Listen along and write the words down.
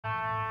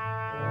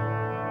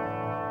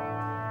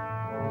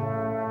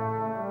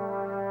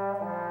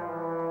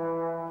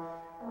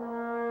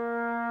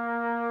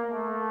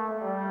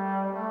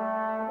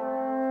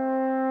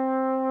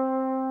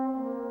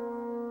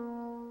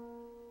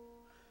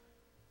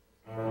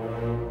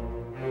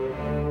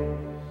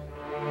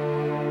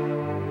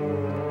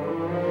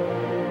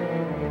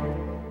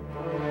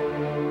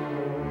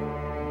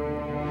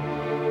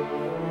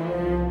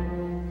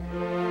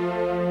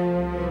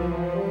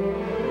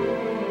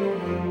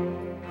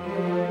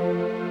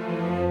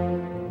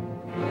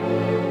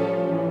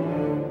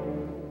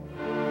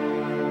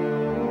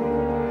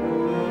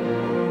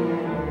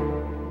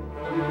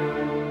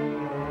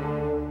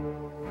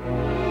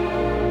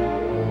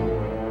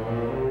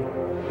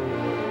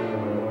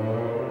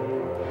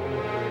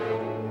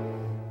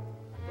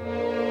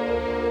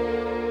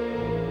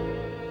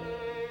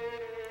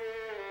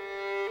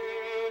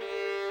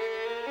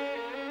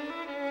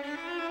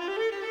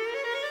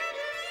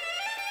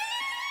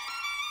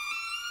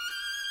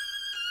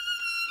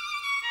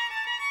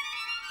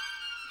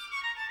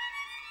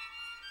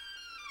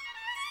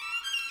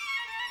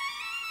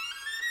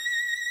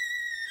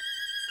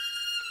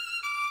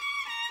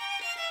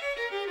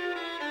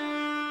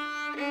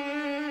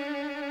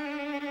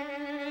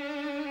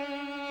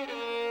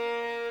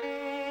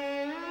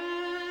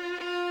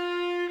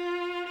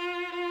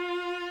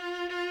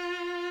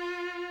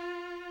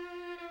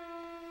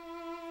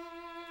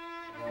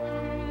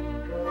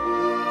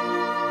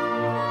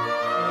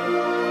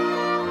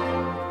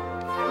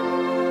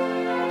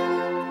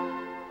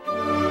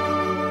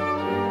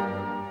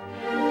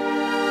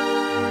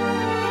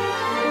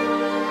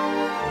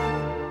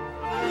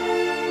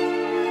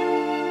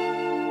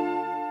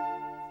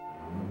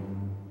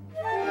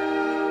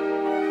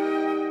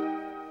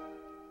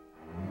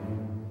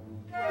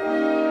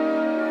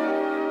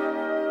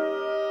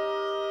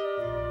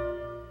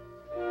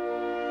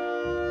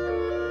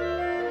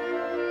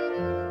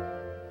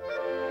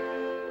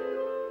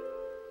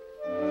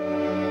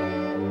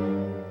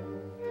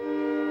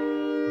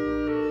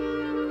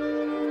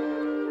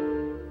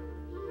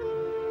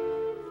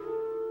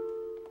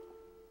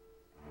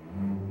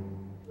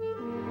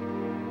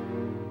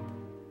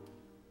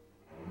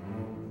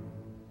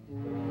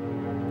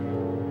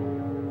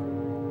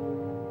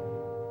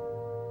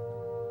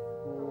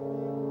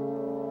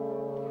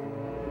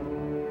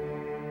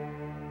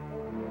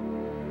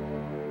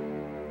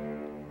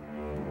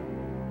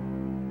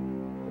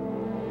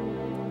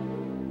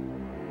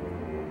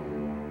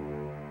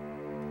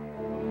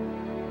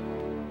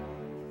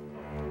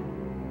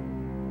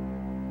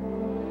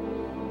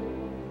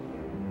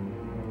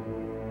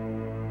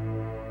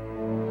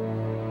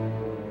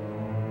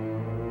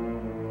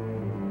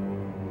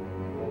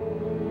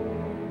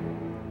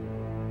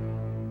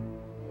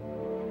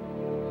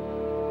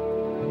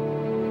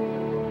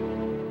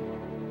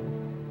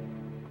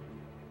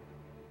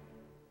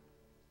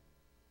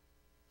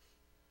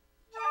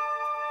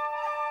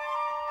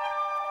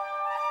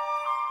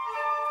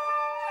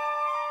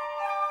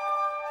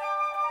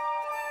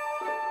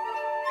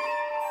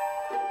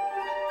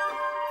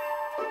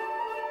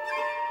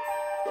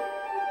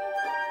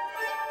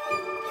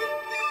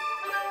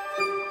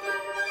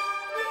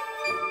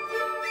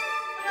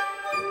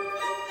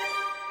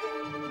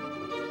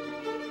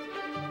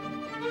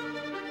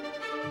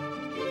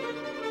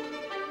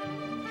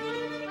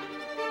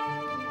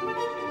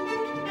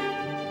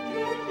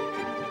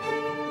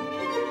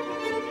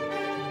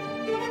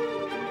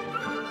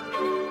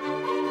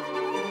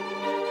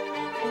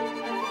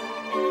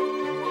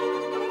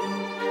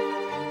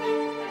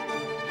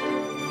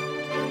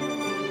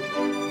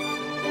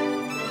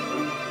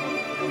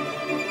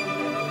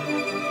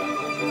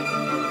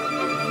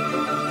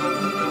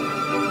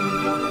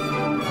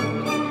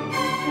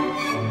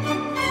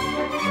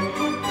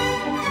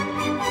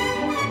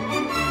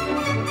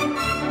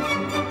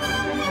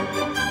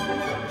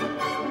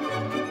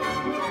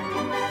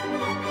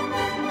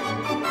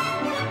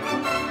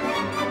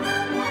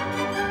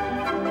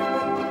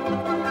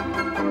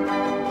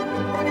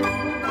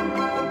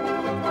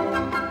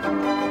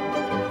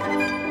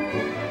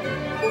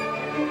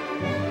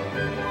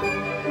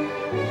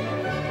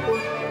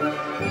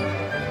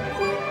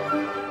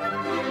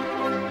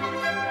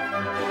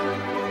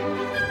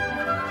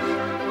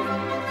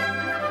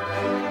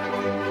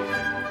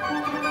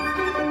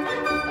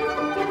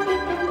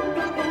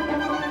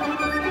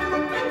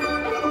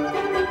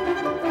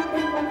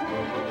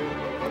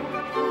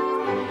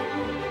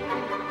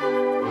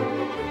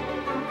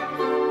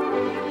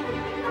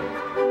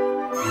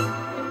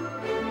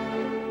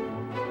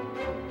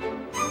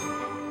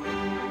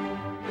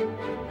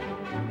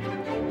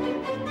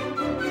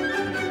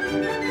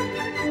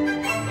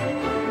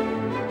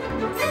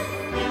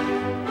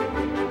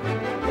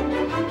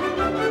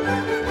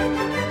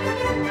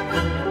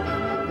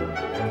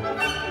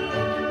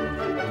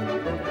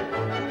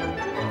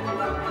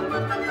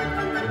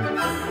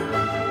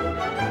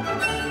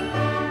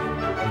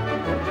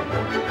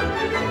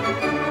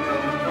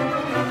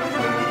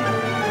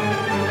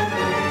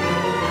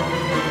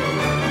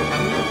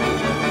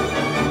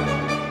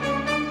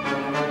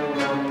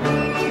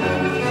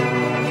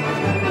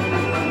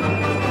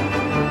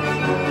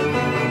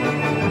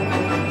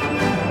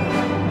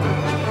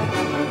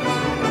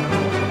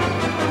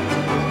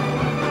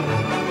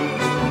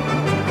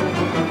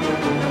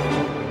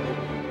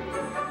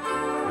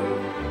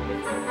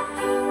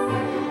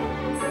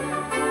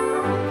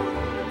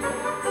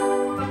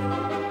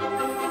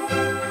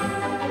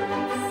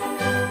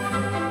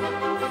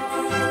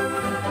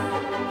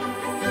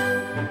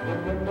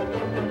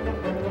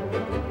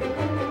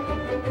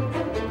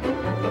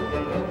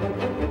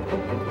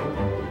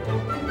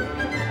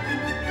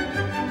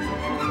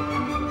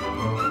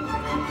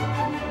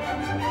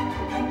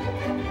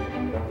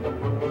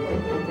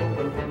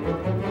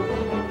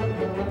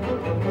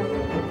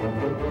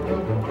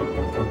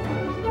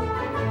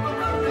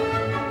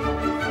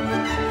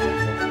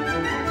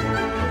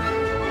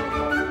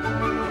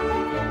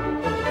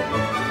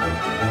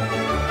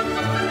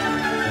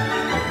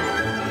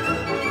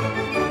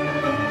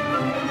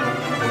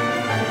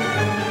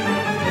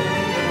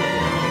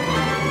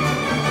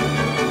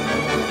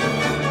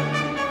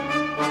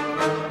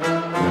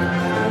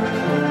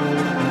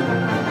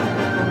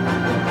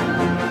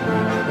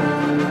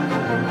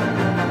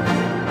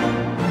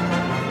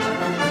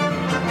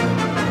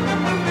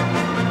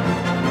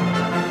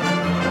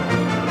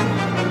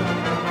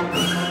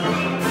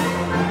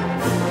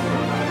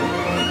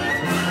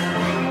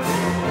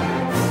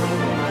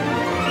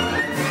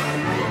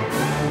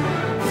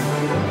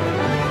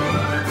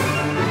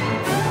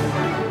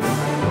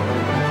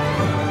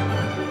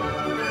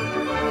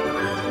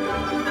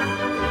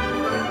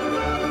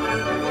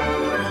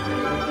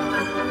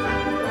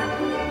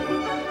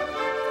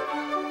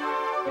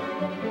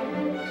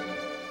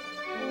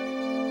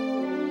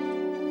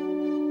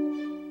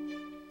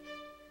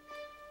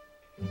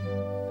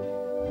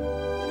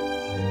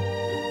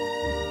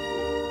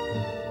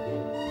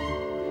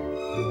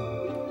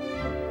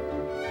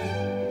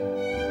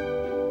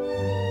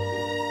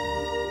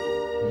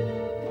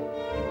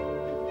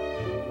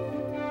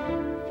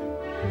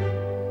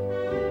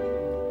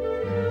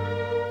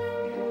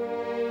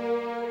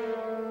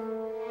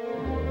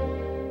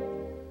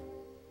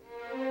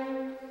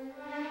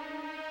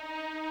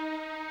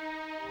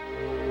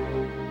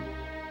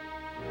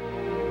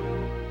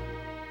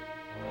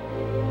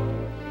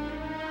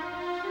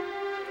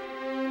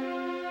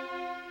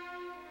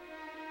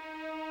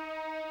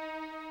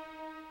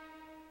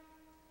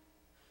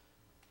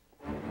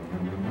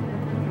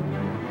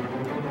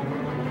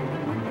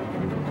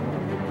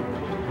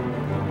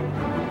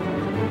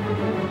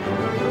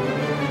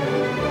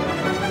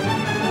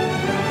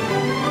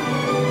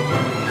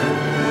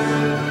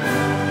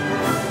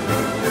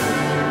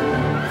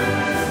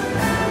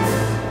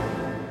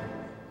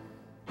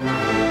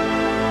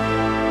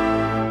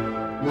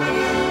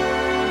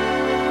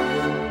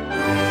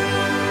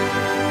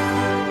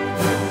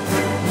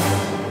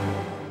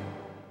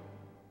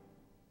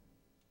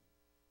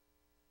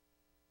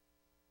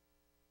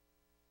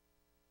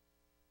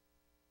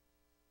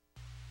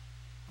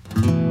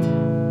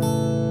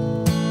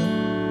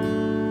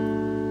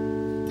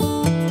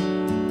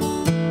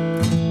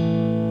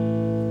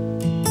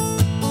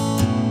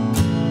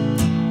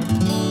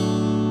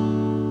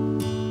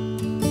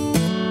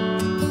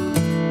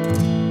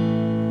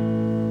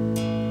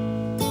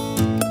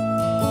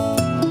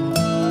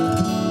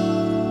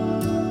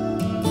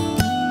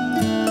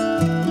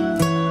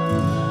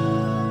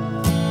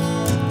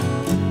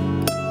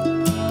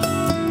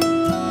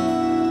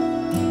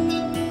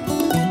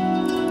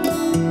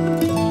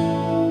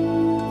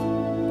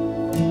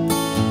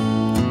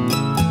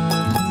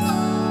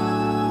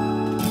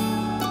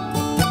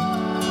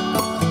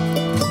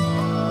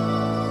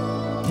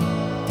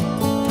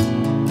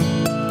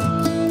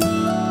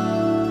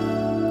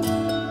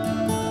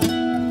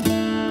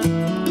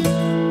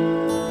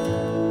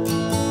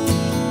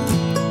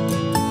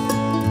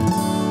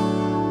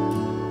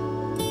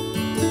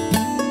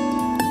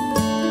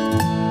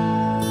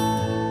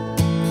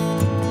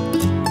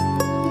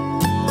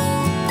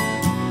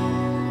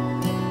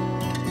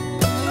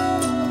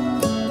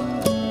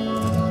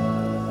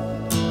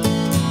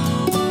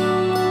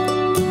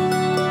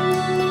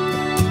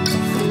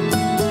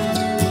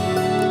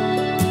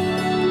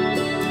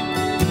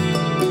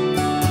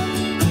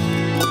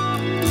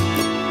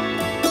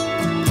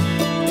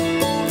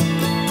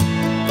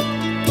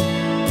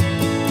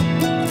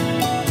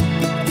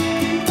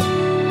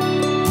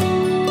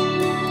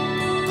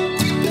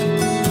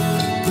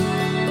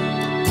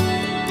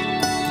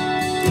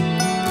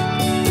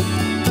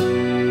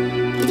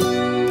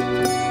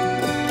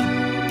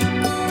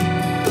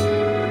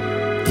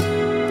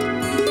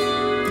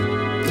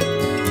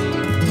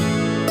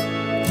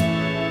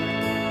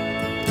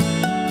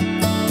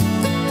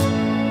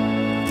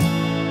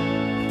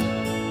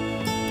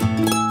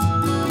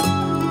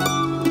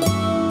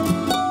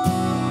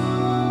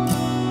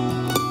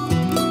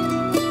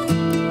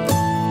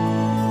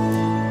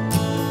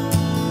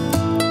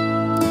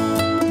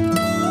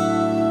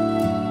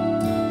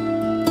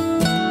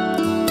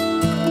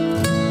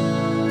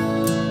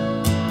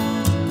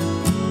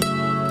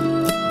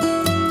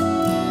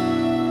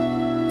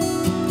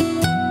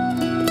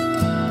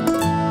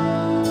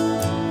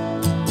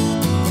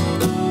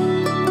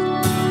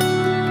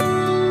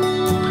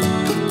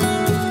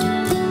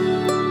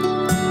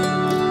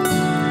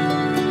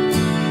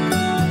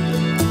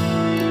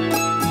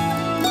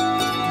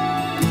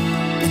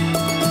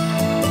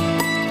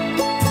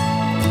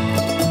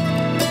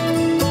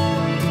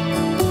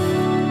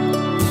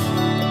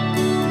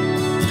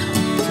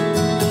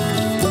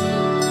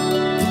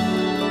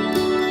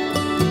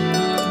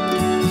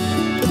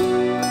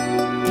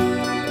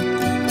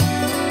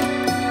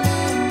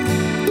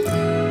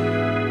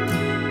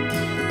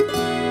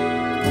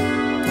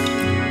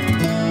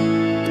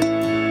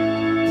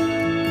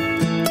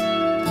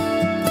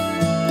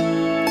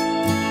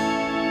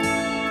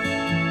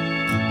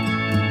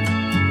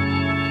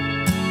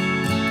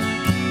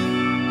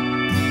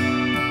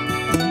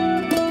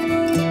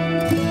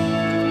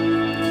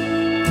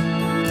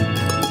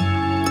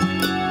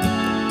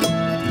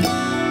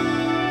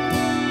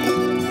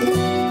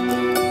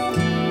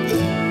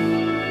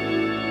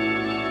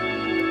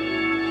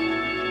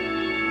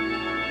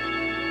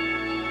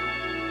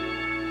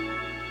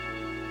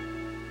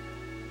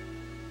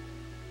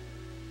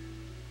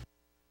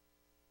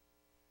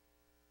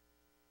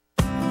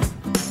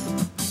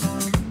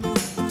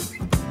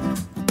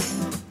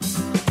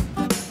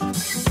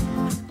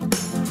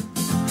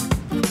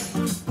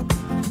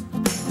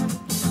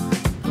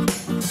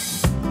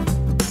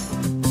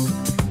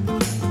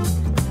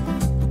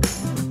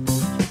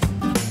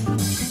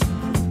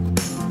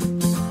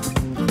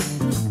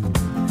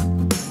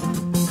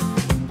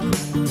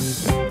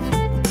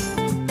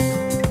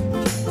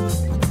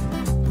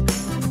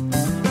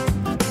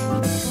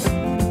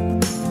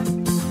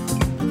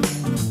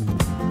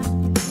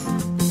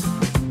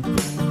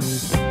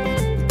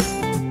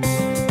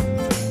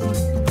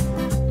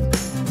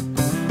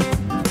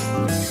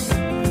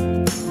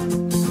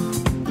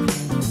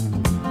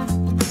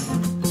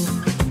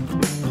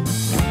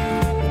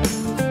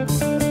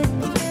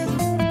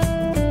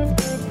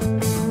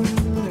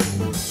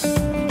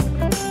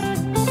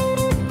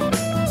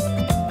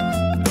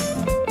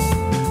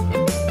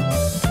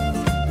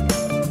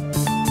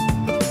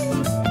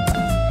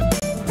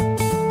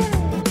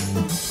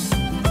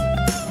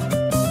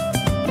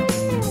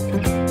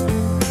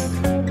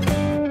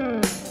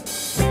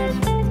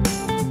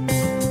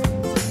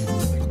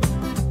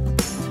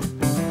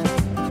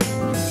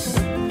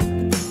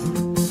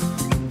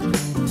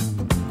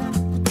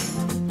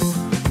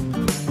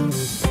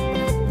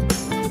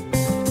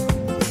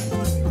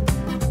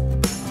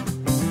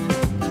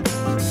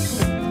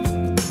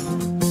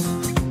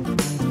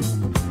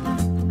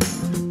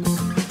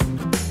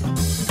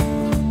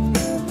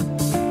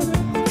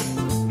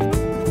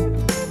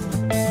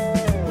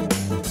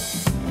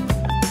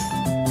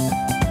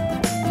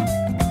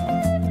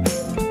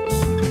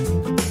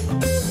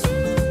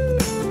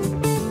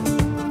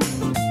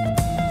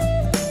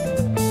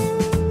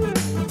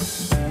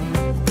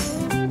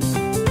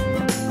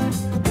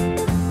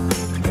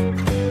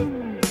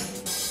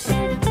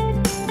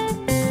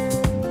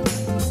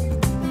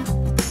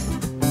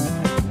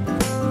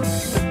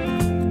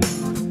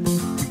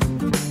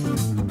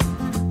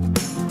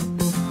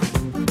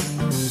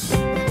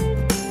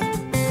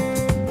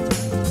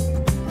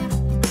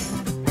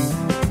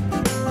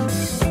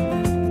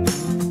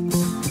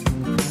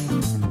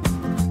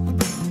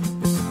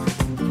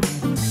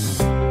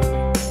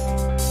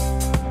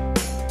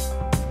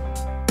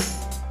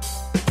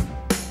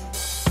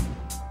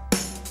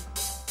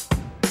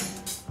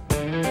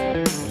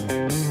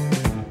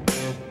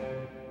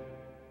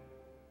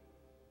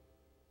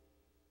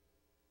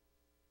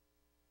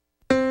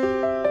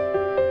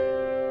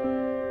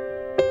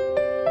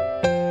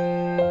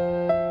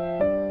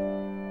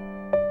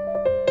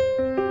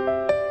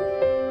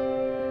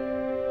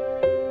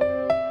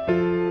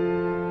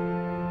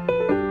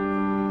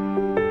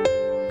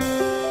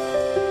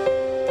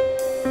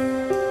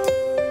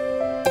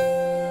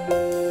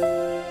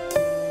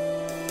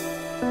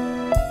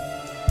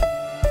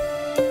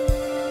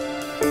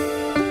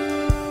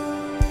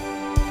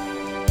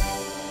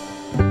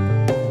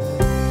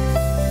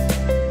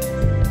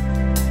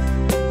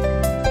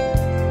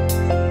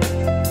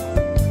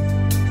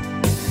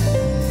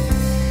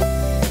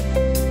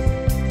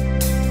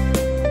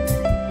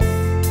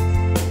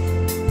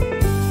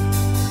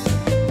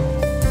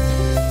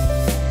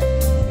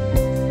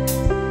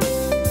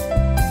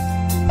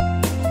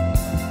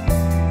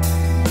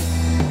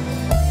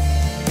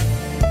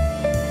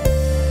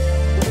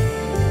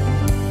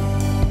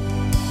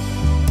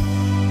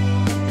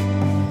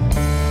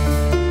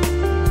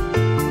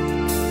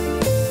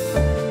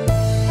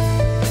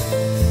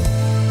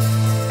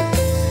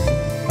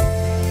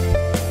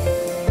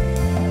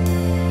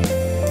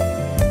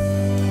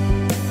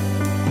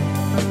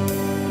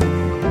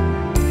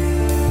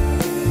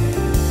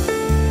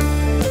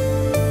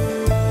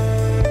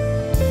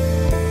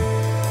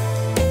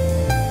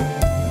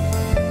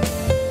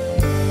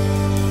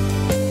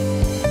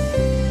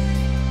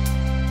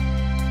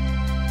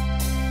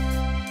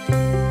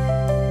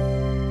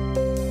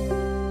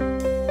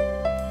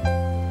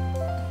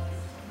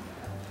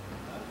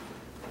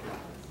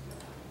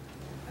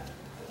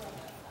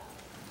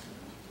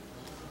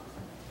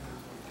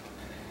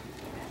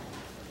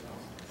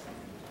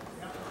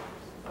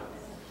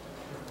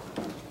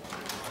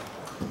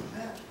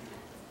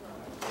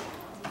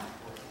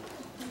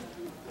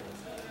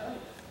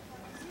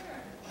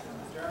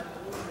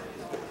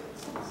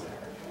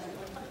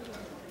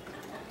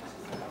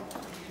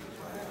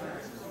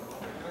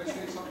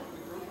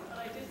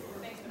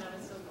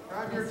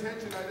have your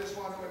attention, I just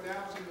want to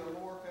announce in the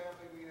Moore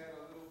family we had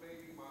a little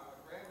baby, my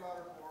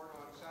granddaughter born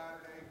on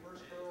Saturday,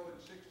 first girl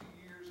in 60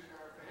 years in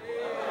our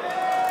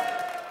family.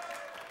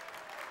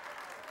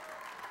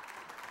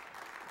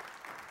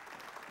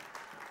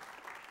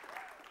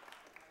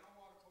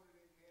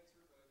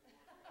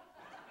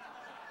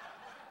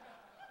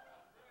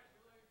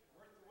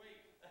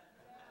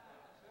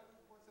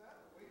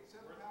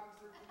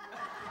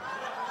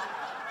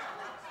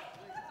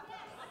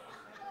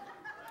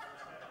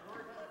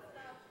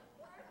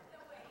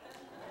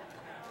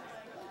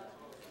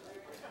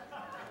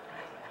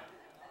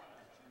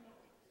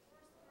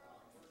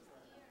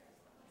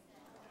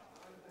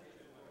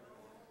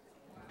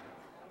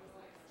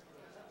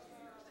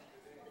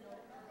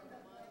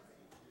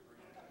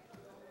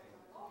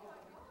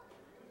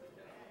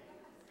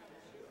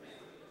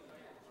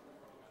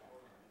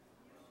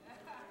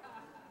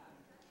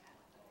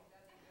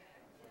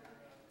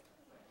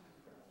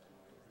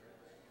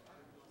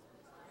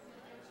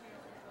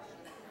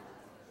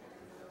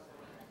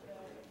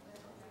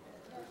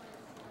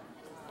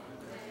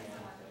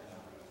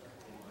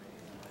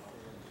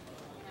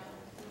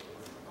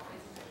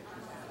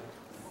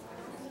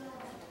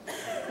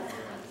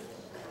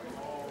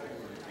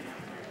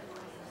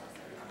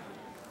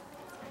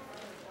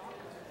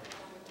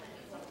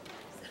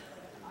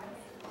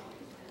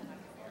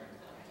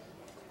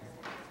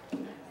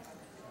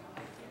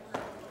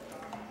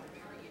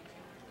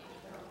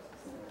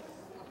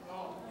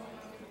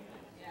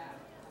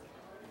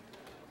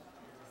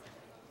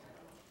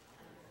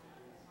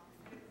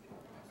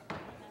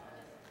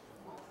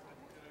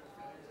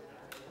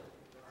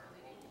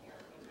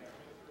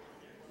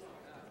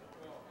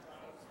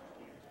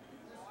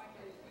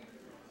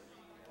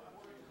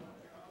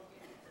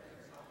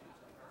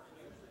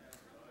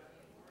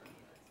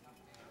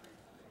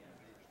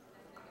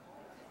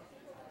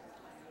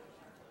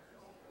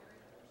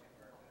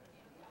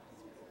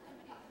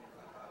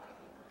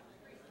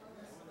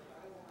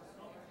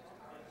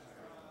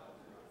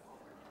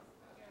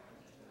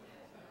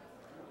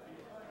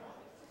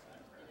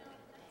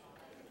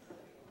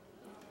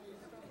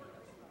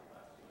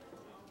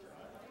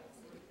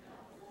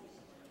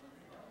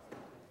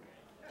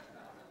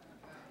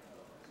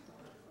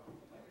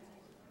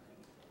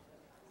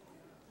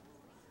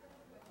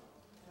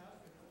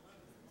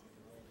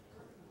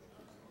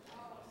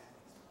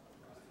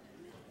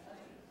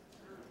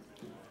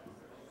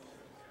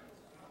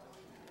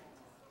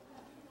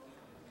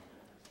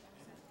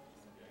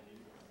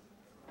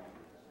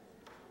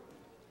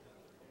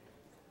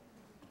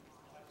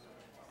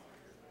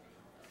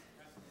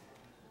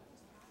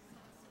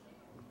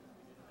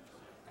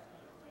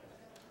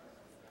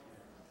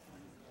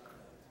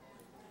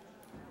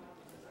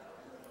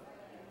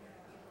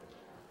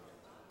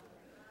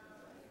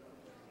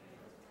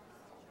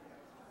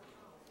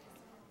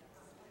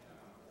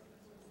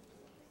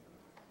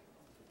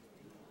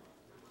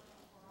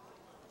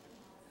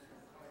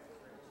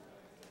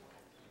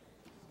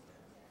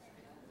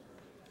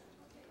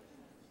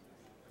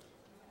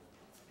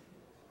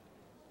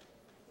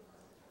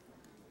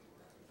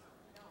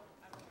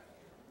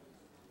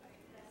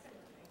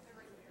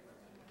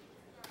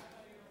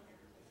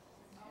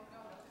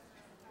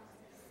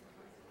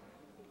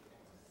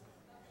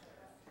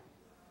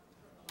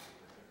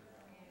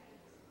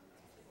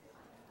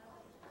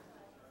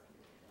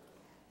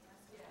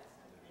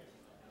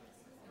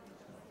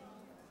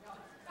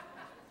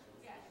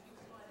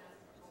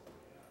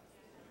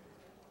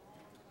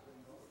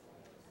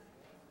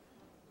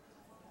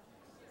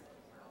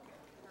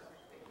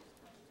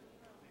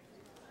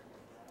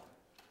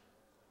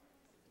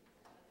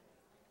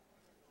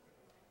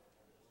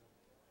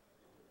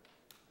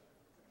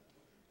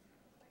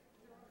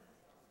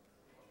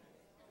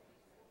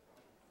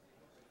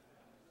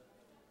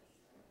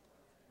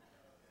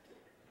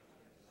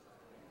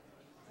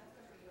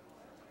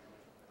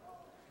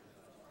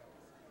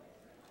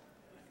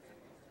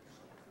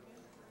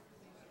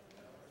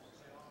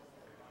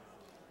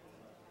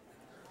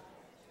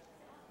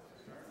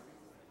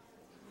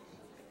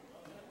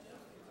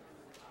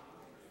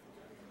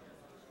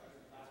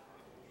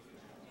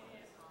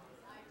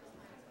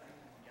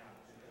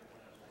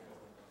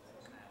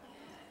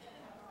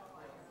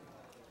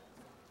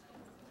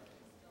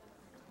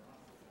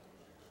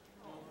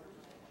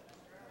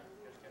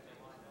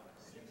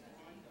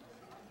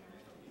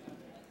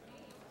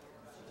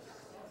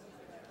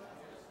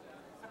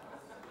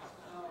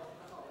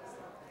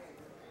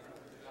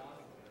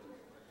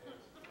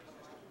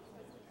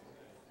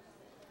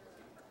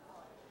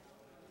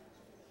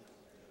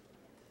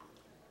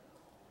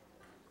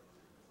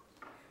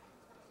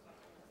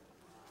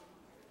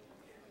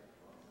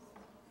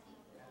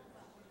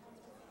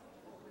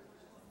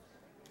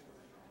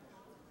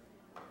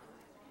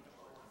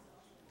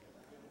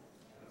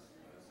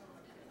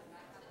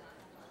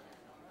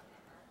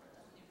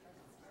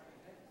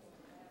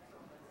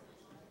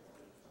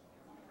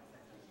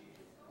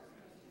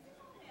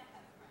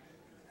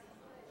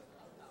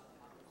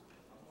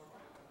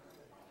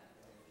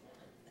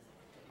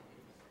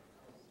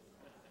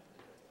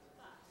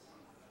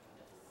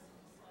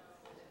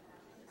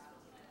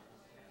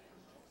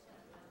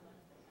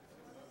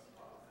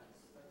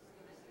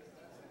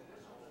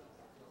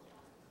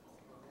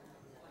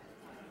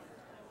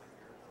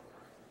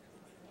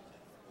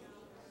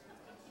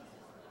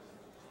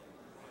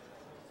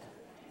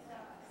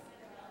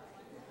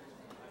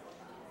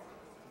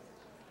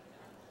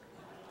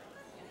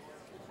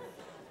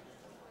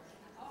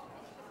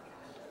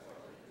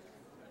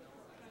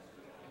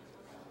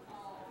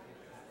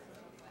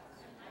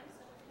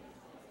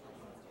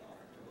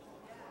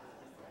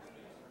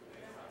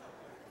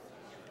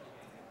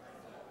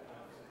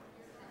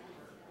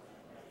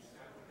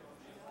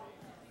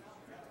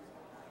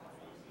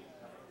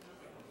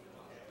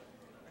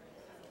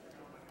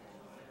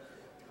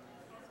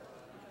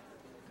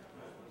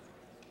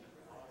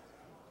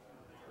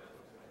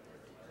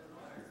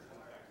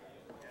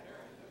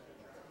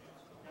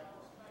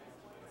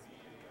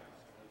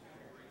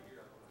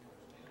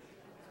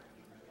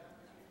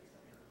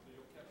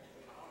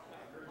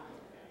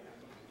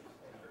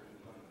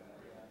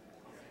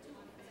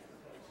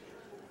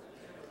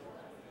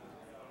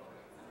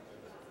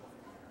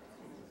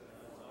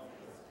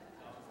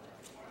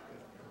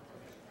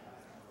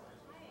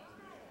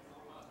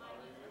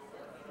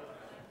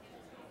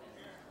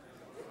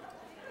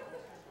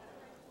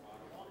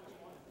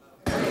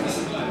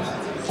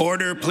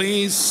 Order,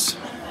 please.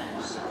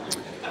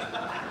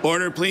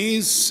 Order,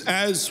 please.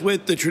 As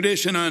with the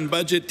tradition on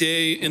Budget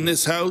Day in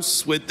this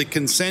House, with the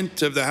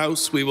consent of the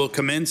House, we will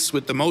commence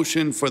with the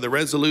motion for the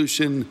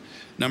resolution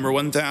number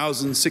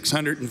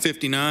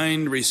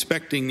 1659,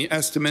 respecting the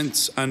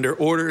estimates under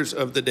orders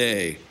of the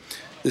day.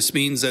 This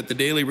means that the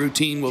daily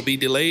routine will be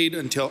delayed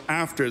until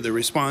after the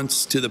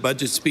response to the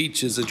budget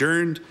speech is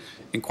adjourned,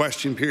 and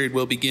question period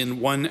will begin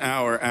 1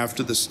 hour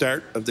after the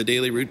start of the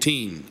daily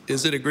routine.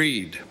 Is it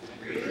agreed?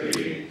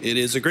 It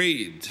is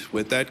agreed.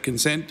 With that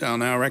consent, I'll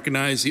now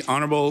recognize the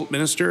Honourable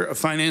Minister of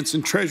Finance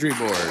and Treasury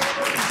Board.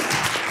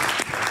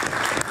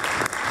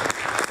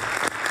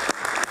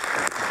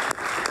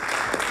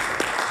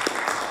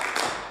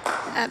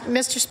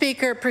 Mr.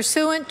 Speaker,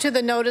 pursuant to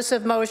the notice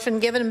of motion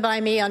given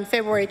by me on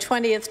February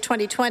 20th,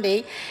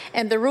 2020,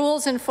 and the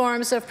rules and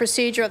forms of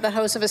procedure of the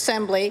House of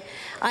Assembly,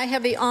 I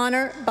have the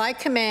honour, by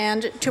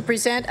command, to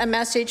present a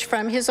message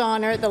from His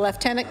Honour, the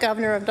Lieutenant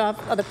Governor of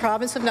the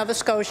Province of Nova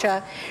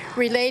Scotia,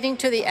 relating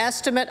to the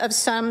estimate of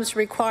sums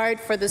required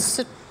for the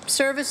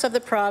service of the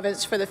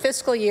province for the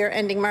fiscal year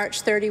ending March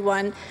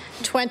 31,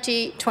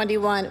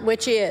 2021,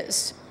 which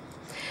is: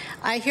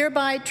 I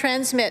hereby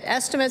transmit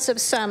estimates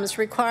of sums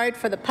required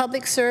for the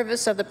public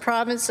service of the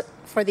province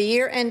for the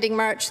year ending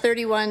March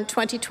 31,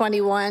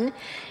 2021,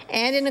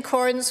 and in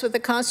accordance with the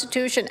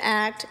Constitution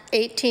Act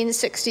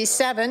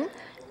 1867,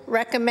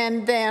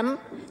 recommend them,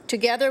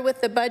 together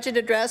with the budget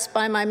address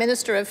by my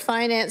Minister of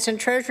Finance and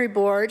Treasury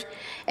Board,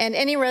 and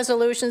any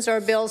resolutions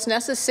or bills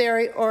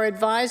necessary or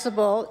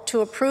advisable to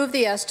approve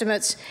the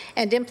estimates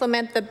and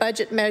implement the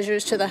budget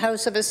measures to the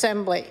House of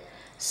Assembly.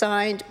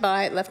 Signed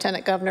by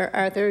Lieutenant Governor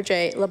Arthur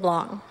J.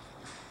 LeBlanc.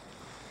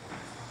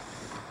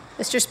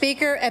 Mr.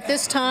 Speaker, at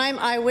this time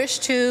I wish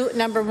to,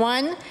 number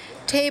 1,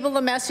 table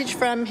the message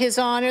from His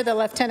Honour, the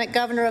Lieutenant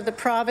Governor of the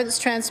province,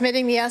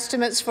 transmitting the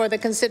estimates for the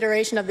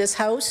consideration of this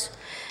House.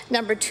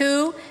 Number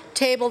 2,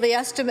 table the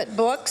estimate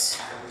books.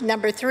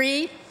 Number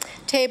 3,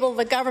 table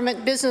the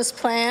government business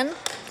plan.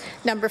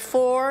 Number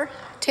 4,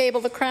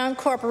 table the Crown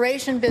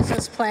Corporation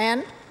business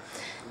plan.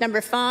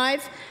 Number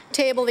 5,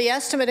 table the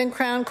estimate in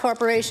Crown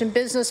Corporation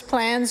business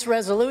plans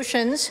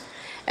resolutions.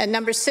 And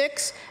number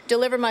 6,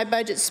 deliver my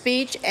budget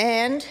speech.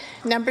 And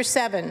number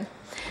 7,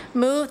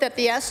 move that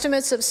the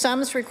estimates of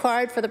sums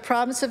required for the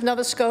province of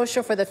Nova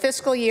Scotia for the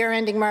fiscal year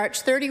ending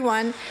March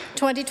 31,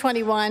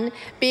 2021,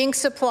 being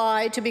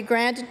supplied to be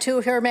granted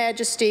to Her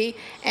Majesty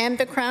and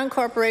the Crown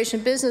Corporation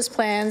business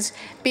plans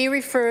be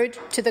referred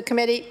to the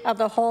Committee of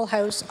the Whole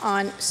House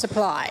on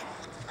Supply.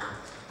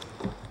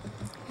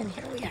 And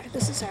here we are.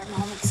 This is our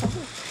moment, so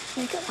we'll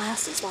make it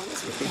last as long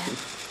as we can.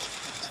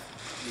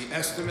 The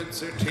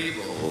estimates are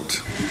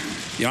tabled.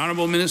 The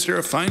Honourable Minister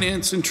of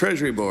Finance and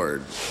Treasury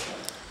Board.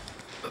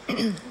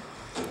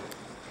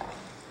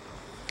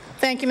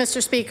 Thank you,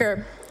 Mr.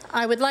 Speaker.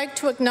 I would like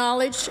to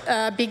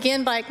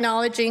begin by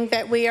acknowledging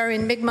that we are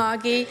in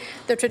Mi'kma'ki,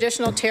 the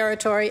traditional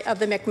territory of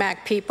the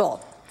Mi'kmaq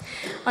people.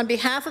 On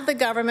behalf of the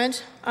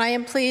government, I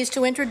am pleased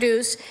to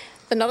introduce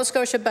the Nova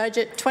Scotia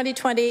Budget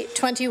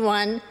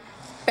 2020-21,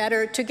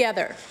 Better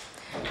Together.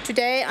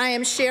 Today, I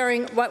am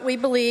sharing what we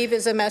believe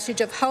is a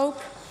message of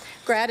hope,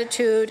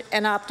 gratitude,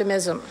 and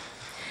optimism.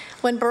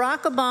 When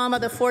Barack Obama,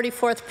 the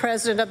 44th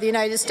President of the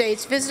United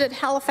States, visited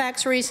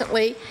Halifax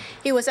recently,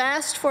 he was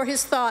asked for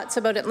his thoughts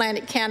about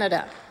Atlantic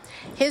Canada.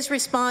 His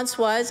response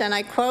was, and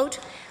I quote,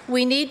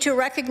 "We need to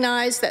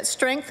recognize that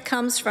strength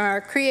comes from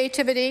our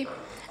creativity,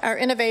 our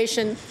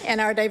innovation, and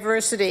our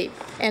diversity,"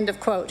 end of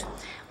quote.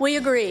 We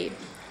agree.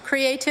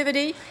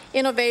 Creativity,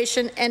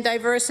 innovation, and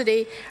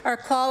diversity are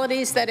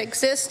qualities that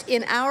exist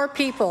in our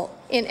people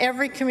in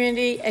every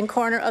community and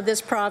corner of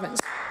this province.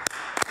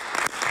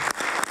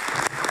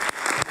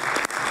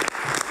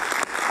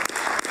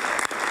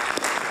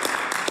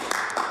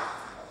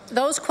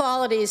 Those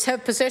qualities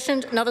have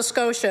positioned Nova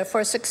Scotia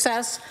for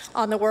success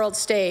on the world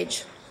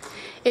stage.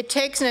 It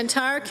takes an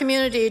entire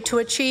community to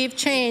achieve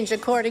change,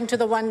 according to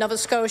the One Nova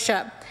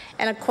Scotia.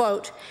 And a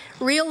quote,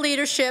 "Real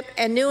leadership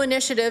and new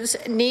initiatives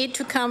need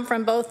to come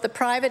from both the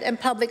private and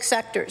public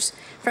sectors,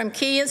 from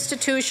key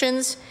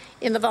institutions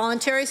in the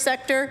voluntary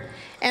sector,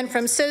 and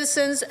from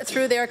citizens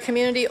through their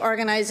community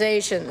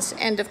organizations,"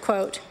 end of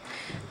quote.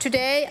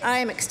 Today, I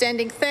am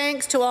extending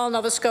thanks to all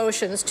Nova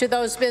Scotians, to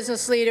those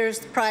business leaders,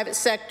 the private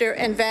sector,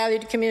 and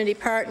valued community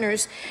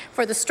partners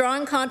for the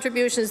strong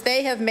contributions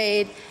they have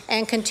made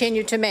and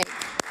continue to make.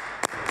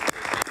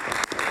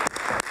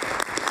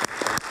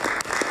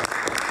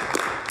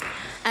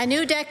 A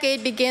new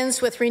decade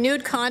begins with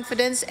renewed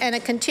confidence and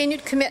a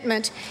continued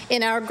commitment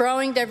in our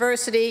growing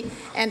diversity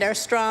and our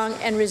strong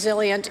and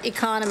resilient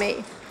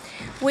economy.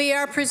 We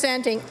are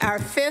presenting our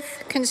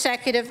 5th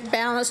consecutive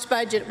balanced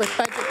budget with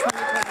Budget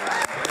 2021.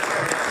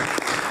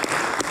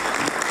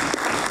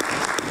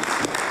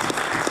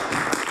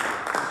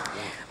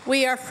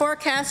 We are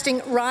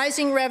forecasting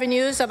rising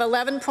revenues of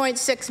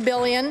 $11.6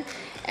 billion,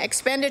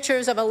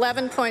 expenditures of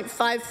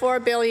 $11.54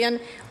 billion,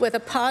 with a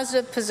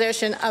positive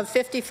position of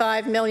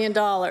 $55 million.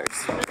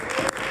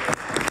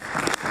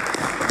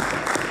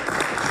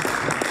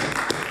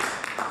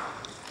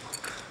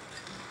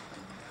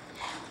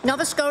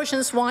 Nova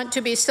Scotians want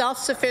to be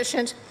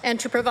self-sufficient and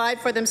to provide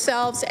for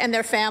themselves and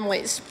their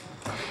families.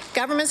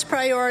 Government's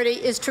priority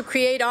is to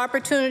create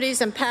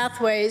opportunities and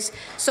pathways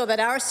so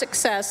that our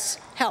success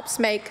helps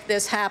make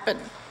this happen.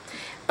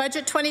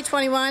 Budget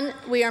 2021,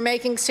 we are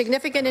making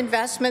significant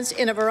investments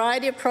in a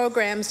variety of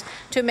programs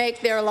to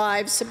make their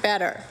lives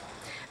better.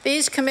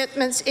 These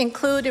commitments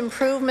include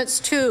improvements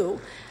to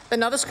the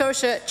Nova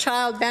Scotia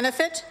Child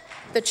Benefit,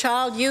 the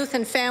Child, Youth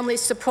and Family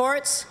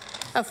Supports,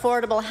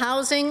 affordable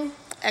housing,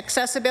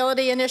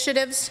 accessibility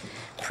initiatives,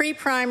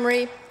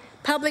 pre-primary,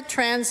 public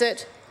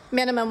transit,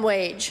 minimum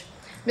wage.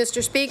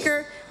 Mr.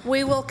 Speaker,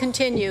 we will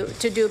continue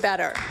to do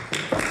better.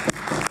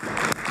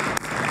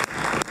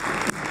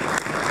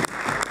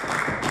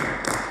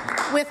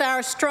 With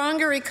our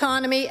stronger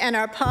economy and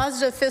our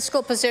positive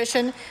fiscal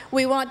position,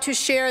 we want to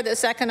share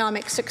this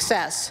economic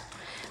success.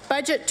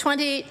 Budget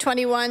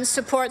 2021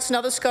 supports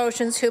Nova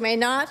Scotians who may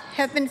not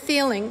have been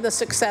feeling the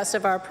success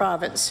of our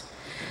province.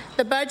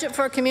 The budget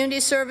for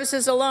community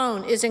services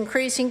alone is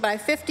increasing by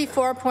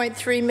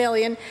 $54.3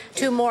 million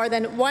to more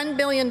than $1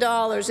 billion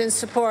in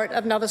support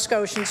of Nova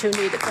Scotians who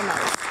need it the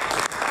most.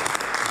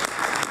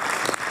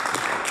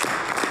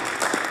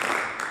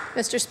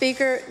 Mr.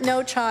 Speaker,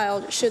 no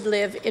child should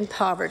live in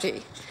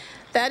poverty.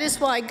 That is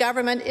why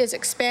government is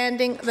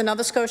expanding the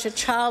Nova Scotia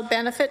Child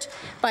Benefit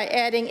by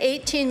adding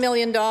 $18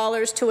 million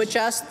to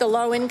adjust the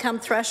low-income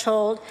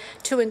threshold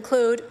to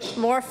include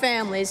more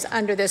families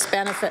under this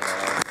benefit.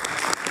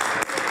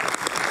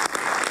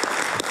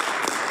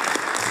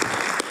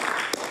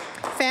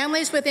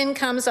 Families with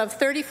incomes of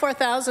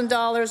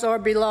 $34,000 or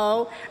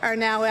below are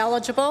now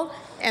eligible,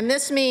 and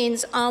this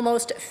means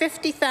almost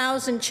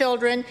 50,000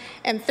 children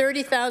and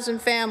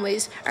 30,000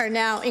 families are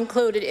now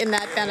included in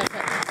that benefit.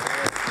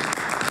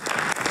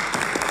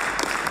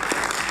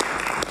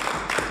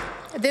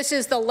 This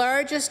is the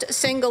largest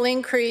single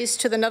increase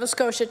to the Nova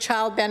Scotia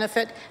Child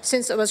Benefit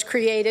since it was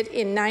created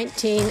in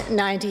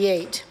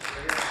 1998.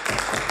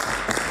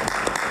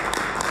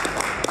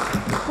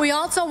 We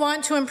also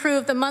want to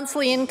improve the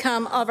monthly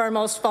income of our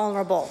most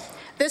vulnerable.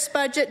 This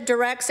budget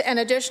directs an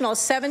additional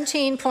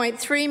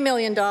 $17.3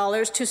 million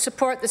to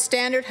support the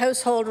standard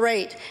household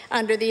rate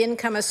under the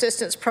Income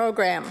Assistance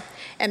Program,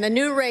 and the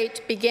new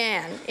rate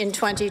began in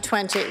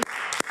 2020.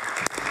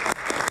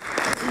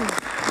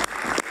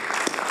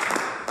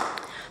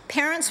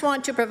 Parents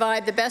want to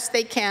provide the best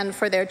they can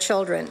for their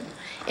children.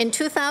 In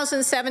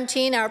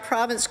 2017, our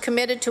province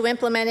committed to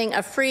implementing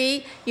a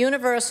free,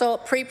 universal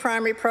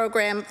pre-primary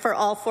program for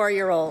all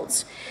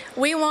 4-year-olds.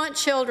 We want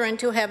children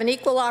to have an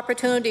equal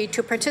opportunity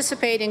to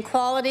participate in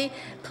quality,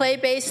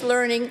 play-based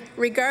learning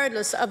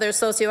regardless of their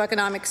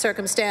socioeconomic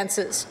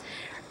circumstances.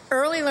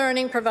 Early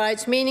learning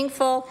provides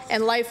meaningful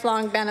and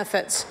lifelong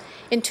benefits.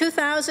 In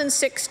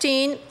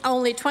 2016,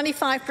 only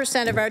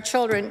 25% of our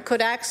children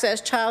could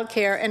access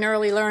childcare and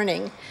early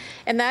learning,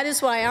 and that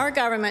is why our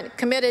government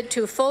committed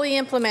to fully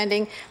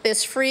implementing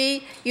this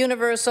free,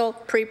 universal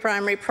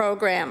pre-primary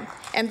program.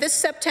 And this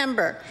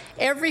September,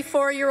 every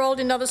 4-year-old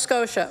in Nova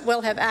Scotia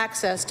will have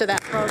access to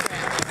that program.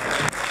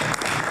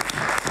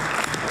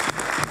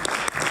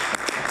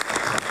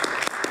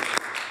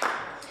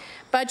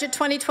 Budget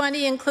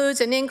 2020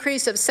 includes an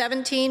increase of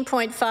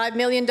 $17.5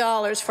 million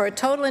for a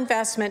total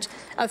investment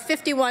of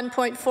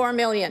 $51.4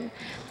 million.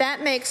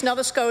 That makes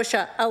Nova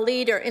Scotia a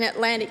leader in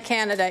Atlantic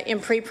Canada in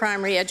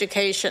pre-primary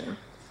education.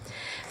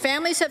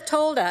 Families have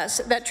told us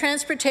that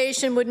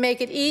transportation would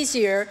make it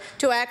easier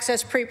to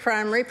access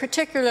pre-primary,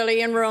 particularly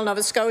in rural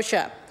Nova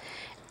Scotia.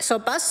 So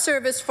bus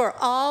service for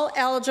all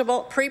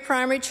eligible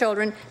pre-primary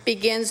children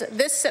begins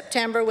this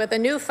September with a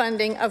new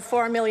funding of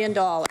 $4 million.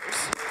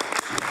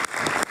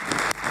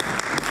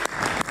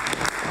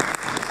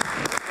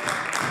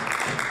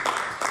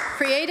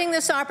 Creating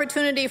this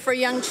opportunity for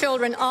young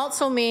children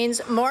also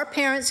means more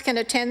parents can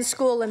attend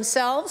school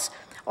themselves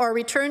or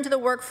return to the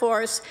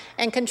workforce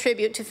and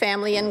contribute to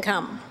family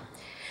income.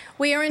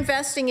 We are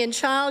investing in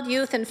child,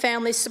 youth and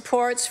family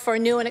supports for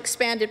new and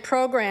expanded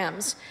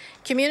programs.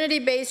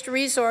 Community-based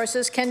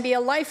resources can be a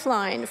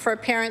lifeline for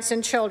parents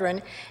and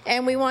children,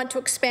 and we want to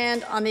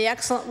expand on the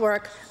excellent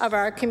work of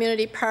our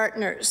community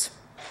partners.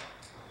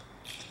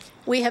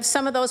 We have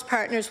some of those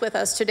partners with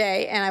us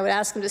today, and I would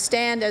ask them to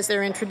stand as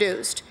they're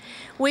introduced.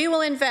 We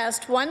will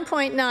invest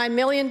 $1.9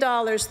 million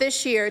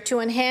this year to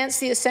enhance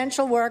the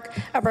essential work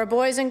of our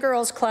Boys and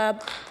Girls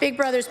Club, Big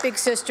Brothers Big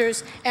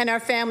Sisters, and our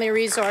Family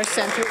Resource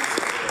Centres.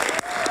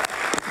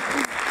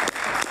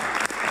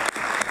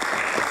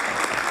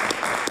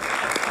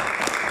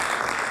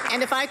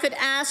 And if I could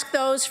ask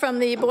those from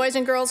the Boys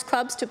and Girls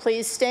Clubs to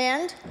please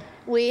stand.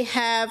 We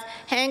have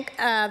Hank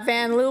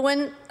Van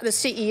Leeuwen, the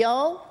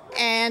CEO,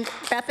 and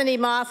Bethany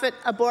Moffat,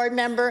 a board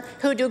member,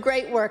 who do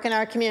great work in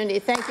our community.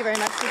 Thank you very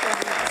much for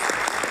joining us.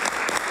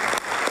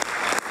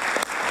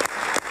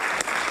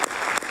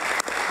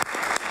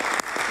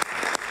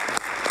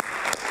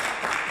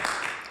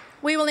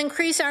 We will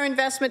increase our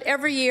investment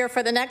every year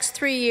for the next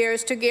 3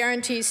 years to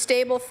guarantee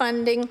stable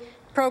funding,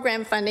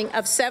 program funding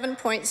of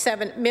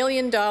 $7.7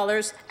 million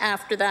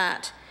after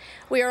that.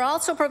 We are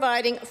also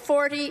providing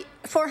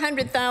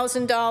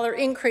 $400,000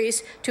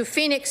 increase to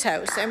Phoenix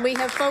House, and we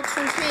have folks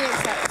from Phoenix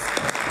House.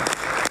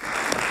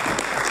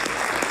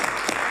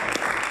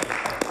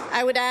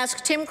 I would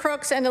ask Tim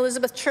Crooks and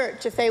Elizabeth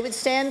Church if they would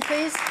stand,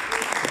 please.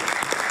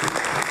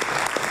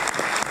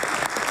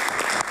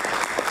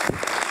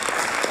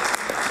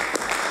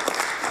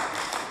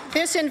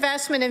 This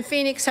investment in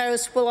Phoenix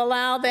House will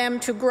allow them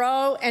to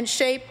grow and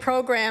shape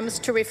programs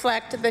to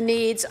reflect the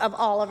needs of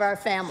all of our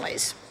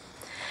families.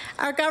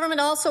 Our government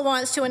also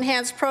wants to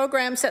enhance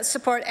programs that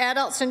support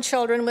adults and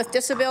children with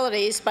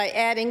disabilities by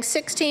adding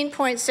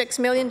 $16.6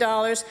 million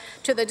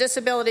to the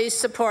Disability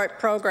Support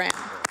Program.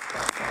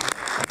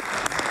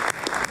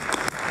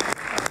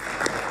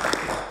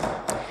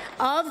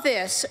 Of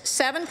this,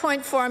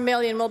 $7.4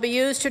 million will be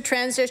used to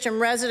transition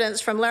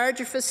residents from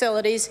larger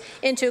facilities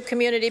into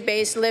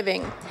community-based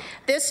living.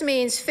 This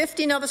means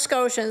 50 Nova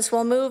Scotians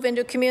will move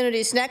into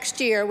communities next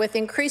year with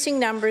increasing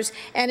numbers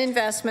and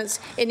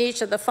investments in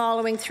each of the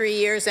following 3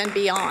 years and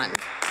beyond.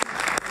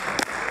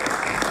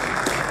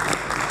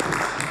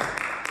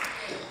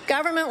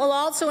 Government will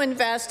also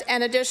invest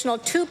an additional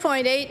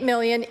 $2.8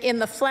 million in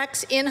the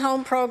Flex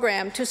in-home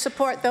program to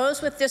support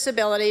those with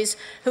disabilities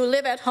who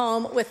live at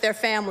home with their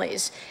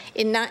families.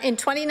 In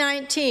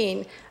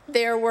 2019,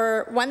 there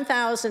were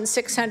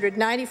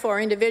 1,694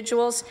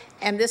 individuals,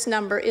 and this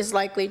number is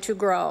likely to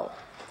grow.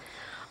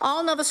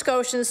 All Nova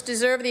Scotians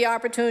deserve the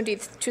opportunity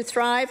to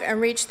thrive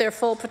and reach their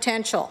full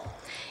potential.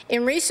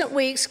 In recent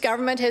weeks,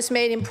 government has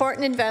made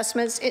important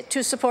investments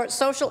to support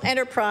social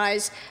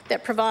enterprise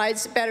that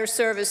provides better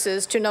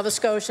services to Nova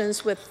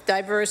Scotians with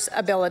diverse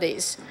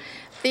abilities.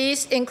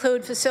 These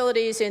include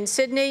facilities in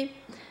Sydney,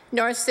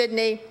 North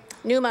Sydney,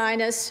 New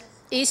Minas,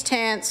 East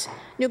Hants,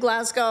 New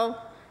Glasgow,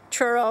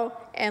 Truro,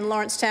 and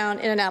Lawrencetown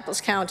in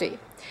Annapolis County.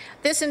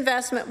 This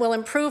investment will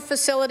improve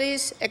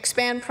facilities,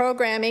 expand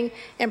programming,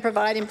 and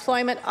provide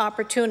employment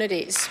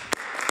opportunities.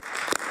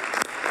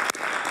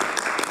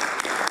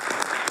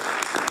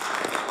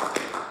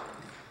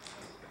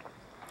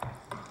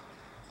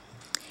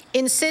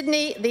 In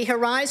Sydney, the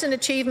Horizon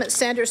Achievement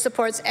Centre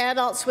supports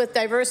adults with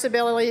diverse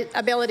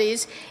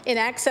abilities in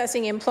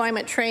accessing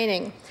employment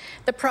training.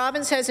 The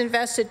province has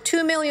invested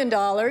 $2 million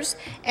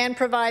and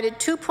provided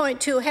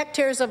 2.2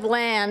 hectares of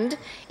land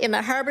in the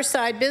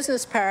Harbourside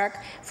Business Park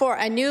for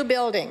a new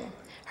building.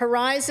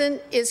 Horizon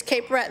is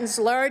Cape Breton's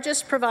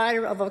largest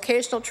provider of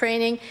vocational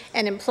training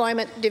and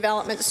employment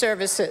development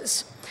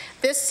services.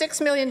 This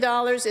 $6 million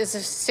is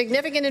a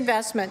significant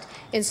investment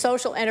in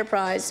social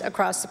enterprise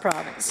across the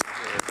province.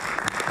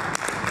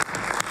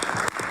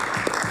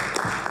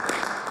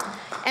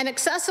 An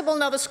accessible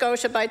Nova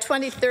Scotia by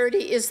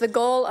 2030 is the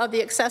goal of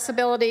the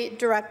Accessibility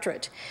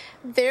Directorate.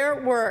 Their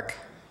work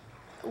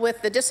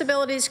with the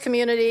disabilities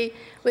community,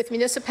 with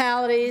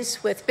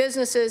municipalities, with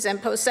businesses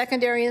and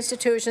post-secondary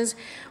institutions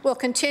will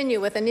continue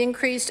with an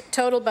increased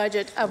total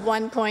budget of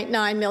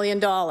 $1.9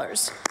 million.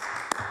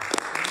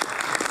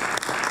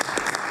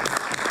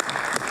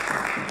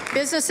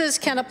 Businesses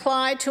can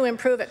apply to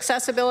improve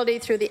accessibility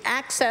through the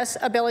Access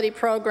Ability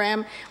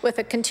Program with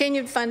a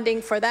continued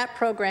funding for that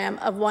program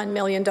of $1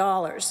 million.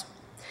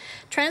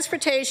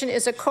 Transportation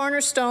is a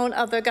cornerstone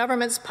of the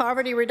government's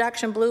poverty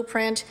reduction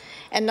blueprint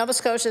and Nova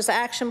Scotia's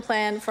action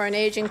plan for an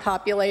aging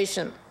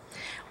population.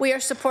 We are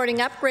supporting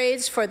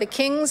upgrades for the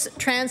Kings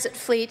Transit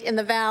fleet in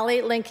the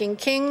Valley, linking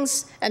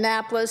Kings,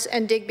 Annapolis,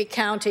 and Digby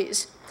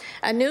counties.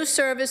 A new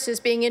service is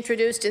being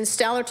introduced in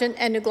Stellarton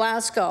and New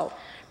Glasgow,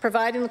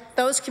 providing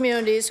those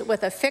communities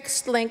with a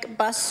fixed-link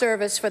bus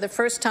service for the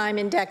first time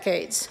in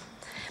decades.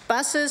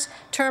 Buses,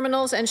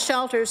 terminals, and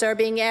shelters are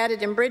being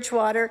added in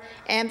Bridgewater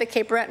and the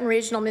Cape Breton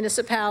Regional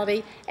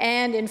Municipality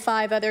and in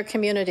 5 other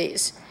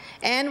communities.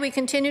 And we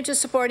continue to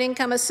support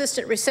income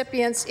assistance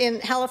recipients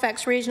in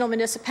Halifax Regional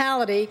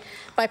Municipality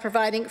by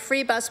providing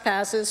free bus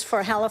passes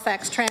for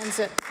Halifax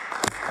Transit.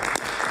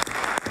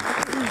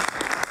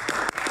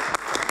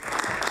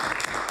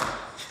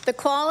 The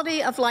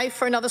quality of life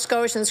for Nova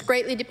Scotians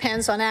greatly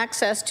depends on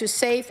access to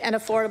safe and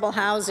affordable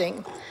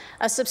housing.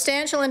 A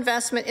substantial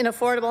investment in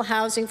affordable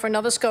housing for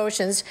Nova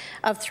Scotians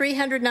of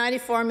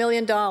 $394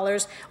 million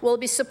will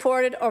be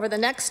supported over the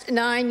next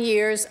 9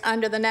 years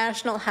under the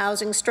National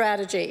Housing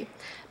Strategy.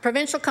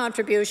 Provincial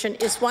contribution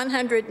is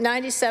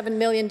 $197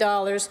 million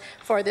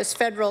for this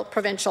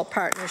federal-provincial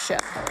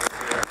partnership.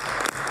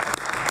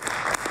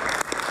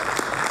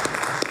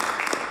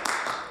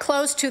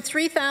 Close to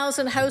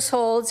 3,000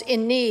 households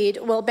in need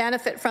will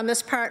benefit from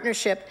this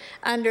partnership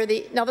under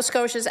the Nova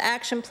Scotia's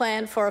Action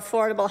Plan for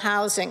Affordable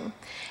Housing.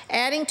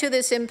 Adding to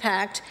this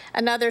impact,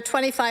 another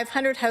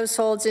 2,500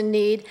 households in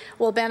need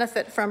will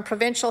benefit from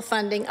provincial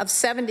funding of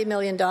 $70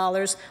 million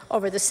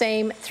over the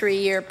same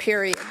 3-year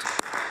period.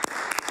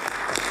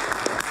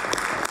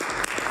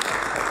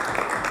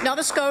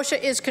 Nova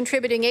Scotia is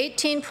contributing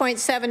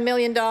 $18.7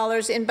 million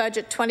in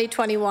Budget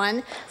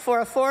 2021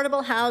 for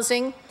affordable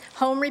housing,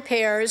 home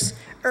repairs,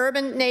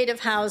 urban native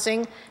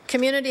housing,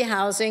 community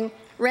housing,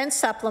 rent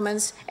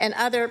supplements, and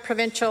other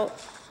provincial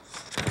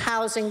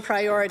housing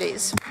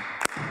priorities.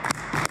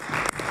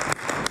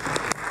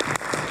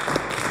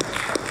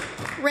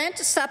 Rent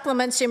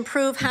supplements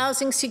improve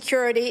housing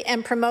security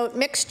and promote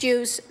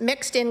mixed-use,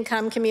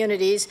 mixed-income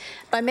communities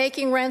by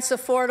making rents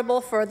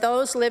affordable for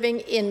those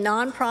living in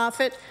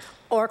nonprofit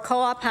or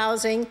co-op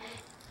housing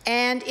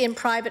and in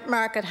private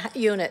market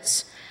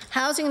units.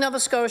 Housing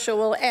Nova Scotia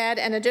will add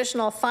an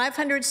additional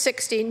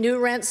 560 new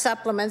rent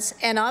supplements,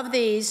 and of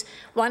these,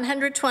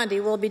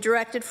 120 will be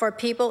directed for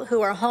people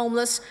who are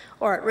homeless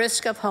or at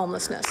risk of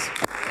homelessness.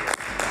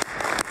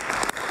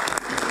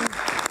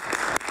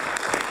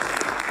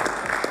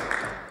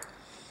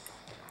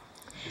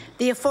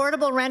 The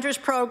Affordable Renters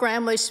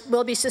Program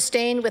will be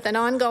sustained with an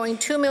ongoing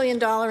 $2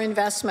 million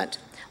investment.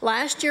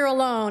 Last year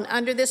alone,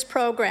 under this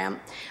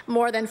program,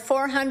 more than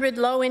 400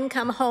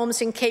 low-income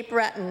homes in Cape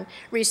Breton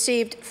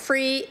received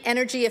free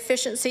energy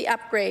efficiency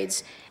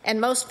upgrades, and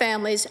most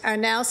families are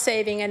now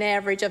saving an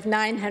average of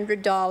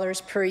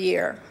 $900 per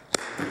year.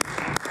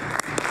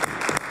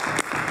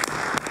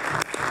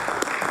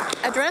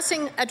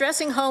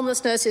 Addressing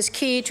homelessness is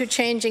key to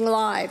changing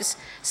lives.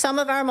 Some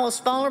of our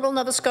most vulnerable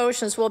Nova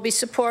Scotians will be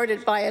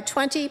supported by a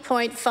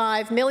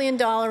 $20.5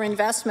 million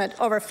investment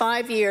over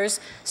 5 years,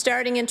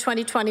 starting in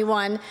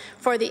 2021,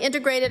 for the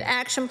Integrated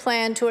Action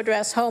Plan to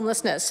address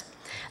homelessness.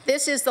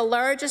 This is the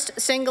largest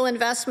single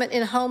investment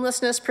in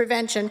homelessness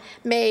prevention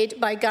made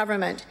by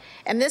government,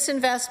 and this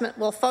investment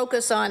will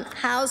focus on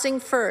housing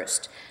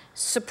first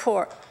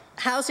support,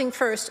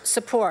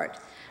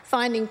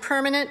 finding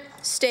permanent,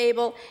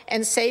 stable,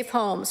 and safe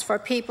homes for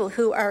people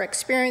who are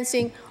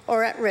experiencing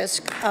or at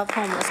risk of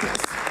homelessness.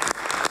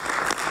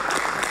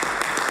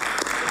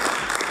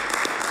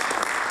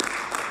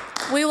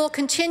 We will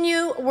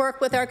continue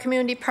work with our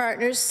community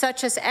partners,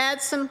 such as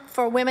ADSM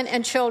for Women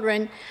and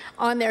Children,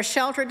 on their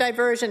shelter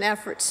diversion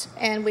efforts.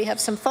 And we have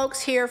some folks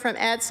here from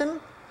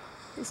ADSM.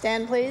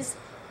 Stand, please.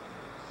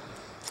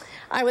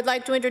 I would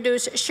like to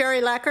introduce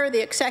Sherry Lecker,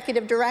 the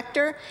Executive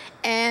Director,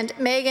 and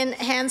Megan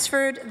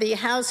Hansford, the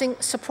Housing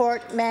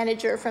Support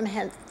Manager from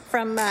ADSM.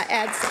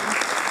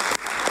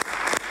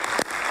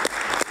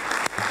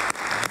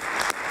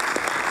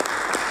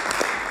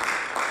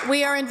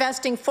 We are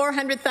investing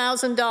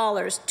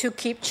 $400,000 to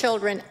keep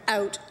children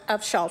out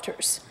of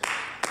shelters.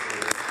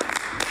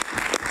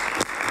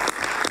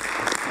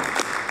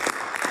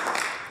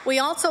 We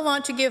also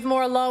want to give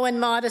more low and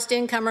modest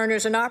income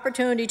earners an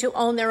opportunity to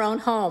own their own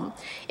home.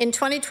 In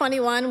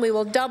 2021, we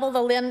will double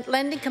the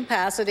lending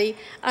capacity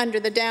under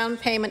the Down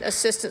Payment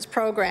Assistance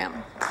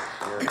Program.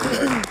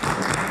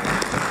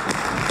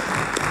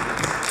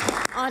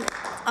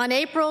 On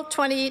April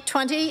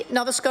 2020,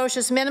 Nova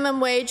Scotia's minimum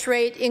wage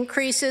rate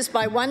increases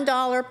by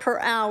 $1 per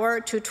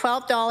hour to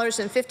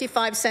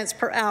 $12.55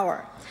 per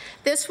hour.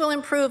 This will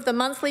improve the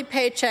monthly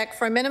paycheck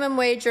for minimum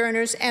wage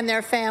earners and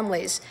their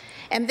families,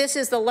 and this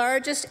is the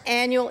largest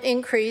annual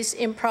increase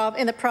in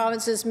the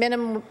province's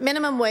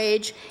minimum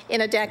wage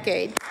in a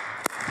decade.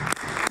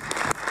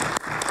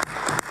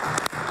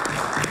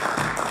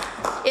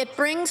 It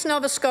brings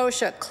Nova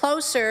Scotia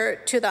closer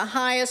to the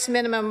highest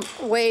minimum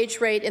wage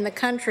rate in the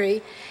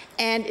country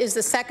and is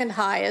the second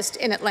highest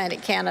in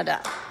Atlantic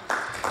Canada.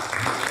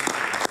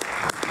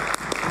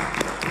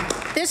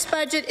 This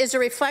budget is a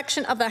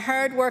reflection of the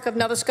hard work of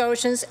Nova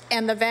Scotians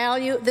and the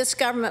value this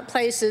government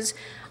places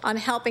on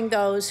helping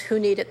those who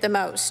need it the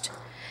most.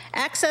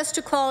 Access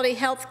to quality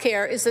health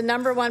care is the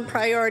 #1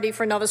 priority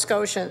for Nova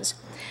Scotians.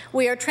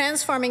 We are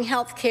transforming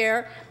health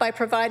care by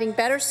providing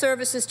better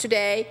services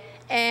today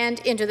and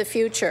into the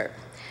future.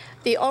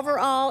 The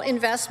overall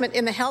investment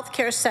in the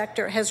healthcare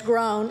sector has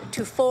grown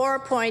to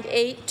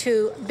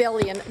 $4.82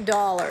 billion.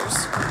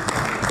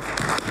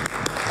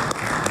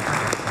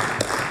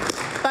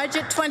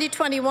 Budget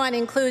 2021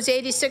 includes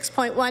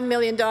 $86.1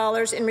 million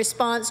in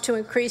response to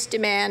increased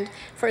demand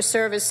for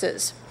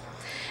services.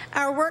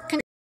 Our work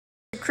continues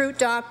to recruit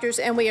doctors,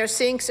 and we are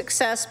seeing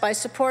success by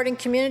supporting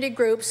community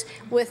groups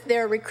with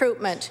their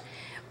recruitment.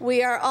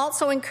 We are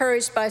also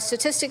encouraged by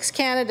Statistics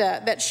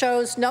Canada that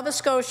shows Nova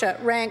Scotia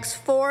ranks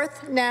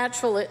 4th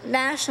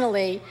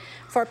nationally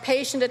for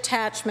patient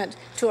attachment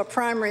to a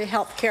primary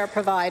health care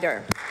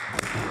provider.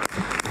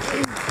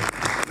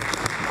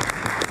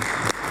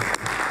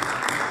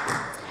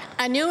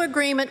 A new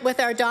agreement with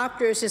our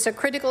doctors is a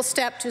critical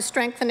step to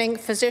strengthening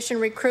physician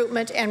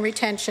recruitment and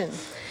retention.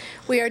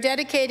 We are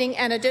dedicating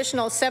an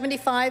additional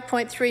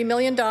 $75.3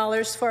 million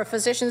for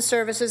physician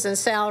services and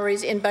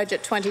salaries in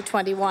Budget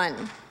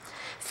 2021.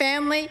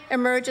 Family,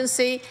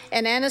 emergency,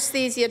 and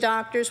anesthesia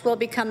doctors will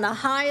become the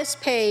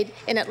highest paid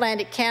in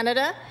Atlantic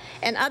Canada,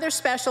 and other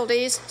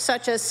specialties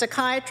such as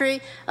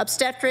psychiatry,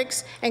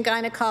 obstetrics, and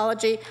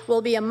gynecology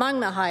will be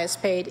among the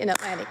highest paid in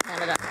Atlantic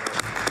Canada.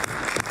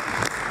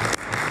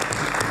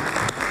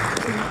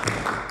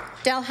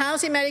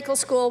 Dalhousie Medical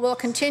School will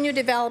continue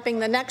developing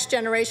the next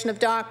generation of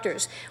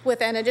doctors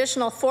with an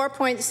additional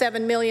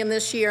 $4.7 million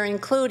this year,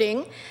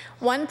 including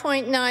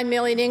 $1.9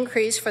 million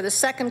increase for the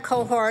second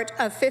cohort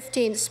of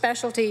 15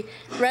 specialty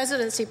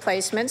residency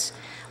placements,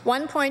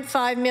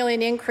 $1.5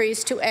 million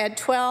increase to add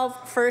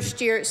 12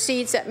 first-year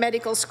seats at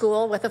medical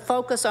school with a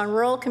focus on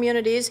rural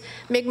communities,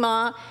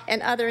 Mi'kmaq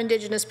and other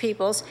Indigenous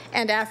peoples,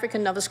 and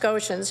African Nova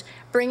Scotians,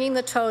 bringing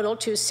the total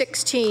to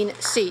 16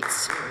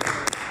 seats.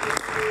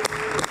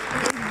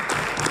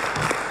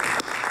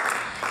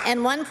 And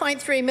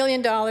 $1.3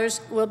 million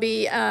will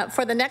be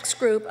for the next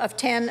group of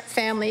 10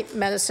 family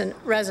medicine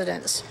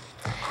residents.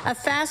 A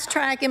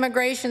fast-track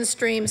immigration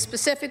stream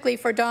specifically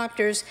for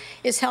doctors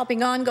is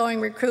helping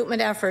ongoing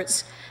recruitment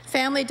efforts.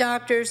 Family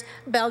doctors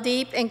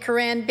Baldeep and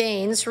Karan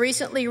Baines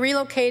recently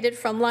relocated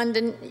from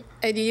London,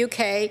 the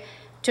UK,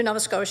 to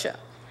Nova Scotia.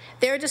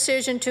 Their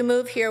decision to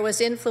move here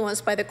was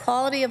influenced by the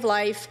quality of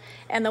life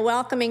and the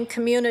welcoming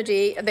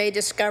community they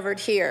discovered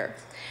here.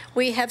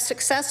 We have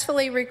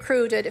successfully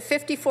recruited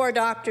 54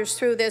 doctors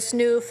through this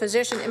new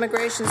physician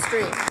immigration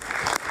stream.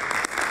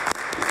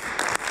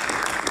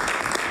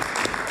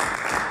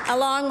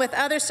 Along with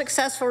other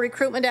successful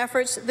recruitment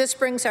efforts, this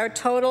brings our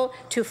total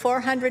to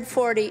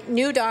 440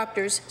 new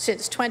doctors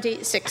since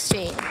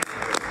 2016.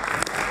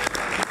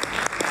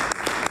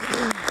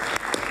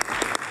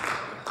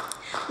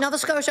 Nova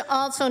Scotia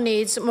also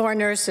needs more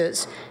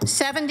nurses.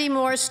 70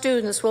 more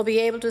students will be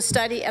able to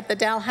study at the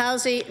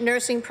Dalhousie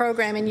Nursing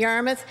Program in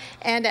Yarmouth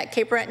and at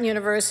Cape Breton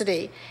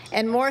University,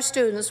 and more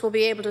students will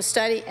be able to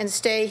study and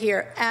stay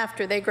here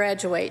after they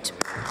graduate.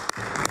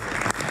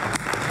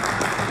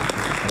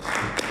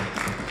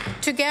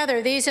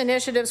 Together, these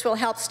initiatives will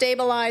help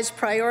stabilize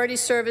priority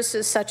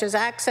services such as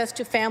access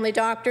to family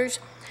doctors,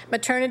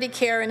 maternity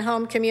care in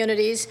home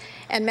communities,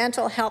 and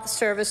mental health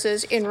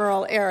services in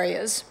rural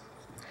areas.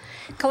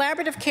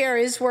 Collaborative care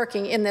is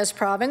working in this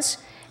province.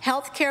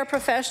 Healthcare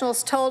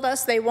professionals told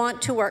us they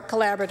want to work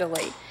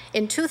collaboratively.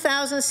 In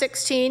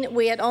 2016,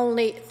 we had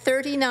only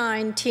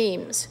 39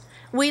 teams.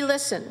 We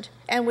listened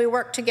and we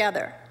worked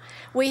together.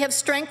 We have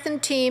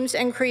strengthened teams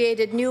and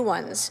created new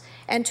ones.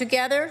 And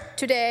together,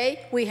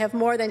 today, we have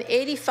more than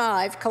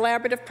 85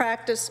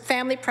 collaborative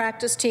family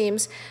practice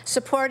teams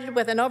supported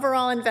with an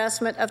overall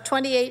investment of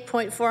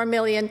 $28.4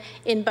 million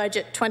in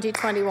Budget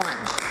 2021.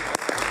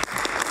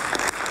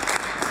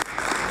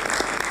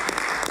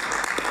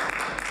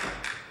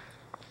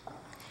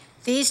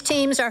 These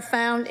teams are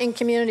found in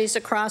communities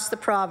across the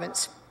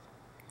province.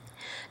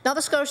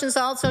 Nova Scotians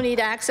also need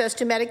access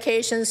to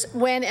medications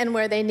when and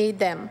where they need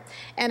them.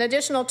 An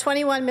additional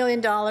 $21 million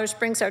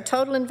brings our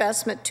total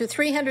investment to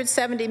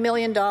 $370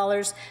 million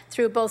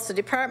through both the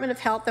Department of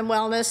Health and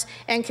Wellness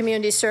and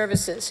Community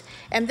Services.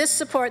 And this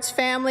supports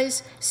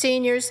families,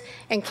 seniors,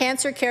 and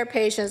cancer care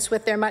patients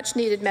with their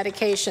much-needed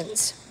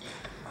medications.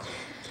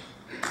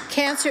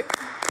 Cancer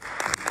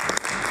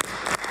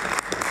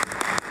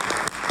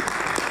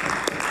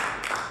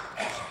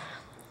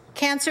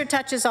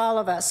touches all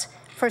of us.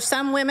 For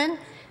some women,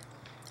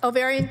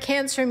 ovarian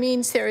cancer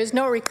means there is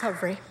no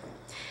recovery.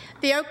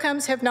 The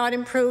outcomes have not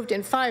improved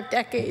in 5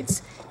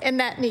 decades, and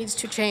that needs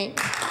to change.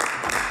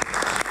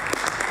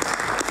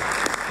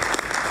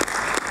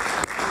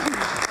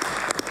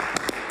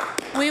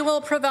 We will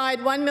provide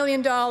 $1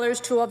 million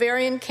to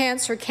Ovarian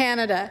Cancer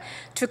Canada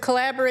to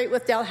collaborate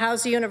with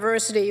Dalhousie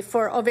University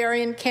for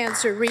ovarian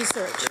cancer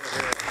research.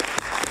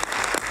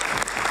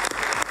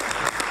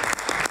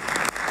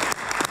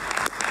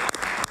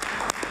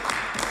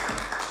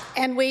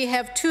 And we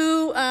have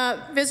 2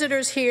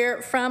 visitors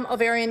here from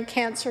Ovarian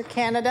Cancer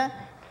Canada.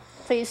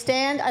 Please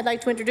stand. I'd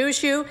like to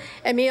introduce you,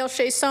 Emile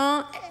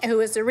Chasson, who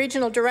is the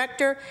Regional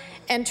Director,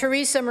 and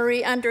Teresa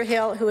Marie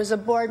Underhill, who is a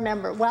board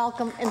member.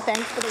 Welcome, and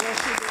thanks for the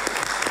work you do.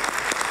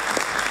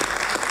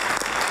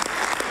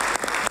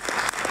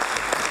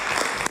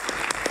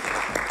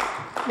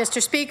 Mr.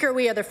 Speaker,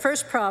 we are the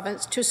first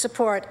province to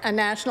support a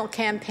national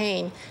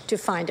campaign to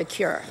find a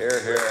cure. Hear,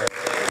 hear.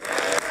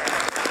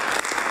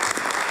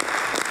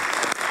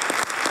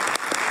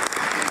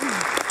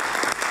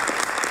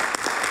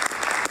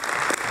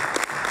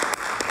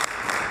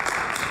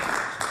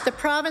 The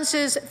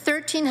province's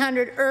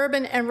 1,300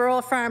 urban and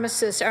rural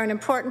pharmacists are an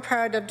important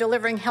part of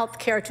delivering health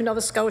care to Nova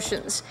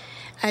Scotians.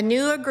 A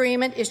new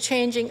agreement is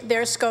changing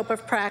their scope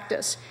of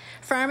practice.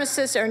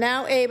 Pharmacists are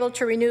now able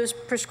to renew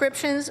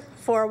prescriptions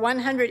for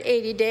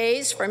 180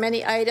 days for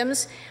many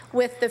items,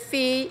 with the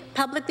fee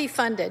publicly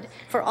funded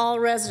for all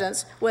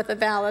residents with a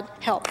valid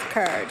health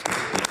card.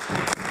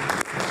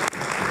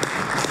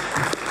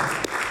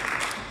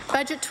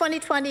 Budget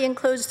 2020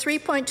 includes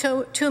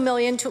 $3.2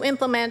 million to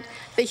implement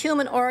the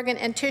Human Organ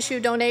and Tissue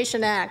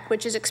Donation Act,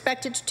 which is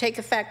expected to take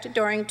effect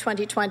during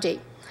 2020.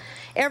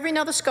 Every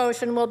Nova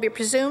Scotian will be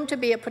presumed to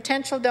be a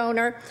potential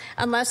donor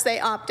unless they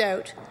opt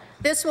out.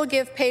 This will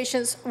give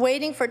patients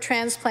waiting for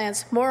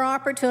transplants more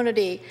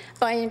opportunity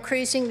by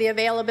increasing the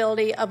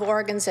availability of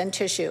organs and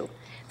tissue.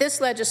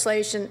 This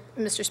legislation,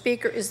 Mr.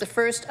 Speaker, is the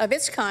first of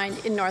its kind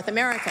in North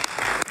America.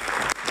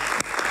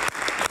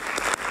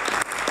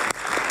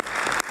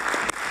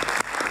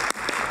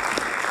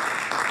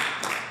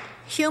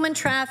 Human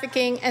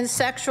trafficking and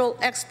sexual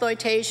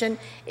exploitation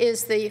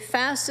is the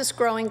fastest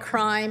growing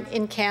crime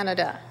in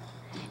Canada,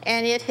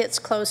 and it hits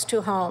close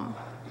to home.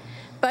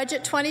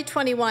 Budget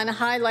 2021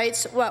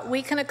 highlights what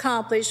we can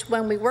accomplish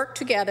when we work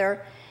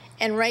together,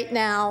 and right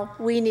now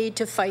we need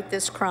to fight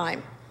this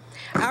crime.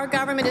 Our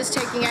government is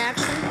taking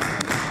action.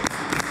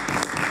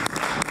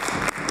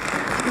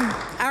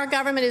 Our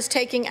government is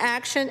taking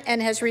action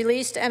and has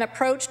released an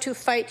approach to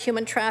fight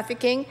human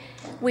trafficking.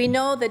 We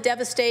know the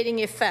devastating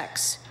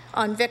effects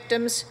on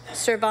victims,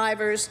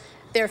 survivors,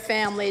 their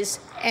families,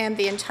 and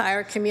the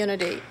entire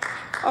community.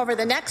 Over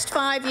the next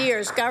 5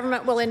 years,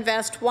 government will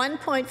invest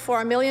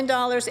 $1.4 million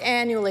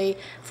annually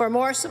for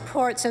more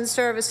supports and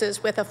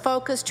services with a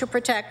focus to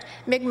protect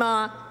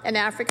Mi'kmaq and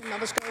African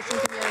Nova Scotian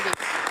communities.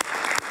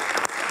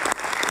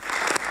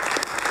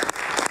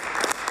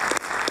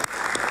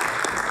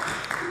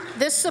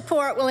 This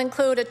support will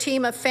include a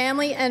team of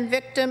family and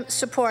victim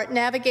support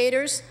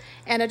navigators,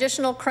 an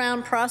additional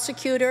Crown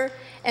prosecutor,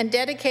 and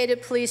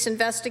dedicated police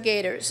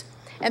investigators.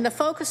 And the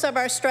focus of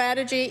our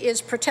strategy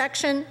is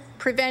protection,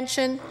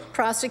 prevention,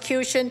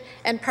 prosecution,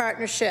 and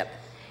partnership.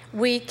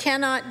 We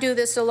cannot do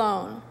this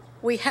alone.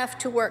 We have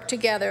to work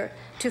together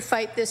to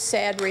fight this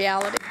sad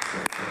reality.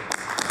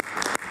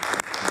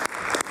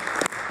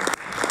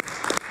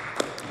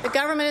 The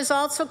government is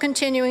also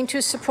continuing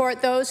to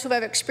support those who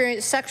have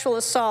experienced sexual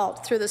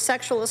assault through the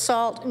Sexual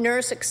Assault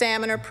Nurse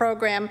Examiner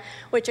program,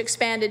 which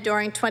expanded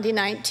during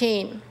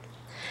 2019.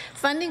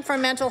 Funding for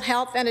mental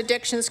health and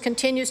addictions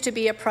continues to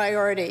be a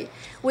priority.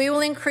 We will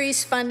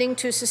increase funding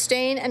to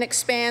sustain and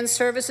expand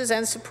services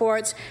and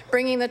supports,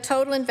 bringing the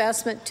total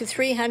investment to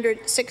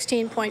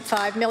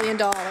 $316.5 million.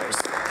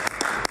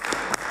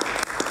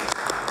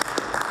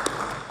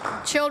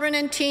 Children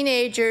and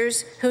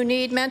teenagers who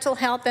need mental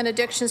health and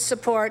addiction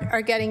support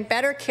are getting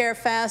better care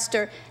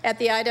faster at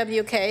the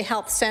IWK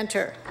Health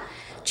Centre.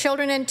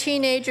 Children and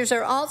teenagers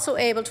are also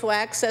able to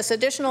access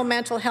additional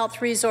mental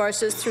health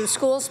resources through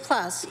Schools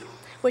Plus,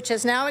 which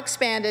has now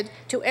expanded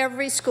to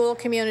every school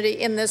community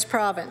in this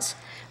province.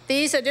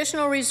 These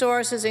additional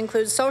resources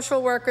include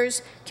social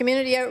workers,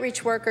 community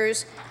outreach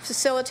workers,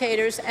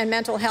 facilitators, and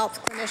mental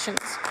health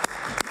clinicians.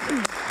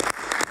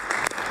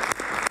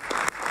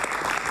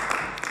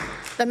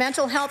 The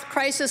Mental Health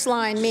Crisis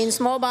Line means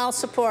mobile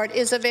support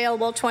is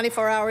available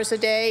 24 hours a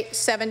day,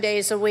 7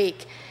 days a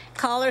week.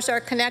 Callers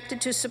are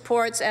connected to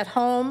supports at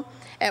home,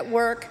 at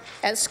work,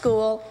 at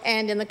school,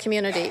 and in the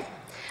community.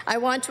 I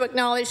want to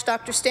acknowledge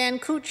Dr. Stan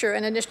Kuchar,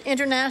 an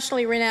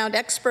internationally renowned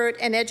expert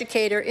and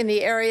educator in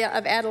the area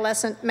of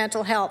adolescent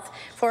mental health,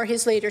 for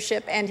his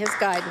leadership and his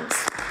guidance.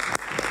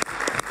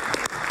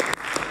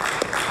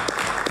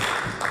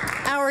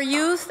 Our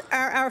youth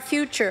are our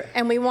future,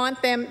 and we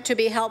want them to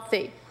be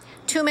healthy.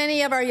 Too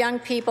many of our young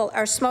people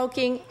are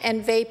smoking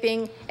and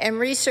vaping, and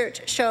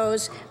research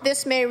shows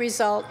this may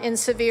result in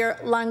severe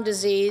lung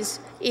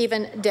disease,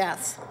 even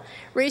death.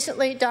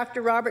 Recently,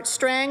 Dr. Robert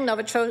Strang,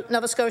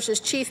 Nova Scotia's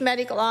Chief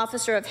Medical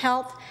Officer of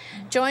Health,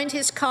 joined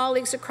his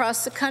colleagues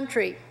across the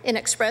country in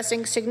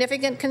expressing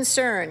significant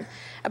concern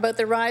about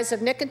the rise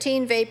of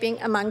nicotine vaping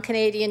among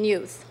Canadian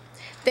youth.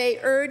 They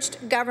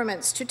urged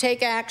governments to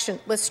take action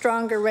with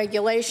stronger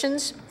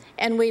regulations,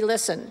 and we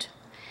listened.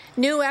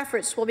 New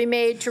efforts will be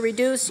made to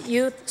reduce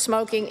youth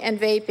smoking and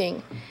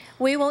vaping.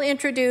 We will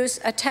introduce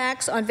a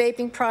tax on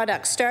vaping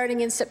products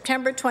starting in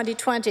September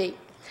 2020.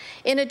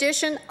 In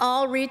addition,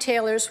 all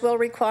retailers will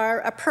require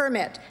a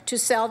permit to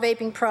sell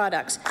vaping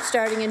products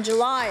starting in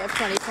July of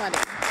 2020.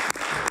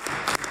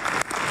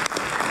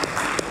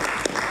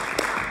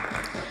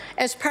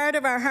 As part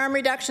of our harm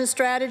reduction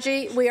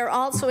strategy, we are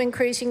also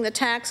increasing the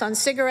tax on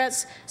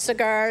cigarettes,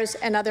 cigars,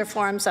 and other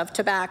forms of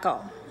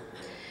tobacco.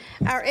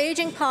 Our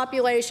aging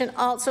population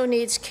also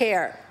needs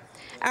care.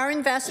 Our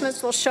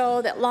investments will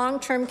show that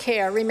long-term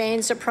care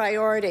remains a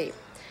priority.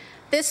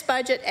 This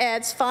budget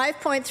adds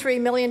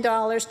 $5.3 million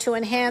to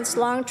enhance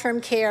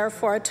long-term care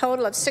for a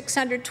total of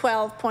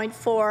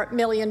 $612.4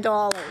 million.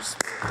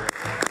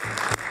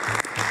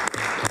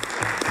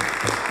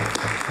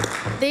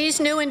 These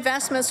new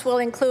investments will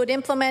include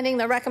implementing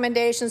the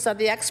recommendations of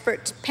the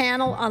expert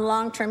panel on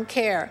long-term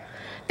care.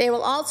 They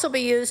will also be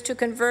used to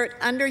convert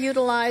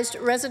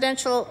underutilized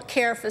residential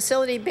care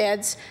facility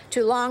beds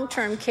to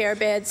long-term care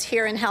beds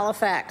here in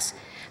Halifax.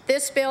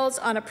 This builds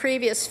on a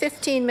previous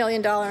 $15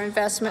 million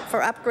investment for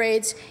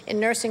upgrades in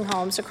nursing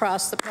homes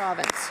across the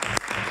province.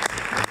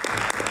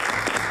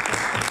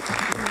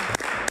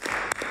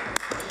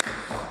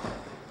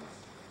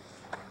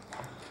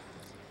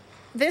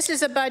 This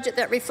is a budget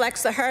that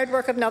reflects the hard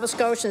work of Nova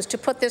Scotians to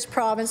put this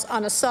province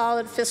on a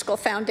solid fiscal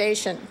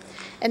foundation.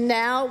 And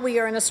now we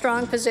are in a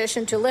strong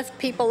position to lift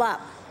people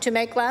up, to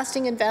make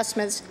lasting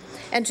investments,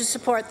 and to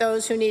support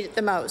those who need it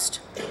the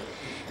most.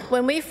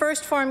 When we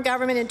first formed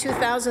government in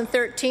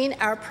 2013,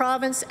 our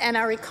province and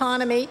our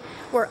economy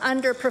were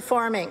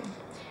underperforming.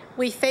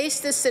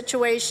 Faced with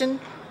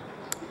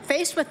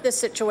this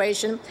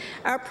situation,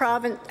 our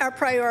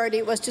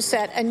priority was to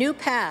set a new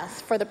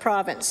path for the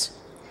province.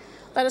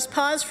 Let us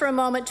pause for a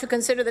moment to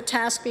consider the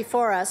task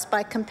before us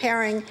by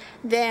comparing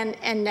then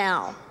and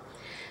now.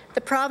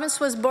 The province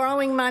was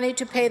borrowing money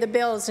to pay the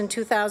bills in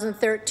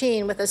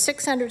 2013 with a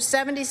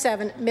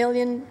 $677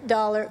 million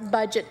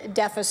budget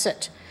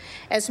deficit.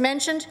 As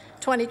mentioned,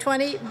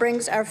 2020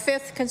 brings our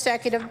 5th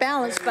consecutive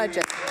balanced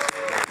budget.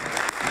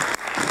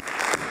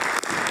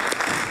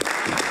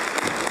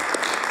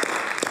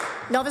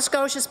 Nova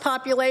Scotia's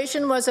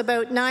population was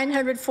about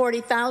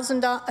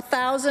 940,000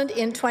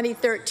 in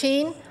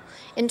 2013.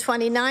 In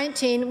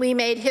 2019, we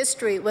made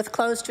history with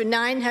close to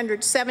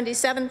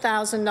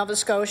 977,000 Nova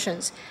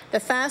Scotians,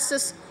 the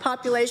fastest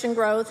population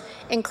growth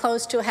in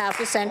close to half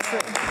a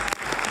century.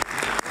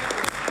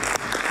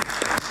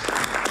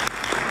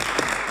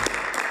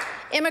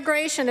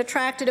 Immigration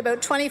attracted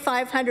about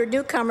 2,500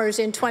 newcomers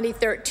in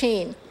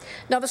 2013.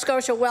 Nova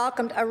Scotia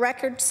welcomed a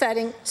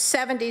record-setting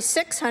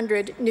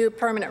 7,600 new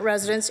permanent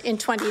residents in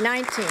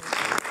 2019.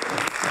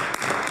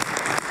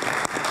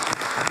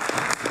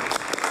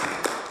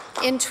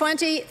 In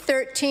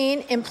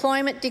 2013,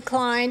 employment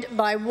declined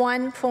by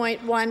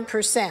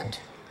 1.1%.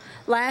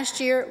 Last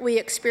year, we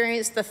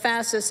experienced the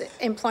fastest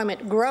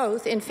employment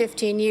growth in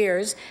 15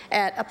 years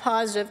at a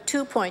positive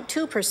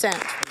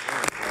 2.2%.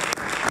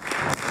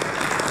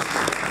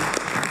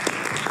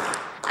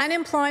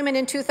 Unemployment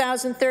in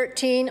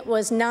 2013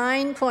 was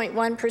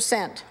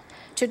 9.1%.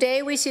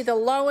 Today, we see the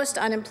lowest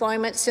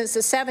unemployment since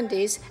the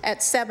 70s at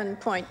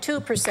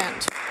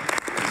 7.2%.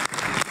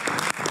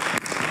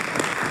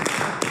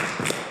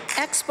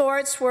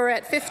 Exports were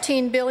at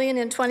 $15 billion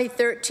in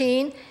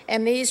 2013,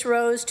 and these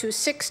rose to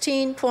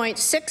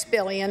 $16.6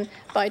 billion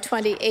by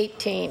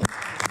 2018.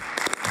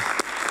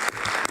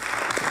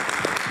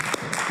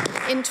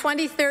 In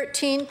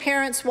 2013,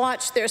 parents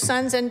watched their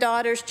sons and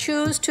daughters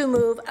choose to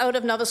move out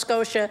of Nova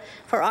Scotia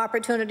for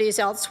opportunities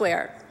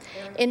elsewhere.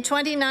 In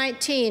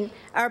 2019,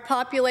 our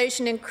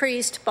population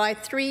increased by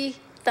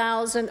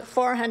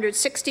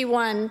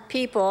 3,461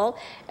 people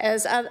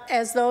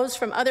as those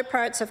from other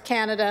parts of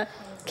Canada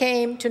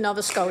came to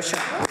Nova Scotia.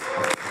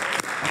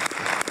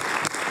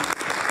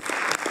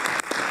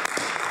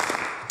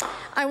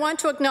 I want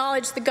to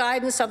acknowledge the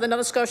guidance of the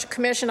Nova Scotia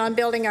Commission on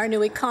building our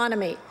new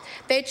economy.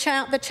 The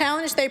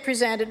challenge they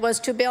presented was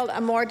to build a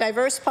more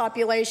diverse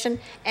population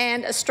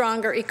and a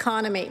stronger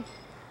economy.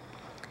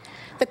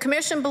 The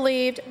Commission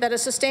believed that a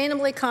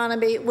sustainable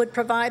economy would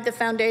provide the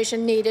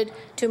foundation needed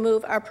to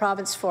move our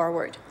province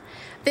forward.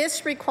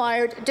 This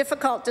required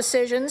difficult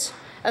decisions,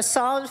 a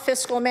solid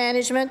fiscal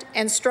management,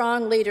 and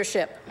strong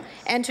leadership.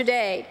 And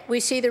today, we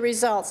see the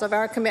results of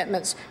our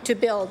commitments to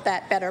build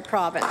that better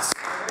province.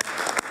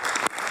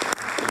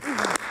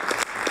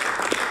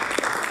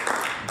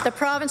 The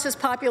province's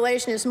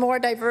population is more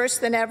diverse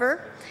than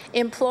ever.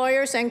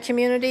 Employers and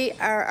community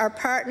are our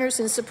partners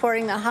in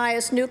supporting the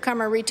highest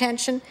newcomer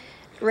retention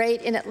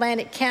rate in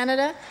Atlantic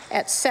Canada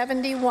at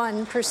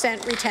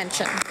 71%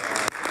 retention.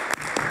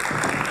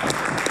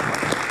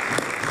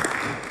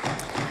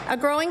 A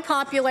growing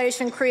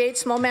population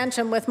creates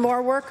momentum with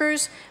more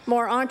workers,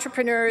 more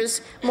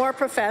entrepreneurs, more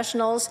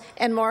professionals,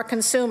 and more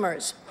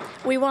consumers.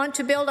 We want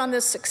to build on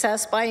this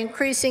success by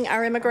increasing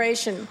our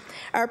immigration.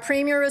 Our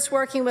Premier is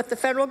working with the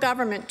federal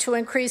government to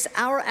increase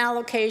our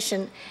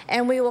allocation,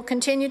 and we will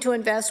continue to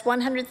invest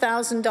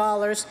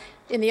 $100,000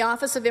 in the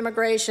Office of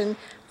Immigration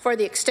for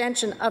the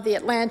extension of the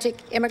Atlantic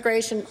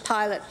Immigration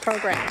Pilot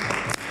Program.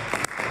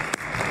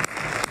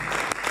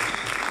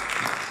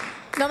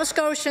 Nova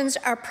Scotians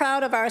are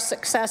proud of our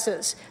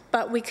successes,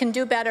 but we can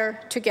do better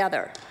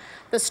together.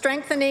 The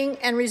strengthening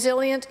and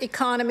resilient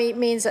economy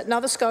means that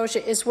Nova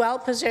Scotia is well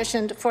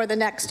positioned for the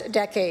next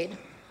decade.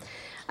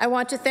 I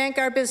want to thank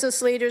our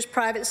business leaders,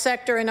 private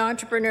sector, and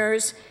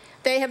entrepreneurs.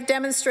 They have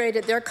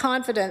demonstrated their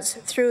confidence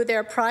through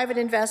their private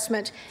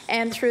investment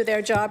and through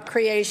their job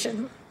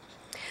creation.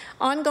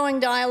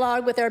 Ongoing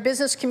dialogue with our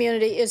business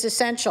community is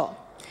essential.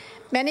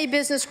 Many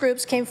business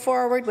groups came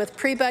forward with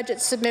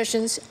pre-budget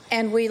submissions,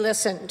 and we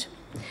listened.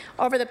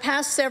 Over the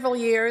past several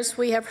years,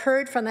 we have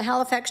heard from the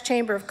Halifax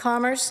Chamber of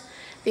Commerce,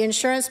 the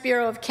Insurance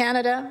Bureau of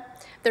Canada,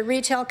 the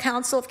Retail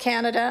Council of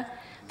Canada,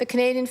 the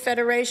Canadian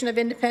Federation of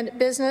Independent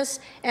Business,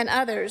 and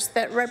others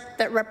that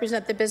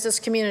represent the business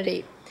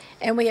community.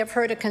 And we have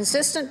heard a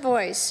consistent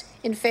voice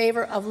in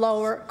favour of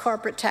lower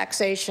corporate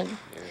taxation.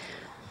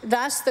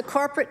 Thus, the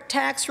corporate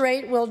tax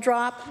rate will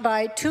drop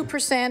by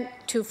 2%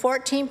 to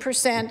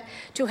 14%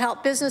 to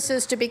help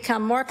businesses to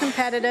become more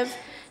competitive,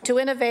 to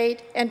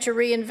innovate, and to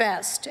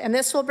reinvest. And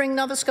this will bring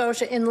Nova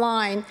Scotia in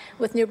line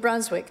with New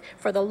Brunswick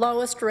for the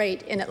lowest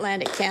rate in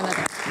Atlantic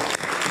Canada.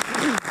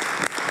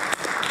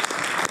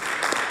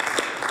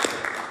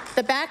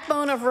 The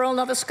backbone of rural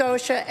Nova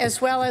Scotia, as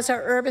well as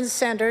our urban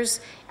centres,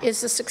 is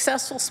the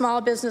successful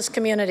small business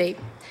community.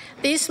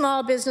 These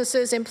small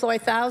businesses employ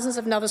thousands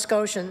of Nova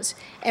Scotians,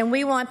 and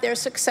we want their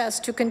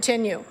success to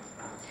continue.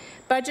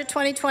 Budget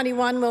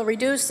 2021 will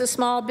reduce the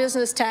small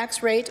business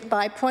tax rate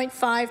by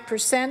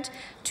 0.5%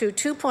 to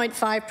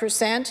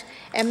 2.5%,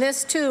 and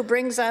this too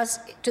brings us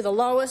to the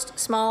lowest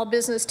small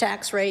business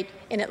tax rate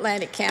in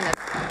Atlantic Canada.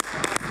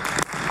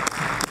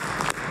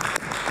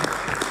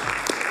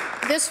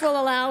 This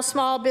will allow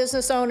small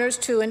business owners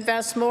to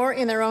invest more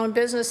in their own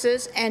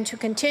businesses and to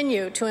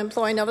continue to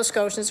employ Nova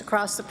Scotians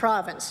across the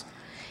province.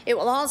 It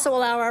will also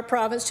allow our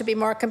province to be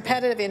more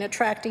competitive in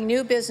attracting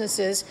new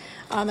businesses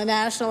on the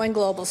national and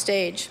global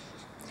stage.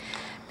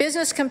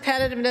 Business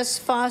competitiveness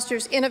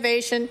fosters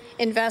innovation,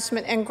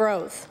 investment, and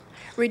growth.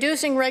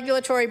 Reducing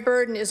regulatory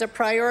burden is a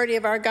priority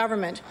of our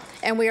government,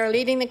 and we are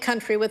leading the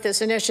country with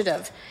this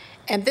initiative.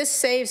 And this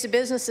saves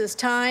businesses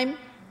time,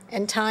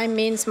 and time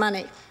means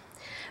money.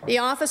 The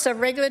Office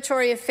of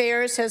Regulatory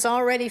Affairs has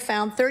already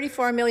found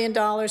 $34 million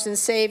in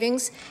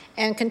savings,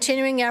 and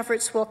continuing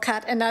efforts will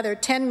cut another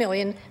 $10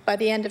 million by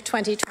the end of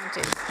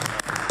 2020.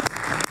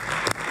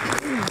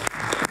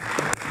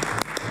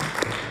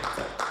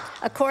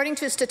 According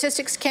to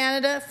Statistics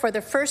Canada, for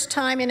the first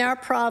time in our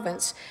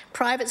province,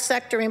 private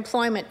sector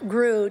employment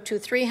grew to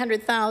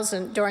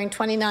 300,000 during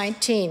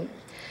 2019.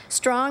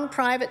 Strong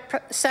private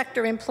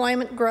sector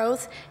employment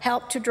growth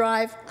helped to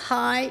drive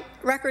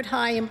record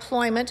high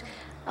employment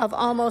of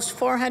almost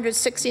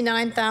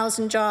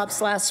 469,000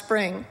 jobs last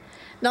spring.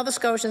 Nova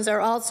Scotians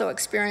are also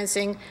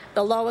experiencing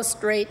the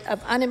lowest rate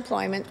of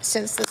unemployment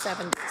since the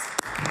 70s.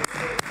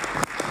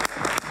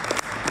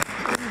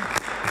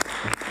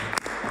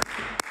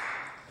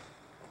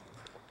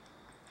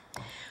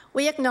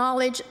 We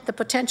acknowledge the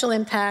potential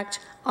impact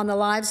on the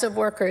lives of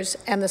workers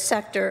and the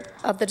sector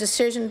of the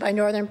decision by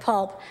Northern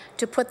Pulp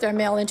to put their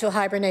mill into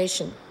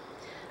hibernation.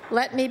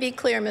 Let me be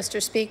clear,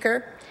 Mr.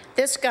 Speaker.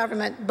 This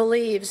government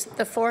believes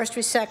the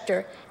forestry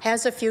sector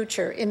has a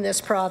future in this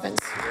province.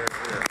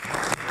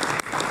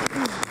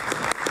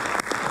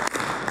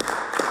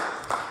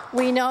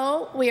 We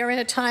know we are in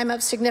a time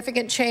of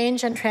significant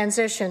change and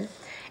transition,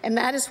 and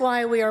that is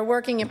why we are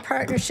working in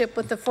partnership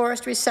with the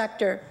forestry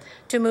sector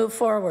to move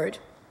forward.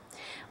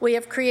 We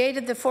have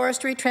created the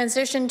Forestry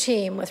Transition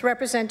Team with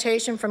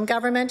representation from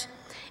government,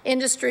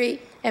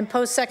 industry, and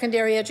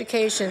post-secondary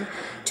education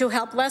to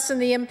help lessen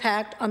the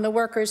impact on the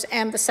workers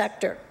and the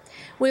sector.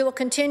 We will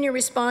continue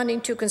responding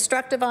to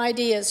constructive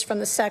ideas from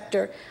the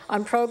sector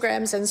on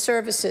programs and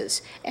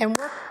services, and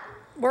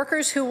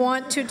workers who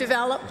want to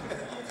develop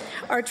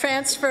or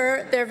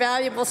transfer their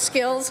valuable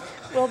skills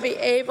will be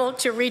able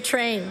to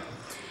retrain.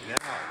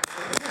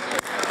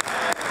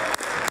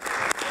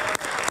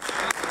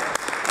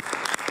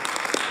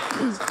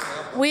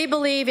 We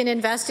believe in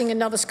investing in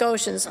Nova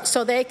Scotians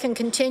so they can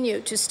continue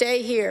to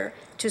stay here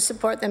to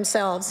support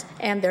themselves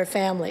and their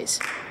families.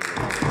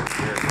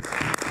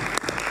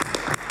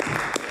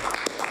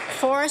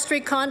 Forestry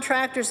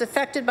contractors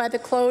affected by the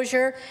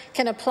closure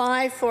can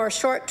apply for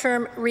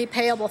short-term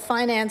repayable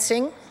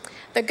financing.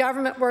 The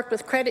government worked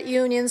with credit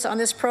unions on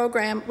this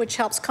program, which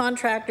helps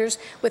contractors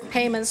with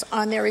payments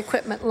on their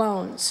equipment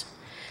loans.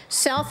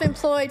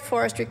 Self-employed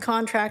forestry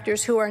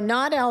contractors who are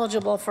not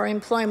eligible for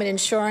employment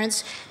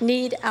insurance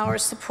need our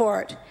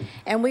support,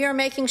 and we are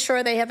making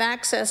sure they have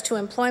access to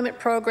employment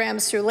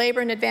programs through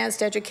Labour and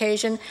Advanced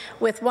Education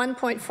with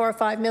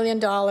 $1.45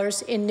 million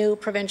in new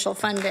provincial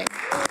funding.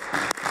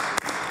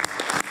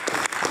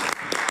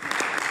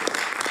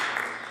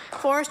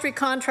 Forestry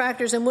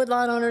contractors and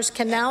woodlot owners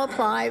can now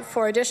apply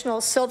for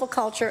additional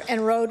silviculture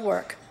and road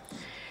work.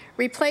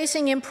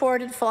 Replacing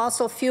imported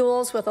fossil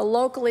fuels with a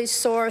locally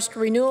sourced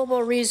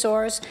renewable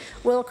resource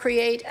will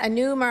create a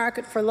new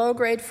market for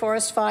low-grade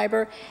forest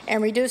fibre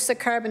and reduce the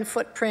carbon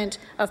footprint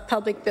of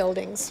public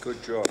buildings.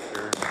 Good job,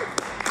 Sharon.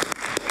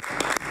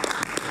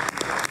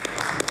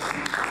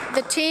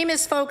 The team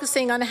is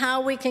focusing on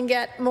how we can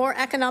get more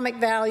economic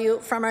value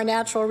from our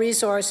natural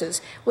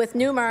resources with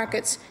new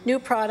markets, new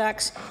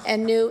products,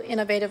 and new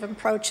innovative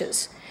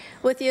approaches.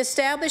 With the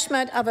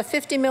establishment of a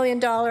 $50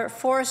 million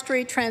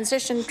Forestry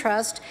Transition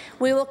Trust,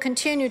 we will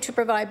continue to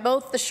provide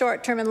both the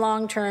short-term and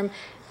long-term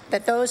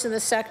that those in the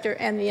sector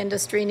and the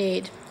industry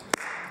need.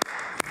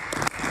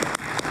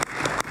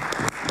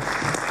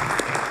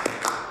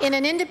 In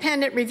an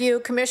independent review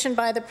commissioned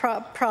by the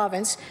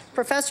province,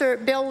 Professor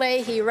Bill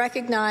Leahy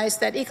recognized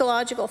that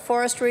ecological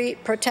forestry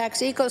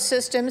protects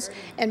ecosystems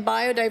and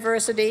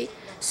biodiversity,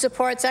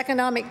 supports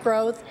economic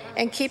growth,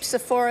 and keeps the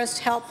forest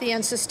healthy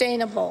and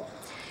sustainable.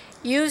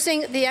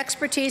 Using the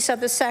expertise of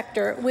the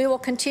sector, we will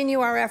continue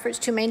our efforts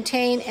to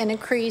maintain and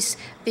increase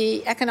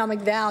the economic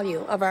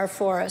value of our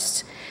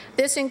forests.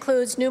 This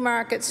includes new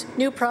markets,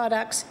 new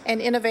products,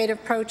 and innovative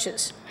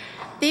approaches.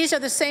 These are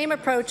the same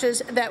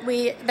approaches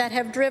that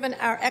have driven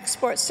our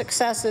export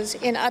successes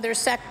in other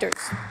sectors.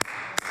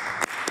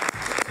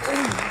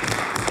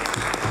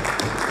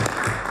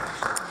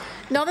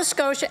 Nova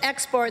Scotia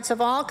exports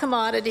of all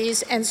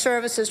commodities and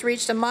services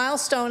reached a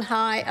milestone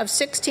high of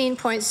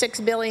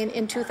 $16.6 billion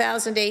in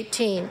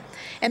 2018,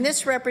 and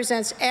this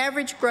represents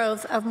average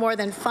growth of more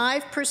than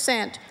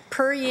 5%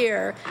 per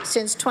year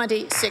since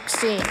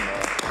 2016.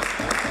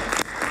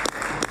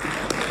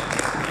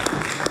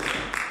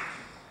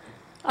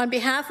 On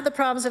behalf of the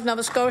province of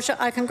Nova Scotia,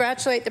 I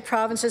congratulate the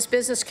province's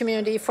business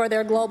community for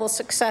their global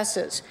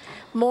successes.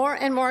 More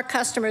and more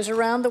customers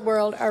around the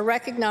world are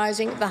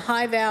recognizing the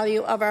high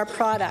value of our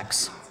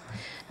products.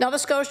 Nova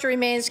Scotia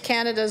remains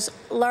Canada's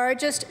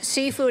largest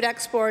seafood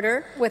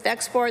exporter, with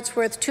exports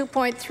worth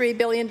 $2.3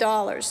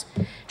 billion.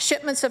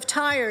 Shipments of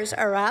tires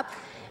are up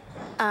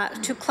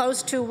to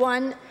close to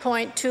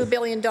 $1.2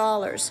 billion.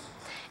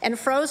 And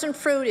frozen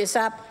fruit is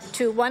up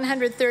to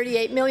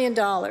 $138 million.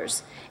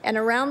 And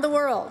around the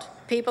world,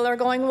 people are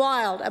going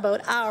wild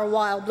about our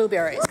wild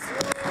blueberries.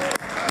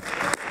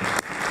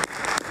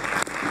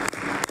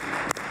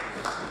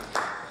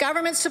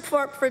 Government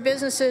support for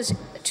businesses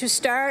to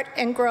start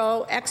and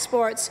grow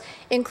exports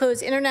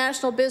includes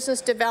international business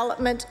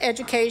development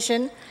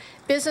education,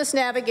 business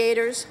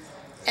navigators,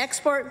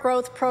 export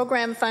growth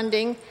program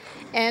funding,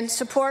 and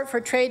support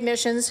for trade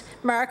missions,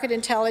 market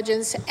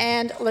intelligence,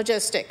 and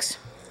logistics.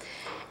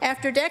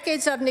 After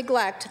decades of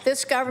neglect,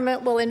 this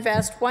government will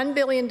invest $1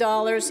 billion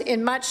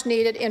in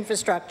much-needed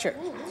infrastructure.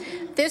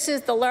 This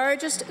is the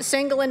largest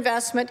single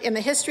investment in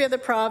the history of the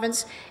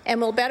province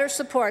and will better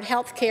support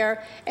health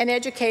care and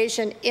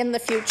education in the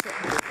future.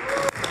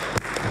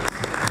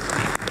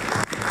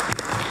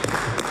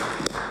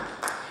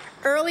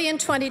 Early in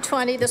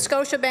 2020, the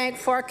Scotiabank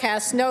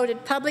forecast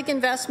noted public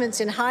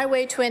investments in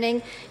highway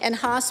twinning and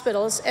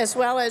hospitals, as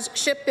well as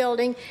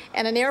shipbuilding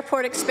and an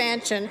airport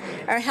expansion,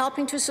 are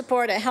helping to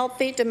support a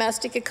healthy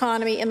domestic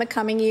economy in the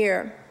coming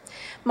year.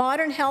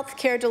 Modern health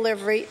care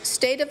delivery,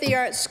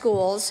 state-of-the-art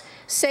schools,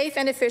 safe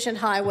and efficient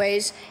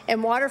highways,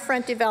 and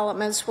waterfront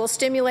developments will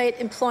stimulate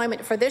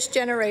employment for this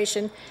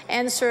generation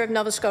and serve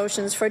Nova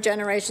Scotians for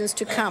generations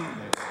to come.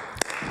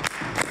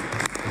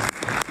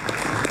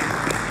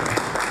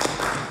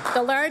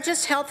 The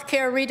largest health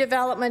care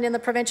redevelopment in the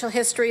provincial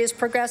history is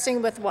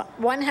progressing with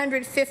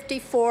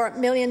 $154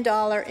 million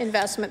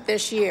investment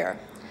this year.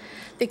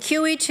 The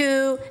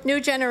QE2 New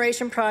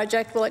Generation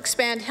Project will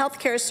expand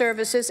healthcare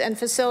services and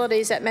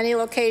facilities at many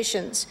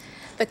locations.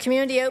 The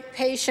community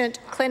outpatient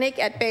clinic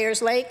at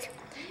Bayers Lake,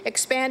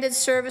 expanded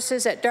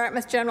services at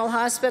Dartmouth General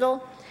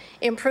Hospital,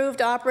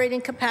 improved operating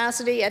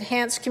capacity at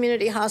Hants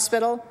Community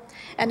Hospital,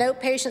 an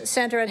outpatient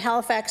centre at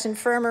Halifax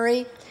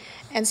Infirmary,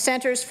 and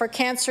centres for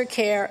cancer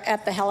care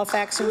at the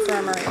Halifax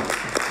Infirmary.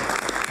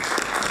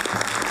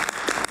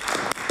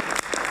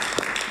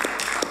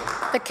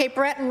 The Cape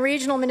Breton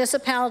Regional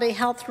Municipality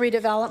Health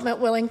Redevelopment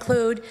will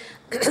include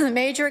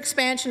major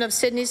expansion of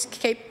Sydney's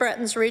Cape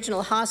Breton's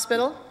Regional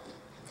Hospital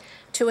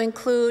to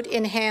include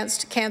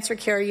enhanced cancer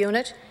care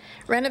unit,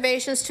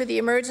 renovations to the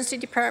emergency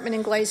department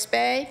in Glace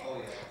Bay.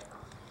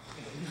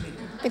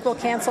 I think we'll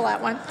cancel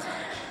that one.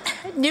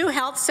 New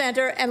health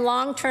centre and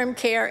long-term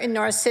care in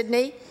North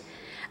Sydney,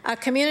 a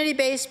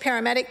community-based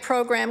paramedic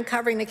program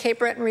covering the Cape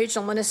Breton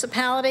Regional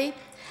Municipality,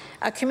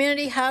 a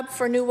community hub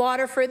for New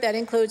Waterford that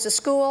includes a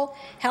school,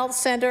 health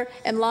centre,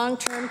 and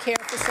long-term care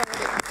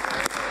facility.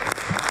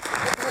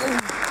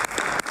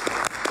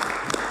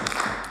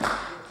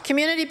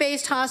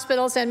 Community-based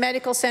hospitals and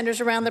medical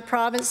centres around the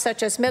province,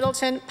 such as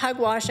Middleton,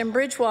 Pugwash, and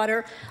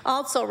Bridgewater,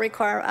 also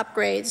require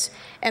upgrades,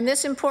 and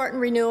this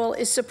important renewal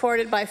is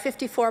supported by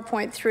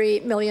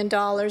 $54.3 million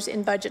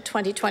in Budget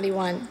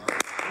 2021.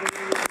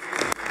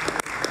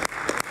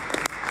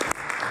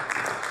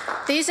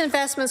 These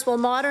investments will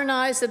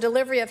modernize the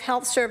delivery of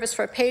health service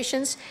for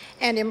patients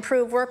and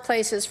improve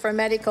workplaces for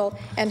medical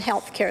and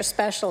health care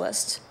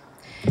specialists.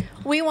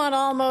 We want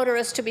all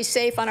motorists to be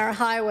safe on our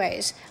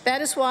highways.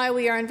 That is why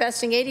we are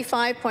investing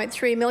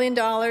 $85.3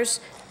 million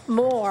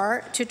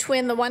more to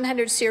twin the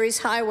 100 series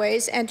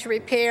highways and to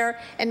repair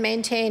and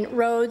maintain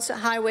roads,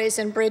 highways,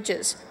 and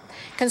bridges.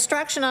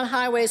 Construction on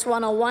highways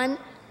 101,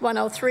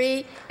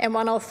 103, and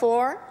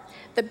 104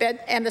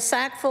 and the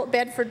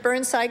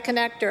Sackville-Bedford-Burnside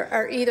connector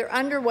are either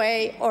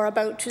underway or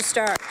about to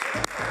start.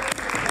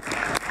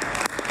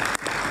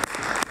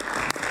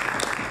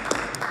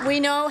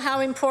 We know how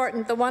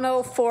important the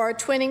 104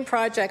 twinning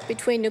project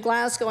between New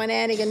Glasgow and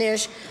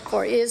Antigonish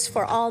is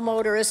for all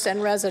motorists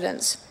and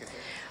residents.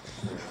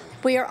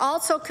 We are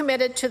also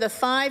committed to the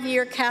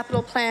 5-year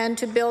capital plan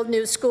to build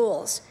new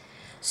schools.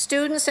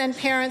 Students and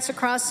parents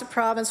across the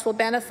province will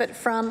benefit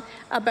from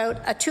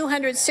about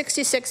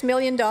 $266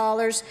 million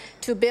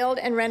to build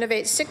and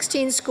renovate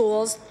 16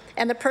 schools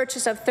and the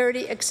purchase of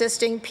 30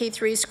 existing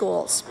P3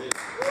 schools.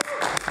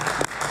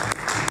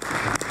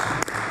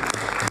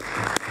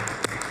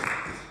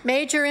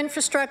 Major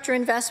infrastructure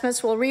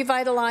investments will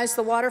revitalize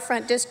the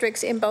waterfront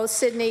districts in both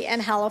Sydney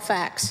and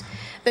Halifax.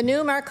 The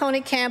new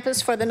Marconi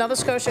campus for the Nova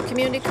Scotia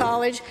Community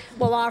College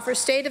will offer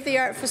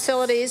state-of-the-art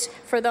facilities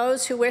for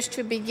those who wish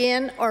to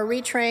begin or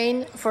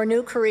retrain for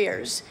new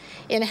careers.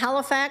 In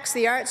Halifax,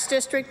 the Arts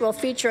District will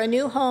feature a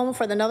new home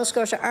for the Nova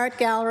Scotia Art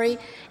Gallery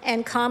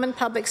and common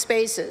public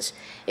spaces.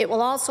 It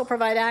will also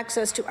provide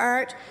access to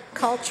art,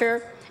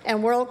 culture,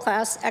 and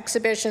world-class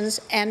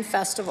exhibitions and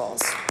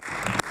festivals.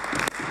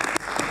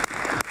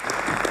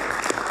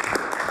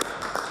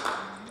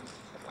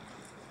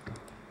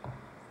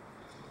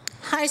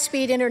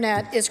 High-speed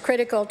internet is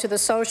critical to the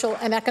social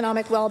and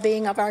economic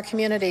well-being of our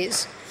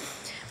communities.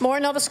 More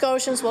Nova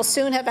Scotians will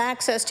soon have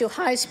access to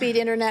high-speed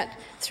internet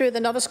through the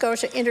Nova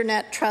Scotia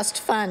Internet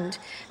Trust Fund.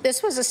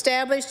 This was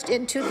established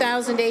in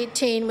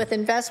 2018 with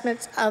an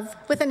investment of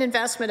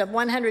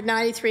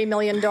 $193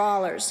 million.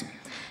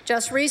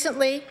 Just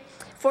recently,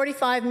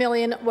 $45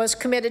 million was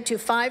committed to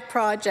 5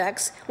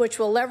 projects, which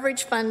will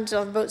leverage funds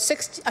of about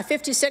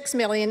 $56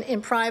 million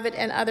in private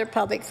and other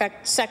public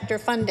sector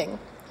funding.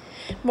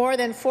 More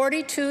than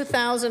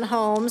 42,000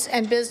 homes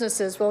and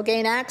businesses will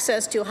gain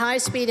access to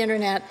high-speed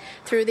internet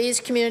through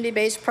these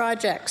community-based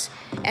projects,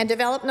 and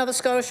Develop Nova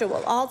Scotia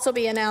will also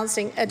be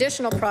announcing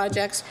additional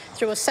projects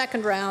through a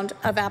second round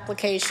of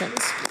applications.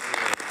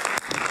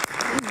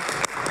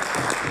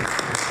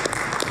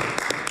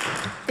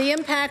 The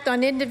impact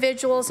on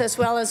individuals as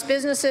well as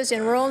businesses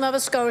in rural Nova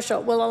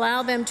Scotia will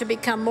allow them to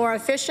become more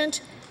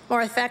efficient,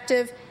 more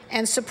effective,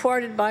 and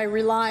supported by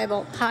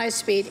reliable,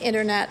 high-speed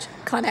internet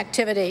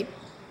connectivity.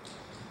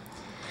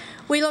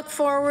 We look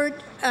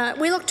toward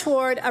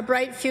a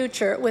bright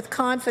future with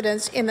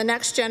confidence in the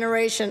next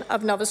generation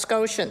of Nova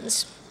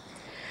Scotians.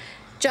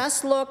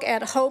 Just look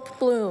at Hope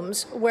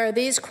Blooms, where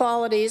these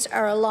qualities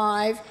are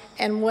alive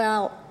and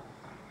well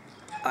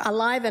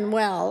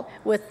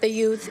with the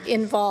youth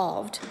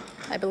involved.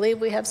 I believe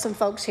we have some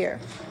folks here.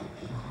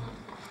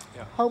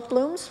 Yeah. Hope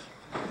Blooms?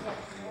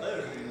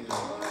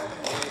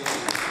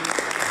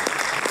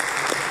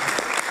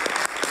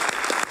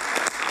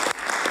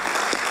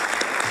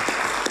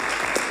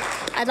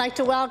 I'd like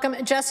to welcome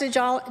Jessie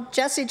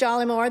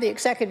Jollymore, the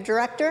Executive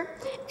Director,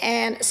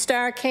 and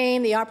Star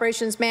Kane, the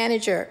Operations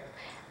Manager.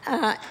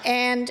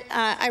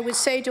 I would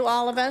say to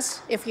all of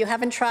us, if you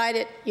haven't tried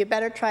it, you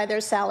better try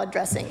their salad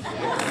dressing.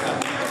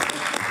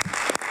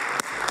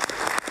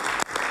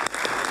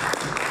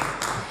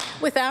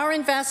 With our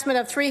investment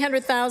of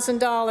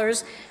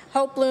 $300,000,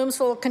 Hope Blooms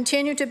will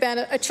continue to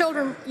benefit,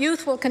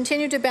 youth will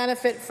continue to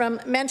benefit from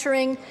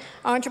mentoring,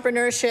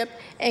 entrepreneurship,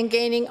 and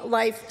gaining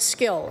life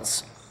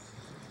skills.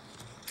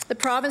 The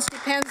province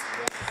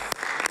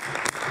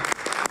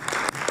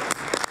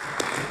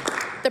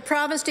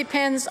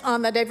depends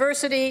on the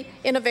diversity,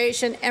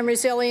 innovation, and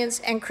resilience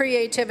and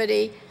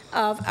creativity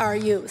of our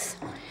youth.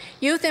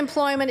 Youth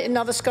employment in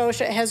Nova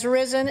Scotia has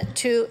risen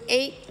to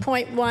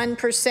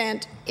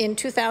 8.1% in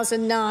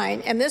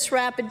 2009, and this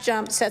rapid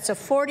jump sets a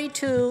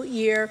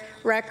 42-year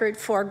record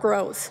for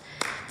growth.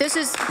 This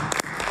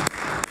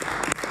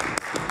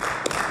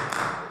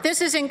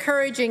is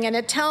encouraging, and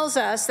it tells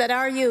us that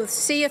our youth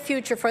see a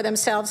future for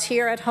themselves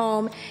here at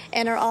home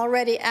and are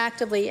already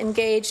actively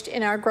engaged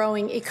in our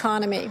growing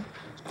economy.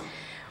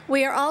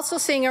 We are also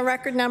seeing a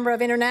record number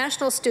of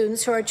international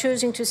students who are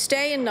choosing to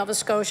stay in Nova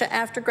Scotia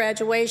after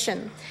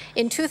graduation.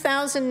 In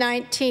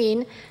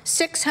 2019,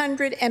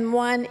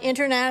 601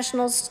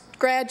 international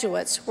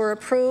graduates were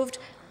approved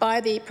by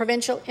the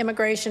Provincial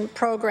Immigration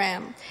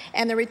Program,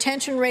 and the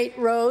retention rate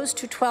rose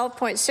to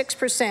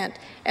 12.6%,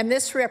 and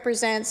this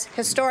represents a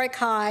historic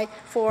high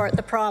for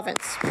the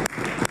province.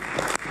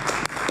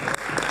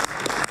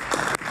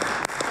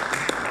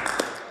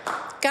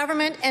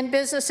 Government and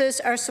businesses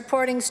are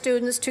supporting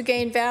students to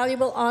gain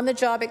valuable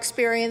on-the-job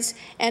experience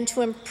and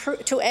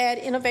to add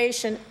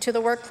innovation to the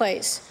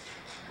workplace.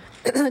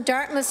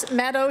 Dartmouth's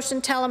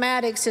MedOcean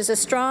Telematics is a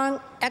strong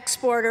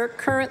exporter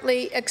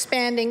currently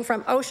expanding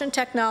from ocean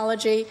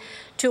technology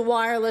to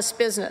wireless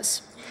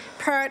business,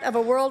 part of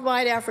a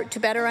worldwide effort to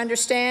better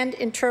understand,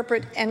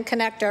 interpret, and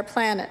connect our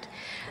planet.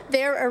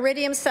 Their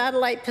Iridium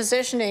satellite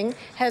positioning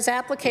has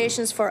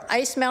applications for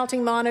ice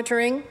melting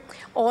monitoring,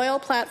 oil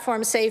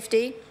platform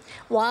safety,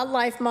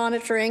 wildlife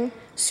monitoring,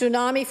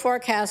 tsunami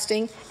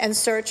forecasting, and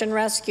search and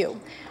rescue.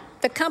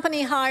 The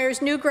company hires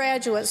new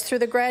graduates through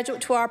the Graduate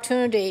to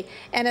Opportunity,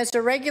 and as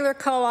a regular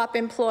co-op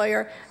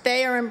employer,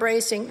 they are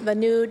embracing the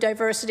new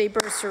diversity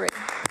bursary.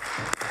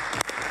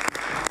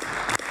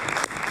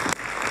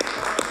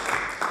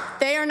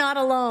 They are not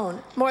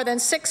alone. More than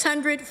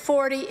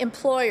 640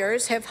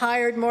 employers have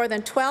hired more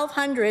than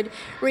 1,200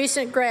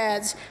 recent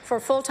grads for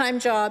full-time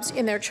jobs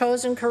in their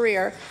chosen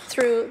career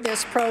through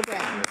this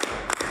program.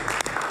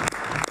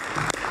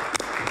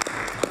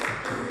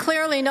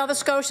 Clearly, Nova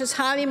Scotia's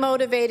highly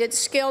motivated,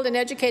 skilled, and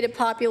educated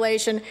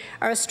population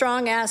are a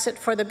strong asset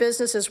for the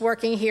businesses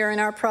working here in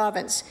our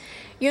province.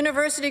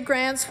 University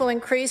grants will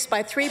increase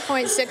by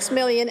 $3.6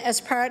 million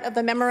as part of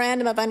the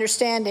Memorandum of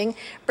Understanding,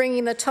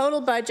 bringing the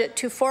total budget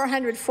to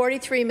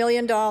 $443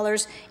 million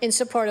in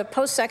support of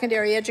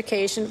post-secondary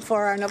education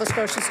for our Nova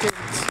Scotia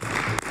students.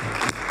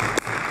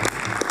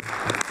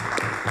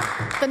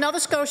 The Nova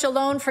Scotia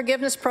Loan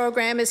Forgiveness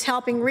Program is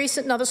helping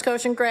recent Nova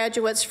Scotian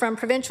graduates from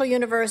provincial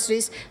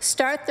universities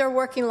start their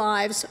working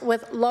lives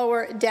with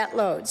lower debt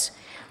loads.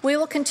 We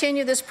will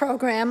continue this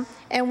program,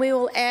 and we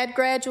will add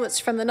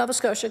graduates from the Nova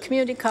Scotia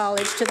Community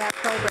College to that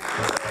program.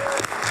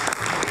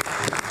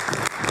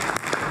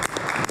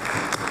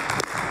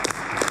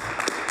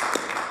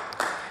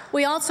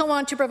 We also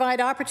want to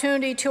provide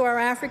opportunity to our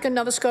African,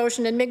 Nova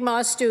Scotian, and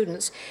Mi'kmaq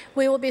students.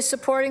 We will be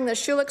supporting the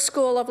Schulich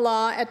School of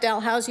Law at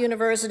Dalhousie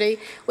University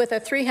with a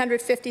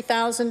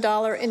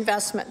 $350,000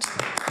 investment.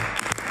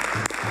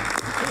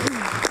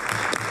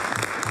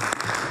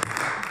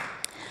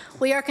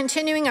 We are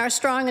continuing our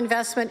strong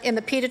investment in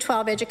the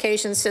P-12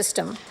 education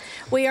system.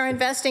 We are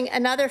investing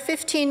another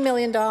 $15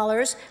 million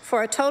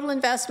for a total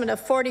investment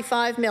of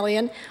 $45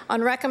 million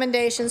on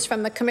recommendations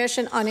from the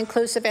Commission on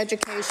Inclusive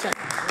Education.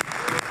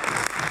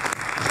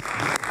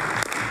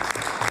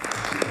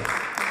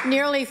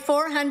 Nearly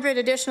 400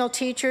 additional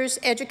teachers,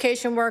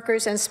 education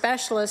workers, and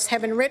specialists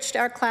have enriched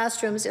our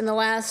classrooms in the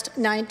last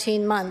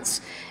 19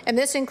 months, and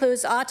this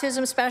includes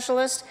autism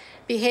specialists,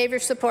 behavior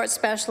support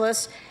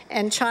specialists,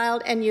 and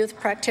child and youth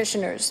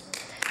practitioners.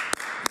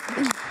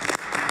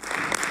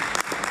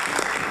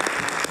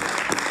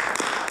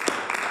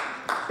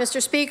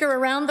 Mr. Speaker,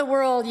 around the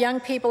world, young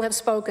people have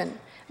spoken.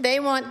 They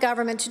want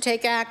government to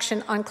take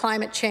action on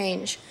climate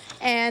change,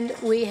 and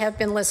we have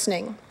been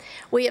listening.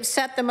 We have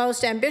set the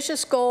most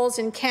ambitious goals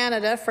in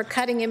Canada for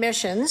cutting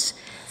emissions,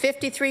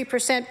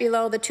 53%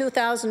 below the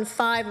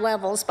 2005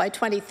 levels by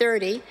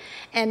 2030,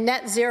 and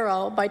net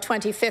zero by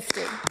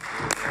 2050.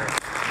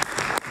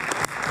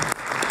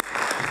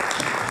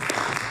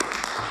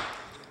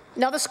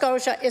 Nova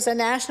Scotia is a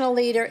national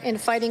leader in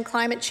fighting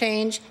climate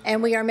change,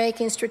 and we are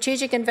making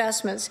strategic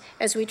investments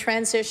as we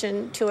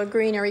transition to a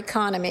greener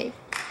economy.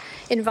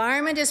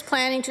 Environment is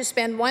planning to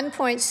spend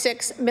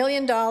 $1.6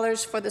 million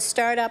for the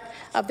startup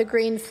of the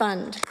Green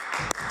Fund.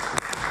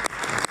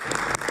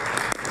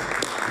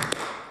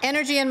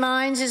 Energy and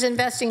Mines is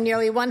investing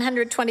nearly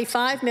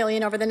 $125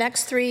 million over the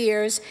next 3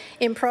 years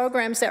in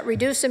programs that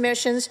reduce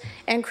emissions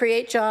and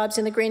create jobs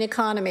in the green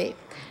economy.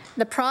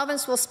 The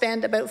province will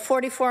spend about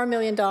 $44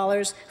 million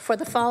for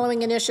the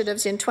following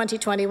initiatives in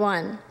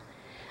 2021.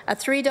 A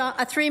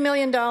 $3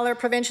 million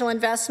provincial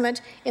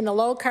investment in the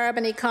Low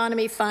Carbon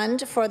Economy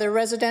Fund for the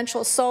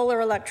residential solar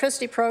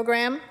electricity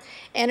program,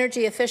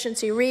 energy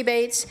efficiency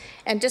rebates,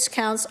 and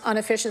discounts on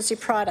efficiency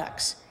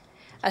products.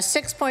 A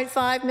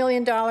 $6.5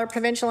 million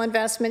provincial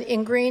investment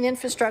in green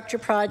infrastructure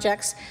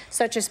projects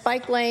such as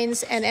bike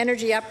lanes and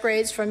energy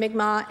upgrades for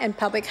Mi'kmaq and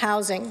public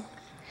housing.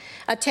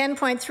 A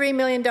 $10.3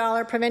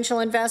 million provincial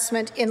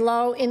investment in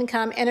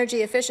low-income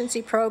energy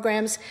efficiency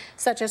programs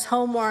such as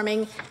home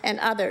warming and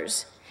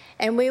others.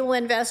 And we will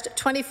invest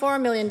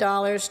 $24 million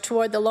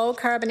toward the Low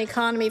Carbon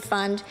Economy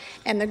Fund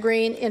and the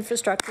green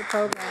infrastructure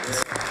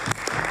programs.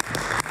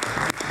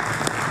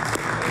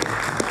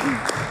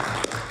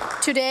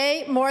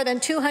 Today, more than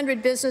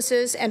 200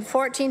 businesses and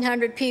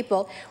 1,400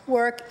 people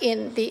work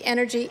in the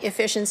energy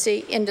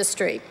efficiency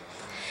industry.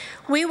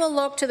 We will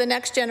look to the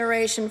next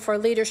generation for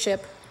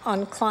leadership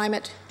on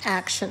climate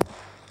action.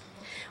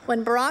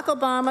 When Barack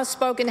Obama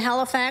spoke in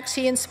Halifax,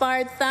 he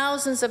inspired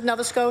thousands of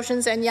Nova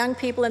Scotians and young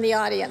people in the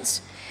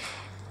audience.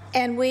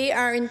 And we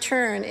are, in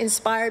turn,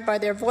 inspired by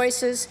their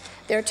voices,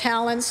 their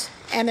talents,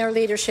 and their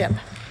leadership.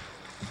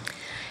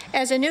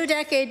 As a new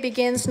decade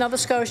begins, Nova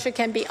Scotia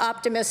can be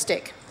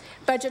optimistic.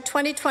 Budget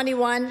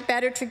 2021,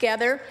 Better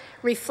Together,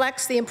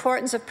 reflects the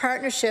importance of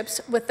partnerships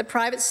with the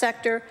private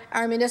sector,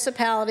 our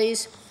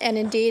municipalities, and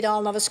indeed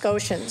all Nova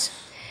Scotians.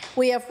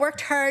 We have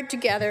worked hard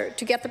together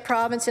to get the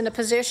province in a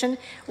position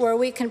where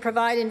we can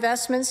provide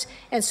investments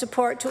and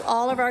support to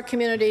all of our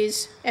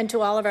communities and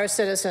to all of our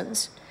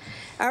citizens.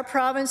 Our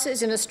province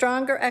is in a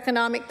stronger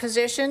economic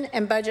position,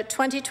 and Budget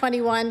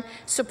 2021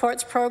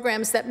 supports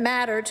programs that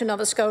matter to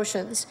Nova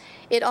Scotians.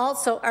 It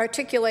also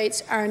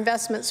articulates our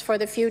investments for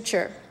the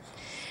future.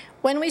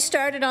 When we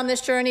started on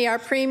this journey, our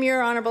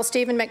Premier, Honourable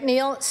Stephen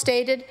McNeil,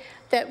 stated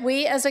that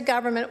we as a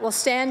government will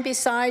stand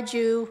beside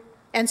you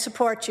and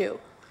support you.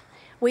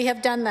 We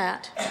have done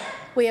that.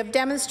 We have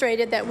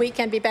demonstrated that we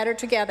can be better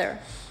together.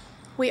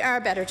 We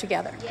are better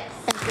together. Yes.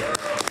 Thank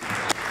you.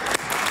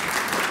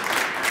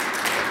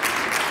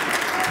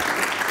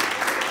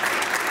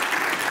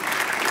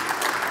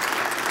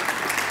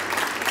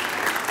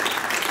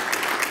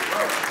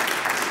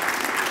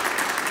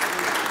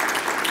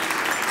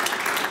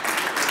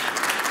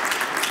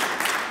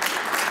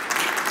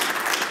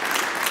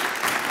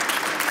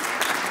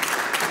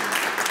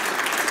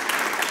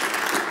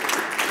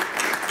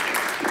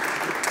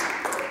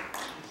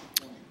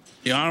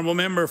 The honourable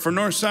member for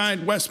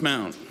Northside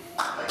Westmount.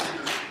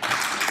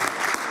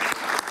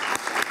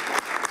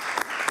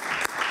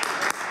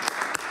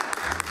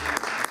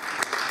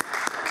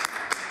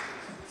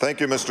 Thank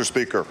you, Mr.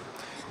 Speaker.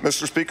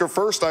 Mr. Speaker,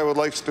 first I would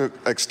like to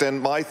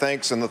extend my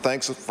thanks and the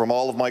thanks from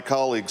all of my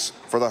colleagues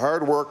for the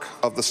hard work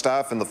of the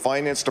staff in the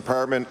Finance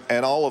Department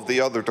and all of the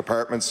other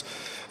departments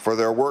for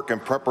their work in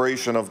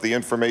preparation of the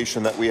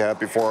information that we have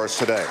before us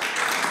today.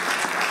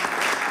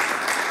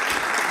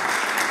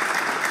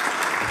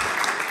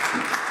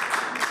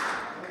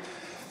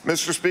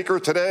 Mr. Speaker,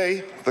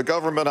 today the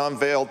government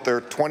unveiled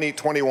their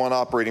 2021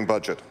 operating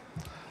budget,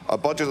 a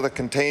budget that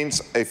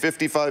contains a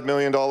 $55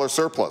 million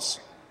surplus.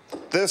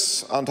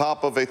 This on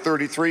top of a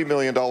 $33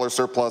 million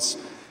surplus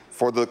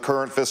for the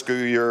current fiscal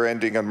year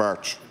ending in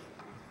March.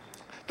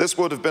 This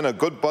would have been a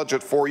good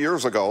budget 4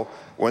 years ago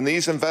when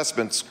these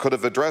investments could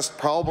have addressed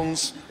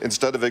problems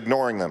instead of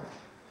ignoring them.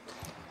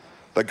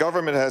 The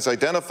government has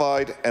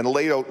identified and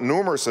laid out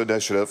numerous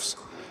initiatives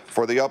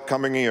for the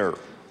upcoming year,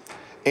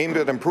 aimed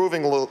at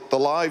improving the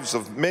lives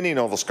of many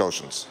Nova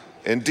Scotians.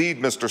 Indeed,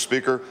 Mr.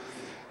 Speaker,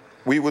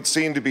 we would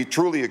seem to be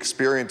truly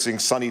experiencing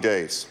sunny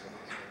days.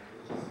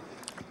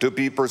 To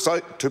be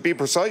precise,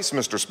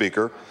 Mr.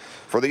 Speaker,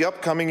 for the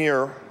upcoming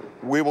year,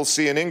 we will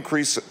see an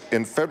increase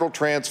in federal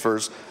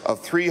transfers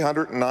of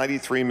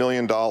 $393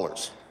 million.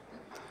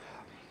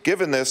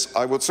 Given this,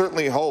 I would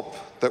certainly hope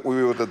that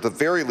we would at the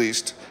very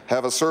least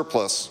have a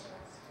surplus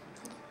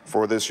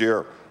for this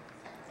year.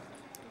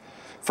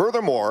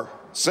 Furthermore,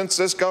 since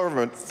this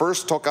government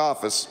first took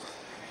office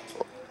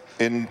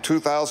in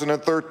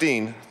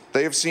 2013,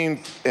 they have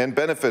seen and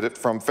benefited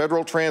from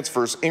federal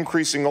transfers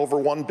increasing over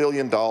 $1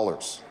 billion.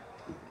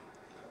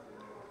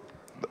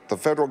 The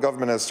federal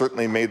government has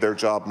certainly made their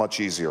job much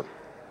easier.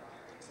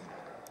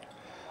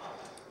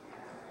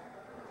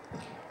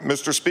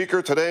 Mr.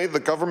 Speaker, today the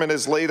government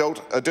has laid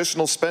out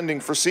additional spending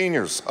for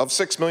seniors of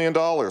 $6 million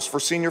for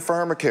senior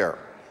pharmacare.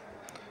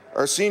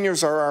 Our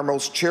seniors are our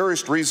most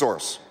cherished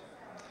resource,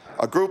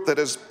 a group that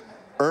has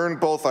earned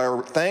both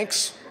our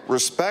thanks,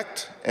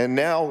 respect, and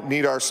now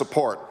need our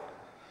support.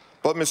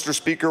 But, Mr.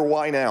 Speaker,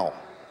 why now?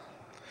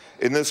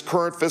 In this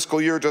current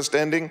fiscal year just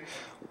ending,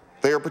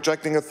 they are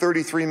projecting a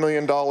 $33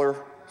 million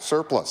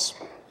surplus.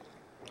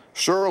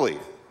 Surely,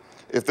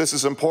 if this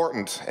is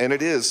important, and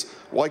it is,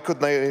 why could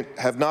they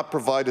have not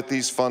provided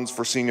these funds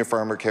for senior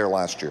pharmacare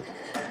last year?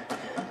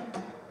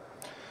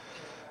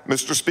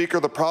 Mr. Speaker,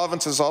 the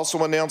province has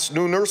also announced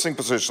new nursing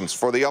positions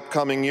for the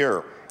upcoming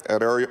year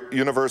at our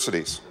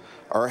universities.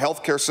 Our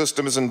healthcare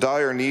system is in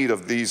dire need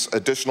of these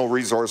additional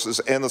resources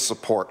and the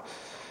support,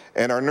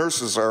 and our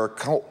nurses are a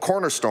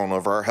cornerstone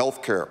of our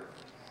healthcare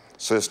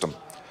system.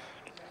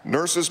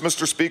 Nurses,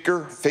 Mr.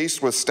 Speaker,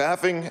 faced with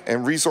staffing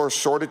and resource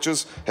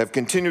shortages, have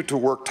continued to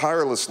work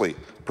tirelessly,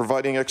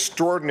 providing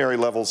extraordinary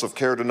levels of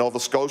care to Nova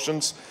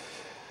Scotians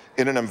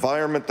in an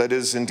environment that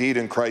is indeed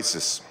in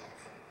crisis.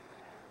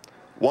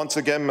 Once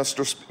again,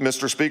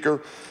 Mr.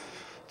 Speaker,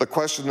 the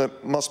question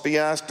that must be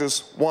asked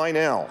is, why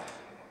now?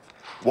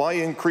 Why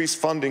increase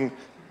funding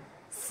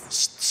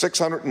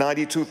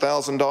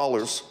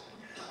 $692,000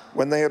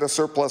 when they had a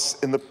surplus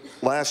in the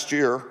last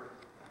year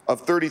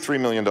of $33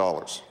 million?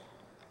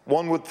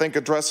 One would think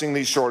addressing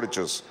these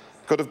shortages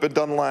could have been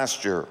done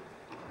last year.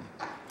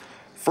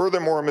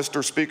 Furthermore,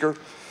 Mr. Speaker,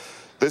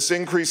 this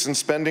increase in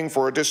spending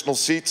for additional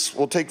seats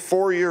will take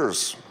 4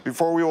 years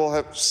before we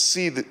will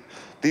see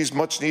these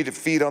much-needed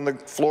feet on the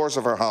floors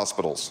of our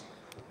hospitals.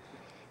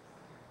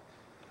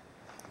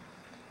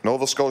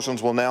 Nova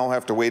Scotians will now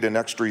have to wait an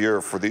extra year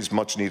for these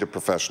much-needed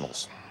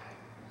professionals.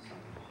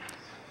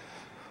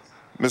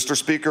 Mr.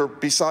 Speaker,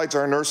 besides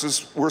our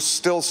nurses, we're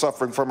still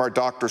suffering from our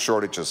doctor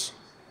shortages.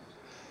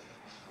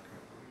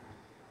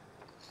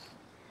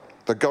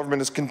 The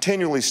government has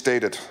continually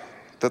stated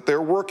that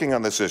they're working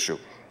on this issue.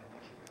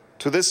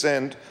 To this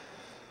end,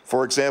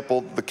 for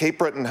example, the Cape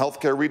Breton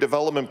Healthcare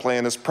Redevelopment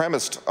Plan is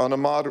premised on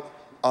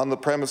the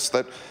premise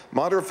that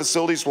moderate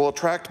facilities will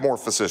attract more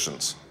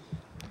physicians.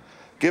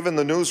 Given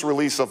the news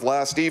release of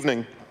last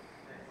evening,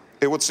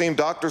 it would seem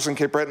doctors in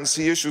Cape Breton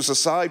see issues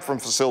aside from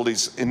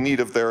facilities in need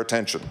of their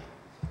attention.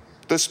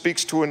 This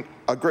speaks to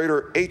a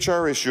greater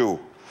HR issue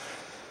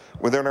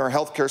within our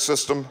healthcare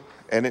system,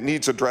 and it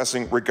needs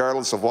addressing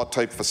regardless of what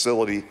type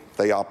facility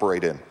they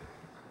operate in.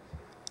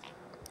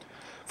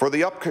 For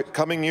the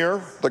upcoming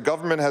year, the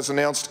government has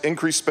announced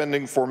increased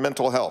spending for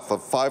mental health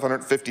of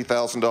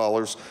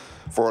 $550,000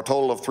 for a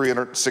total of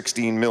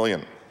 $316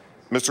 million.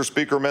 Mr.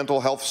 Speaker, mental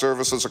health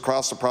services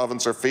across the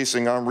province are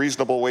facing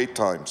unreasonable wait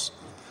times.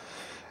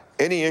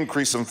 Any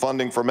increase in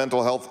funding for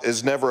mental health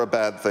is never a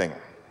bad thing.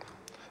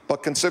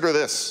 But consider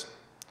this.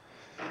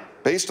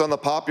 Based on the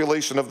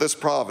population of this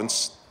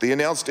province, the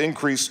announced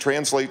increase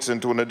translates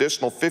into an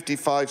additional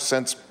 55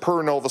 cents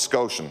per Nova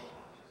Scotian.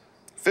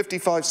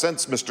 55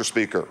 cents, Mr.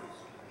 Speaker.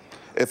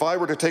 If I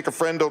were to take a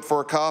friend out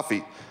for a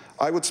coffee,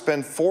 I would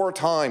spend 4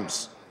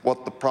 times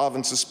what the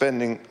province is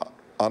spending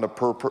on a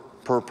per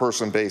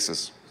person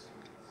basis.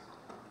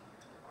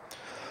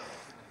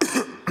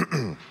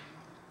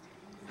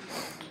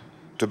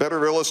 To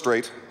better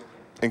illustrate,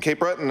 in Cape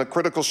Breton, the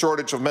critical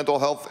shortage of mental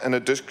health and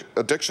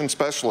addiction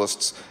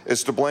specialists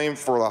is to blame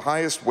for the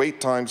highest wait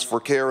times for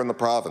care in the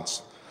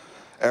province,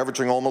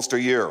 averaging almost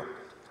a year.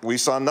 We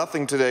saw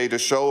nothing today to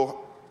show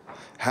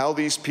how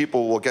these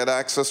people will get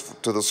access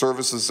to the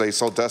services they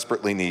so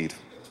desperately need.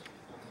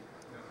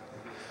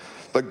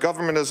 The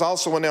government has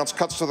also announced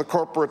cuts to the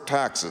corporate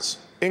taxes,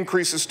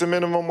 increases to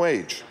minimum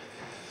wage,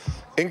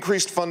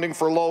 increased funding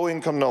for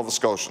low-income Nova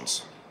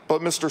Scotians.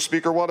 But, Mr.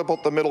 Speaker, what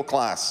about the middle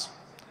class?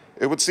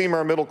 It would seem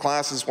our middle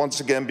class is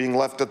once again being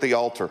left at the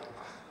altar.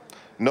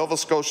 Nova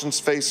Scotians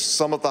face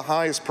some of the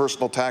highest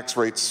personal tax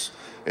rates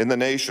in the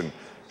nation.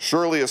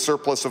 Surely a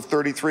surplus of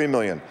 $33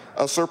 million,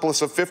 a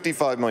surplus of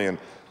 $55 million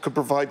could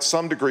provide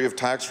some degree of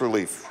tax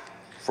relief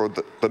for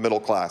the middle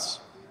class.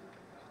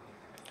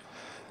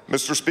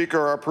 Mr.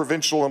 Speaker, our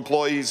provincial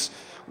employees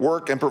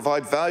work and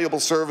provide valuable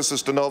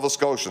services to Nova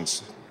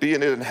Scotians, be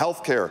it in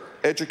healthcare,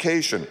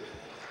 education,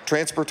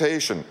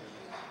 transportation,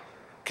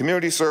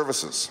 community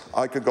services.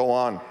 I could go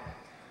on.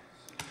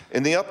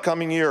 In the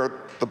upcoming year,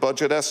 the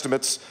budget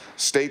estimates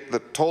state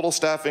that total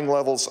staffing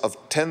levels of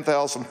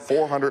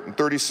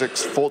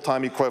 10,436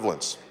 full-time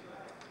equivalents.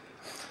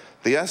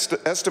 The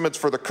estimates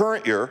for the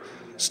current year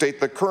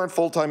state that current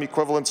full-time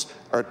equivalents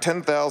are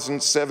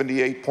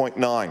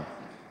 10,078.9.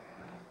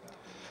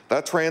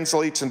 That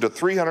translates into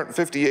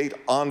 358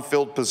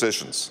 unfilled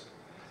positions.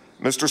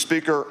 Mr.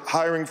 Speaker,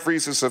 hiring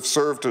freezes have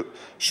served to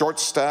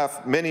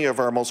short-staff many of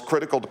our most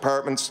critical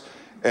departments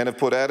and have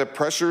put added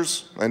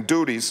pressures and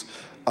duties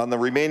on the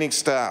remaining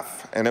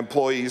staff and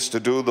employees to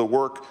do the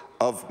work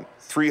of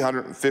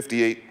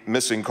 358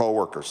 missing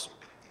co-workers.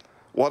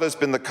 What has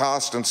been the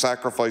cost and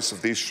sacrifice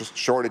of these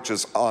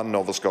shortages on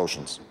Nova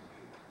Scotians?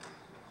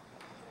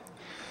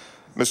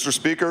 Mr.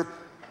 Speaker,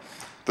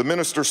 the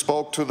minister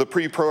spoke to the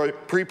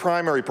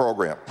pre-primary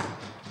program.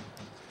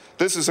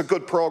 This is a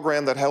good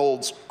program that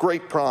holds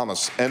great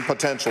promise and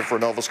potential for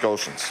Nova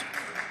Scotians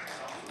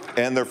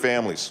and their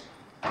families.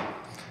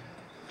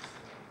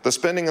 The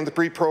spending in the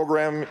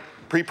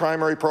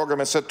pre-primary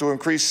program is set to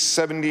increase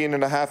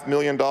 $17.5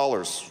 million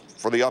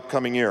for the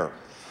upcoming year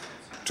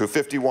to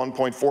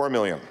 $51.4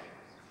 million.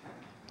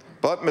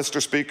 But, Mr.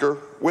 Speaker,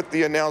 with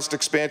the announced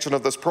expansion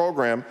of this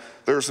program,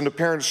 there's an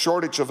apparent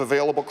shortage of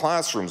available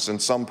classrooms in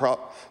some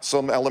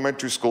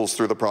elementary schools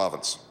through the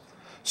province.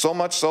 So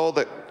much so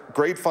that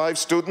grade 5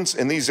 students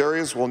in these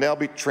areas will now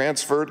be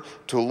transferred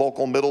to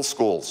local middle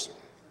schools.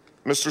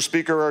 Mr.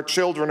 Speaker, our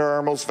children are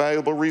our most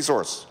valuable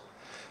resource.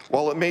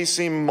 While it may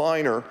seem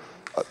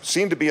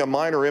to be a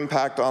minor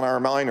impact on our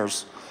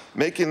minors,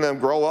 making them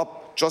grow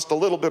up just a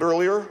little bit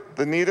earlier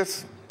than needed,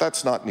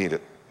 that's not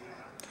needed.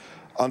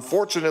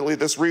 Unfortunately,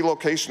 this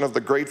relocation of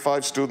the grade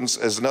 5 students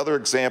is another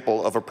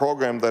example of a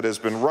program that has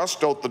been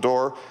rushed out the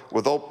door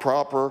without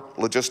proper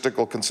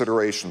logistical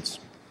considerations.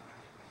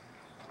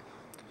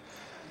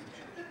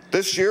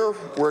 This year,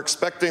 we're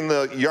expecting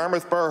the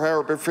Yarmouth Bar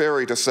Harbour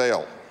Ferry to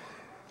sail.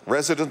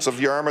 Residents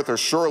of Yarmouth are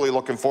surely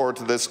looking forward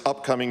to this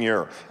upcoming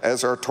year,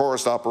 as are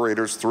tourist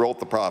operators throughout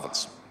the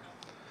province.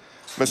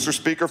 Mr.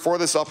 Speaker, for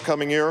this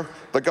upcoming year,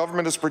 the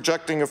government is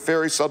projecting a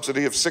ferry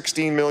subsidy of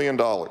 $16 million.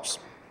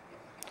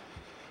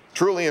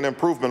 Truly an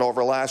improvement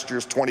over last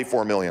year's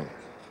 $24 million.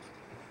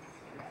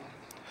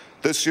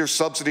 This year's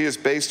subsidy is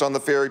based on the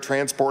ferry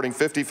transporting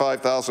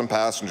 55,000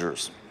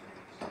 passengers.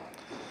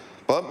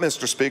 But,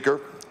 Mr.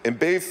 Speaker, in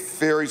Bay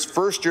Ferry's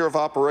first year of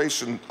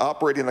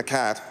operating the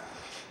CAT,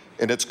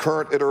 in its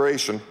current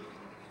iteration,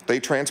 they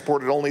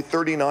transported only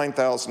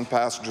 39,000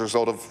 passengers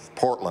out of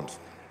Portland.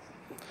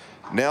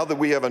 Now that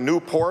we have a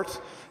new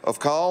port of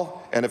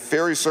call and a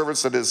ferry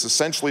service that has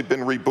essentially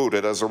been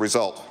rebooted as a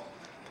result.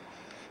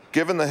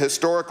 Given the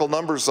historical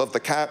numbers of the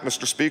CAT,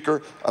 Mr.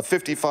 Speaker, a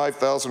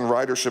 55,000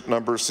 ridership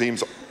number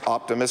seems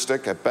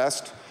optimistic at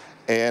best,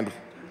 and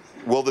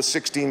will the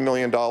 $16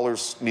 million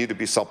need to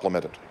be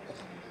supplemented?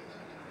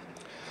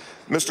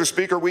 Mr.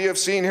 Speaker, we have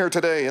seen here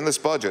today in this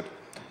budget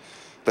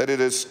that it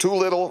is too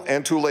little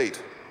and too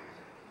late.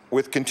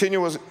 With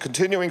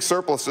continuing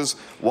surpluses,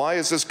 why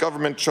has this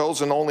government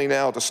chosen only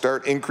now to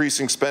start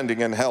increasing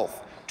spending in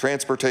health,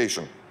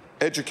 transportation,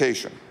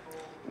 education?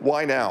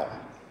 Why now?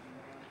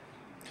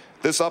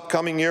 This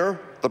upcoming year,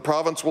 the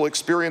province will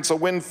experience a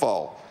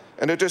windfall,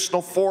 an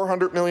additional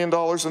 $400 million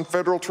in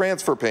federal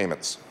transfer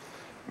payments.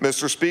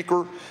 Mr.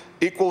 Speaker,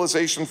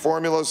 equalization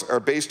formulas are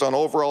based on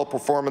overall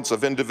performance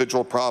of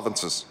individual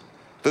provinces.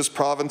 This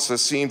province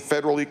has seen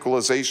federal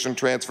equalization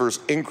transfers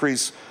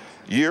increase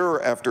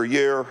year after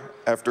year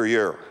after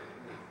year.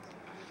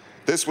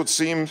 This would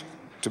seem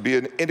to be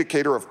an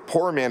indicator of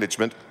poor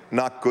management,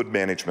 not good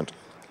management,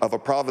 of a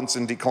province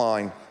in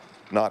decline,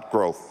 not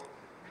growth.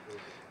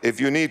 If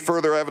you need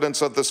further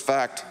evidence of this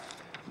fact,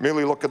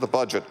 merely look at the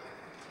budget.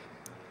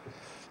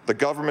 The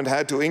government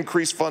had to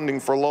increase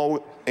funding for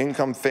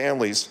low-income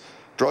families'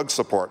 drug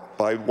support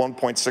by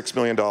 $1.6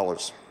 million.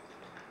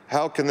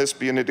 How can this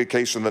be an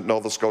indication that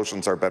Nova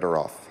Scotians are better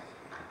off?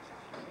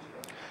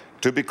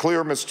 To be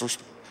clear,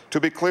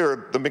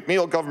 the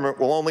McNeil government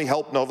will only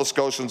help Nova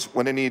Scotians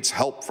when it needs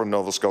help from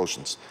Nova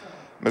Scotians.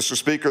 Mr.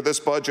 Speaker, this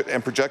budget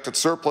and projected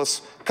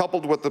surplus,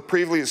 coupled with the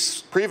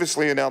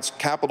previously announced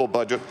capital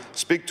budget,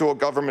 speak to a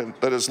government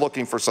that is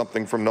looking for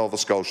something from Nova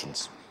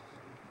Scotians.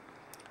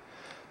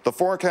 The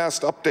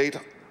forecast update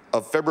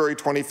of February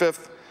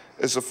 25th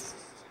is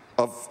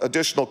of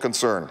additional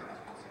concern.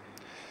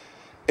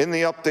 In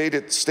the update,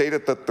 it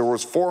stated that there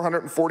was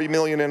 $440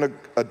 million in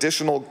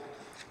additional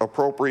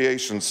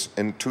appropriations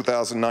in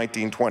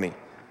 2019-20.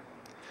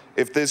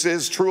 If this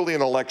is truly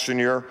an election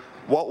year,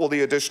 what will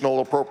the additional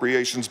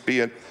appropriations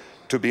be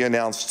to be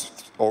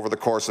announced over the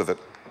course of it?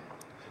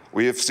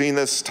 We have seen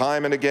this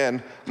time and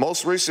again,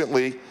 most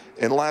recently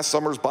in last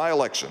summer's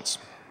by-elections.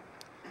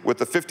 With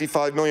the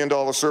 $55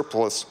 million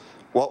surplus,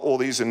 what will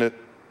these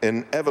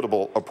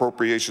inevitable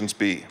appropriations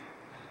be?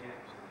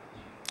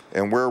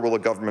 And where will the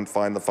government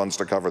find the funds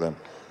to cover them?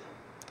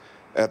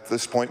 At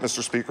this point,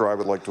 Mr. Speaker, I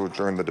would like to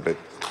adjourn the debate.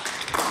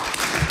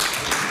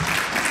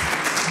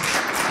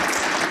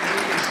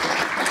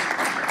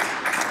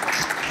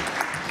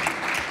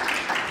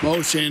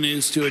 Motion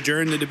is to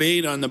adjourn the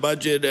debate on the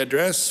budget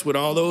address. Would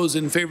all those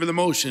in favor of the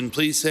motion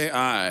please say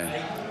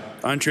aye.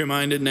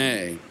 Contrary-minded,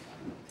 nay.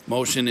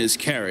 Motion is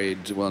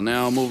carried. We'll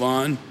now move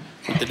on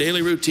with the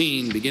daily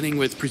routine, beginning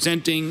with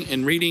presenting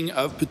and reading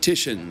of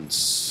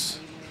petitions.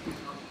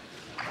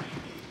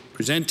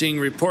 Presenting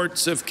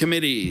reports of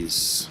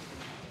committees.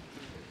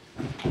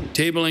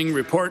 Tabling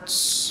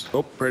reports.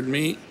 Oh, pardon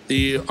me.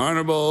 The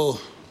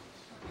Honourable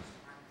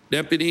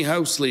Deputy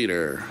House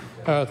Leader.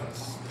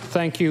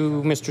 Thank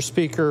you, Mr.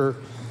 Speaker.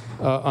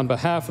 On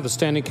behalf of the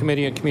Standing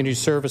Committee on Community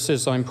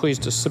Services, I'm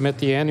pleased to submit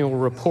the annual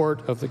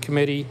report of the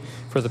committee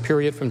for the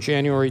period from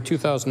January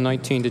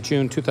 2019 to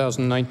June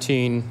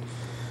 2019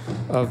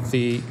 of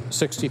the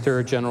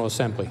 63rd General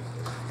Assembly.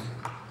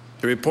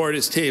 The report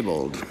is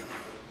tabled.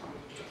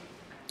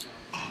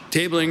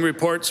 Tabling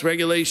reports,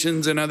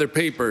 regulations, and other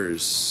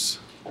papers.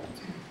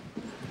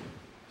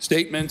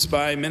 Statements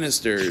by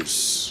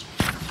ministers.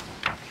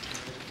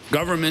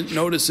 Government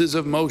notices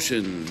of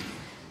motion.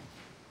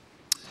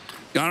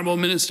 The Honourable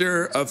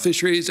Minister of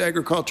Fisheries,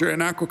 Agriculture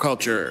and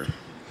Aquaculture.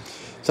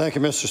 Thank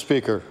you, Mr.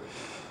 Speaker.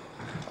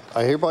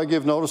 I hereby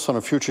give notice on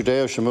a future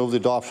day I shall move the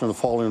adoption of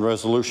the following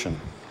resolution.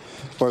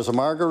 Whereas the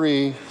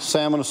Margaree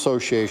Salmon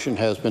Association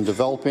has been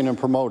developing and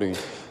promoting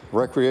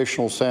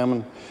recreational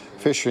salmon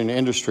fishing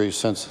industry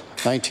since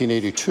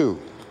 1982,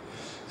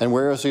 and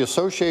whereas the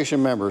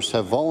association members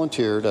have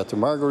volunteered at the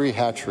Margaree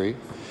Hatchery,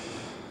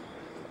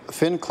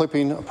 fin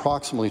clipping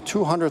approximately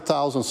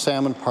 200,000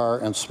 salmon parr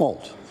and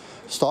smolt,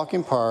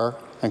 stocking parr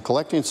and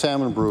collecting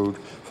salmon brood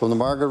from the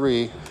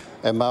Margaree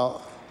and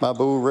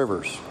Mabou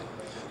rivers.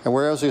 And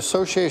whereas the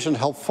association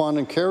helped fund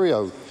and carry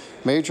out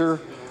major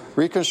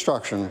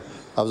reconstruction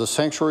of the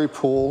sanctuary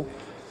pool,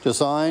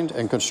 designed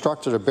and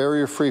constructed a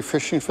barrier-free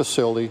fishing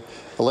facility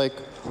at Lake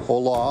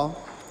Ola,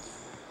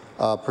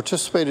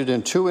 participated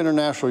in 2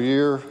 International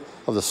Year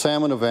of the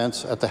Salmon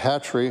events at the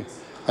hatchery,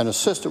 and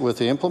assisted with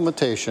the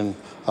implementation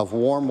of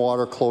warm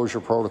water closure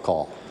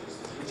protocol.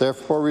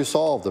 Therefore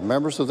resolved, the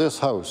members of this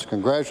House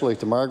congratulate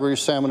the Margaree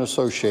Salmon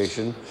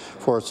Association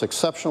for its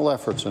exceptional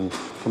efforts in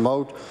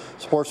promote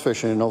sports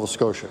fishing in Nova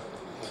Scotia.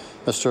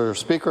 Mr.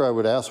 Speaker, I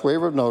would ask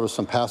waiver of notice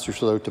and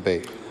passage without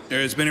debate.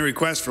 There has been a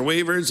request for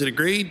waivers. Is it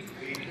agreed?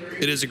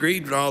 It is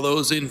agreed. With all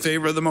those in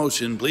favor of the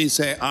motion, please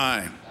say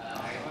aye.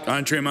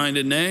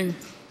 Contrary-minded, nay.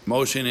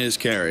 Motion is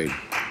carried.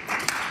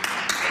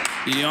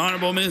 The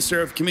Honourable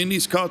Minister of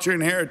Communities, Culture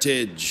and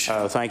Heritage.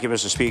 Thank you,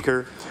 Mr.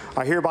 Speaker.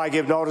 I hereby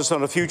give notice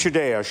on a future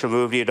day I shall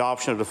move the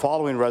adoption of the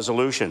following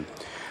resolution.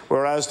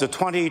 Whereas the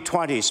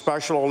 2020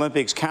 Special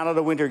Olympics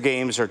Canada Winter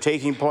Games are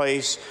taking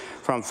place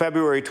from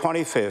February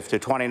 25th to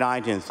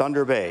 29th in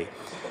Thunder Bay,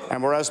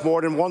 and whereas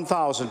more than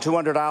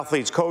 1,200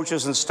 athletes,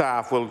 coaches and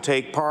staff will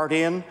take part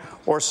in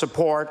or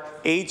support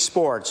 8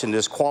 sports in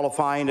this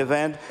qualifying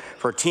event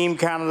for Team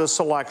Canada's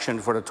selection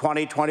for the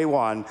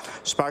 2021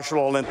 Special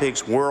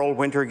Olympics World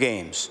Winter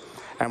Games.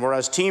 And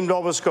whereas Team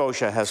Nova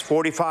Scotia has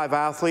 45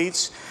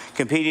 athletes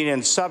competing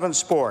in 7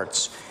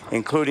 sports,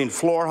 including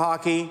floor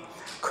hockey,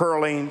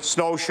 curling,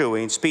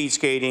 snowshoeing, speed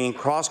skating,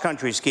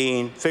 cross-country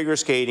skiing, figure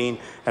skating,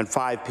 and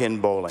 5-pin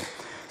bowling.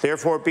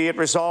 Therefore, be it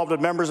resolved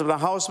that members of the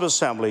House of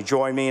Assembly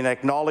join me in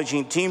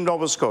acknowledging Team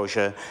Nova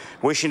Scotia,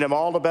 wishing them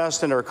all the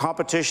best in their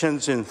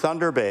competitions in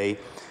Thunder Bay.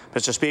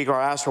 Mr. Speaker,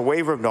 I ask for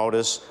waiver of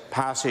notice,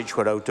 passage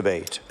without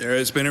debate. There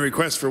has been a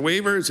request for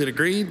waivers. Is it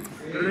agreed?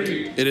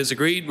 Agreed. It is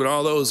agreed. With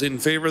all those in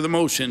favor of the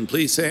motion,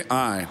 please say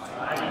aye.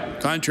 Aye.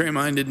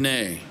 Contrary-minded,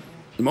 nay.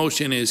 The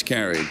motion is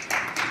carried.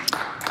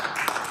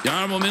 The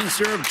Honourable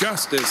Minister of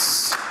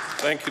Justice.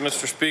 Thank you,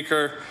 Mr.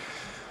 Speaker.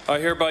 I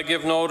hereby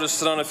give notice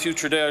that on a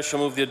future day I shall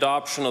move the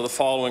adoption of the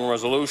following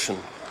resolution.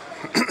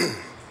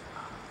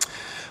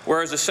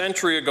 Whereas a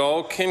century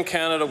ago, Kin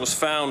Canada was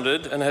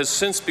founded and has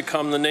since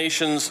become the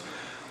nation's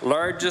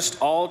largest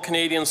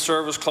all-Canadian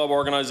service club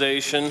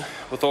organization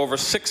with over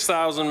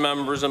 6,000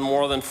 members and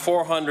more than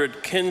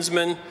 400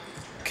 kinsmen,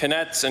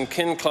 kinettes and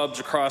kin clubs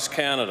across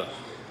Canada.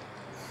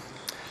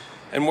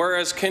 And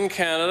whereas Kin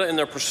Canada, in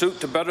their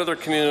pursuit to better their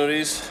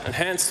communities,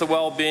 enhance the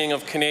well-being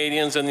of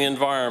Canadians and the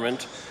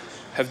environment,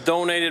 have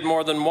donated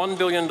more than $1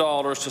 billion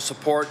to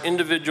support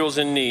individuals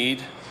in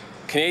need,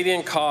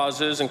 Canadian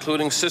causes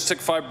including cystic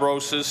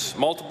fibrosis,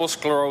 multiple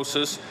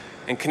sclerosis,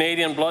 and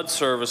Canadian Blood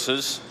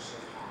Services,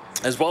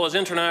 as well as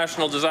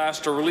international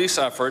disaster release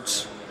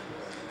efforts.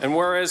 And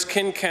whereas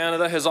Kin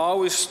Canada has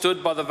always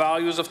stood by the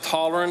values of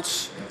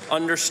tolerance,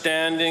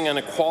 understanding, and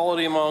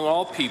equality among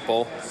all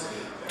people,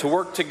 to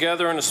work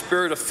together in a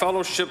spirit of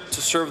fellowship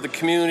to serve the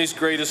community's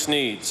greatest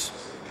needs.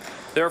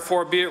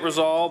 Therefore, be it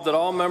resolved that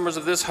all members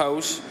of this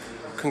House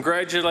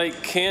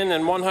congratulate Kin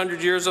and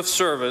 100 years of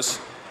service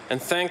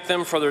and thank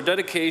them for their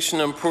dedication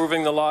to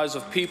improving the lives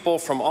of people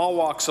from all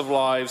walks of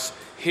lives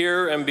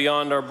here and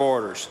beyond our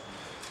borders.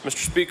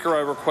 Mr. Speaker, I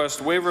request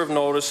waiver of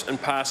notice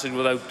and passage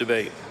without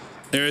debate.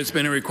 There has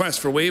been a request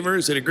for waivers.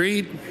 Is it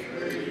agreed?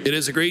 It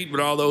is agreed. With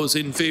all those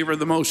in favor of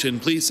the motion,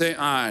 please say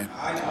aye.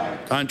 Aye.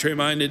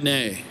 Contrary-minded,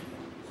 nay.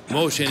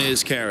 Motion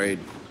is carried.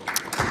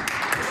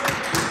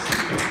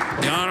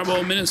 The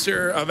Honourable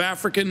Minister of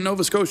African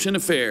Nova Scotian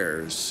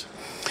Affairs.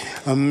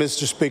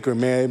 Mr. Speaker,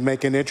 may I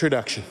make an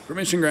introduction?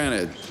 Permission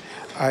granted.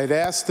 I'd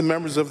ask the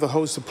members of the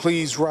House to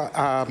please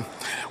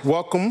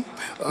welcome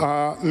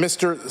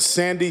Mr.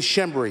 Sandy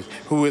Shembry,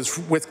 who is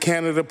with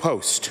Canada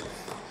Post.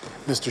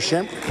 Mr.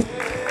 Shembry.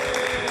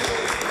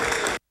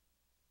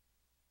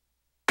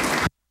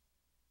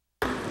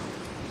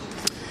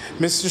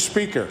 Mr.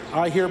 Speaker,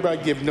 I hereby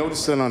give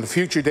notice that on a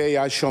future day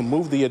I shall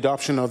move the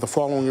adoption of the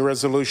following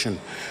resolution.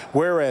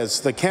 Whereas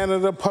the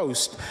Canada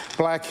Post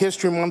Black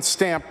History Month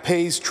stamp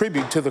pays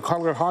tribute to the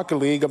Colored Hockey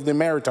League of the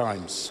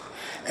Maritimes.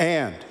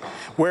 And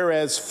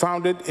whereas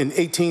founded in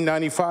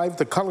 1895,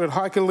 the Colored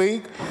Hockey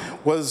League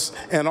was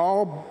an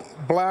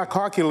all-black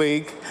hockey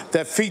league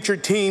that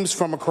featured teams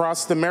from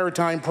across the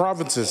maritime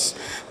provinces.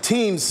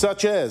 Teams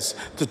such as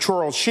the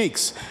Truro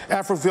Sheiks,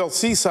 Africville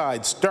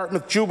Seasides,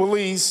 Dartmouth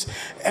Jubilees,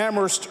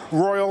 Amherst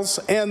Royals,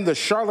 and the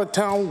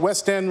Charlottetown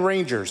West End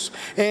Rangers.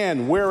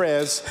 And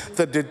whereas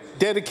the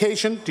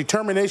dedication,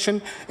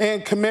 determination,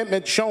 and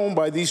commitment shown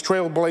by these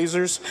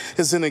trailblazers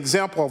is an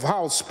example of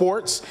how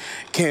sports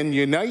can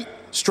unite,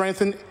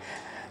 strengthen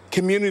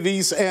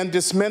communities, and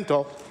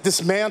dismantle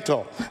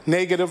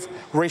negative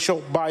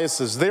racial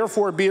biases.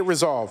 Therefore, be it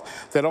resolved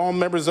that all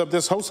members of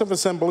this House of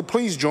Assembly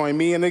please join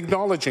me in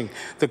acknowledging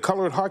the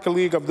Colored Hockey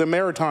League of the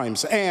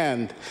Maritimes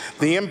and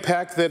the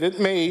impact that it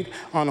made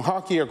on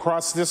hockey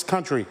across this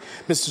country.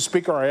 Mr.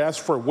 Speaker, I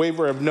ask for a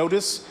waiver of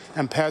notice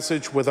and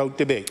passage without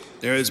debate.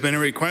 There has been a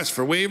request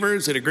for waivers.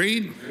 Is it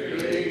agreed?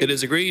 It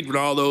is agreed. Would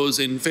all those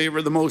in favor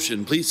of the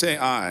motion please say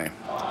aye.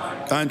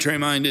 Aye. Contrary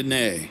minded,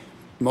 nay.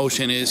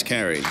 Motion is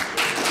carried.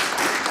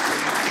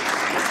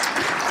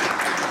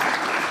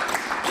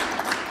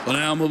 We'll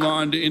now move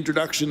on to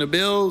introduction of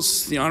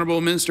bills. The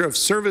Honourable Minister of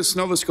Service,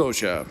 Nova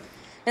Scotia.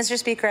 Mr.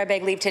 Speaker, I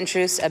beg leave to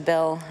introduce a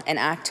bill, an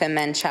act to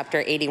amend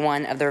Chapter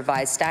 81 of the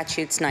Revised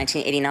Statutes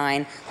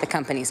 1989, the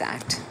Companies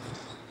Act.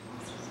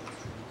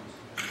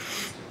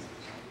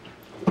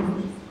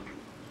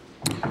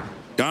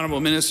 The Honourable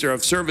Minister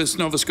of Service,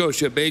 Nova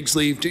Scotia, begs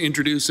leave to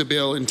introduce a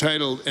bill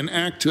entitled An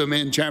Act to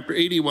Amend Chapter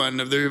 81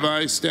 of the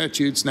Revised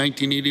Statutes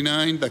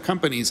 1989, the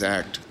Companies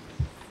Act.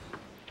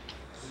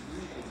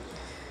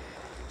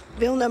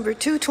 Bill number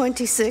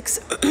 226,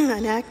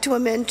 an act to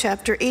amend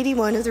Chapter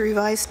 81 of the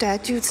Revised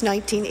Statutes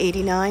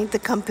 1989, the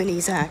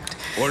Companies Act.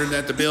 Ordered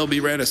that the bill be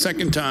read a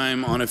second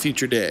time on a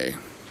future day.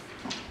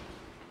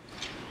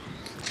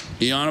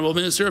 The Honourable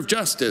Minister of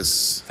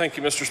Justice. Thank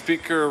you, Mr.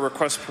 Speaker.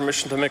 Request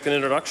permission to make an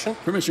introduction.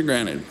 Permission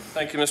granted.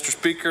 Thank you, Mr.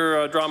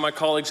 Speaker. Draw my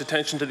colleagues'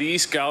 attention to the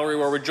East Gallery,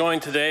 where we're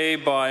joined today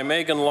by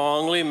Megan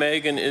Longley.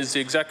 Megan is the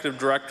Executive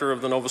Director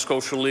of the Nova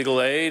Scotia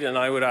Legal Aid, and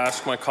I would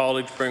ask my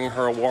colleagues to bring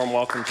her a warm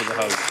welcome to the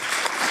House.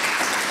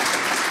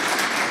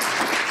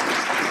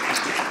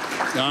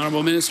 The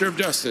Honourable Minister of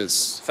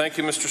Justice. Thank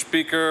you, Mr.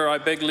 Speaker. I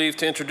beg leave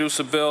to introduce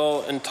a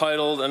bill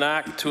entitled An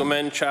Act to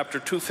Amend Chapter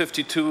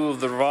 252 of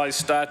the Revised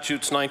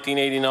Statutes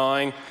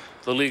 1989,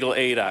 the Legal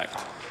Aid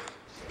Act.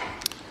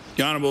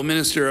 The Honourable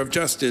Minister of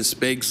Justice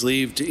begs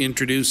leave to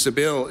introduce a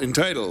bill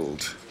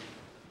entitled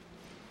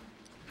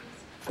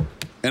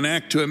An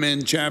Act to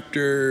Amend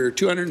Chapter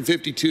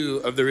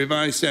 252 of the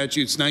Revised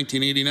Statutes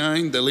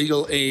 1989, the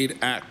Legal Aid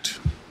Act.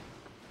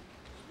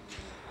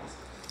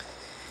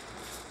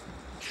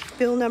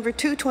 Bill number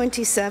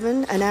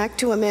 227, an act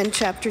to amend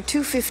Chapter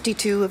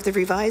 252 of the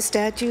Revised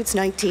Statutes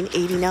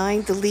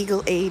 1989, the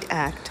Legal Aid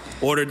Act.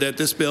 Ordered that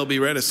this bill be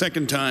read a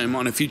second time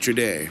on a future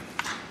day.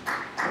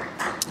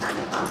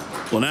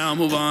 We'll now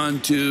move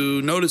on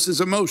to notices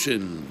of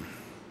motion.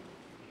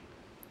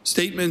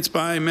 Statements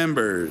by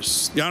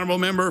members. The Honourable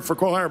Member for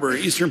Cole Harbour,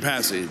 Eastern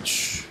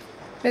Passage.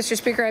 Mr.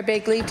 Speaker, I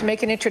beg leave to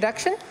make an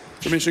introduction.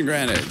 Permission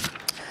granted.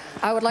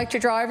 I would like to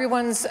draw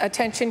everyone's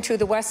attention to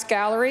the West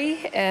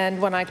Gallery,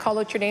 and when I call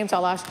out your names,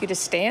 I'll ask you to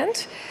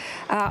stand.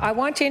 I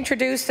want to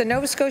introduce the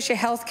Nova Scotia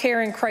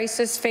Healthcare and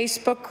Crisis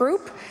Facebook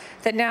group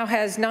that now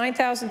has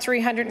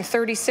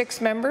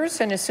 9,336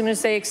 members, and as soon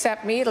as they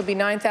accept me, it'll be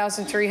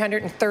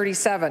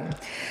 9,337.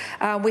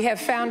 We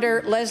have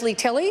founder Leslie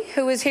Tilley,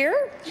 who is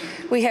here.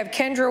 We have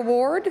Kendra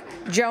Ward,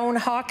 Joan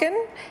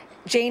Hawken,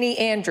 Janie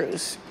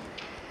Andrews.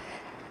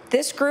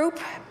 This group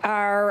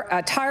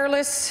are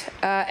tireless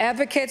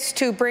advocates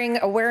to bring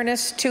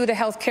awareness to the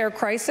healthcare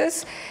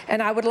crisis,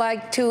 and I would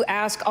like to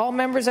ask all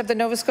members of the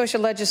Nova Scotia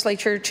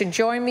Legislature to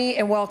join me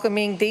in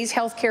welcoming these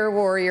healthcare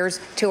warriors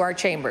to our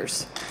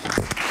chambers.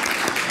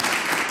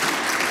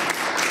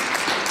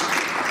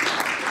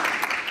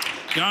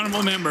 The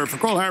Honourable Member for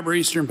Cole Harbour,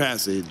 Eastern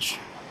Passage.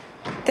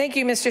 Thank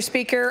you, Mr.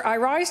 Speaker. I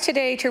rise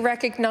today to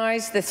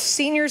recognize the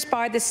Seniors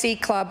by the Sea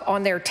Club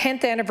on their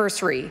 10th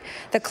anniversary.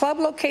 The club,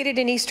 located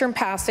in Eastern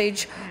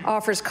Passage,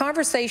 offers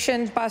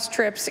conversation, bus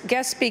trips,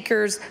 guest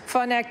speakers,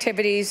 fun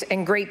activities,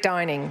 and great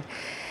dining.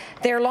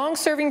 Their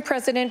long-serving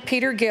president,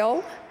 Peter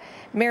Gill,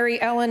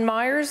 Mary Ellen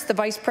Myers, the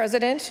Vice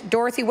President,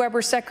 Dorothy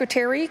Weber,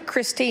 Secretary,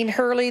 Christine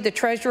Hurley, the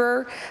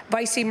Treasurer,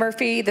 Vicey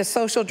Murphy, the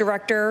Social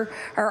Director,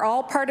 are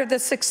all part of the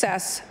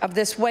success of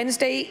this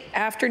Wednesday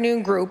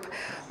afternoon group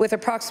with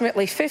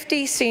approximately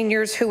 50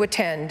 seniors who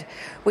attend,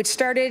 which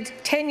started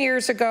 10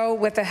 years ago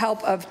with the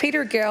help of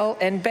Peter Gill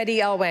and Betty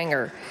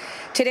Elwanger.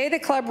 Today, the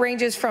club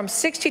ranges from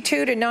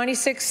 62 to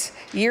 96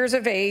 years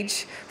of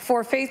age.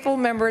 4 faithful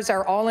members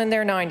are all in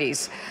their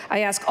 90s. I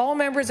ask all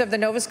members of the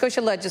Nova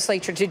Scotia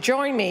Legislature to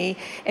join me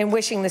in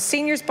wishing the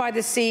Seniors by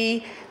the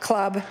Sea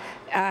Club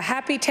a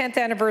happy 10th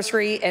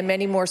anniversary and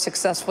many more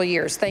successful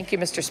years. Thank you,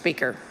 Mr.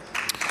 Speaker.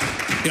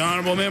 The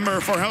honourable member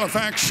for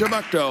Halifax,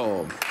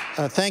 Chebucto.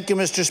 Thank you,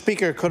 Mr.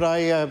 Speaker. Could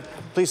I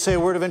please say a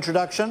word of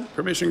introduction?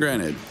 Permission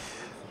granted.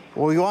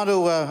 Well, we want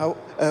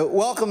to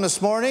welcome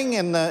this morning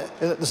and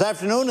this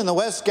afternoon in the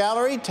West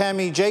Gallery,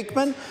 Tammy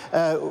Jakeman,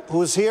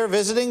 who is here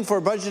visiting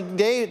for Budget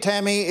Day.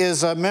 Tammy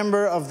is a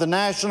member of the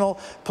National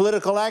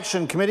Political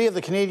Action Committee of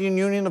the Canadian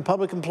Union of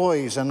Public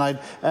Employees, and I'd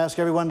ask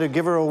everyone to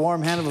give her a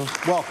warm hand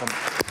of welcome.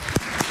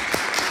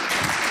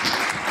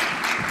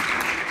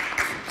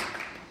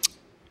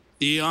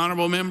 The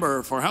honourable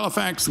member for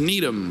Halifax,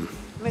 Needham.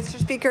 Mr.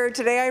 Speaker,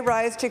 today I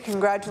rise to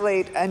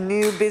congratulate a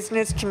new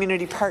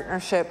business-community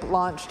partnership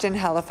launched in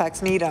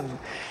Halifax, Needham.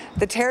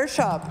 The Terra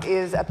Shop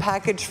is a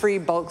package-free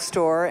bulk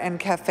store and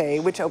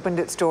cafe which opened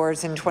its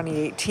doors in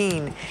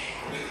 2018.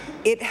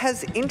 It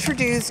has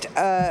introduced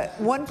a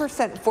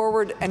 1%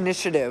 forward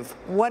initiative.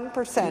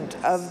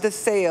 1% of the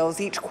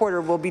sales each quarter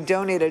will be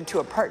donated to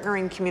a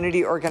partnering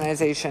community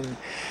organization.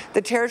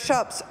 The Terra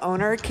Shop's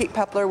owner, Kate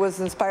Pepler, was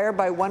inspired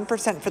by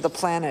 1% for the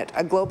Planet,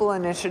 a global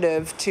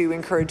initiative to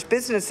encourage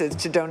businesses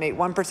to donate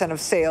 1%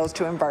 of sales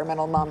to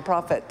environmental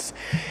nonprofits.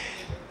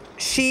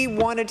 She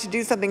wanted to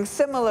do something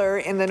similar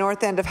in the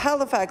north end of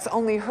Halifax,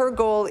 only her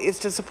goal is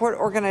to support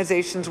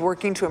organizations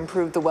working to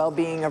improve the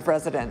well-being of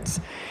residents.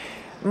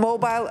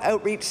 Mobile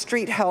Outreach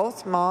Street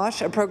Health,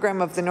 MOSH, a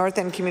program of the North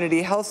End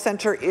Community Health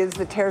Centre, is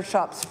the Terra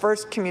Shop's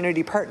first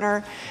community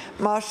partner.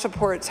 MOSH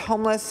supports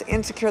homeless,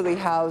 insecurely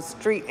housed,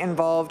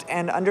 street-involved,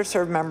 and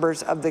underserved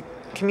members of the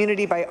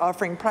community by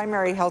offering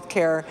primary health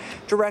care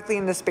directly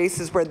in the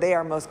spaces where they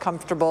are most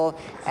comfortable,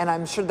 and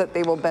I'm sure that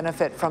they will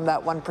benefit from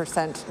that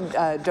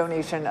 1%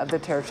 donation of the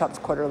Terra Shop's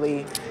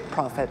quarterly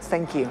profits.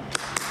 Thank you.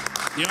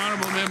 The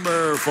honourable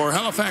member for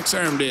Halifax,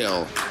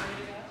 Armdale.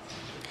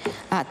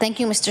 Thank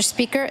you, Mr.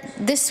 Speaker.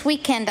 This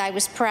weekend, I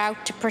was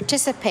proud to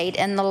participate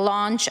in the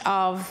launch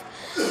of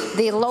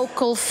the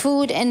local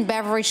food and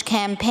beverage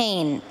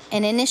campaign,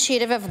 an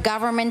initiative of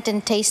government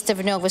and Taste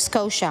of Nova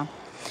Scotia.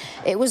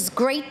 It was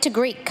great to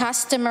greet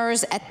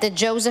customers at the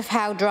Joseph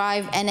Howe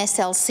Drive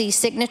NSLC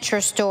signature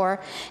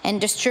store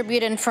and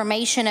distribute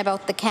information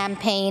about the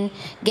campaign,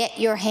 Get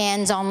Your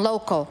Hands on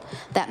Local.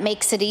 That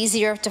makes it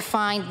easier to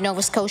find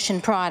Nova Scotian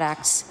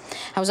products.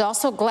 I was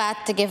also glad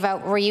to give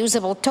out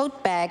reusable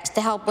tote bags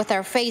to help with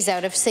our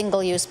phase-out of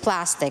single-use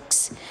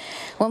plastics.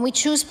 When we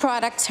choose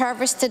products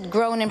harvested,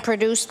 grown, and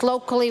produced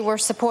locally, we're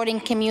supporting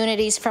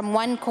communities from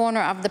one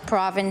corner of the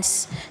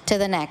province to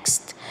the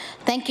next.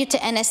 Thank you to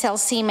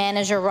NSLC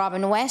Manager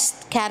Robin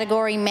West,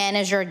 Category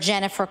Manager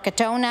Jennifer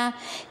Katona,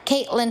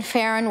 Caitlin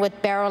Farron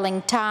with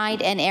Barreling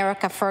Tide, and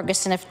Erica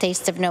Ferguson of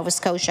Taste of Nova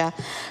Scotia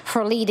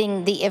for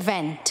leading the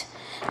event.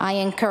 I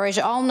encourage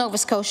all Nova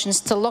Scotians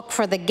to look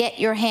for the Get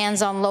Your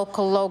Hands on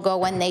Local logo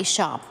when they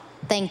shop.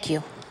 Thank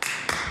you.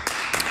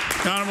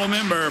 The honourable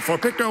member for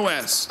Pictou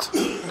West.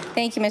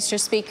 Thank you, Mr.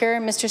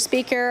 Speaker. Mr.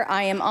 Speaker,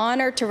 I am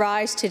honoured to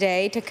rise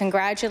today to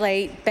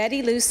congratulate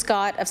Betty Lou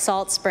Scott of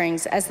Salt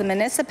Springs as the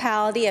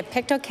Municipality of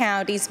Pictou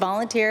County's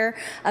Volunteer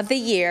of the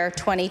Year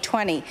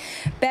 2020.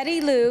 Betty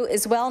Lou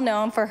is well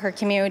known for her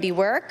community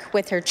work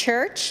with her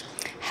church.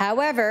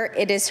 However,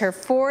 it is her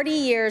 40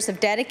 years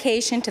of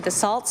dedication to the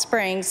Salt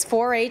Springs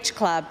 4-H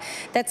Club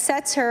that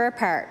sets her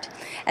apart.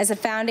 As a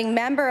founding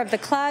member of the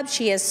club,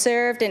 she has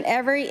served in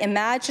every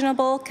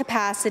imaginable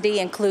capacity,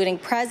 including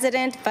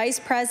president, vice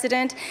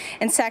president,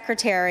 and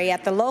secretary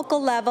at the local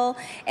level,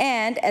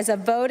 and as a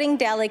voting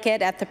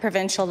delegate at the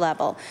provincial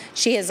level.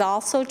 She has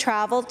also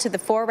traveled to the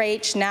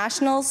 4-H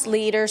Nationals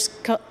Leaders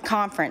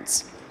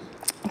Conference.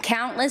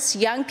 Countless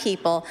young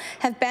people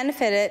have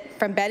benefited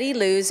from Betty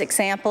Lou's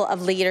example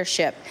of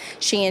leadership.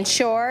 She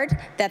ensured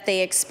that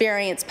they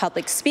experienced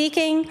public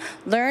speaking,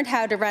 learned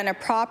how to run a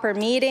proper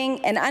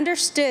meeting, and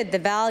understood the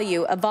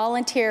value of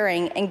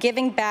volunteering and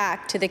giving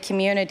back to the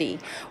community.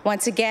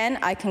 Once again,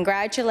 I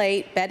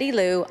congratulate Betty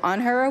Lou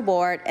on her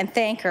award and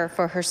thank her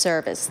for her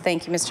service.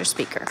 Thank you, Mr.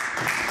 Speaker.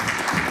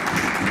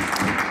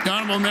 The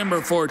honourable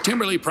member for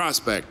Timberley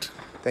Prospect.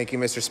 Thank you,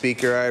 Mr.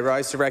 Speaker. I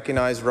rise to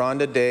recognize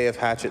Rhonda Day of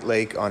Hatchet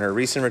Lake on her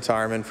recent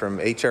retirement from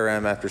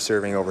HRM after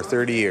serving over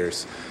 30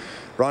 years.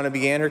 Rhonda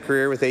began her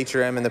career with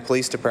HRM in the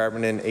police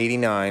department in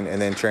 '89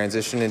 and then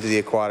transitioned into the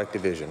aquatic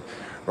division.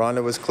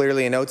 Rhonda was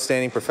clearly an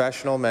outstanding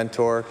professional,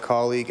 mentor,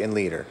 colleague, and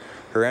leader.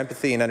 Her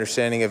empathy and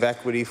understanding of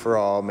equity for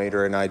all made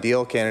her an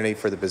ideal candidate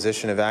for the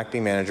position of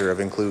acting manager of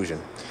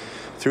inclusion.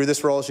 Through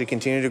this role, she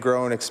continued to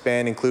grow and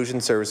expand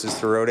inclusion services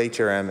throughout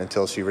HRM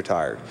until she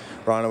retired.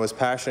 Rhonda was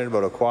passionate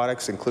about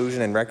aquatics,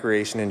 inclusion, and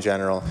recreation in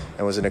general,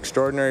 and was an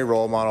extraordinary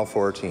role model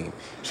for her team.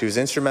 She was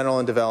instrumental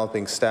in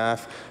developing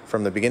staff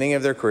from the beginning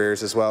of their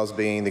careers, as well as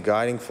being the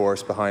guiding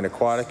force behind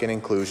aquatic and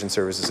inclusion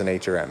services in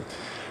HRM.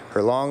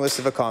 Her long list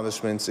of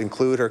accomplishments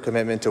include her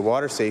commitment to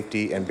water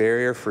safety and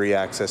barrier-free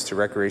access to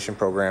recreation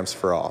programs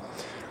for all.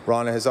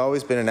 Rhonda has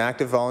always been an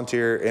active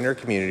volunteer in her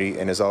community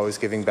and is always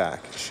giving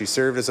back. She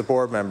served as a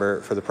board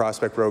member for the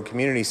Prospect Road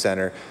Community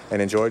Centre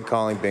and enjoyed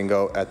calling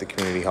bingo at the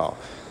Community Hall.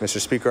 Mr.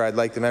 Speaker, I'd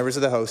like the members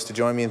of the House to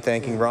join me in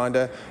thanking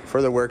Rhonda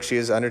for the work she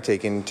has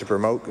undertaken to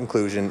promote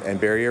inclusion and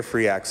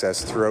barrier-free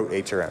access throughout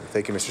HRM.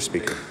 Thank you, Mr.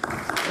 Speaker.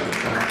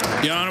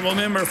 The honourable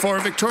member for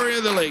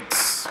Victoria the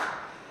Lakes.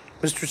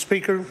 Mr.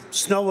 Speaker,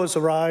 snow has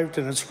arrived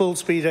and is full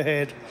speed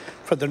ahead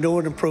for the new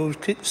and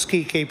improved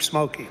Ski Cape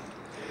Smoky.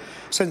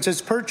 Since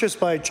its purchase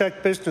by a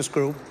Czech business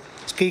group,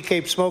 Ski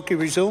Cape Smoky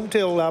resumed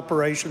hill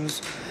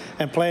operations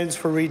and plans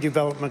for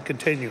redevelopment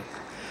continue.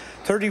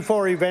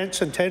 34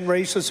 events and 10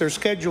 races are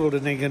scheduled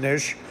in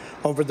Ingonish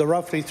over the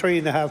roughly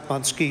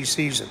 3.5-month ski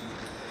season.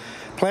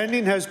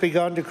 Planning has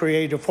begun to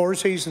create a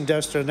 4-season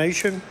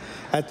destination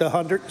at the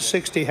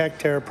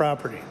 160-hectare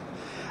property.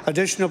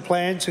 Additional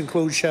plans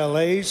include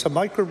chalets, a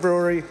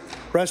microbrewery,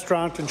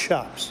 restaurant, and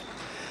shops.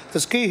 The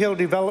ski hill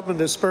development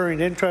is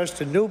spurring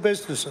interest in new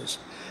businesses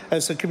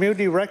as the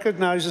community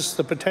recognizes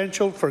the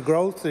potential for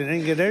growth in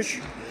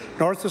Ingonish,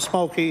 north of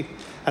Smoky,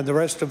 and the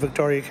rest of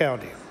Victoria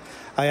County.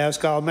 I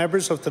ask all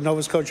members of the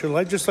Nova Scotia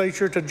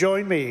Legislature to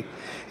join me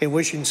in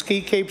wishing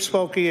Ski Cape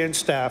Smoky and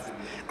staff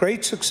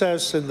great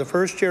success in the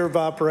first year of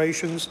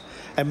operations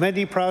and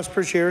many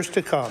prosperous years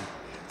to come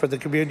for the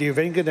community of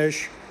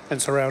Ingonish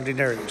and surrounding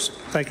areas.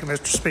 Thank you,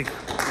 Mr. Speaker.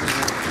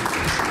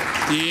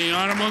 The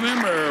honourable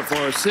member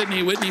for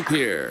Sydney Whitney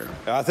Pier.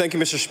 Thank you,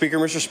 Mr. Speaker.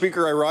 Mr.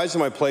 Speaker, I rise in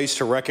my place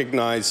to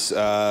recognize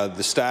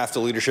the staff, the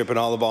leadership, and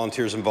all the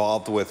volunteers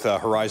involved with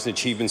Horizon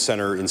Achievement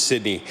Centre in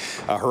Sydney.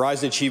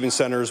 Horizon Achievement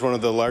Centre is one of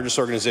the largest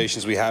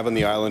organizations we have on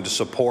the island to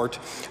support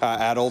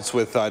adults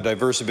with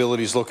diverse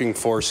abilities looking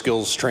for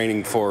skills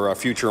training for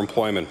future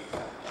employment.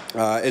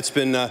 It's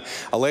been a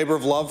labor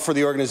of love for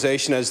the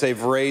organization as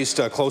they've raised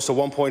close to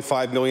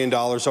 $1.5 million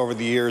over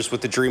the years with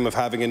the dream of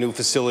having a new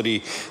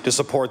facility to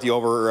support the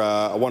over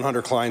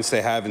 100 clients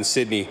they have in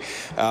Sydney.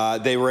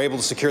 They were able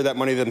to secure that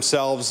money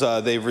themselves.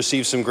 They've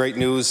received some great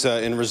news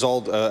as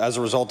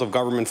a result of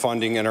government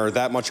funding and are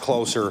that much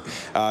closer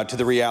to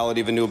the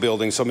reality of a new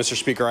building. So, Mr.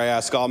 Speaker, I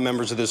ask all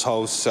members of this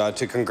House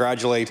to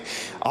congratulate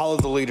all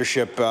of the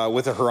leadership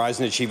with the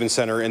Horizon Achievement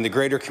Centre and the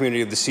greater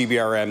community of the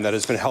CBRM that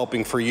has been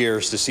helping for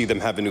years to see them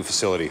have a new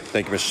facility.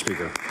 Thank you, Mr.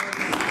 Speaker.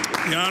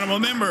 The honourable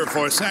member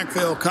for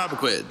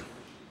Sackville-Cobequid.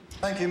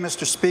 Thank you,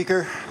 Mr.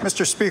 Speaker.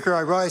 Mr. Speaker,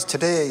 I rise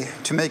today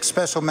to make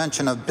special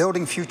mention of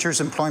Building Futures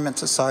Employment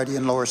Society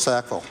in Lower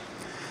Sackville.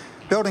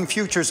 Building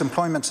Futures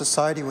Employment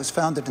Society was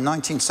founded in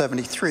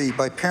 1973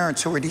 by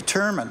parents who were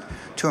determined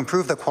to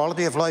improve the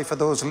quality of life of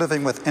those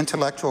living with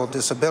intellectual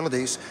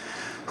disabilities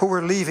who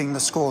were leaving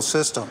the school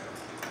system.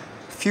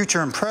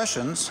 Future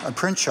Impressions, a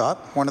print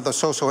shop, one of the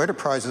social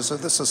enterprises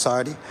of the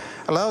Society,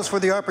 allows for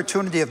the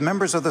opportunity of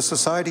members of the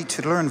Society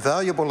to learn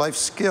valuable life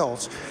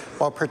skills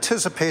while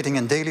participating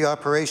in daily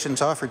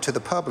operations offered to the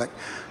public,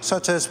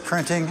 such as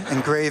printing,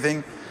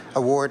 engraving,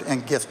 award,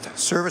 and gift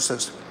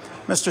services.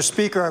 Mr.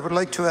 Speaker, I would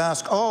like to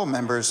ask all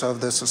members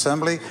of this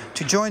Assembly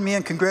to join me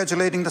in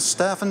congratulating the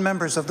staff and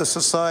members of the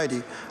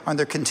Society on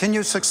their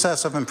continued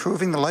success of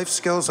improving the life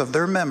skills of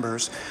their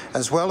members,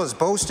 as well as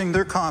boasting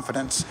their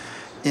confidence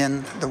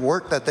in the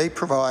work that they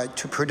provide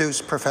to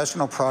produce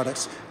professional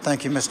products.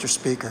 Thank you, Mr.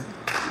 Speaker.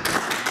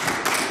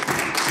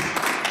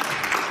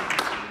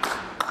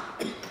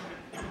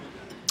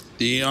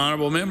 The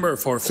honourable member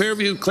for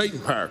Fairview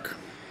Clayton Park.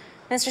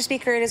 Mr.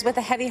 Speaker, it is with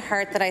a heavy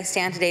heart that I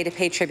stand today to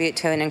pay tribute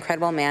to an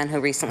incredible man who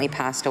recently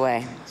passed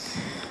away.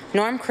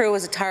 Norm Crew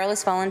was a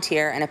tireless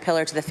volunteer and a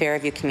pillar to the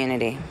Fairview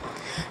community.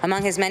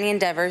 Among his many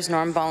endeavours,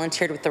 Norm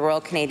volunteered with the Royal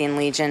Canadian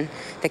Legion,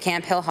 the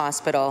Camp Hill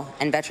Hospital,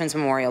 and Veterans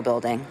Memorial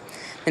Building,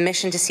 the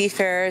Mission to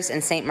Seafarers,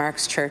 and St.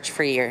 Mark's Church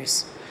for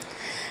years.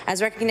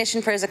 As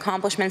recognition for his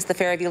accomplishments, the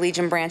Fairview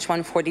Legion Branch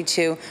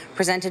 142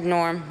 presented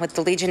Norm with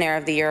the Legionnaire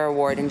of the Year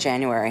award in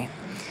January.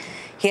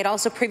 He had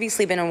also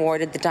previously been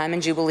awarded the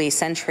Diamond Jubilee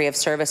Century of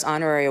Service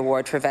Honorary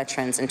Award for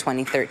Veterans in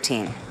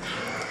 2013.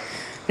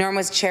 Norm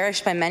was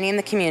cherished by many in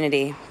the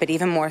community, but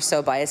even more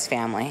so by his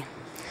family.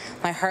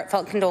 My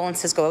heartfelt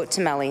condolences go out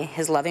to Melly,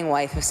 his loving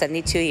wife of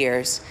 72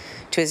 years,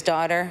 to his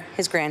daughter,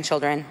 his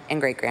grandchildren,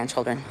 and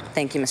great-grandchildren.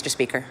 Thank you, Mr.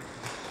 Speaker.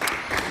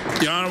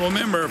 The honourable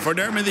member for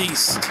Dartmouth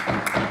East.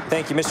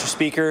 Thank you, Mr.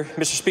 Speaker.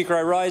 Mr. Speaker,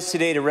 I rise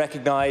today to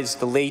recognize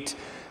the late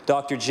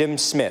Dr. Jim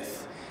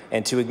Smith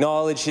and to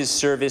acknowledge his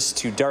service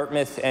to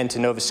Dartmouth and to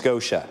Nova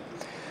Scotia.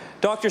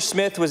 Dr.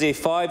 Smith was a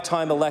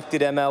 5-time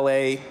elected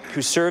MLA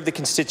who served the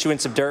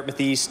constituents of Dartmouth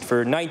East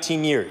for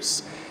 19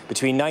 years,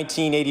 between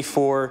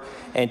 1984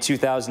 and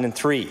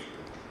 2003.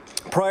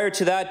 Prior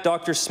to that,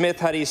 Dr. Smith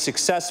had a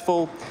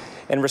successful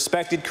and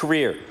respected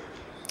career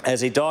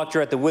as a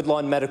doctor at the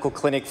Woodlawn Medical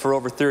Clinic for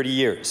over 30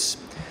 years.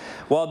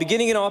 While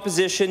beginning in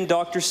opposition,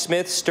 Dr.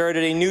 Smith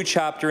started a new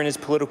chapter in his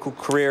political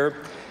career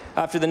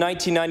after the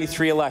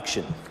 1993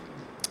 election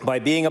by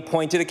being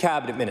appointed a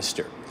cabinet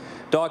minister.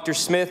 Dr.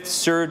 Smith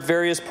served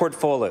various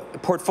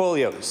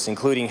portfolios,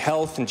 including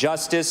health and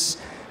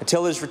justice,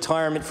 until his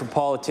retirement from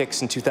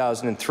politics in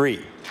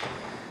 2003.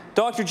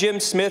 Dr. Jim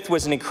Smith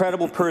was an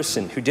incredible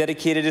person who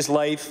dedicated his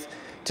life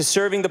to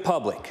serving the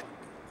public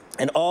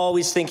and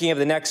always thinking of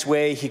the next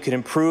way he could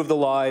improve the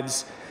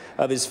lives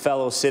of his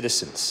fellow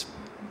citizens.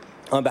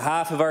 On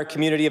behalf of our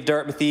community of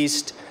Dartmouth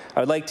East, I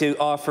would like to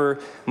offer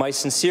my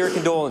sincere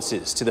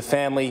condolences to the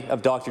family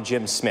of Dr.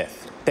 Jim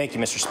Smith. Thank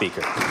you, Mr.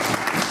 Speaker.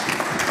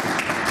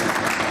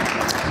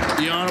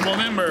 The honourable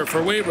member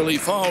for Waverley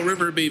Fall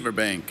River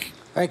Beaverbank.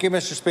 Thank you,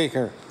 Mr.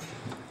 Speaker.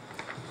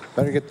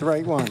 Better get the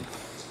right one.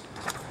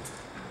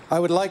 I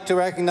would like to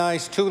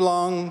recognize two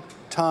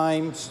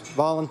long-time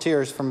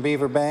volunteers from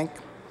Beaverbank,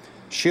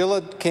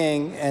 Sheila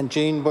King and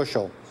Jean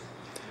Bushell.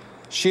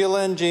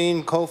 Sheila and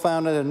Jean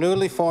co-founded a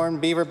newly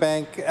formed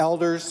Beaverbank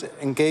Elders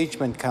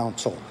Engagement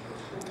Council.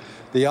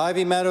 The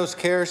Ivy Meadows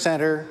Care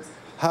Centre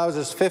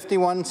houses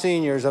 51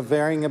 seniors of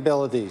varying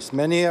abilities.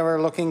 Many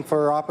are looking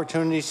for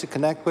opportunities to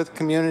connect with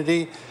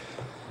community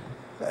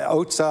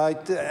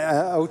outside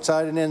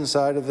and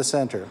inside of the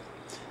centre.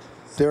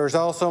 There's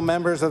also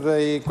members of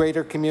the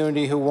greater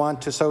community who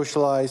want to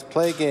socialize,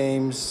 play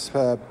games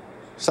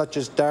such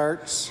as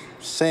darts,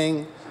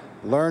 sing,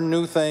 learn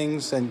new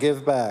things, and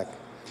give back.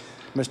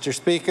 Mr.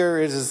 Speaker,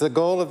 it is the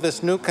goal of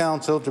this new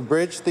council to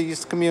bridge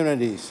these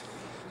communities,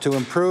 to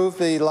improve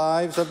the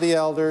lives of the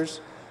elders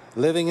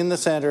living in the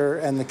centre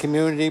and the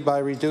community by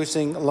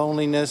reducing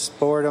loneliness,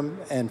 boredom,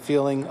 and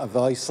feeling of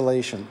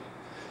isolation.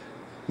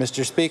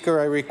 Mr. Speaker,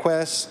 I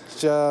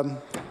request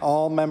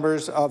all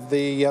members of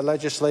the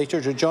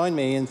legislature to join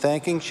me in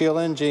thanking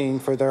Sheila and Jean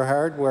for their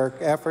hard work,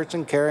 efforts,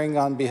 and caring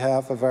on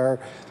behalf of our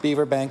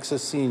Beaverbanks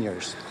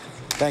seniors.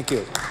 Thank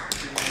you.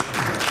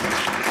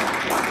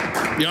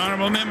 The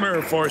honourable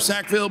member for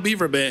Sackville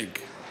Beaverbank.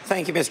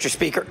 Thank you, Mr.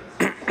 Speaker.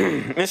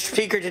 Mr.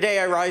 Speaker, today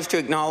I rise to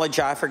acknowledge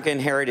African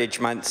Heritage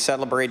Month,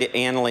 celebrated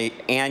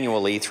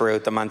annually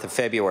throughout the month of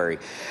February.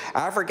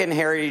 African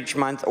Heritage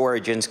Month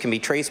origins can be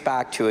traced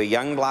back to a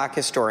young black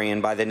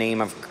historian by the name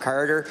of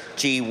Carter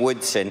G.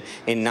 Woodson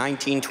in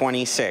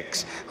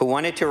 1926, who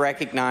wanted to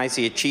recognize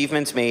the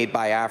achievements made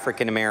by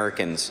African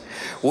Americans.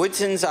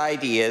 Woodson's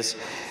ideas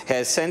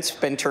has since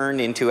been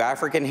turned into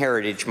African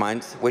Heritage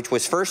Month, which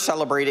was first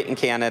celebrated in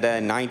Canada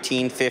in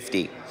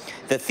 1950.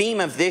 The theme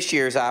of this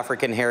year's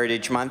African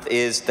Heritage Month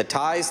is the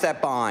ties that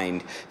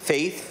bind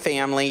faith,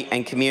 family,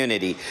 and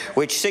community,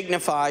 which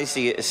signifies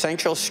the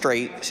essential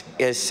traits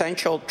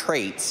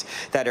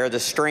that are the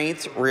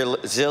strength,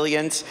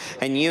 resilience,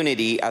 and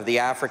unity of the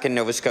African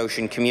Nova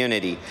Scotian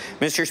community.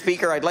 Mr.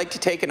 Speaker, I'd like to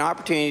take an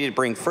opportunity to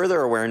bring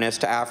further awareness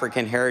to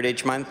African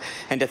Heritage Month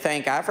and to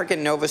thank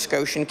African Nova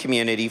Scotian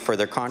community for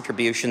their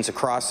contributions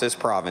across this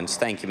province.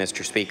 Thank you,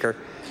 Mr. Speaker.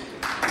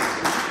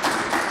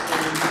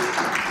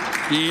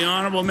 The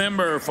honourable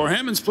member for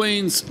Hammonds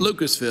Plains,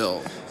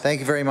 Lucasville. Thank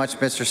you very much,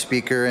 Mr.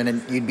 Speaker.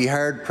 And you'd be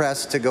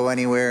hard-pressed to go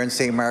anywhere in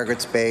St.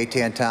 Margaret's Bay,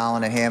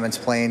 Tantallon, and Hammonds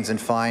Plains and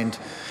find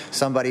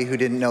somebody who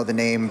didn't know the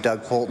name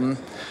Doug Poulton.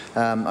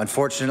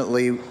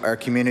 Unfortunately, our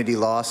community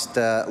lost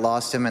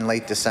him in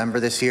late December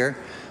this year.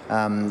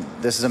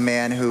 This is a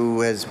man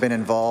who has been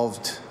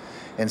involved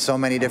in so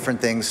many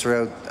different things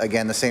throughout,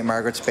 again, the St.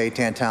 Margaret's Bay,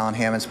 Tantallon,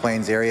 Hammonds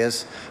Plains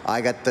areas.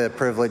 I got the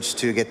privilege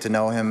to get to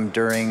know him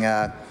during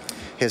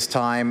his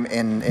time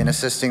in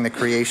assisting the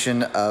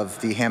creation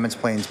of the Hammonds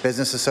Plains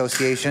Business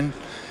Association.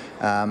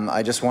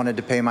 I just wanted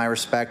to pay my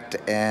respect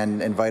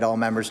and invite all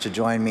members to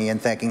join me in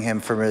thanking him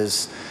for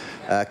his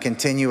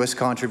continuous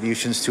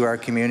contributions to our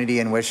community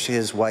and wish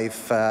his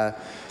wife,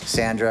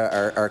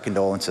 Sandra, our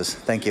condolences.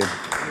 Thank you.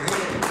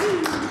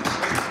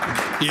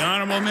 The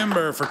honourable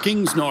member for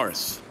Kings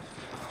North.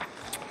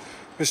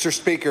 Mr.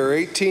 Speaker,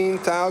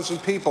 18,000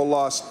 people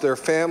lost their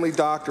family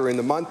doctor in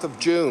the month of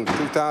June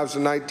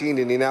 2019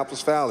 in the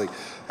Annapolis Valley,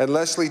 and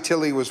Leslie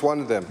Tilley was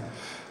one of them.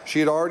 She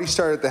had already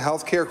started the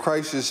healthcare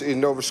crisis in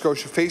Nova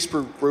Scotia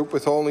Facebook group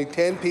with only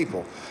 10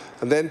 people,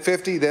 and then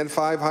 50, then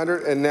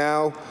 500, and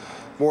now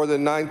more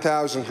than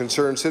 9,000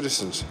 concerned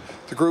citizens.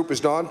 The group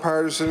is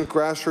nonpartisan,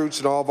 grassroots,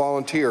 and all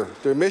volunteer.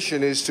 Their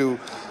mission is to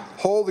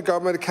hold the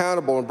government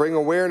accountable and bring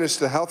awareness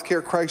to the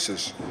healthcare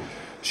crisis.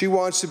 She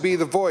wants to be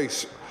the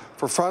voice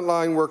for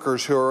frontline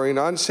workers who are in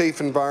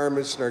unsafe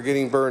environments and are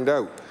getting burned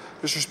out.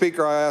 Mr.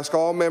 Speaker, I ask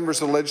all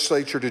members of the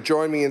legislature to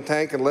join me in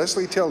thanking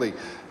Leslie Tilley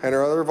and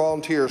our other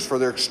volunteers for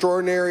their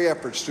extraordinary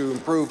efforts to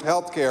improve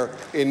health care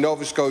in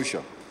Nova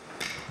Scotia.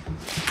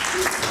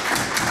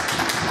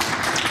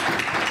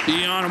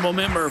 The honourable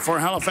member for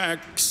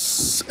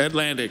Halifax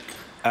Atlantic.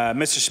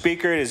 Mr.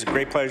 Speaker, it is a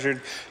great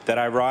pleasure that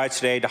I rise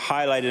today to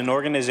highlight an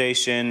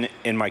organization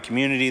in my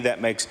community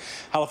that makes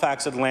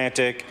Halifax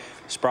Atlantic,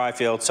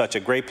 Spryfield, such a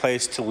great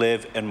place to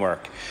live and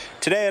work.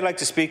 Today, I'd like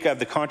to speak of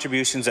the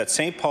contributions that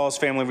St. Paul's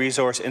Family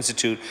Resource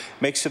Institute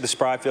makes to the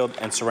Spryfield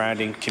and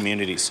surrounding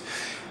communities.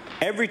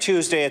 Every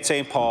Tuesday at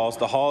St. Paul's,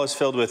 the hall is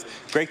filled with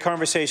great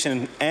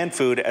conversation and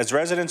food as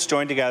residents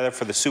join together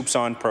for the Soups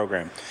On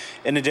program.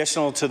 In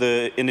addition to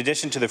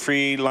the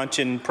free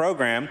luncheon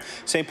program,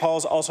 St.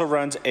 Paul's also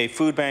runs a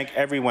food bank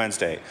every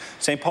Wednesday.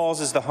 St.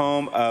 Paul's is the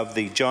home of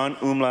the John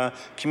Umla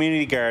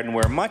Community Garden,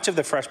 where much of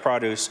the fresh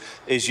produce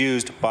is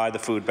used by the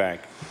food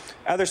bank.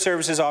 Other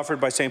services offered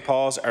by St.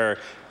 Paul's are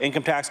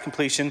income tax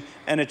completion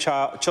and a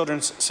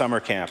children's summer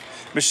camp.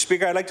 Mr.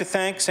 Speaker, I'd like to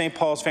thank St.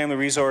 Paul's Family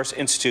Resource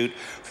Institute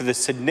for the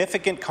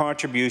significant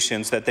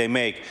contributions that they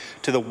make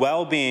to the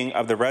well-being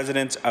of the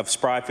residents of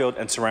Spryfield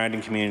and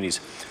surrounding communities.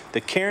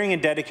 The caring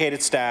and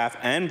dedicated staff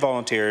and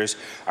volunteers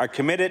are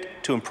committed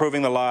to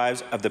improving the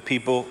lives of the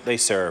people they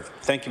serve.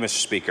 Thank you, Mr.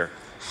 Speaker.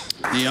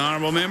 The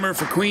honourable member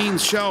for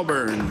Queens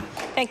Shelburne.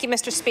 Thank you,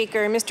 Mr.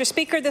 Speaker. Mr.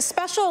 Speaker, the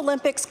Special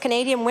Olympics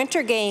Canadian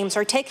Winter Games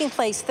are taking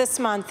place this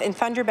month in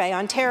Thunder Bay,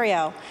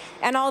 Ontario.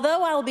 And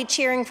although I will be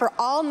cheering for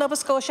all Nova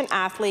Scotian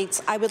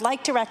athletes, I would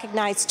like to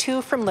recognize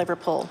two from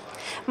Liverpool.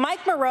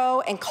 Mike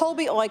Moreau and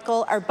Colby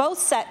Oikel are both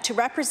set to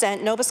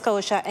represent Nova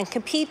Scotia and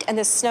compete in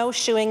this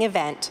snowshoeing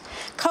event.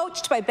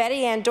 Coached by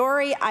Betty Ann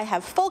Dory, I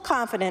have full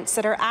confidence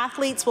that our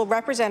athletes will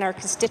represent our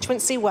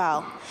constituency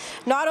well.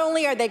 Not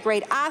only are they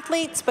great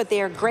athletes, but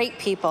they are great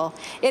people.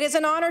 It is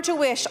an honour to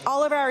wish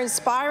all of our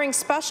inspiring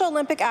Special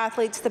Olympic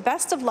athletes the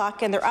best of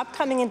luck in their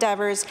upcoming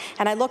endeavours,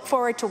 and I look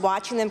forward to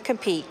watching them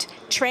compete.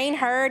 Train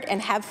hard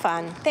and have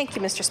fun. Thank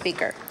you, Mr.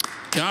 Speaker.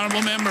 The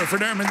honourable member for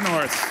Dartmouth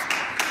North.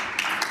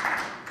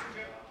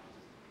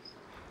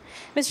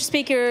 Mr.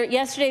 Speaker,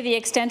 yesterday the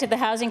extent of the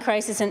housing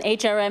crisis in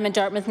HRM and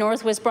Dartmouth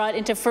North was brought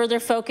into further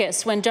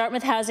focus when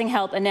Dartmouth Housing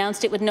Help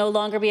announced it would no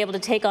longer be able to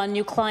take on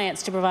new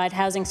clients to provide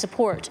housing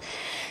support.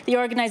 The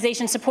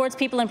organization supports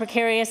people in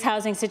precarious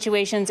housing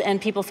situations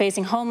and people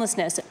facing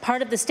homelessness.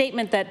 Part of the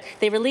statement that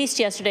they released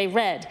yesterday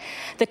read,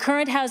 "The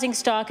current housing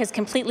stock is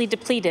completely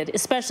depleted,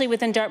 especially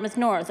within Dartmouth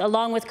North.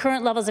 Along with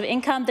current levels of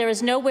income, there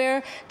is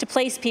nowhere to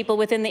place people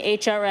within the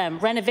HRM.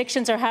 Rent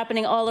evictions are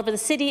happening all over the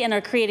city and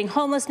are creating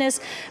homelessness,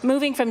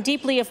 moving from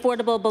deeply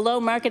affordable below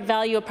market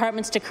value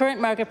apartments to current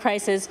market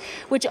prices,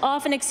 which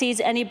often exceeds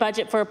any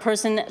budget for a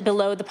person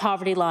below the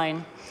poverty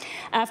line."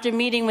 After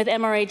meeting with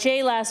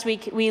MRHA last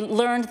week, we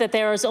learned that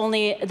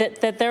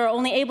they're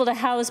only able to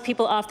house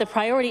people off the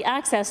priority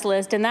access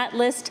list, and that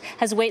list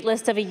has wait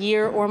lists of a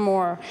year or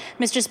more.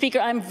 Mr. Speaker,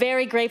 I'm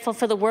very grateful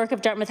for the work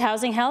of Dartmouth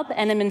Housing Help,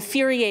 and I'm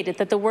infuriated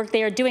that the work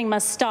they are doing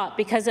must stop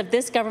because of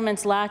this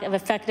government's lack of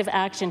effective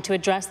action to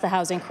address the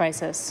housing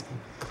crisis.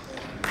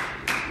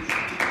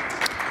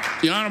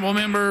 The honourable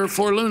member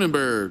for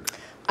Lunenburg.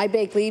 I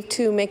beg leave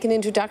to make an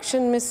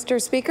introduction,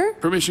 Mr. Speaker.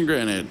 Permission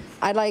granted.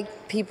 I'd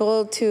like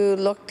people to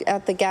look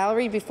at the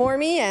gallery before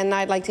me, and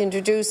I'd like to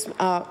introduce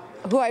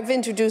who I've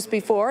introduced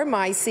before.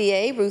 My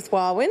CA, Ruth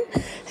Walwyn,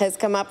 has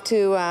come up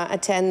to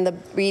attend the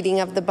reading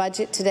of the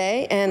budget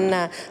today.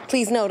 And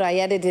please note, I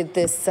edited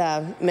this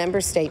member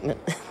statement.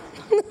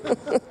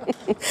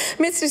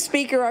 Mr.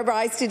 Speaker, I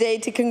rise today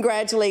to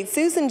congratulate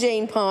Susan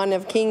Jane Pond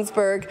of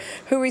Kingsburg,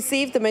 who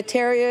received the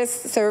Meritorious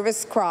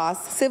Service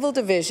Cross Civil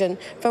Division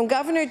from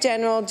Governor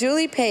General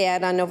Julie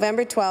Payette on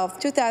November 12,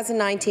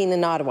 2019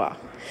 in Ottawa.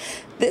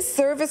 This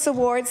service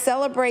award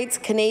celebrates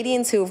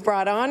Canadians who have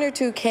brought honour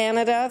to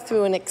Canada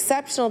through an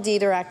exceptional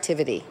deed or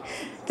activity.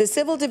 The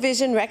Civil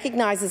Division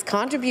recognizes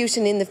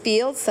contribution in the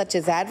fields such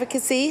as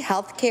advocacy,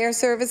 healthcare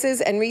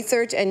services, and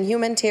research and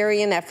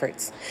humanitarian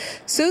efforts.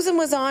 Susan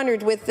was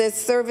honoured with this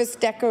service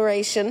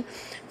decoration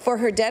for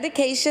her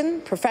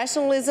dedication,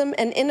 professionalism,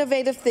 and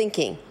innovative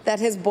thinking that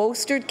has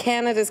bolstered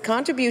Canada's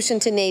contribution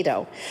to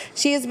NATO.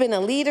 She has been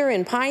a leader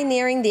in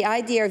pioneering the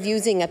idea of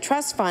using a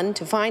trust fund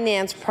to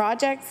finance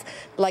projects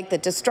like the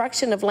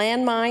destruction of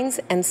landmines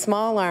and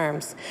small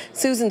arms.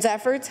 Susan's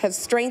efforts have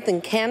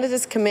strengthened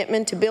Canada's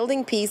commitment to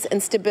building peace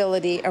and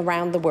stability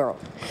around the world.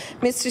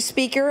 Mr.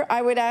 Speaker,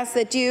 I would ask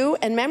that you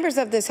and members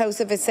of this House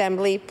of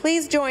Assembly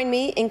please join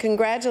me in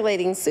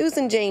congratulating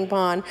Susan Jane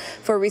Pond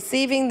for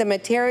receiving the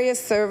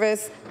Meritorious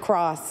Service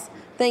Cross.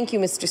 Thank you,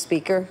 Mr.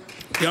 Speaker.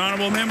 The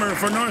honourable member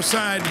for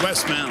Northside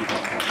Westmount.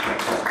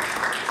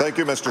 Thank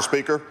you, Mr.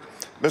 Speaker.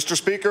 Mr.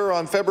 Speaker,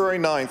 on February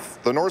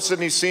 9th, the North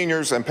Sydney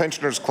Seniors and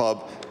Pensioners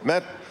Club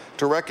met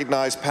to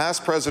recognize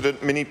past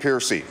President Minnie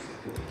Piercy.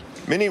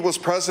 Minnie was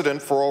president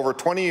for over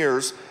 20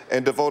 years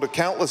and devoted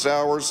countless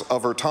hours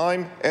of her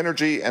time,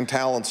 energy, and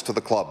talents to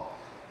the club.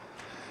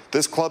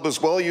 This club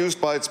is well used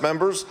by its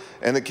members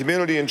and the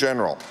community in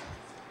general.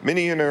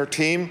 Minnie and her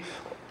team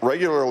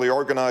regularly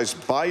organize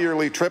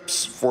bi-yearly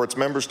trips for its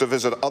members to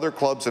visit other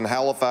clubs in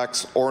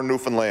Halifax or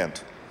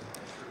Newfoundland.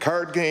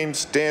 Card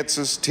games,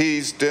 dances,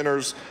 teas,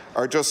 dinners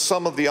are just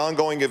some of the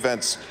ongoing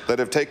events that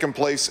have taken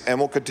place and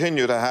will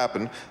continue to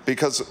happen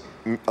because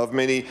of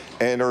Minnie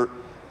and her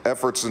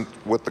efforts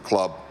with the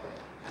club.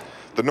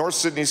 The North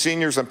Sydney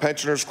Seniors and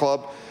Pensioners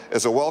Club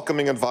is a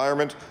welcoming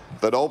environment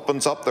that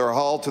opens up their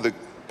hall to the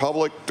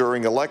public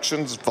during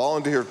elections,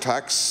 volunteer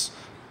tax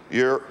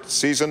year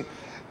season,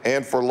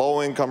 and for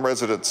low-income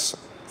residents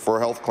for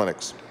health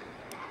clinics.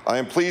 I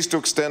am pleased to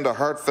extend a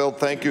heartfelt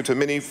thank you to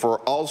Minnie for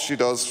all she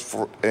does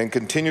and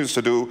continues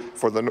to do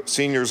for the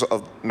seniors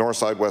of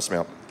Northside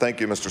Westmount. Thank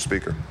you, Mr.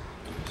 Speaker.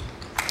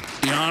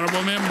 The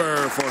honourable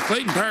member for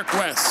Clayton Park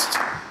West.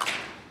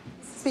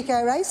 Speaker,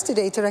 I rise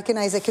today to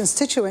recognise a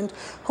constituent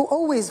who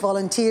always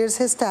volunteers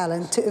his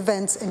talent to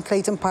events in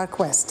Clayton Park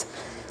West.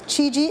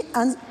 Chidi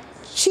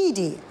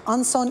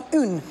Anson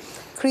Un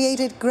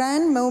created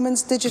Grand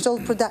Moments Digital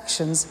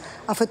Productions,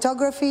 a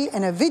photography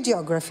and a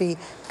videography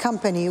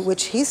company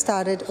which he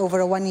started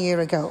over 1 year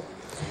ago.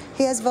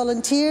 He has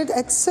volunteered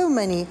at so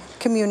many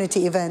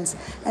community events,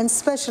 and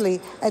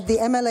especially at the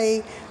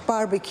MLA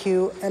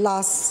barbecue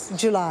last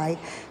July.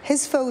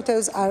 His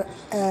photos are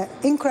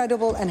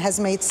incredible and has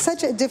made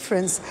such a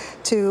difference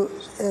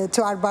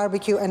to our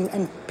barbecue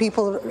and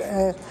people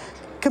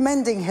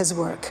commending his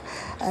work.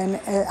 And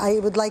I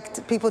would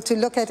like people to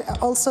look at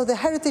also the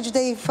Heritage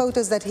Day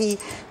photos that he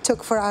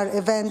took for our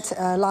event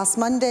last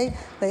Monday.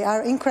 They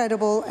are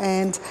incredible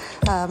and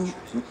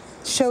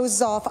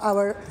shows off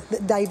our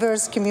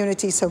diverse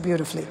community so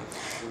beautifully.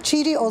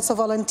 Chidi also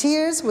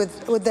volunteers with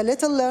the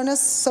Little Learners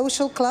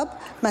Social Club,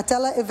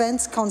 Matella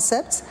Events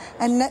Concepts,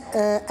 and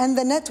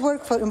the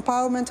Network for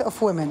Empowerment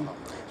of Women.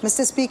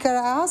 Mr. Speaker,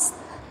 I ask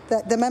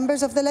that the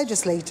members of the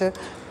legislature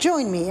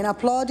join me in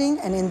applauding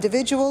an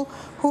individual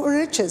who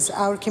enriches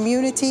our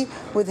community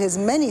with his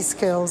many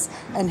skills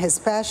and his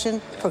passion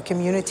for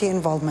community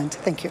involvement.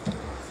 Thank you.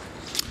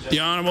 The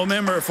honourable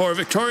member for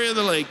Victoria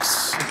the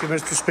Lakes. Thank you,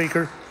 Mr.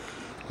 Speaker.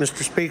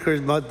 Mr. Speaker,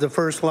 the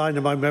first line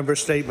of my member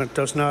statement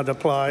does not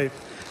apply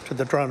to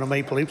the Toronto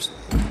Maple Leafs.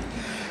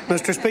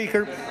 Mr.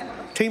 Speaker,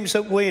 teams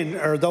that win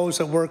are those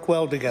that work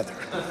well together.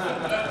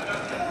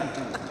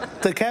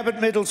 The Cabot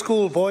Middle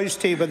School boys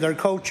team and their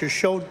coaches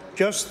showed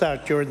just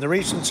that during the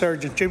recent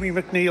Sergeant Jimmy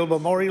McNeil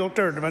Memorial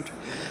Tournament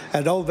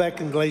at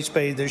Ovec in Glace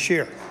Bay this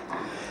year.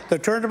 The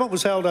tournament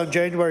was held on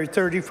January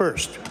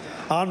 31st,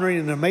 honouring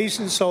an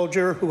amazing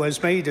soldier who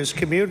has made his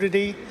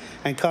community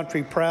and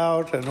country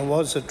proud and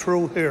was a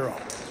true hero.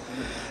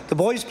 The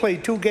boys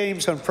played 2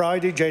 games on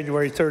Friday,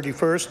 January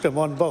 31st, and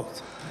won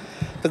both.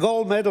 The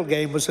gold medal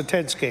game was a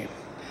tense game.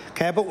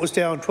 Cabot was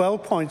down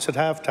 12 points at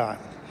halftime.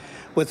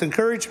 With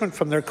encouragement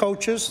from their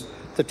coaches,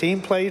 the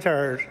team played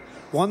hard,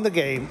 won the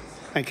game,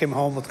 and came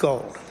home with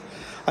gold.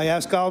 I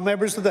ask all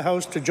members of the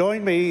House to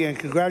join me in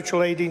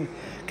congratulating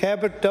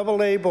Cabot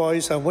AA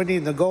boys on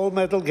winning the gold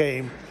medal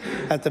game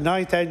at the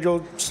 9th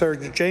Annual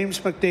Sergeant James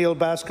McNeil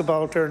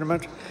Basketball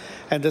Tournament,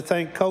 and to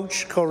thank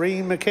Coach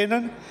Corrine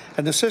McKinnon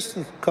and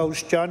Assistant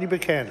Coach Johnny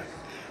Buchanan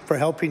for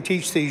helping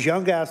teach these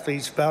young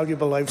athletes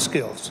valuable life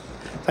skills.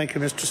 Thank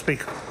you, Mr.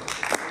 Speaker.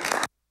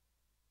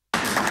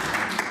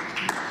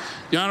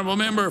 The honourable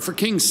member for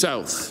Kings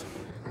South.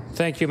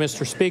 Thank you,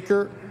 Mr.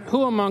 Speaker.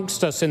 Who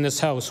amongst us in this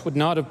House would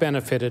not have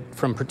benefited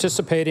from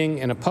participating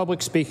in a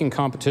public speaking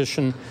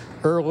competition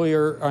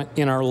earlier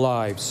in our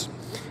lives?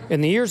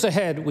 In the years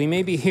ahead, we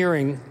may be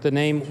hearing the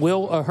name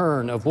Will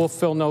Ahern of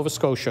Wolfville, Nova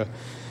Scotia,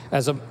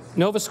 as a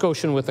Nova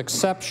Scotian with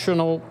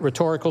exceptional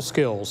rhetorical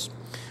skills.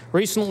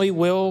 Recently,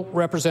 Will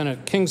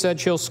represented King's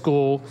Edge Hill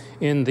School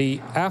in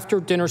the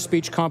after-dinner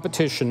speech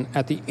competition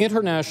at the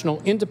International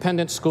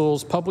Independent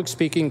Schools Public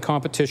Speaking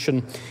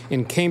Competition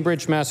in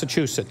Cambridge,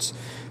 Massachusetts,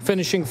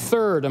 finishing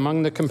 3rd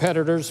among the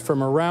competitors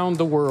from around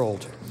the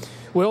world.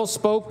 Will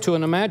spoke to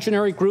an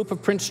imaginary group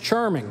of Prince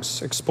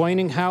Charmings,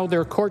 explaining how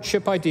their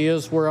courtship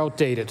ideas were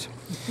outdated.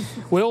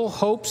 Will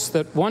hopes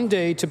that one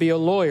day to be a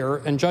lawyer,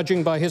 and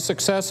judging by his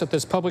success at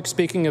this public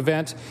speaking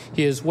event,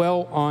 he is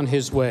well on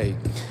his way.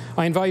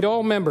 I invite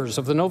all members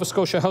of the Nova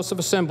Scotia House of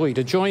Assembly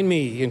to join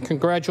me in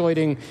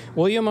congratulating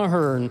William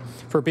Ahern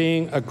for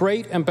being a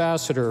great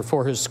ambassador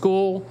for his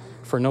school,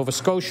 for Nova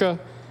Scotia,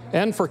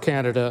 and for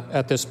Canada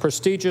at this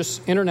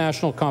prestigious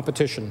international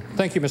competition.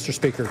 Thank you, Mr.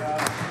 Speaker.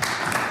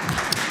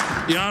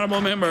 The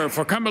honourable member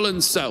for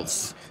Cumberland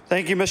South.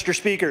 Thank you, Mr.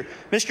 Speaker.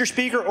 Mr.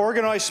 Speaker,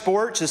 organized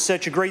sports is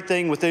such a great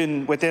thing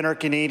within our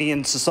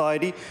Canadian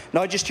society,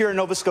 not just here in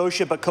Nova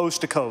Scotia, but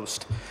coast to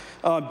coast.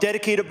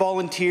 Dedicated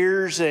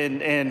volunteers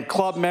and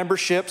club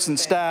memberships and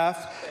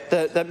staff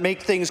that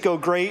make things go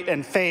great,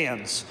 and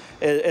fans,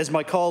 as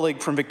my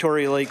colleague from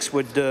Victoria Lakes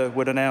would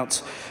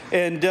announce.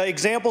 And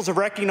examples of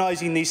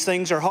recognizing these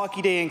things are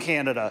Hockey Day in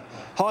Canada,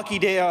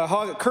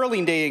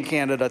 Curling Day in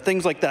Canada,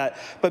 things like that.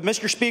 But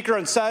Mr. Speaker,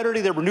 on Saturday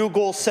there were new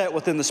goals set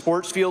within the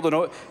sports field,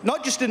 and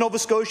not just in Nova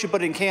Scotia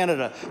but in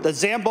Canada. The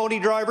Zamboni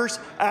drivers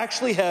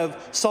actually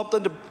have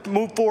something to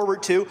move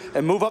forward to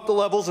and move up the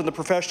levels in the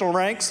professional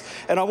ranks.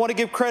 And I want to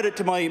give credit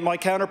to my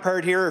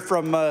counterpart here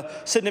from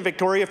Sydney,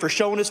 Victoria, for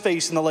showing his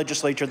face in the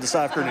legislature this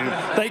afternoon.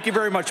 Thank you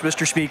very much,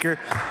 Mr. Speaker.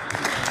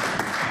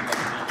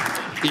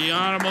 The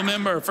honourable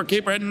member for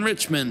Cape Breton and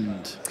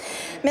Richmond.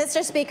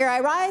 Mr. Speaker, I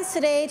rise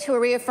today to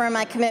reaffirm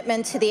my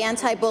commitment to the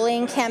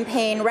anti-bullying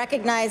campaign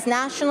recognized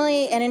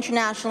nationally and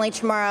internationally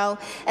tomorrow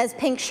as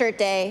Pink Shirt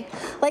Day.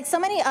 Like so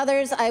many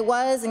others, I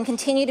was and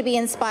continue to be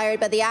inspired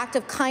by the act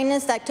of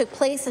kindness that took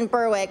place in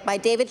Berwick by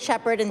David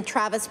Shepard and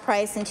Travis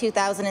Price in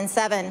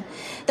 2007.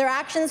 Their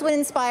actions would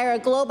inspire a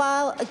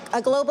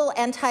global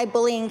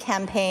anti-bullying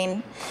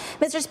campaign.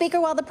 Mr.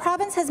 Speaker, while the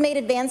province has made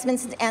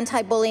advancements in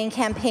anti-bullying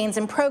campaigns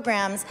and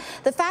programs,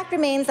 the fact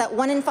remains that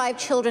 1 in 5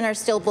 children are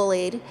still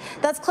bullied.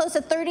 Thus, That's close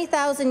to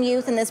 30,000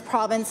 youth in this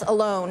province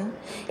alone.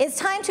 It's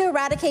time to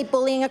eradicate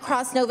bullying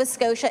across Nova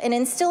Scotia and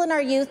instill in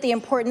our youth the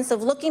importance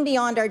of looking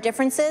beyond our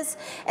differences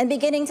and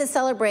beginning to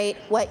celebrate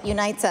what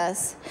unites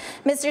us.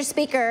 Mr.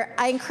 Speaker,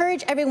 I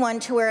encourage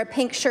everyone to wear a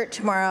pink shirt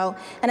tomorrow,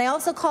 and I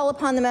also call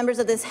upon the members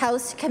of this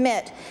House to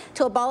commit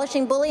to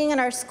abolishing bullying in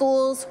our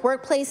schools,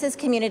 workplaces,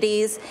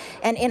 communities,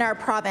 and in our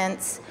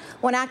province.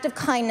 One act of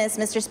kindness,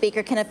 Mr.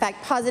 Speaker, can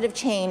affect positive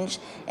change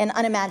in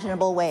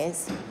unimaginable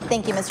ways.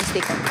 Thank you, Mr.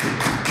 Speaker.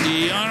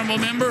 The honourable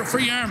member for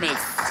Yarmouth.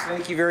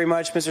 Thank you very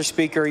much, Mr.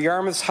 Speaker.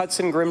 Yarmouth's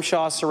Hudson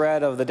Grimshaw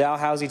Surratt of the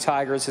Dalhousie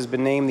Tigers has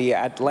been named the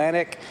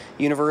Atlantic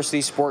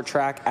University Sport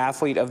Track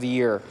Athlete of the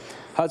Year.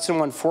 Hudson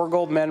won 4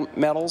 gold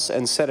medals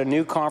and set a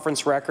new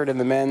conference record in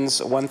the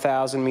men's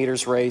 1,000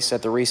 meters race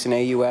at the recent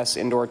AUS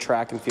Indoor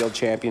Track and Field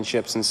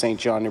Championships in St.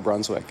 John, New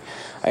Brunswick.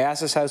 I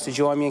ask this House to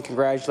join me in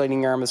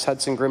congratulating Yarmouth's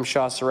Hudson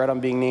Grimshaw Surratt on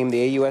being named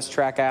the AUS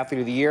Track Athlete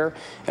of the Year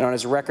and on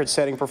his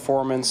record-setting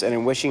performance, and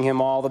in wishing him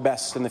all the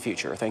best in the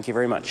future. Thank you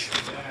very much.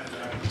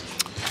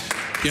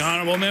 The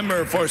honourable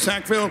member for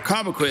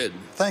Sackville-Cobequid.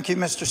 Thank you,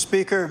 Mr.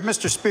 Speaker.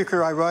 Mr.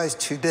 Speaker, I rise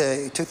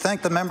today to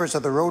thank the members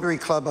of the Rotary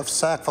Club of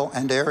Sackville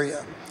and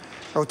area.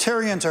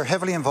 Rotarians are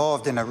heavily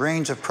involved in a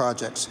range of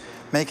projects,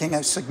 making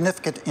a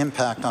significant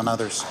impact on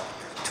others.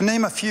 To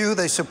name a few,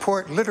 they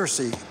support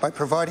literacy by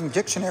providing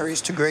dictionaries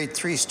to grade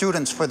 3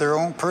 students for their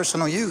own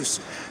personal use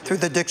through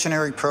the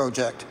Dictionary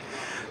Project.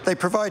 They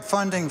provide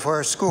funding for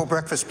our school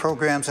breakfast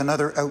programs and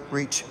other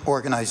outreach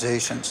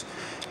organizations.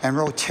 And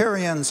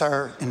Rotarians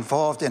are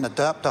involved in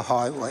Adapt a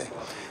Highway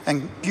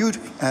and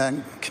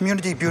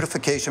community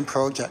beautification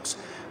projects.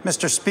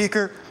 Mr.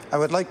 Speaker, I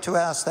would like to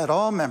ask that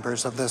all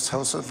members of this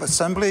House of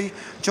Assembly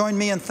join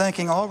me in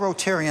thanking all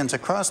Rotarians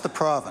across the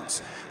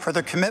province for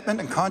their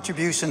commitment and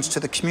contributions to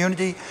the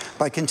community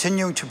by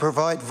continuing to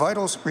provide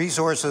vital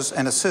resources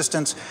and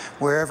assistance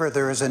wherever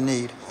there is a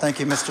need. Thank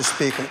you, Mr.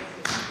 Speaker.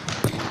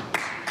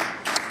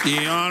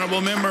 The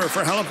honourable member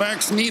for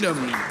Halifax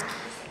Needham.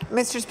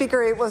 Mr.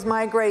 Speaker, it was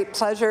my great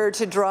pleasure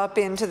to drop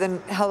into the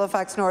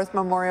Halifax North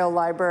Memorial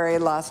Library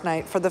last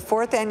night for the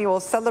 4th annual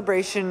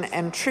celebration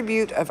and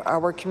tribute of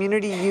our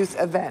community youth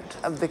event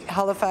of the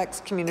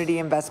Halifax Community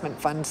Investment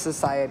Fund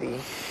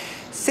Society.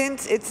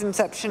 Since its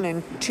inception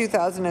in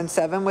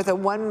 2007 with a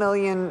 $1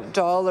 million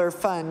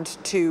fund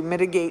to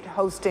mitigate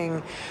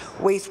hosting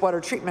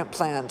wastewater treatment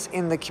plants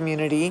in the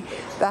community,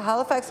 the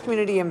Halifax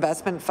Community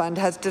Investment Fund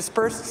has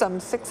dispersed some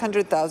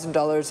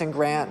 $600,000 in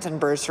grants and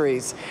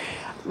bursaries.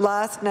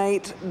 Last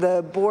night,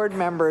 the board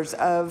members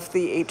of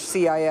the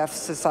HCIF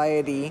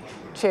Society,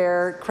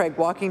 Chair Craig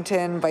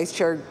Walkington, Vice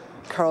Chair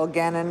Carl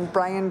Gannon,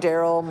 Brian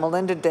Darrell,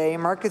 Melinda Day,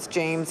 Marcus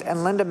James,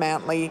 and Linda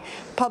Mantley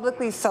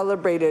publicly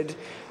celebrated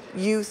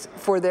youth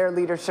for their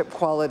leadership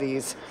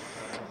qualities.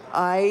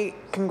 I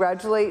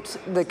congratulate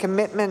the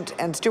commitment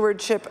and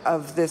stewardship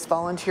of this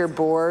volunteer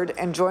board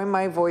and join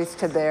my voice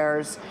to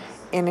theirs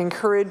in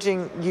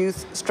encouraging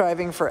youth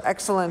striving for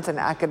excellence in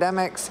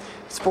academics,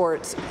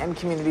 sports, and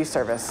community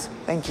service.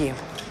 Thank you.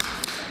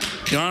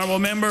 The honourable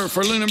member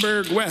for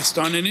Lunenburg West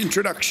on an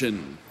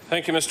introduction.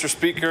 Thank you, Mr.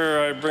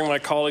 Speaker. I bring my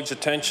colleagues'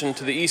 attention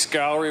to the East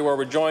Gallery, where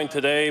we're joined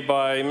today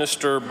by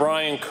Mr.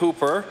 Brian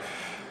Cooper.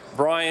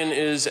 Brian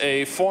is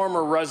a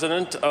former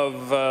resident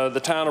of the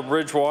town of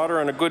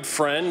Bridgewater and a good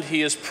friend.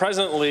 He is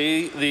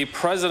presently the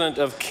president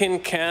of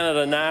Kin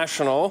Canada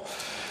National.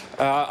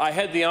 I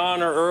had the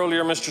honor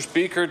earlier, Mr.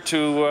 Speaker,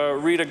 to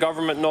read a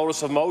government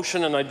notice of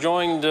motion, and I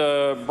joined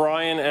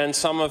Brian and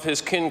some of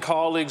his Kin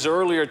colleagues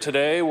earlier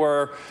today,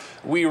 where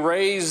we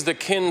raised the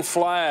Kin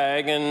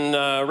flag in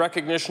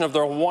recognition of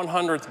their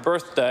 100th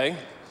birthday.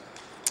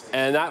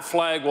 And that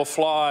flag will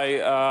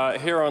fly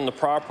here on the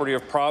property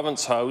of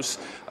Province House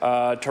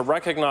to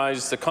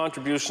recognize the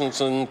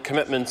contributions and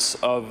commitments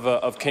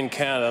of Kin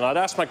Canada. And I'd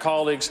ask my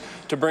colleagues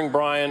to bring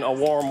Brian a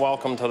warm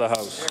welcome to the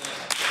House.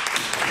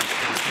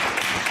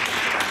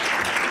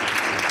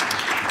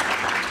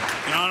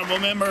 The honourable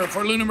member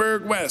for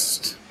Lunenburg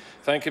West.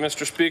 Thank you,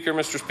 Mr. Speaker.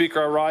 Mr.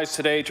 Speaker, I rise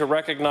today to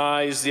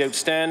recognize the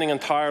outstanding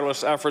and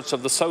tireless efforts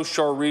of the South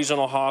Shore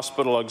Regional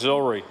Hospital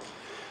Auxiliary.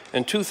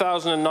 In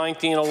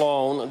 2019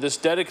 alone, this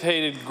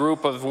dedicated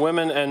group of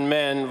women and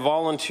men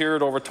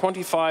volunteered over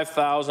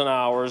 25,000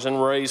 hours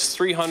and raised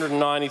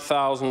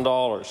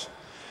 $390,000.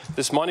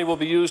 This money will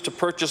be used to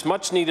purchase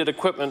much-needed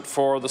equipment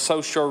for the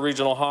South Shore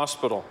Regional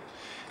Hospital.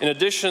 In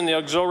addition, the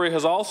Auxiliary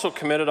has also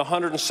committed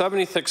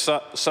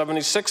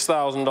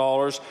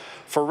 $176,000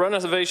 for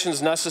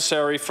renovations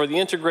necessary for the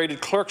integrated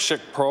clerkship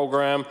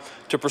program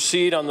to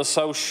proceed on the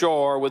South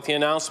Shore, with the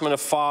announcement of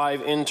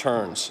 5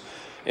 interns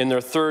in their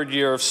 3rd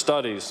year of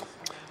studies.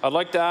 I'd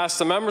like to ask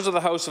the members of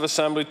the House of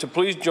Assembly to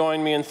please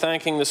join me in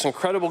thanking this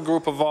incredible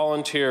group of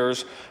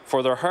volunteers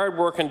for their hard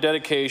work and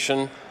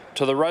dedication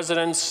to the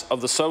residents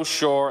of the South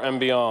Shore and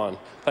beyond.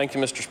 Thank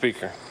you, Mr.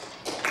 Speaker.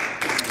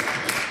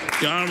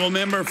 The honourable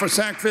member for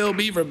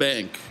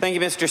Sackville-Beaverbank. Thank you,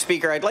 Mr.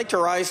 Speaker. I'd like to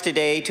rise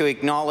today to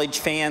acknowledge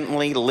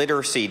Family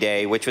Literacy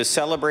Day, which was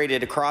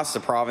celebrated across the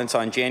province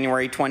on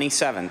January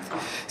 27th.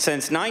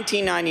 Since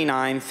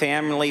 1999,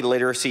 Family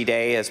Literacy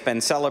Day has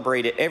been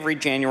celebrated every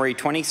January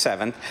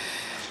 27th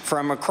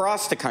from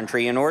across the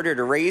country in order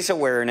to raise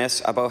awareness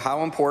about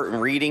how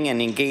important reading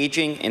and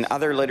engaging in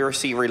other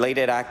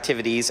literacy-related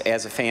activities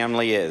as a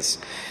family is.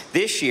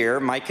 This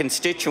year, my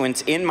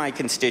constituents in my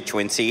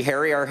constituency,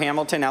 Harry R.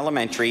 Hamilton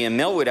Elementary and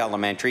Millwood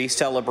Elementary,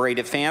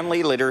 celebrated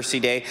Family Literacy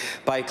Day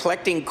by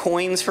collecting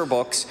coins for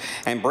books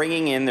and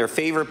bringing in their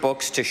favourite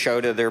books to show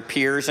to their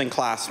peers and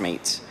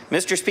classmates.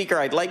 Mr. Speaker,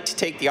 I'd like to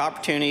take the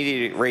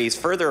opportunity to raise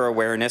further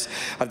awareness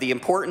of the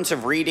importance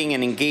of reading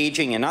and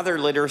engaging in other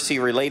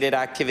literacy-related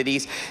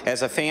activities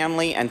as a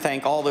family and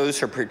thank all those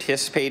who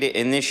participated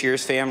in this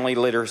year's Family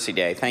Literacy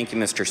Day. Thank you,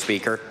 Mr.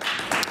 Speaker.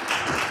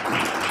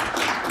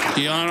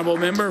 The honourable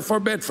member for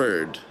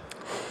Bedford.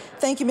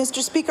 Thank you,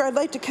 Mr. Speaker. I'd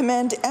like to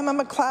commend Emma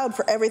McLeod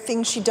for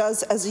everything she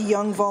does as a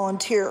young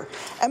volunteer.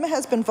 Emma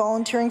has been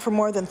volunteering for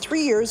more than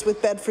 3 years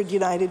with Bedford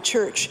United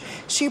Church.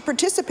 She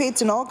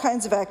participates in all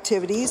kinds of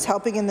activities,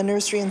 helping in the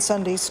nursery and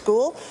Sunday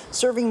school,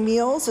 serving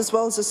meals, as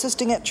well as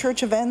assisting at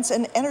church events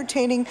and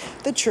entertaining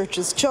the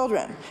church's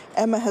children.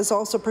 Emma has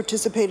also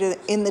participated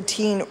in the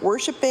teen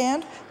worship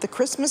band, the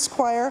Christmas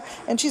choir,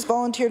 and she's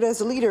volunteered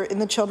as a leader in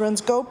the Children's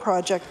Go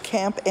Project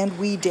Camp and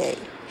We Day.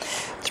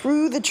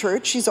 Through the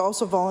church, she's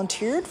also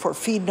volunteered for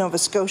Feed Nova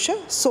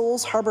Scotia,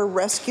 Souls Harbour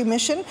Rescue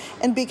Mission,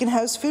 and Beacon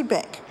House Food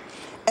Bank.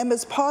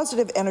 Emma's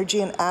positive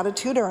energy and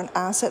attitude are an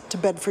asset to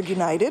Bedford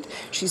United.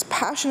 She's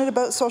passionate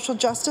about social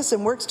justice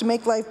and works to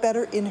make life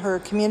better in her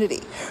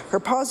community. Her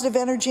positive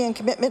energy and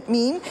commitment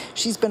mean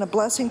she's been a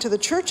blessing to the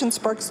church and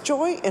sparks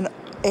joy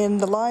in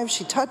the lives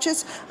she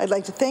touches. I'd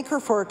like to thank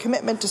her for her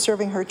commitment to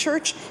serving her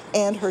church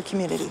and her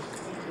community.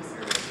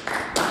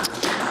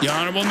 The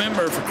honourable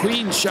member for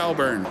Queens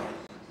Shelburne.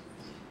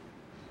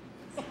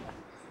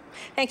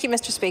 Thank you,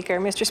 Mr. Speaker.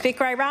 Mr.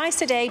 Speaker, I rise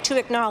today to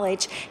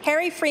acknowledge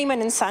Harry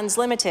Freeman and Sons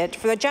Limited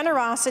for their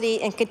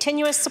generosity and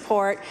continuous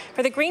support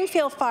for the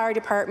Greenfield Fire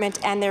Department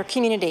and their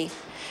community.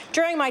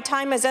 During my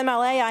time as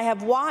MLA, I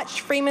have watched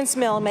Freeman's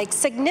Mill make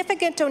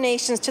significant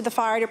donations to the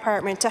fire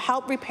department to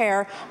help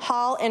repair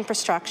hall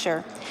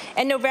infrastructure.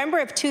 In November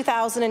of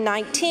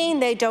 2019,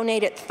 they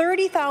donated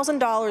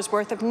 $30,000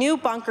 worth of new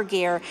bunker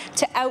gear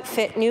to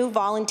outfit new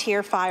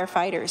volunteer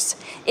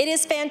firefighters. It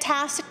is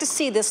fantastic to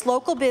see this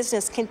local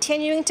business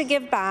continuing to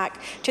give back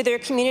to their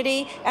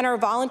community and our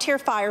volunteer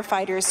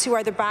firefighters who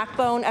are the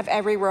backbone of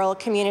every rural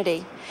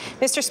community.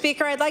 Mr.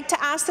 Speaker, I'd like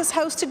to ask this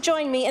House to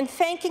join me in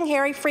thanking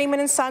Harry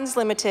Freeman and Sons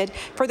Limited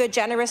for their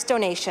generous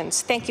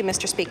donations. Thank you,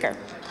 Mr. Speaker.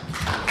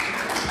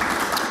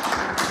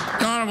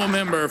 The honourable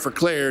member for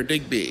Clare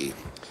Digby.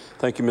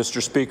 Thank you,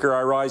 Mr. Speaker.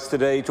 I rise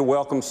today to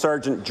welcome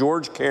Sergeant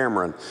George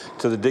Cameron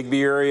to the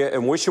Digby area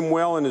and wish him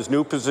well in his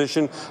new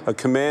position of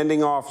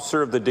commanding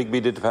officer of the Digby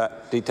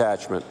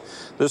Detachment.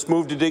 This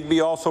move to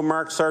Digby also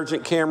marks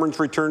Sergeant Cameron's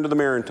return to the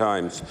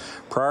Maritimes.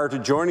 Prior to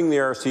joining the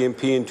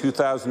RCMP in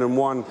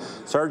 2001,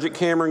 Sergeant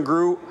Cameron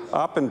grew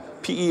up in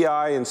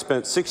PEI and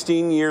spent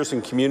 16 years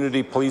in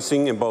community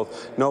policing in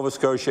both Nova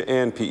Scotia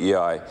and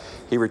PEI.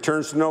 He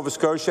returns to Nova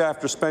Scotia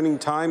after spending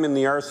time in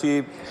the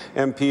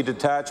RCMP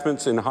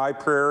detachments in High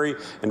Prairie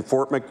and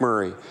Fort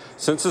McMurray.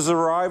 Since his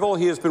arrival,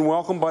 he has been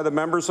welcomed by the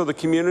members of the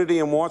community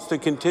and wants to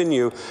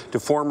continue to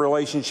form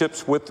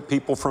relationships with the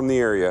people from the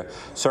area.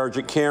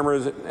 Sergeant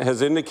Cameron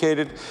has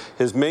indicated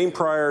his main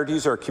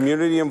priorities are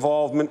community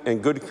involvement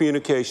and good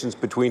communications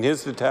between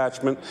his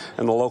detachment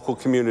and the local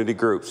community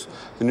groups.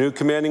 The new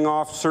commanding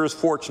officer is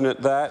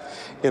fortunate that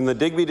in the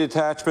Digby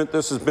detachment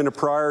this has been a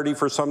priority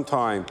for some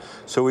time,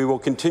 so we will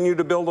continue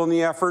to build on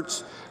the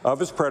efforts of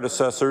his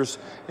predecessors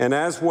and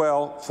as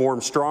well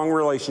form strong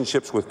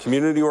relationships with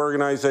community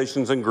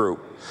organizations and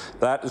groups.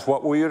 That is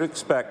what we would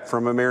expect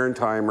from a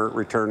Maritimer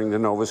returning to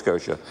Nova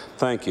Scotia.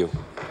 Thank you.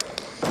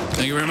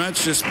 Thank you very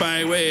much. Just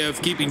by way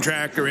of keeping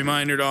track, a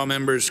reminder to all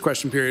members,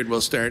 question period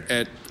will start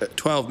at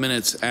 12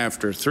 minutes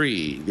after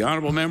 3. The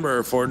honourable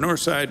member for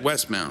Northside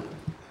Westmount.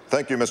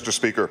 Thank you, Mr.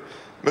 Speaker.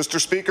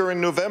 Mr. Speaker,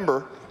 in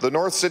November, the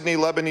North Sydney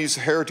Lebanese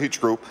Heritage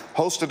Group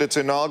hosted its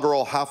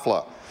inaugural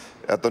Hafla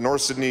at the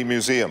North Sydney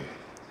Museum.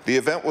 The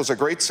event was a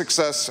great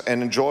success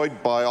and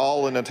enjoyed by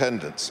all in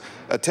attendance.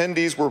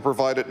 Attendees were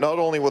provided not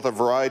only with a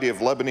variety of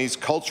Lebanese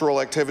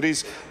cultural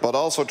activities, but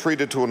also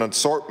treated to an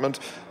assortment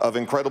of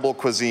incredible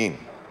cuisine.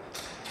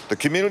 The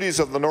communities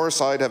of the North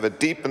Side have a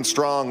deep and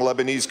strong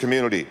Lebanese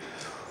community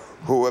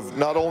who have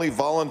not only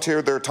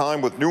volunteered their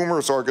time with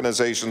numerous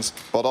organizations,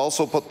 but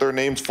also put their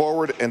names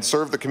forward and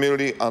served the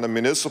community on the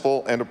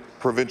municipal and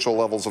provincial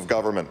levels of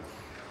government.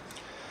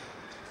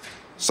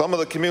 Some of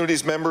the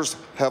community's members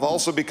have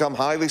also become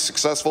highly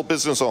successful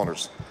business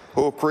owners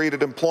who have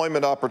created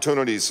employment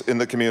opportunities in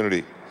the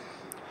community.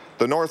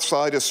 The North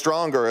Side is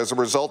stronger as a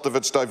result of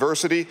its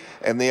diversity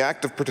and the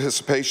active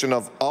participation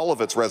of all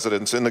of its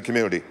residents in the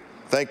community.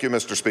 Thank you,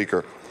 Mr.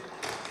 Speaker.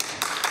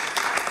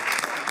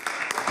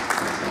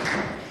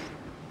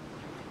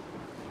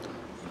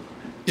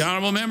 The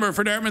honourable member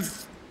for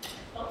Dartmouth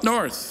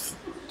North.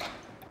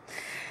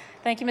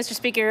 Thank you, Mr.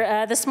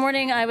 Speaker. This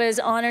morning, I was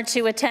honored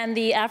to attend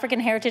the African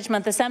Heritage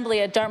Month Assembly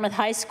at Dartmouth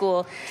High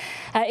School.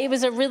 It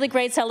was a really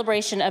great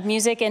celebration of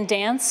music and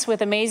dance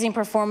with amazing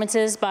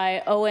performances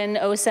by Owen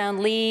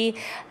Osan Lee,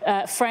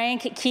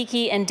 Frank,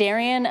 Kiki, and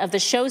Darian of the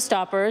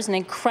Showstoppers, an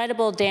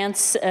incredible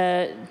dance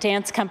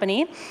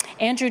company,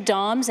 Andrew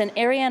Doms, and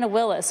Ariana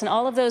Willis. And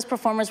all of those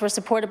performers were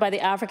supported by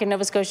the African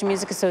Nova Scotia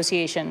Music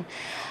Association.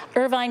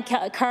 Irvine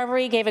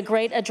Carvery gave a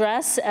great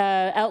address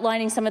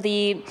outlining some of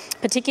the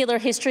particular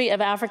history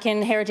of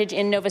African heritage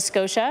in Nova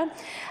Scotia.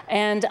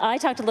 And I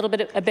talked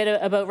a bit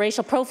about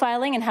racial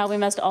profiling and how we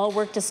must all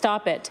work to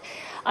stop it.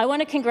 I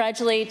want to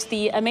congratulate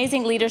the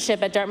amazing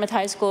leadership at Dartmouth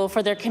High School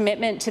for their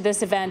commitment to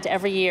this event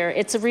every year.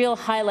 It's a real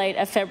highlight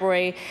of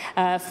February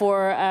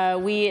for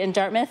we in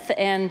Dartmouth,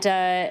 and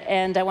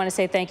I want to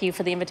say thank you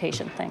for the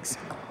invitation. Thanks.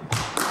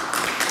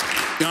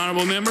 The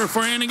Honourable Member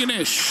for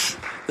Antigonish.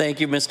 Thank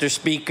you, Mr.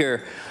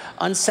 Speaker.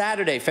 On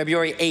Saturday,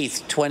 February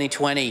 8th,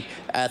 2020,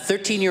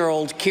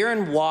 13-year-old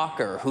Kieran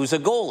Walker, who's a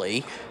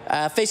goalie,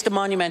 faced a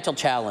monumental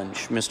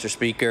challenge, Mr.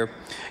 Speaker.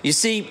 You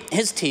see,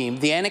 his team,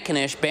 the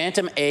Antigonish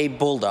Bantam A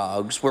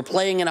Bulldogs, were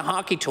playing in a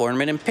hockey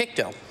tournament in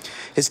Pictou.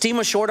 His team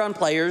was short on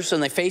players,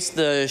 and they faced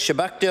the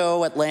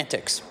Chebucto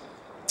Atlantics.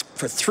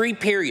 For 3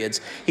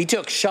 periods, he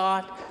took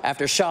shot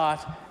after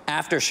shot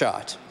after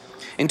shot.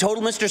 In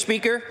total, Mr.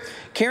 Speaker,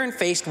 Kieran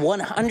faced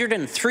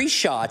 103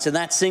 shots in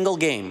that single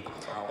game,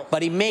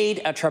 but he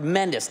made a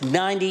tremendous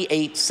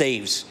 98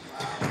 saves.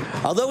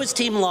 Although his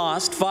team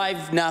lost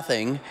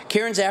 5-0,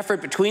 Kieran's effort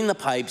between the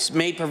pipes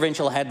made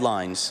provincial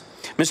headlines.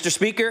 Mr.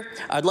 Speaker,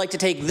 I'd like to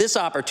take this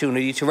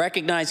opportunity to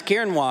recognize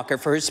Kieran Walker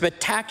for his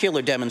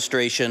spectacular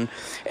demonstration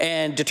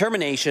and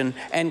determination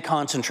and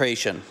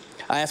concentration.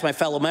 I ask my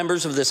fellow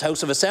members of this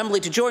House of Assembly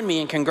to join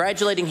me in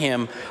congratulating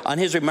him on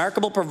his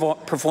remarkable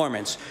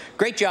performance.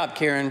 Great job,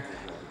 Kieran.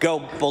 Go,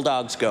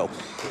 Bulldogs, go.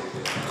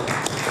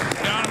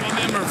 The Honourable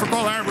Member for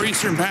Cole Harbour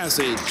Eastern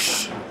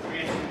Passage.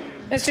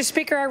 Mr.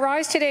 Speaker, I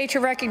rise today to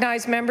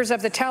recognize members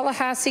of the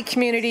Tallahassee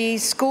Community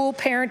School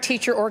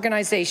Parent-Teacher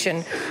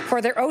Organization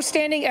for their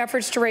outstanding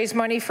efforts to raise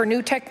money for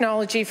new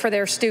technology for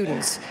their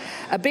students.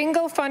 A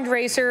bingo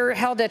fundraiser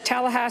held at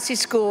Tallahassee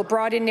School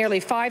brought in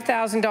nearly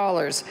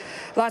 $5,000.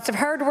 Lots of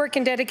hard work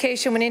and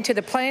dedication went into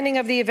the planning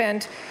of the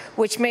event,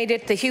 which made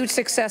it the huge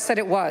success that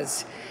it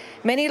was.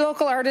 Many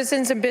local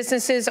artisans and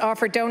businesses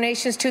offered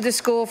donations to the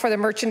school for the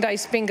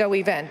merchandise bingo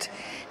event.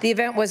 The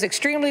event was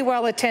extremely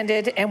well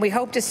attended, and we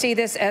hope to see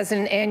this as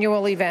an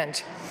annual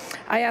event.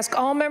 I ask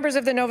all members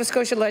of the Nova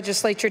Scotia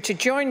Legislature to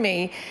join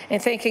me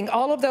in thanking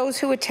all of those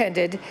who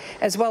attended,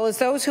 as well as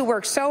those who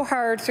worked so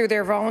hard through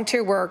their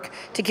volunteer work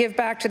to give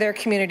back to their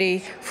community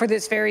for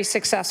this very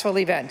successful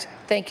event.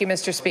 Thank you,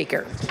 Mr.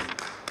 Speaker.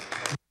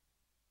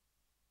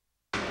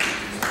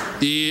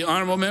 The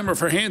Honourable Member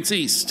for Hants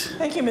East.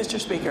 Thank you, Mr.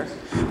 Speaker.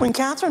 When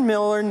Catherine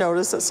Miller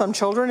noticed that some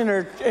children in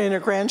her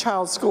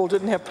grandchild's school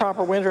didn't have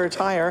proper winter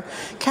attire,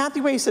 Kathy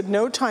wasted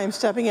no time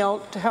stepping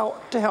out to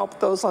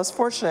help those less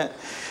fortunate.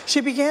 She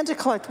began to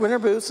collect winter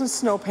boots and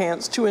snow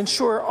pants to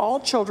ensure all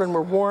children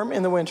were warm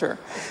in the winter.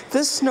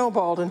 This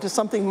snowballed into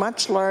something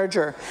much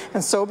larger,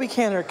 and so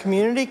began her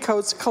Community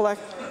Coats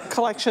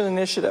Collection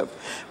Initiative.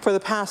 For the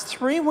past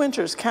 3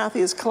 winters, Kathy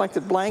has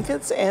collected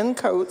blankets and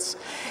coats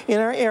in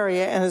our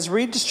area and has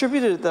redistributed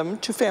them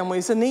to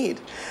families in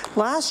need.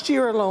 Last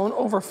year alone,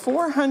 over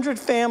 400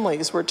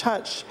 families were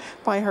touched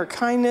by her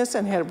kindness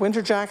and had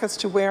winter jackets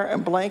to wear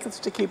and blankets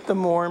to keep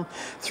them warm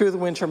through the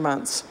winter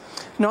months.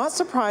 Not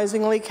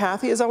surprisingly,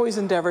 Kathy has always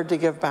endeavored to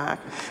give back,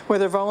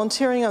 whether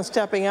volunteering on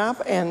stepping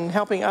up and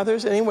helping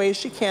others any way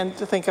she can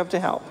to think of to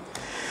help.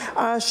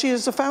 She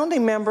is a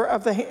founding member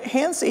of the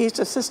Hants East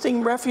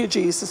Assisting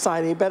Refugees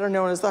Society, better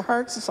known as the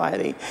Heart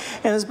Society,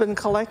 and has been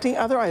collecting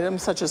other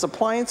items such as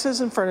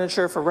appliances and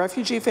furniture for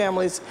refugee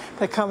families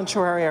that come to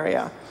our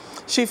area.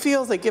 She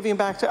feels that giving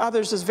back to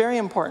others is very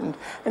important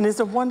and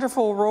is a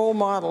wonderful role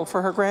model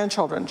for her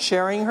grandchildren,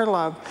 sharing her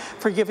love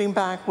for giving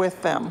back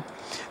with them.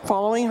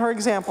 Following her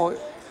example,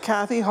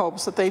 Kathy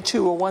hopes that they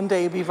too will one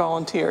day be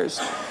volunteers.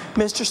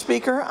 Mr.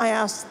 Speaker, I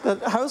ask the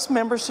House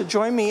members to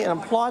join me in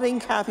applauding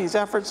Kathy's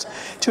efforts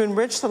to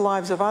enrich the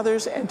lives of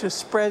others and to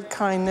spread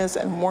kindness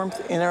and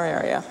warmth in our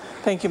area.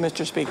 Thank you,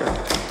 Mr. Speaker.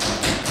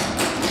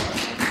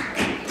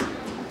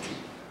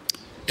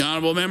 The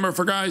Honourable Member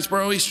for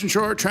Guysborough Eastern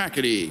Shore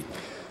Tracadie.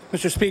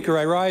 Mr. Speaker,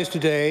 I rise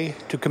today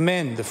to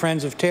commend the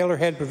Friends of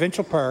Taylorhead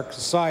Provincial Park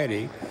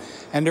Society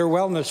and their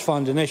Wellness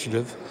Fund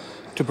initiative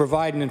to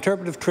provide an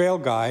interpretive trail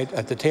guide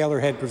at the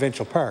Taylorhead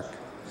Provincial Park.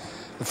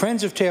 The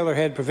Friends of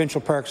Taylorhead Provincial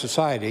Park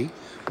Society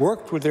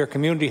worked with their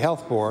Community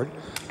Health Board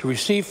to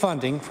receive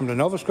funding from the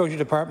Nova Scotia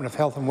Department of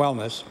Health and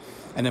Wellness,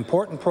 an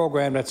important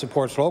program that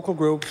supports local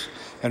groups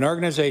and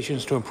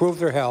organizations to improve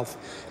their health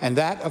and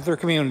that of their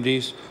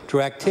communities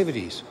through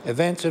activities,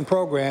 events and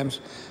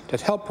programs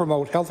that help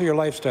promote healthier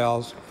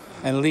lifestyles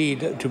and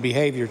lead to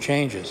behavior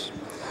changes.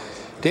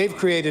 They've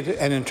created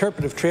an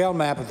interpretive trail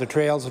map of the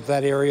trails of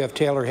that area of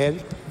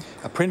Taylorhead,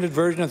 A printed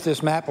version of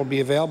this map will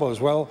be available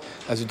as well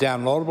as a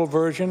downloadable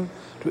version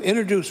to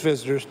introduce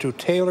visitors to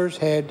Taylor's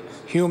Head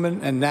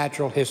human and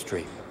natural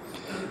history.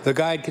 The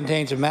guide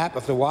contains a map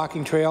of the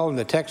walking trail, and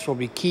the text will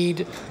be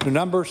keyed to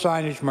number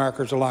signage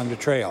markers along the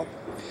trail.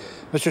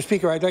 Mr.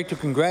 Speaker, I'd like to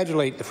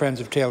congratulate the Friends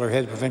of Taylor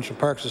Head Provincial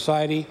Park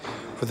Society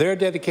for their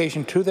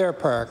dedication to their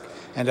park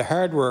and the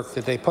hard work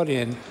that they put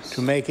in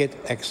to make it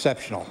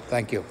exceptional.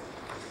 Thank you.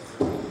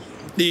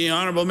 The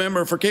honourable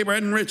member for Cape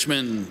Breton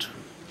Richmond.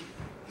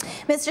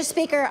 Mr.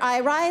 Speaker, I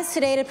rise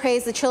today to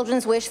praise the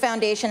Children's Wish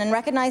Foundation and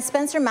recognize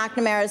Spencer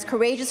McNamara's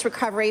courageous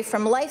recovery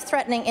from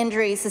life-threatening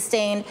injuries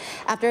sustained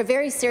after a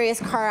very serious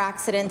car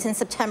accident in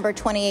September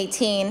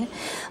 2018.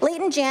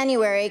 Late in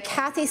January,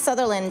 Kathy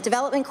Sutherland,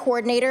 Development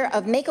Coordinator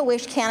of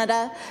Make-A-Wish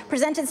Canada,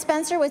 presented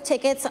Spencer with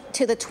tickets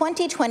to the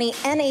 2020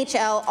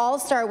 NHL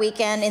All-Star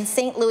Weekend in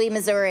St. Louis,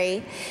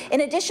 Missouri.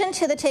 In addition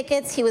to the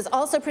tickets, he was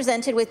also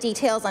presented with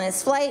details on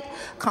his flight,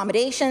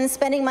 accommodations,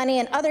 spending money,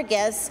 and other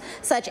gifts,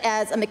 such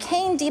as a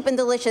McCain Deep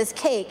and Delicious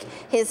cake,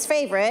 his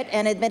favorite,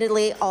 and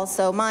admittedly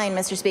also mine,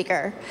 Mr.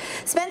 Speaker.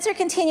 Spencer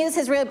continues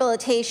his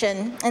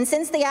rehabilitation, and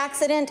since the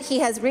accident, he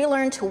has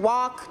relearned to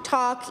walk,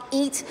 talk,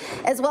 eat,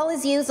 as well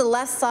as use the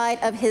left side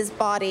of his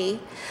body.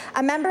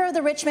 A member of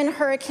the Richmond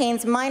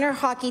Hurricanes minor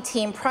hockey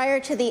team prior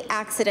to the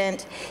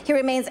accident, he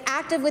remains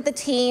active with the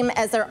team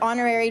as their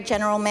honorary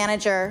general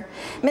manager.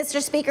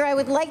 Mr. Speaker, I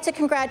would like to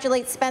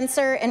congratulate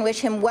Spencer and wish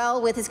him well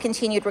with his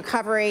continued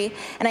recovery,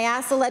 and I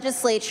ask the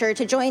legislature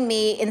to join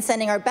me in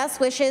sending our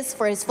best wishes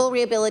for his full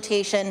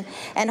rehabilitation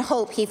and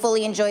hope he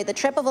fully enjoyed the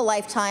trip of a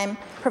lifetime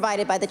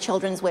provided by the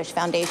Children's Wish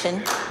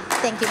Foundation.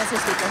 Thank you, Mr.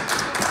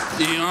 Speaker.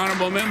 The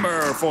honourable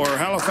member for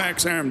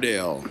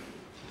Halifax-Armdale.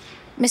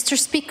 Mr.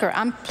 Speaker,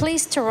 I'm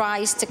pleased to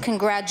rise to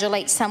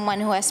congratulate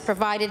someone who has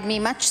provided me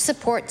much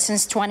support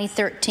since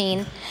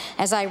 2013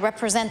 as I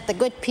represent the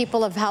good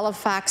people of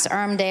Halifax,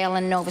 Armdale,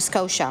 and Nova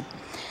Scotia.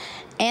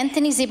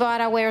 Anthony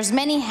Zibara wears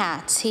many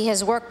hats. He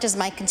has worked as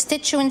my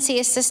constituency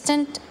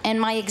assistant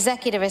and my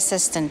executive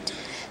assistant.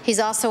 He's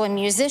also a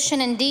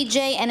musician and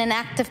DJ and an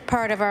active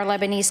part of our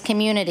Lebanese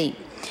community.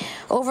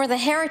 Over the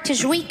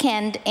Heritage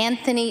Weekend,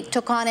 Anthony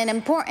took on an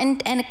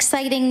important and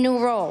exciting new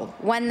role,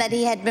 one that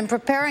he had been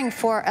preparing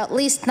for at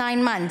least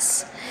 9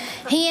 months.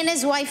 He and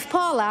his wife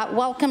Paula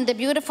welcomed a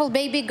beautiful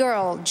baby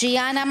girl,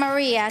 Gianna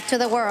Maria, to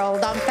the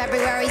world on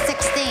February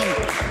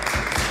 16th.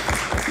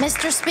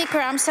 Mr. Speaker,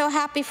 I'm so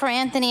happy for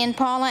Anthony and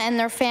Paula and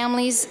their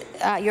families.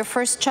 Your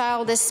first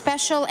child is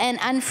special and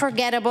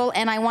unforgettable,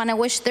 and I want to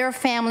wish their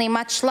family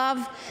much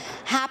love,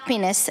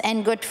 happiness,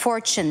 and good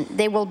fortune.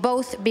 They will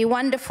both be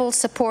wonderful,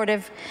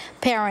 supportive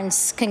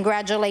parents.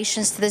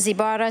 Congratulations to the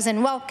Zibaras,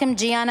 and welcome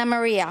Gianna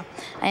Maria.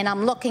 And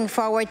I'm looking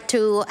forward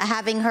to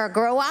having her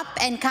grow up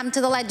and come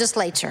to the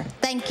legislature.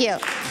 Thank you.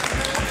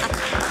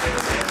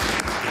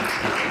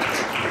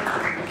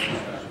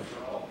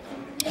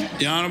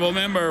 The honourable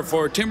member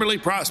for Timberley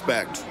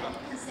Prospect.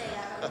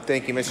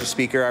 Thank you, Mr.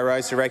 Speaker. I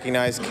rise to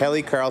recognize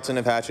Kelly Carlton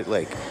of Hatchet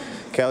Lake.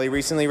 Kelly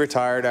recently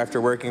retired after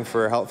working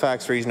for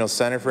Halifax Regional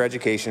Centre for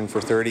Education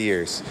for 30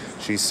 years.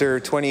 She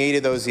served 28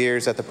 of those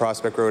years at the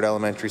Prospect Road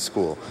Elementary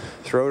School.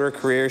 Throughout her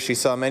career, she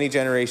saw many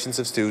generations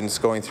of students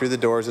going through the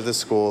doors of the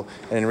school,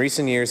 and in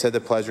recent years had the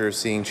pleasure of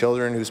seeing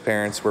children whose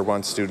parents were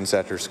once students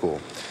at her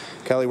school.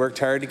 Kelly worked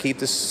hard to keep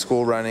the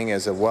school running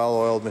as a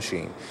well-oiled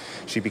machine.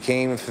 She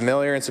became a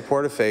familiar and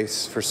supportive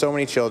face for so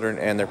many children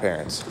and their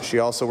parents. She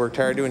also worked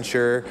hard to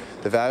ensure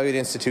the valued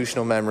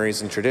institutional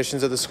memories and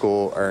traditions of the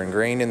school are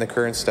ingrained in the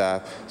current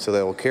staff so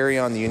they will carry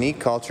on the unique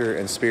culture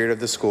and spirit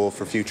of the school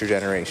for future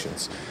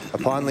generations.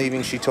 Upon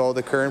leaving, she told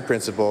the current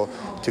principal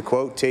to,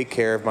 quote, take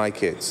care of my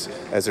kids,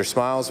 as their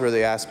smiles were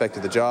the aspect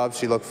of the job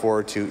she looked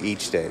forward to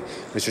each day.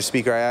 Mr.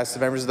 Speaker, I ask the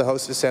members of the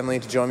Host Assembly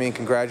to join me in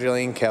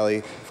congratulating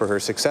Kelly for her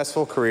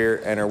successful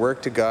career and her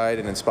work to guide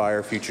and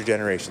inspire future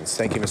generations.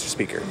 Thank you, Mr.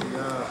 Speaker.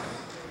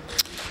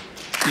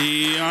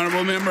 The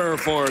honourable member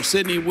for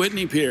Sydney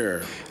Whitney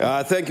Pier.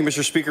 Thank you,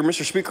 Mr. Speaker.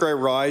 Mr. Speaker, I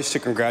rise to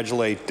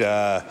congratulate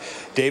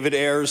David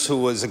Ayres, who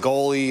was a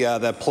goalie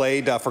that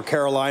played for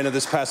Carolina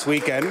this past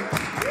weekend.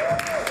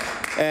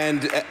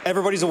 And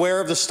everybody's aware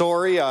of the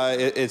story.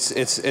 It's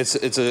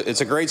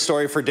a great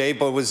story for Dave,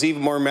 but what was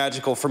even more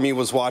magical for me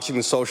was watching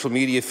the social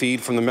media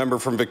feed from the member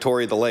from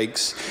Victoria the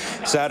Lakes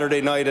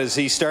Saturday night as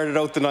he started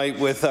out the night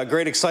with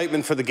great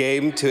excitement for the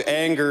game to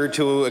anger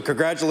to a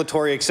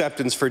congratulatory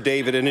acceptance for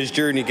David and his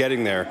journey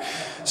getting there.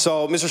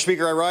 So, Mr.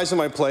 Speaker, I rise in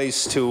my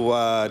place to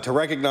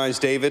recognize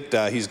David.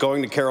 He's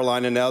going to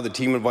Carolina now. The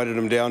team invited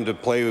him down to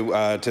play,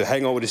 to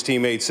hang out with his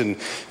teammates, and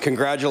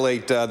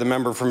congratulate the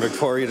member from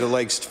Victoria the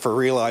Lakes for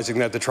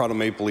realizing that the Toronto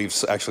Maple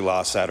Leafs actually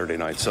lost Saturday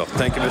night. So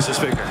thank you, Mr.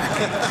 Speaker.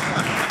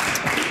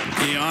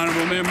 The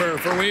honourable member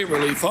for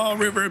Waverley, Fall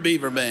River,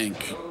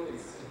 Beaverbank.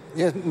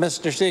 Yes,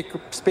 Mr.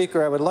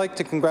 Speaker, I would like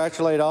to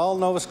congratulate all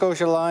Nova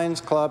Scotia Lions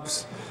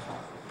clubs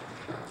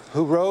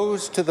who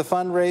rose to the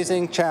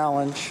fundraising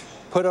challenge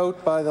put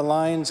out by the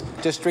Lions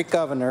District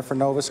Governor for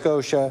Nova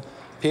Scotia,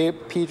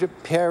 Peter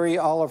Perry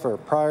Oliver,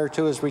 prior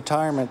to his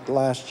retirement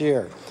last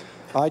year.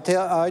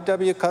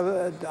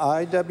 IWK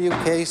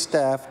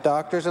staff,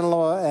 doctors and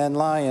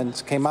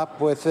Lions came up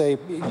with a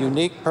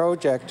unique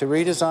project to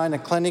redesign a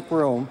clinic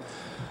room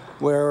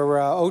where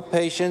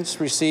outpatients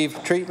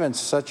receive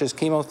treatments such as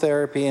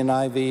chemotherapy and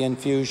IV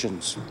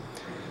infusions.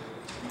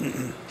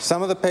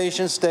 Some of the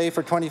patients stay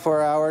for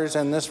 24 hours,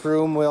 and this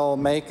room will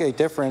make a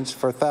difference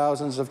for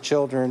thousands of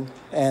children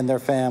and their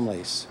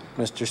families.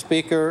 Mr.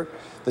 Speaker,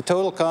 the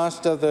total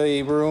cost of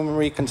the room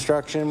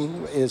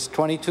reconstruction is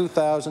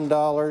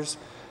 $22,000.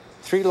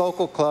 3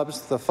 local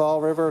clubs, the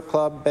Fall River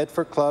Club,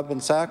 Bedford Club,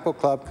 and Sackville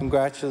Club,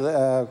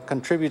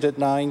 contributed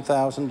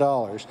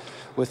 $9,000.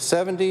 With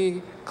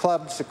 70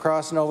 clubs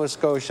across Nova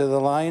Scotia, the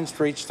Lions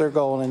reached their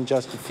goal in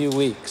just a few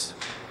weeks.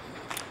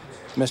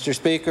 Mr.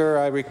 Speaker,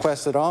 I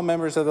request that all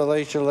members of the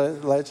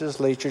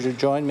legislature to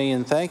join me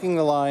in thanking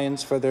the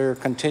Lions for their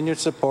continued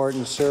support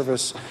and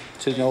service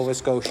to Nova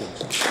Scotians.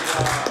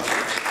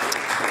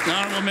 The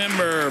honourable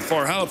member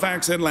for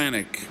Halifax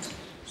Atlantic.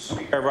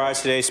 I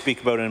rise today to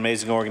speak about an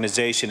amazing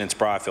organization in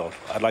Spryfield.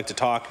 I'd like to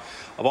talk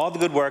of all the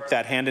good work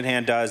that Hand in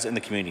Hand does in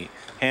the community.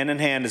 Hand in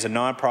Hand is a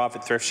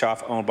non-profit thrift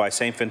shop owned by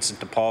St. Vincent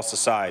de Paul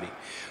Society.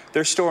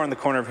 Their store on the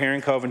corner of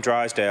Herring Cove and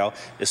Drysdale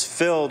is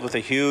filled with a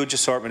huge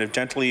assortment of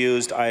gently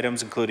used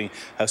items, including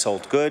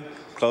household goods,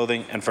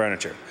 clothing, and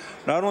furniture.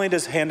 Not only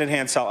does Hand in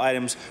Hand sell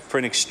items for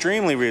an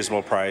extremely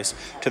reasonable price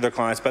to their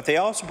clients, but they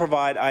also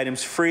provide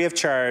items free of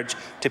charge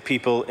to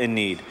people in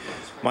need.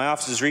 My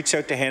office has reached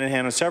out to Hand in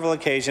Hand on several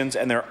occasions,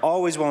 and they're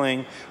always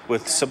willing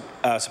with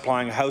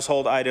supplying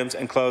household items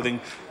and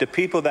clothing to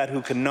people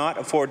who cannot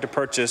afford to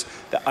purchase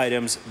the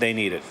items they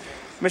needed.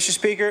 Mr.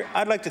 Speaker,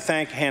 I'd like to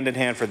thank Hand in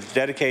Hand for the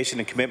dedication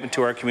and commitment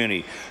to our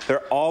community.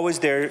 They're always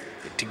there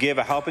to give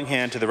a helping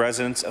hand to the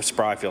residents of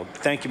Spryfield.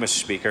 Thank you, Mr.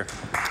 Speaker.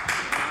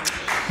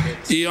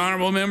 The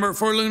honourable member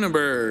for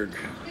Lunenburg.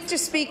 Mr.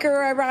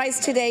 Speaker, I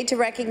rise today to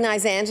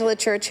recognize Angela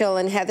Churchill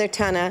and Heather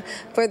Tunna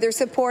for their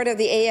support of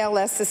the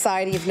ALS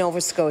Society of Nova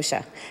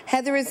Scotia.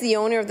 Heather is the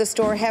owner of the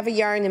store Have a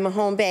Yarn in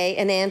Mahone Bay,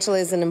 and Angela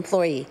is an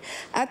employee.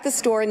 At the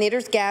store,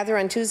 knitters gather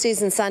on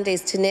Tuesdays and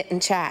Sundays to knit and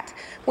chat.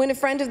 When a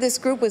friend of this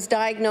group was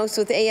diagnosed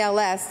with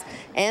ALS,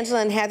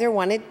 Angela and Heather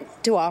wanted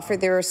to offer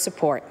their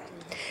support.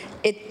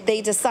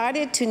 They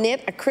decided to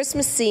knit a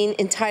Christmas scene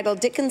entitled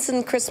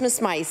Dickinson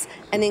Christmas Mice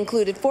and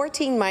included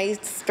 14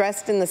 mice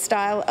dressed in the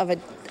style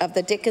of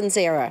the Dickens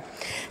era.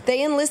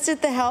 They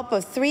enlisted the help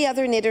of 3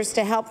 other knitters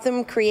to help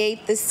them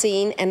create this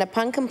scene, and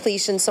upon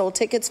completion sold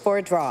tickets for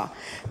a draw.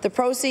 The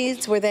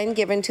proceeds were then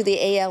given to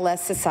the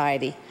ALS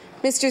Society.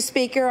 Mr.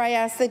 Speaker, I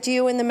ask that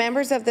you and the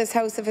members of this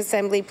House of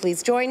Assembly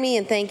please join me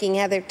in thanking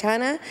Heather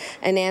Tunna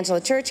and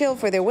Angela Churchill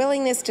for their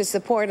willingness to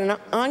support an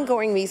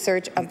ongoing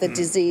research of the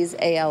disease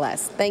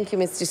ALS. Thank you,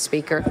 Mr.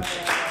 Speaker.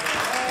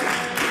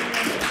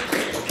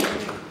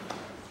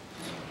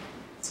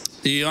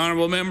 The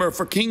honourable member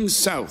for Kings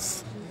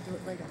South.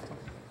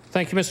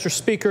 Thank you, Mr.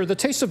 Speaker. The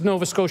Taste of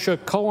Nova Scotia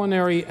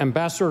Culinary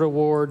Ambassador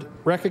Award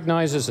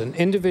recognizes an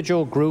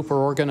individual, group, or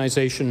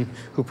organization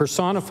who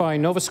personify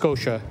Nova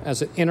Scotia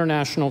as an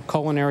international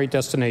culinary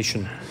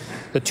destination.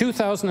 The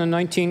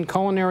 2019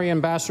 Culinary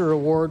Ambassador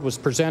Award was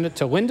presented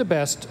to Linda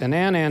Best and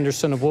Ann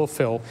Anderson of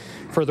Wolfville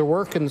for their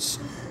work in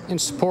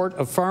support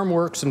of Farm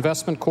Works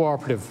Investment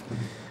Cooperative.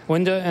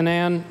 Linda and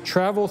Ann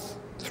travel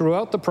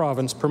throughout the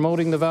province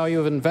promoting the value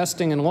of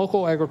investing in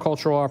local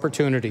agricultural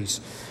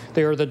opportunities.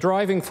 They are the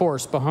driving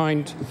force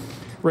behind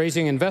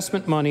raising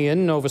investment money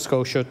in Nova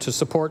Scotia to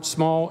support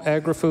small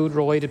agri-food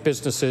related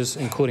businesses,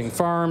 including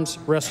farms,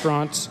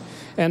 restaurants,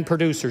 and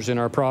producers in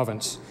our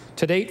province.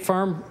 To date,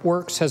 Farm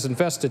Works has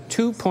invested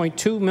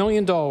 $2.2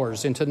 million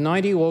into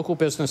 90 local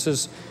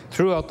businesses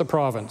throughout the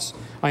province.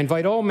 I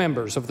invite all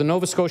members of the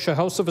Nova Scotia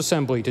House of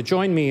Assembly to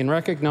join me in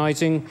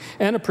recognizing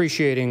and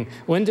appreciating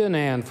Linda and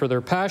Ann for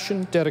their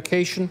passion,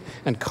 dedication,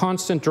 and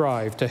constant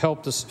drive to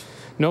help the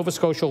Nova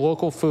Scotia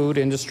local food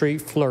industry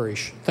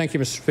flourish. Thank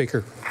you, Mr.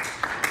 Speaker.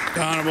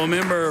 The honourable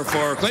member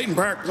for Clayton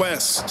Park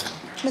West.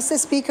 Mr.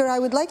 Speaker, I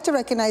would like to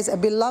recognize a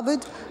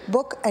beloved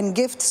book and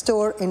gift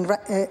store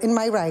in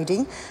my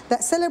riding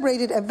that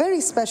celebrated a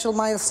very special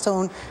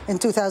milestone in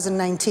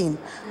 2019.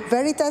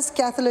 Veritas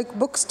Catholic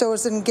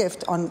Bookstores and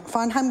Gift on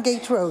Farnham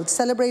Gate Road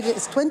celebrated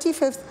its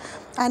 25th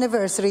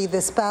anniversary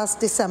this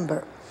past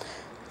December.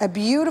 A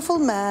beautiful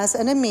mass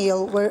and a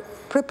meal were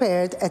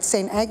prepared at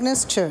St.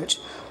 Agnes Church,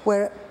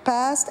 where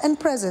past and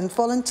present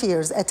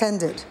volunteers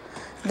attended.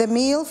 The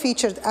meal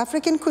featured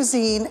African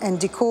cuisine and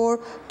decor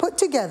put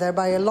together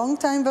by a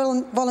longtime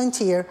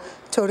volunteer,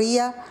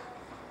 Toria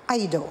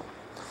Aido.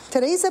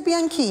 Teresa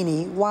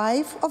Bianchini,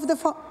 wife of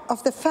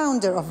the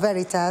founder of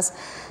Veritas,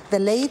 the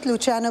late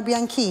Luciano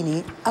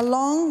Bianchini,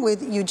 along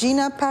with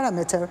Eugenia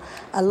Parameter,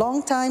 a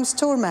longtime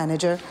store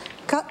manager,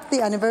 cut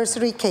the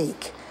anniversary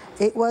cake.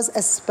 It was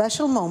a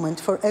special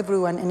moment for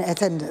everyone in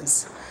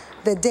attendance.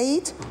 The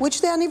date, which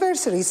the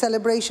anniversary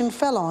celebration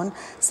fell on,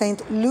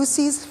 St.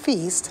 Lucy's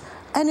Feast,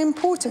 an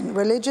important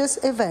religious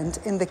event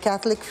in the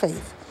Catholic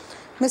faith.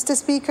 Mr.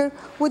 Speaker,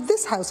 would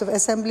this House of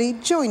Assembly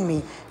join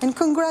me in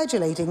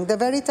congratulating the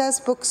Veritas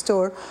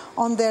Bookstore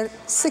on their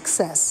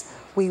success,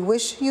 We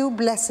wish you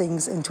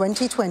blessings in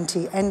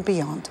 2020 and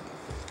beyond.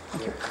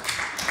 Thank you.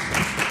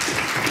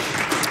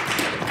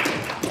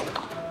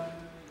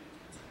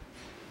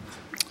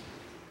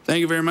 Thank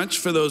you very much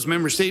for those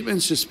member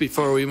statements. Just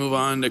before we move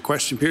on to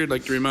question period, I'd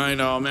like to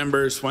remind all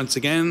members once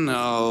again,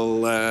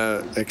 I'll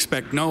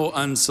expect no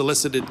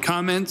unsolicited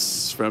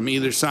comments from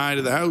either side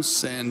of the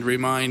House, and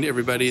remind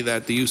everybody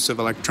that the use of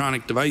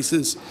electronic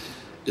devices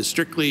is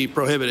strictly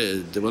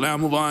prohibited. We'll now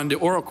move on to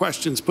oral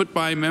questions put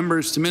by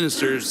members to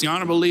ministers. The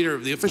Honourable Leader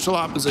of the Official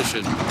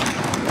Opposition.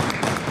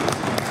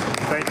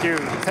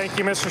 Thank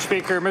you, Mr.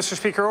 Speaker. Mr.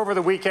 Speaker, over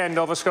the weekend,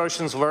 Nova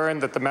Scotians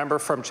learned that the member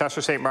from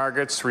Chester St.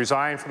 Margaret's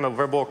resigned from the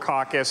Liberal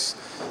caucus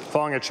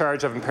following a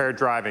charge of impaired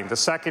driving, the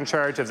second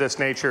charge of this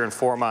nature in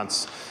 4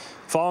 months.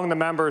 Following the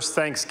member's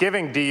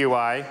Thanksgiving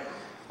DUI,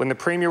 when the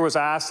Premier was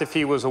asked if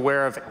he was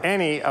aware of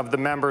any of the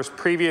member's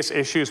previous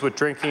issues with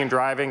drinking and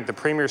driving, the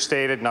Premier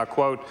stated, and I'll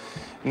quote,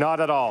 "Not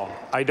at all.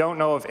 I don't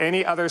know of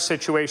any other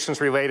situations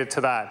related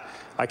to that.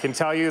 I can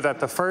tell you that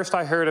the first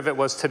I heard of it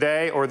was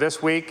today or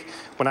this week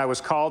when I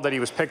was called that he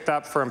was picked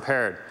up for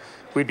impaired.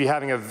 We'd be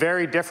having a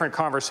very different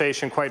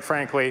conversation, quite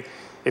frankly,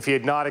 if he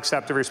had not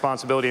accepted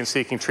responsibility in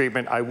seeking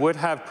treatment. I would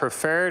have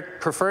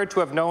preferred to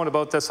have known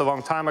about this a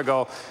long time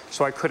ago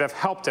so I could have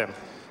helped him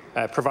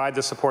provide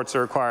the supports that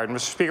are required."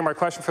 Mr. Speaker, my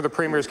question for the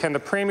Premier is, can the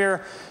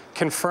Premier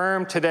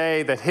confirm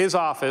today that his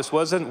office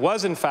was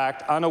in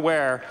fact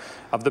unaware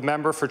of the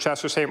member for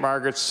Chester St.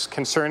 Margaret's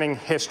concerning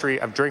history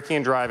of drinking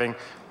and driving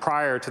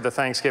prior to the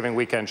Thanksgiving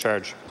weekend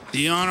charge?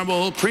 The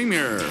Honourable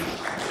Premier.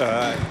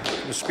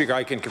 Mr. Speaker,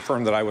 I can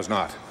confirm that I was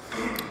not.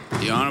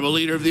 The Honourable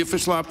Leader of the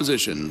Official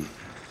Opposition.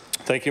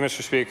 Thank you,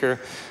 Mr. Speaker.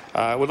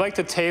 I would like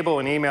to table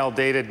an email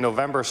dated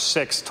November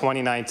 6,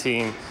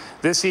 2019.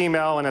 This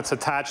email and its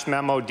attached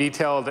memo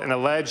detailed an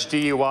alleged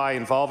DUI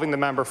involving the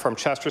member from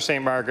Chester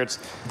St. Margaret's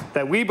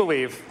that we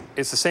believe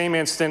is the same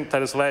incident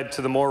that has led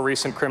to the more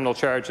recent criminal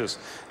charges.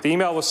 The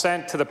email was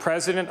sent to the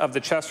President of the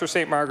Chester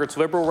St. Margaret's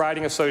Liberal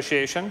Riding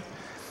Association,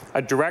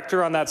 a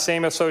director on that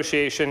same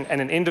association, and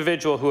an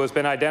individual who has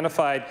been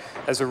identified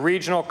as a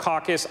regional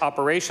caucus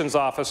operations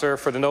officer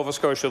for the Nova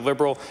Scotia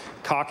Liberal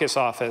Caucus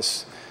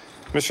Office.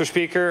 Mr.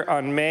 Speaker,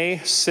 on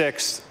May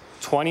 6,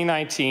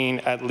 2019,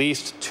 at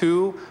least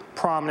 2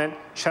 prominent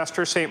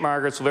Chester St.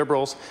 Margaret's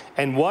Liberals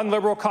and 1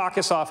 Liberal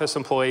caucus office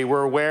employee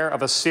were aware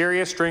of a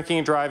serious drinking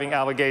and driving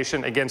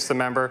allegation against the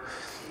member.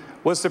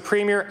 Was the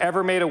Premier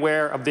ever made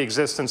aware of the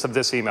existence of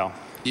this email?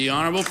 The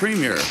Honourable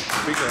Premier.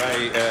 Speaker,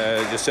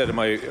 I just said in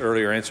my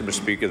earlier answer, Mr.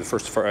 Speaker, the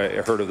first I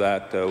heard of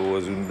that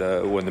was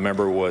when the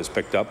member was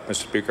picked up.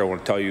 Mr. Speaker, I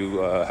want to tell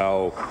you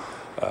how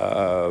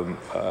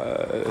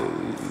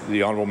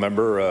the honourable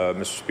member,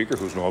 Mr. Speaker,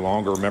 who's no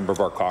longer a member of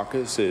our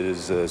caucus,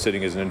 is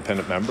sitting as an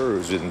independent member,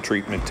 who's in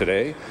treatment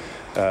today.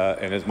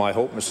 And it's my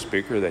hope, Mr.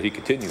 Speaker, that he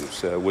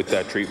continues with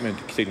that treatment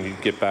to continue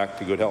to get back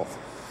to good health.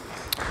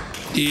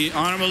 The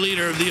Honourable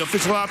Leader of the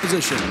Official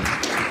Opposition.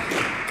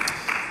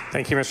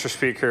 Thank you, Mr.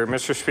 Speaker.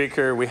 Mr.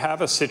 Speaker, we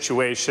have a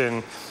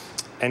situation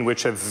in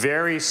which a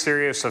very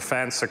serious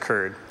offence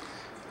occurred,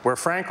 where,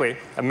 frankly,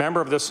 a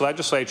member of this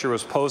legislature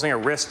was posing a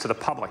risk to the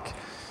public.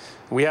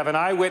 We have an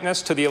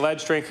eyewitness to the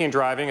alleged drinking and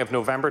driving of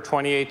November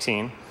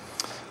 2018.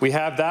 We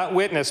have that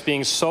witness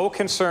being so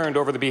concerned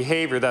over the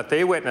behaviour that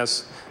they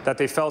witnessed that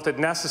they felt it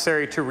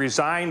necessary to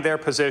resign their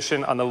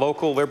position on the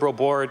local Liberal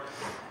board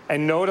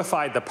and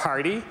notified the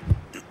party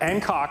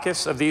and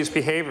caucus of these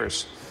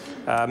behaviours.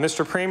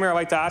 Mr. Premier, I'd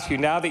like to ask you,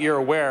 now that you're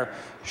aware,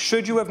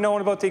 should you have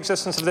known about the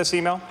existence of this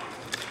email?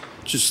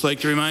 Just like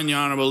to remind the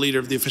Honourable Leader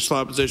of the Official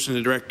Opposition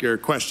to direct your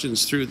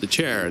questions through the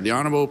Chair. The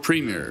Honourable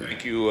Premier.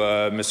 Thank you,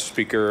 Mr.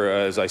 Speaker.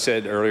 As I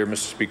said earlier,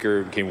 Mr.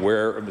 Speaker, became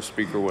aware of Mr.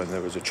 Speaker when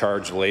there was a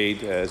charge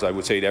laid, as I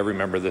would say to every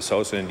member of this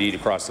House and indeed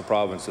across the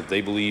province, that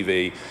they believe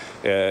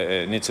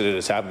an incident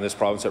has happened in this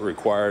province that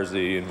requires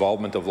the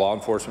involvement of law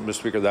enforcement, Mr.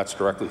 Speaker. That's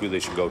directly who they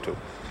should go to.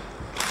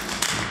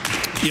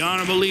 The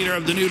Honourable Leader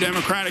of the New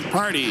Democratic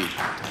Party.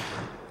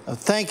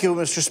 Thank you,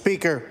 Mr.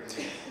 Speaker.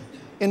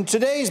 In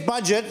today's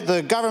budget,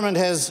 the government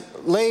has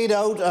laid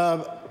out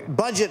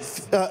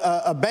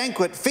a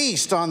banquet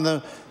feast on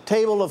the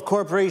table of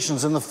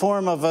corporations in the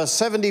form of a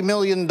 $70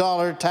 million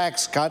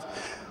tax cut,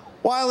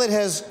 while it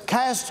has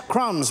cast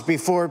crumbs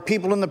before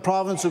people in the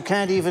province who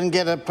can't even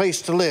get a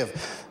place to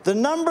live. The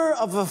number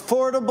of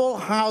affordable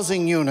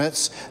housing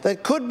units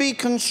that could be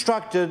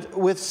constructed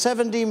with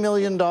 $70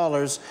 million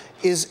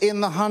is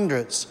in the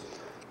hundreds.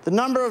 The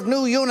number of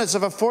new units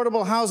of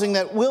affordable housing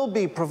that will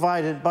be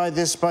provided by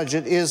this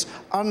budget is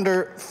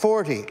under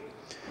 40.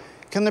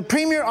 Can the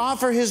Premier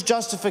offer his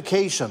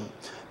justification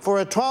for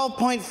a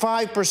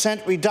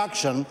 12.5%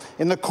 reduction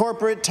in the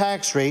corporate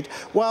tax rate,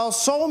 while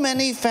so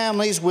many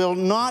families will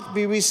not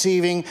be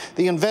receiving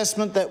the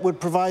investment that would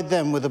provide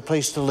them with a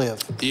place to live?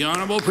 The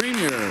Honourable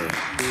Premier.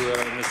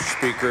 Mr.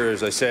 Speaker,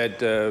 as I said,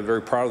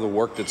 very proud of the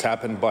work that's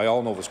happened by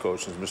all Nova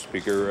Scotians, Mr.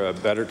 Speaker.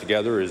 Better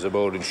Together is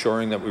about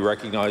ensuring that we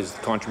recognize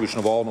the contribution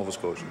of all Nova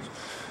Scotians.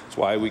 That's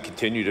why we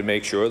continue to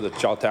make sure that the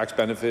child tax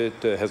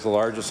benefit has the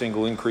largest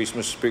single increase,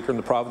 Mr. Speaker, in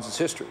the province's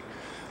history.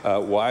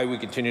 Why we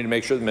continue to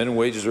make sure the minimum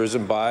wage has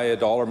risen by $1,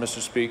 Mr.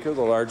 Speaker,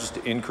 the largest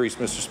increase,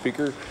 Mr.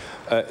 Speaker,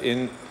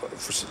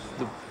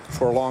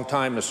 for a long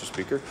time, Mr.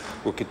 Speaker.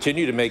 We'll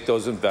continue to make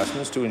those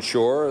investments to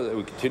ensure that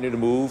we continue to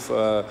move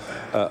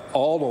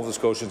all Nova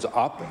Scotians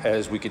up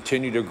as we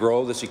continue to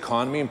grow this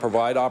economy and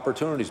provide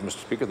opportunities,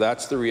 Mr. Speaker.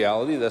 That's the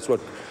reality. That's what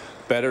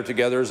Better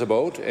Together is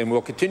about, and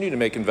we'll continue to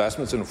make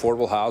investments in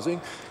affordable housing,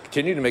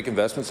 continue to make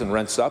investments in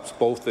rent subs,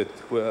 both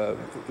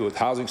with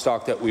housing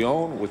stock that we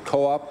own, with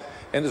co-op,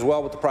 and as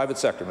well with the private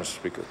sector, Mr.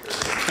 Speaker.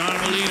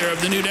 Honourable Leader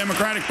of the New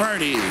Democratic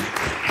Party.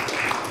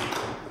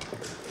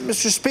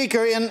 Mr.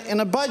 Speaker, in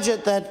a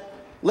budget that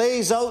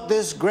lays out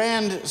this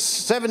grand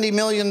 $70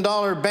 million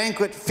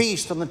banquet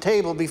feast on the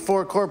table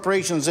before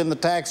corporations in the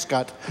tax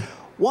cut,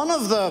 one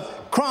of the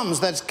crumbs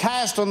that's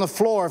cast on the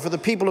floor for the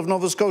people of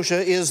Nova Scotia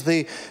is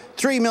the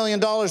 $3 million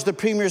the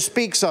Premier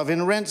speaks of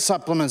in rent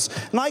supplements.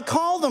 And I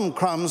call them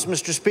crumbs,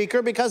 Mr.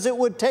 Speaker, because it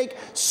would take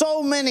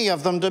so many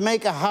of them to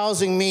make a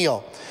housing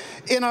meal.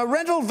 In a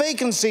rental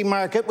vacancy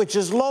market which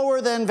is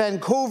lower than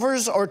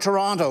Vancouver's or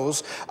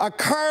Toronto's, a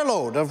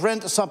carload of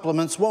rent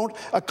supplements won't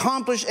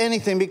accomplish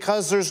anything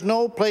because there's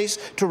no place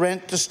to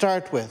rent to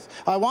start with.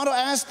 I want to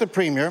ask the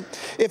Premier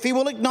if he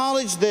will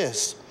acknowledge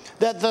this,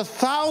 that the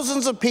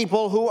thousands of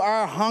people who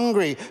are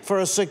hungry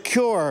for a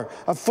secure,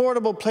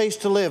 affordable place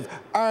to live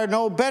are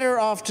no better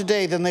off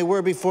today than they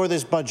were before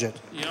this budget.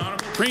 The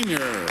Honourable Premier.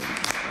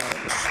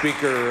 Mr.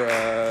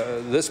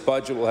 Speaker, this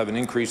budget will have an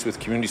increase with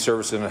community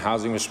services and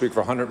housing, Mr. Speaker,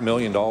 for $100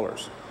 million.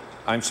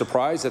 I'm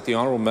surprised that the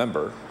honourable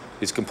member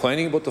is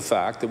complaining about the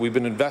fact that we've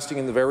been investing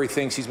in the very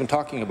things he's been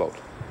talking about.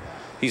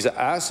 He's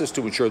asked us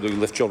to ensure that we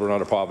lift children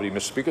out of poverty,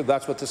 Mr. Speaker.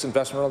 That's what this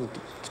investment on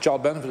the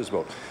child benefit is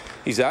about.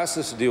 He's asked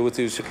us to deal with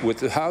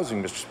the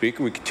housing, Mr.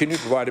 Speaker. We continue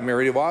to provide a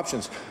myriad of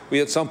options. We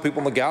had some people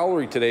in the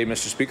gallery today,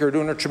 Mr. Speaker, who are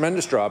doing a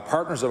tremendous job,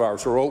 partners of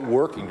ours who are out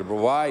working to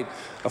provide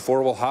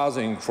affordable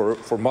housing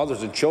for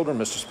mothers and children,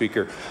 Mr.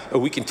 Speaker.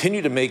 We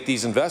continue to make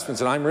these investments,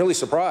 and I'm really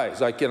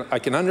surprised. I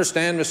can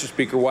understand, Mr.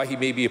 Speaker, why he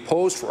may be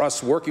opposed for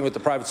us working with the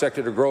private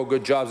sector to grow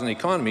good jobs in the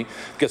economy,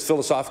 because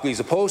philosophically he's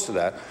opposed to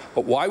that.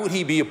 But why would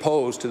he be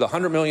opposed to the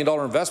 $100 million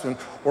investment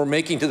we're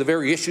making to the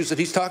very issues that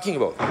he's talking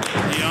about?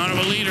 The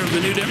Honourable Leader of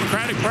the New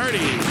Democratic Party.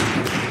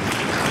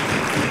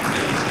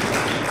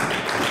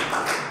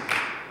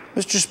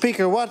 Mr.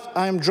 Speaker, what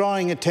I'm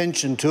drawing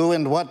attention to,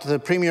 and what the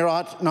Premier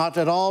ought not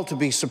at all to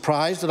be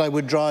surprised that I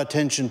would draw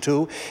attention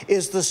to,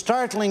 is the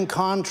startling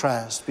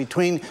contrast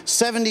between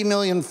 $70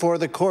 million for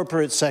the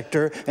corporate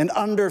sector and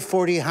under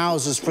 40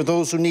 houses for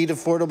those who need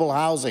affordable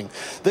housing.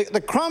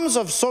 The crumbs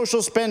of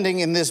social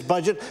spending in this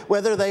budget,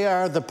 whether they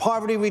are the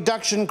poverty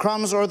reduction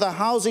crumbs or the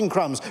housing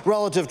crumbs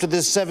relative to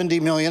this $70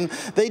 million,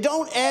 they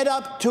don't add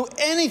up to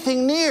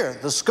anything near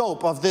the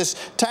scope of this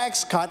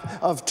tax cut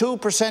of 2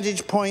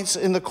 percentage points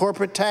in the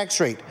corporate tax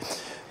rate.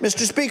 Mr.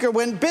 Speaker,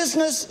 when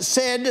business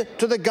said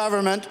to the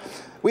government,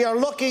 we are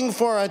looking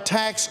for a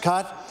tax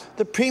cut,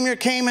 the Premier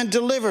came and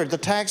delivered the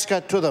tax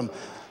cut to them.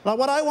 Now,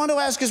 what I want to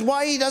ask is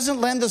why he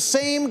doesn't lend the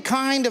same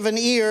kind of an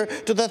ear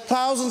to the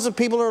thousands of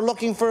people who are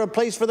looking for a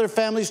place for their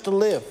families to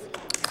live.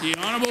 The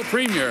Honourable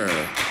Premier.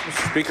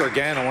 Mr. Speaker,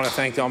 again, I want to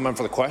thank the honourable member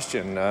for the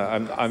question.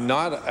 I'm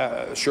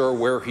not sure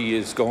where he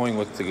is going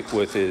with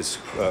his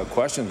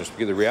question, Mr.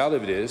 Speaker. The reality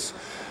of it is,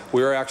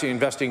 we are actually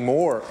investing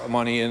more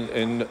money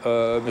in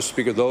Mr.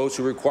 Speaker, those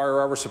who require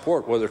our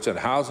support, whether it's in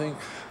housing,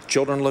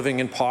 children living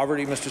in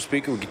poverty, Mr.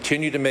 Speaker. We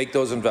continue to make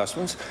those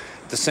investments.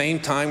 At the same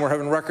time, we're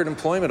having record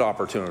employment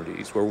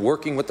opportunities. We're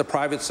working with the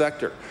private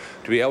sector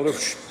to be able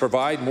to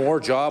provide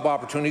more job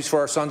opportunities for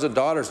our sons and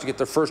daughters to get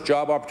their first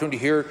job opportunity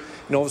here in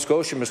Nova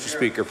Scotia, Mr.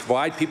 Speaker.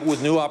 Provide people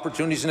with new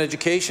opportunities in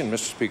education,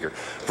 Mr. Speaker.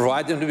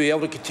 Provide them to be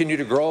able to continue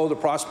to grow the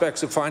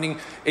prospects of finding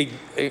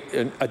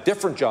a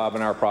different job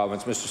in our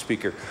province, Mr.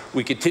 Speaker.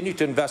 We continue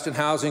to invest in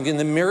housing in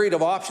the myriad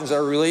of options that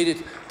are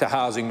related to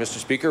housing, Mr.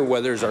 Speaker,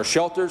 whether it's our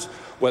shelters,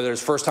 whether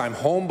it's first-time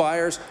home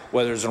buyers,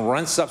 whether it's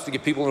rent subs to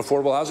get people in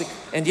affordable housing.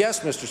 And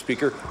yes, Mr.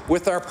 Speaker,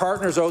 with our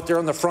partners out there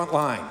on the front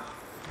line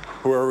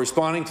who are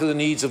responding to the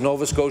needs of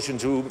Nova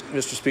Scotians who,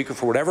 Mr. Speaker,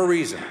 for whatever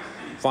reason,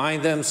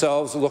 find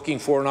themselves looking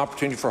for an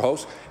opportunity for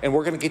hosts, and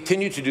we're going to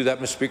continue to do that,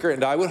 Mr. Speaker,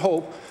 and I would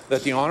hope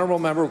that the honourable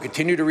member will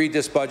continue to read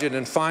this budget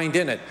and find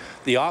in it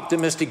the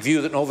optimistic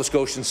view that Nova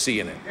Scotians see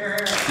in it.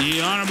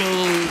 The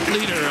Honourable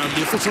Leader of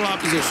the Official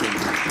Opposition.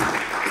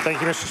 Thank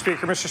you, Mr.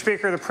 Speaker. Mr.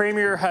 Speaker, the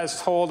Premier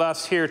has told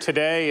us here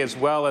today, as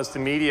well as the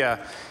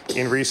media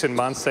in recent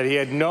months, that he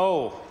had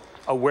no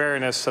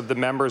awareness of the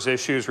members'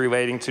 issues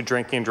relating to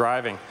drinking and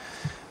driving.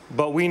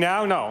 But we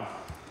now know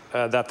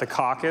that the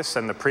caucus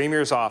and the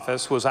Premier's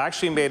office was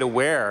actually made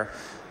aware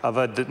of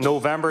a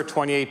November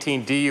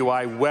 2018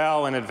 DUI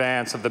well in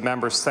advance of the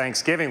members'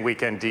 Thanksgiving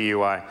weekend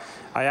DUI.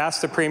 I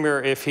asked the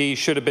Premier if he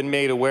should have been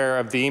made aware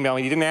of the email.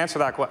 He didn't answer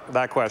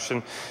that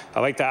question.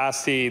 I'd like to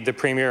ask the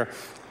Premier,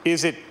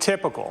 is it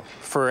typical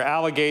for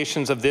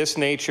allegations of this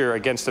nature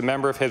against a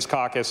member of his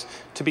caucus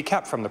to be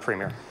kept from the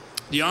Premier?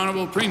 The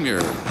Honourable Premier.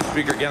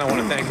 Speaker, again, I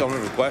want to thank the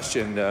member for the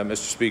question, Mr.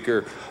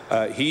 Speaker.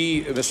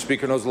 Mr.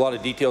 Speaker, knows a lot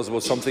of details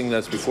about something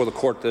that's before the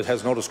court that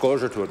has no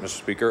disclosure to it, Mr.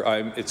 Speaker.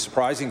 It's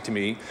surprising to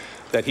me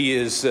that he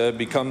has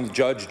become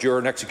judge, juror,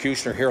 and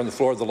executioner here on the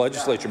floor of the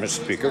legislature,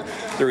 Mr. Speaker.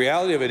 The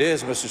reality of it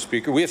is, Mr.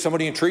 Speaker, we have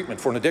somebody in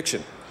treatment for an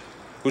addiction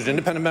who's an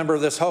independent member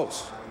of this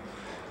House.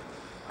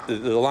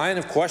 The line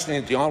of questioning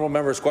that the honourable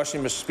member is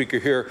questioning, Mr. Speaker,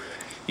 here,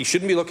 he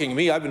shouldn't be looking at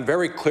me. I've been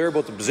very clear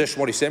about the position,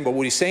 what he's saying, but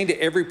what he's saying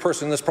to every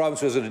person in this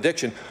province who has an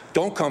addiction,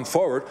 don't come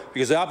forward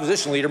because the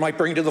opposition leader might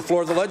bring you to the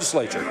floor of the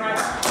legislature. The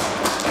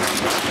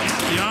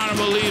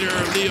Honourable Leader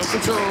of the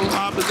Official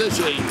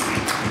Opposition.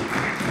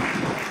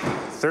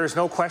 There is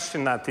no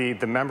question that the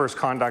member's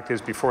conduct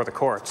is before the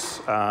courts,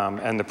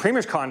 and the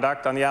Premier's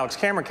conduct on the Alex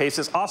Cameron case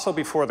is also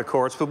before the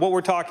courts. But what we're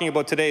talking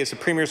about today is the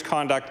Premier's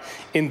conduct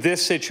in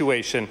this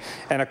situation.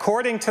 And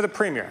according to the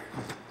Premier,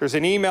 there's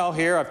an email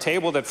here. I've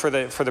tabled it for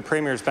the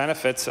Premier's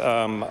benefits.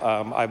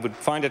 I would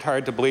find it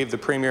hard to believe the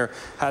Premier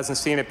hasn't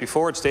seen it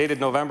before. It's dated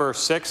November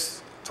 6th,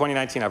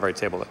 2019. I've already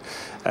tabled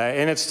it,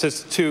 and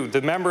it's to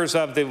the members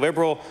of the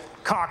Liberal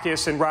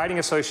caucus and riding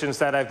associations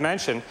that I've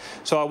mentioned.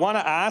 So I want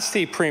to ask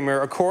the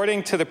Premier,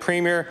 according to the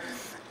Premier,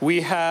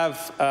 we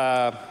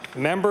have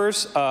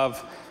members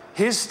of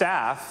his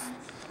staff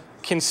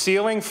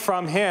concealing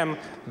from him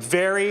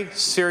very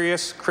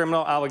serious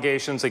criminal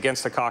allegations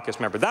against the caucus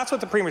member. That's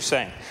what the Premier's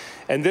saying.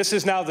 And this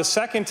is now the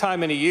second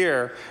time in a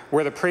year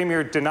where the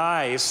Premier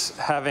denies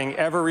having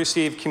ever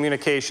received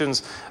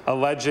communications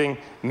alleging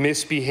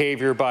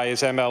misbehavior by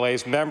his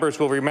MLAs. Members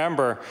will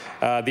remember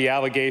the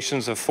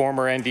allegations of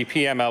former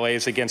NDP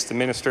MLAs against the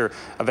Minister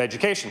of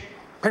Education.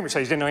 The Premier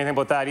says he didn't know anything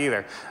about that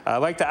either. I'd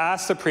like to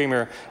ask the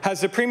Premier, has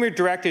the Premier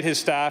directed his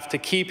staff to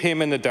keep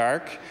him in the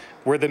dark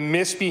where the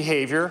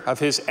misbehavior of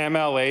his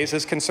MLAs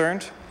is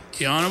concerned?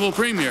 The Honourable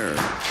Premier.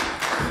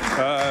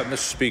 Mr.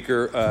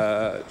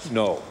 Speaker,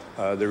 no.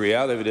 The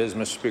reality of it is,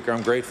 Mr. Speaker,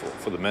 I'm grateful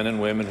for the men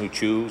and women who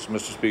choose,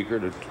 Mr. Speaker,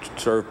 to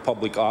serve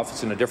public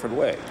office in a different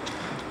way,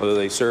 whether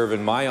they serve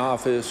in my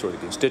office or the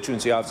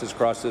constituency offices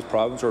across this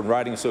province or in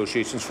riding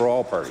associations for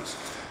all parties.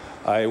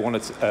 I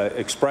want to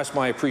express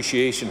my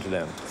appreciation to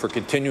them for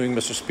continuing,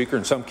 Mr. Speaker,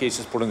 in some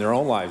cases putting their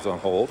own lives on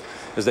hold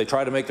as they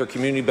try to make their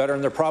community better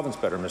and their province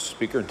better, Mr.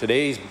 Speaker. And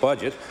today's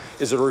budget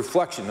is a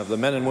reflection of the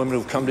men and women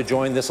who have come to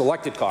join this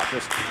elected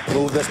caucus,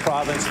 move this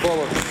province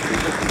forward, Mr.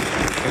 Speaker.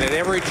 And at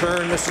every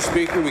turn, Mr.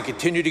 Speaker, we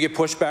continue to get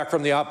pushback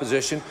from the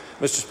opposition.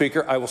 Mr.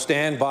 Speaker, I will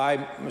stand by,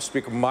 Mr.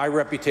 Speaker, my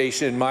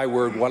reputation and my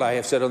word, what I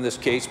have said on this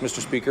case, Mr.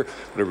 Speaker.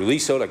 But a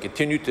release out, I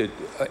continue to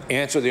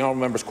answer the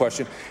honourable member's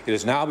question. It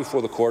is now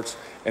before the courts,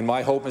 and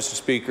my hope, Mr.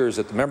 Speaker, is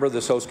that the member of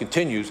this House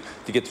continues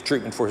to get the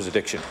treatment for his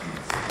addiction.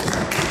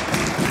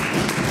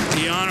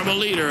 The Honourable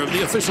Leader of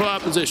the Official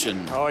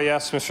Opposition. Oh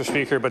yes, Mr.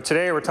 Speaker, but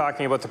today we're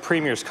talking about the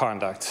Premier's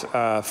conduct.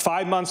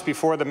 5 months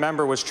before the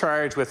member was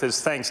charged with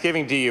his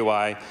Thanksgiving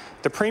DUI,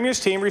 the Premier's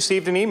team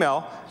received an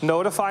email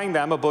notifying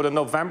them about a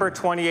November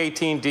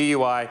 2018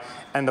 DUI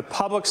and the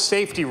public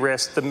safety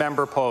risk the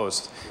member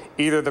posed.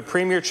 Either the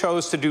Premier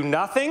chose to do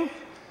nothing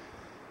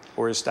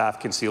or his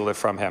staff concealed it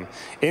from him.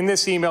 In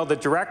this email, the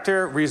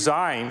director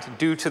resigned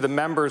due to the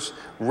member's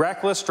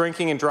reckless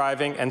drinking and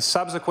driving and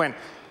subsequent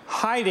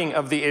hiding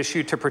of the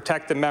issue to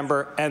protect the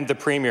member and the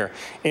Premier.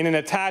 In an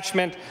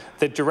attachment,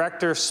 the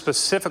director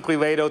specifically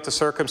laid out the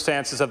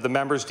circumstances of the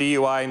member's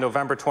DUI in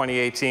November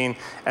 2018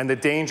 and the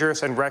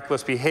dangerous and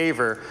reckless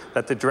behavior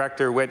that the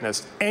director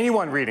witnessed.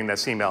 Anyone reading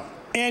this email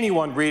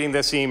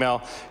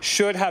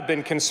should have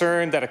been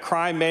concerned that a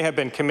crime may have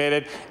been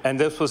committed, and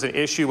this was an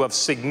issue of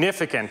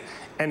significant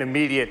and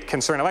immediate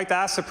concern. I'd like to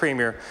ask the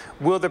Premier,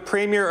 will the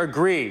Premier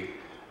agree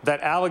that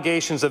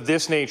allegations of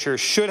this nature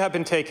should have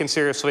been taken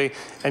seriously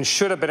and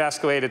should have been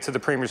escalated to the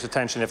Premier's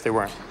attention if they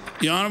weren't?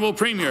 The Honourable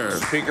Premier.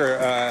 Speaker,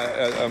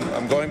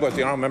 I'm going by what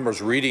the honourable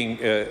member's reading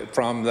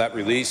from that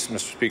release,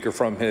 Mr. Speaker,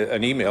 from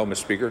an email, Mr.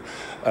 Speaker.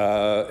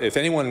 If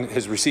anyone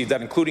has received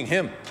that, including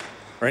him,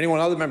 or anyone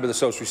other member of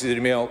the House received an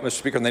email, Mr.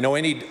 Speaker, and they know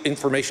any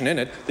information in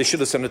it, they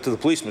should have sent it to the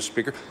police, Mr.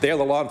 Speaker. They are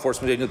the law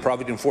enforcement agency of the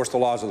province to enforce the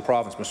laws of the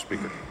province, Mr.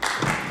 Speaker.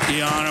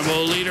 The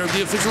Honourable Leader of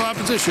the Official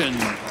Opposition.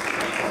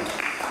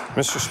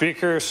 Mr.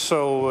 Speaker,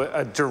 so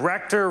a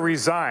director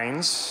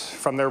resigns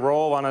from their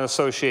role on an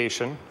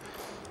association.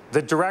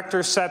 The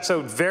director sets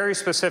out very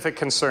specific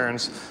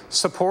concerns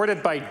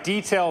supported by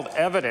detailed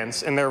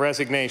evidence in their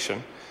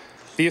resignation.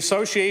 The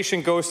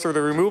association goes through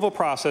the removal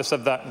process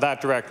of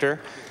that director,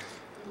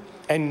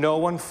 and no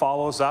one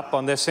follows up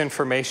on this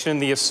information,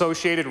 the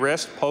associated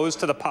risk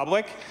posed to the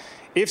public.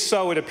 If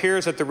so, it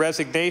appears that the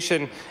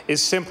resignation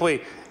is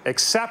simply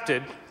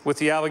accepted with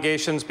the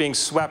allegations being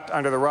swept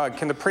under the rug.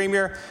 Can the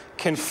Premier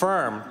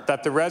confirm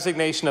that the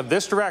resignation of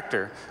this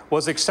director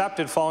was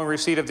accepted following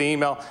receipt of the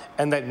email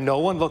and that no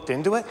one looked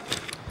into it?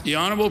 The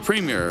Honourable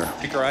Premier.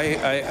 Speaker,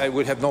 I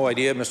would have no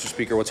idea, Mr.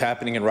 Speaker, what's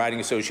happening in riding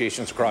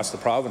associations across the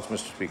province,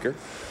 Mr. Speaker.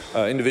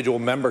 Individual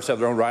members have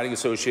their own riding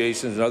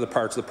associations in other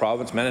parts of the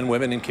province. Men and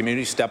women in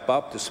communities step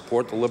up to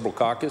support the Liberal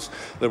caucus,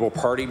 Liberal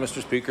Party,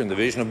 Mr. Speaker, and the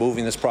vision of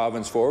moving this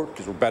province forward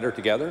because we're better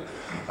together.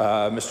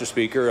 Mr.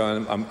 Speaker,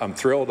 I'm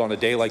thrilled on a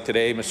day like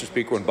today, Mr.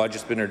 Speaker, when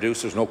budget's been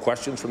introduced, there's no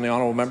questions from the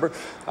Honourable Member.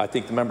 I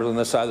think the members on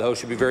this side of the House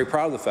should be very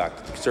proud of the fact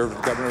that the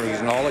Conservative Government is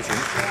acknowledging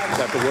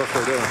that the work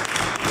we're doing.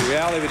 The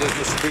reality of it is,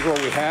 Mr. Speaker,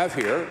 what we have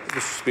here,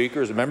 Mr.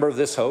 Speaker, is a member of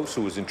this House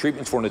who is in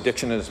treatments for an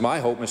addiction, and it's my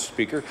hope, Mr.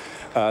 Speaker,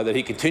 that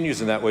he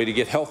continues in that way to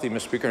get healthy,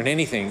 Mr. Speaker, and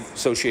anything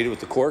associated with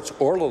the courts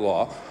or the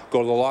law go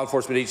to the law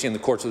enforcement agency and the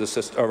courts of the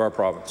system of our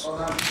province.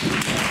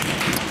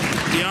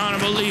 The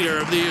Honourable Leader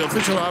of the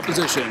Official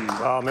Opposition.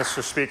 Well,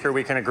 Mr. Speaker,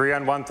 we can agree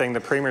on one thing. The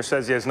Premier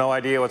says he has no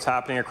idea what's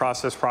happening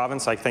across this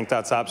province. I think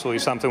that's absolutely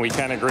something we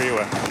can agree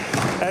with.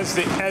 As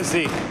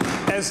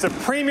the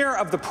Premier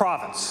of the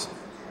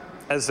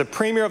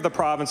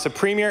province, the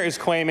Premier is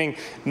claiming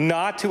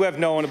not to have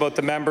known about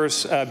the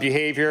member's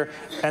behaviour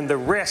and the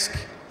risk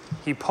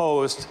he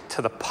posed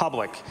to the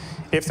public.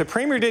 If the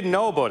Premier didn't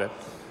know about it,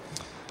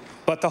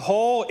 but the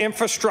whole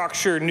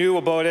infrastructure knew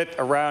about it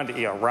around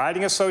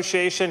riding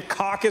association,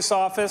 caucus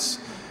office,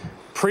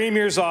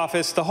 Premier's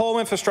office, the whole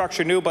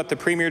infrastructure knew, but the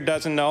Premier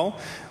doesn't know,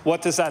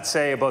 what does that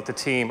say about the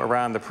team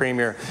around the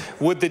Premier?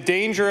 Would the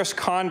dangerous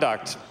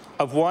conduct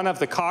of one of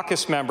the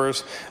caucus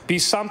members be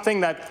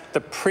something that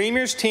the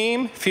Premier's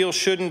team feels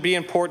shouldn't be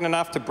important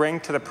enough to bring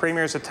to the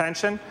Premier's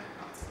attention?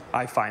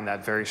 I find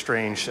that very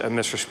strange,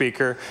 Mr.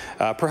 Speaker.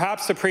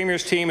 Perhaps the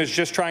Premier's team is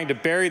just trying to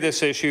bury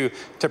this issue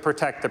to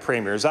protect the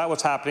Premier. Is that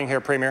what's happening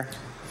here, Premier?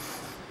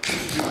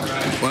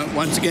 Well,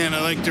 once again,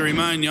 I'd like to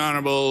remind the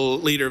Honourable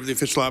Leader of the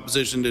Official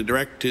Opposition to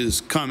direct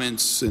his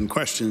comments and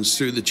questions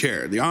through the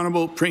Chair. The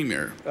Honourable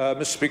Premier.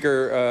 Mr.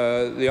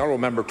 Speaker, the Honourable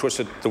Member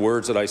twisted the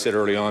words that I said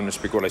early on, Mr.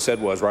 Speaker. What I said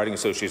was riding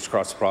associations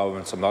across the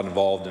province. I'm not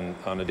involved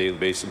on a daily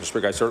basis, Mr.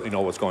 Speaker. I certainly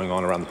know what's going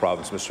on around the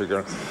province, Mr.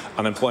 Speaker.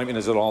 Unemployment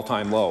is at an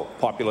all-time low.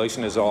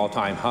 Population is at an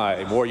all-time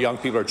high. More young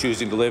people are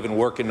choosing to live and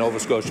work in Nova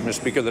Scotia, Mr.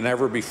 Speaker, than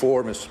ever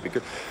before, Mr.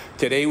 Speaker.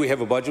 Today we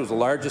have a budget with the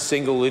largest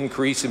single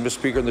increase in, Mr.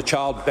 Speaker, in the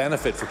child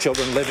benefit for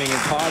children living in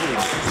poverty.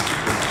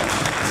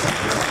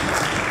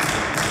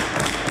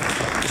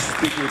 Mr.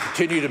 Speaker, we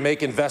continue to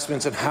make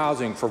investments in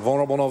housing for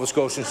vulnerable Nova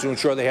Scotians to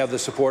ensure they have the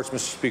supports, Mr.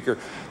 Speaker.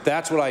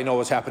 That's what I know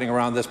is happening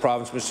around this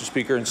province, Mr.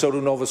 Speaker, and so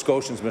do Nova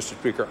Scotians, Mr.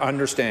 Speaker.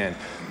 Understand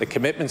the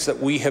commitments that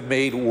we have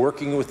made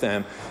working with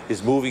them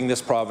is moving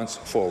this province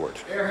forward.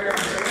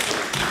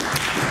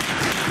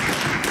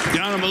 The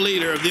Honourable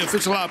Leader of the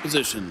Official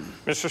Opposition.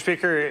 Mr.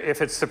 Speaker,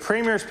 if it's the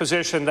Premier's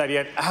position that he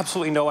had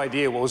absolutely no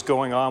idea what was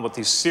going on with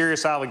these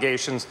serious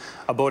allegations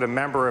about a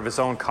member of his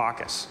own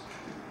caucus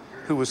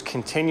who was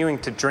continuing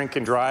to drink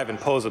and drive and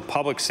pose a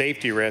public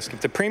safety risk, if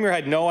the Premier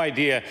had no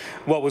idea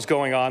what was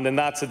going on, then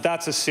that's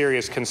a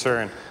serious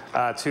concern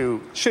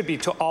should be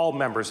to all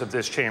members of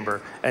this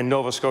chamber and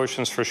Nova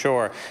Scotians for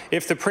sure.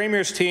 If the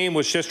Premier's team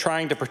was just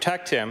trying to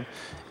protect him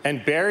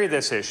and bury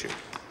this issue,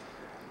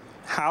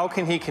 how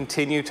can he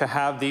continue to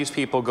have these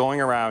people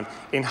going around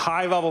in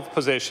high-level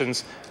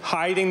positions,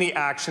 hiding the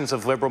actions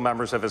of Liberal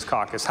members of his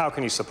caucus? How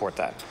can you support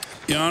that?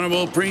 The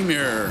Honourable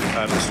Premier.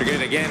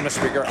 Mr.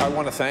 Speaker, I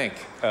want to thank,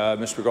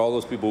 Mr. Speaker, all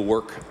those people who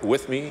work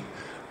with me,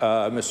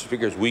 Mr.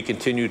 Speaker, as we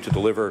continue to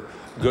deliver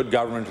good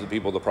government to the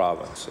people of the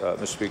province.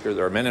 Mr. Speaker,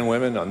 there are men and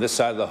women on this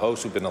side of the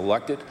House who've been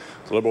elected to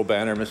the Liberal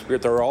banner, Mr. Speaker.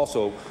 There are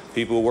also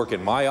people who work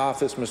in my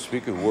office, Mr.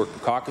 Speaker, who work in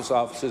caucus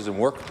offices and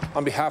work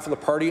on behalf of the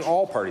party,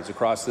 all parties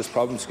across this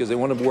province, because they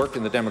want to work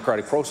in the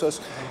democratic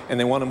process and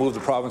they want to move the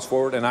province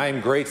forward. And I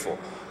am grateful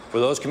for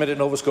those committed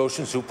Nova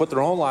Scotians who put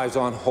their own lives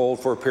on hold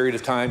for a period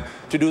of time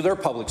to do their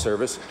public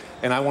service.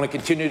 And I want to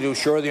continue to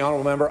assure the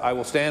Honourable Member I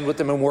will stand with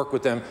them and work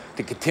with them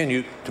to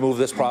continue to move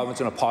this province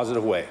in a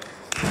positive way.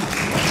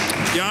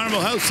 The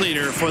Honourable House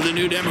Leader for the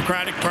New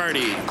Democratic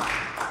Party.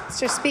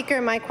 Mr.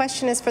 Speaker, my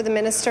question is for the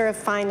Minister of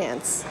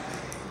Finance.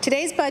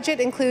 Today's budget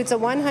includes a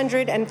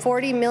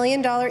 $140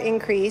 million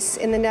increase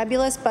in the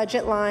nebulous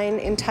budget line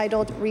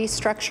entitled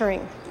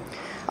Restructuring,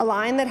 a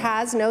line that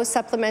has no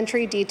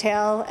supplementary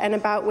detail and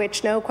about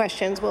which no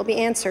questions will be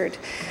answered.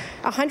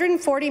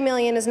 $140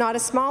 million is not a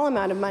small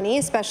amount of money,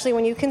 especially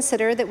when you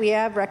consider that we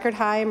have record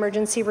high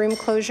emergency room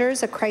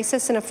closures, a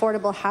crisis in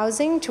affordable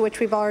housing, to which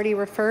we've already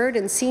referred,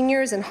 and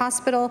seniors in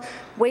hospital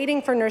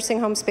waiting for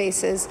nursing home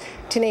spaces,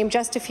 to name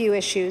just a few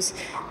issues.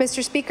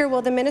 Mr. Speaker,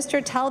 will the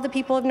minister tell the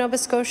people of Nova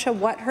Scotia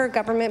what her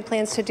government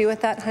plans to do with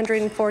that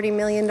 $140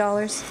 million?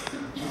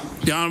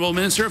 The Honourable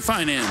Minister of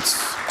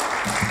Finance.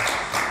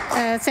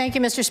 Thank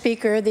you, Mr.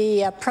 Speaker.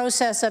 The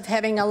process of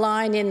having a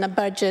line in the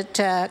budget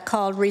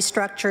called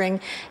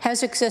restructuring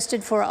has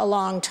existed for a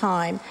long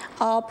time.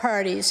 All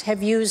parties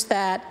have used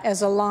that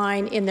as a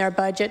line in their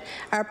budget.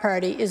 Our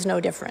party is no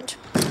different.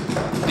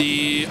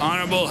 The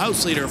Honourable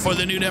House Leader for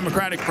the New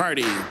Democratic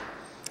Party.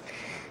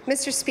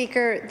 Mr.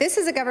 Speaker, this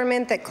is a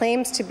government that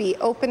claims to be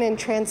open and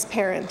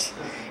transparent,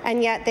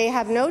 and yet they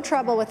have no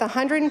trouble with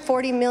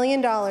 $140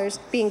 million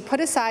being put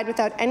aside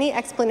without any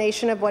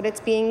explanation of what it's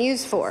being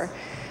used for.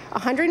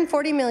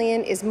 $140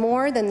 million is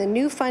more than the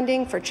new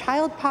funding for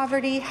child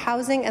poverty,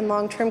 housing, and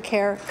long-term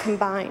care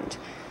combined.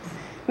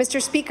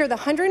 Mr. Speaker, the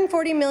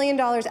 $140 million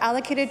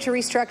allocated to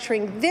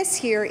restructuring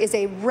this year is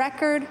a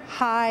record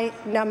high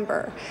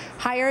number,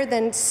 higher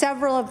than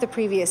several of the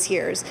previous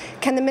years.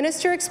 Can the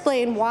minister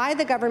explain why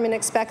the government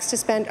expects to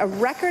spend a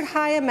record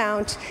high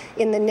amount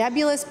in the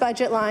nebulous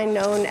budget line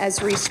known as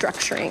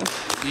restructuring?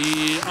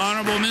 The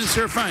Honourable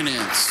Minister of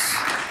Finance.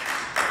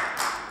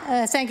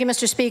 Thank you,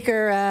 Mr.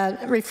 Speaker.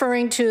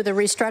 Referring to the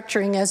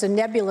restructuring as a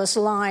nebulous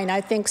line, I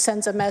think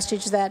sends a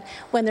message that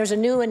when there's a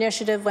new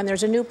initiative, when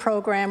there's a new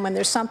program, when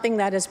there's something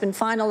that has been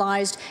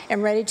finalized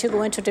and ready to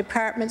go into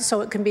department so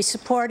it can be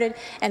supported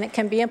and it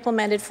can be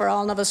implemented for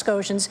all Nova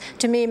Scotians,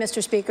 to me,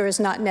 Mr. Speaker, is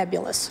not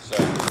nebulous.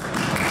 The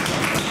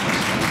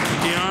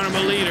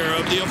Honourable Leader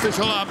of the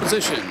Official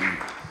Opposition.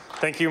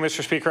 Thank you,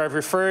 Mr. Speaker. I've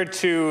referred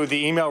to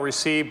the email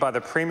received by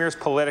the Premier's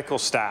political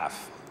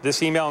staff.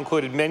 This email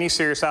included many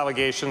serious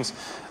allegations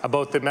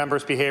about the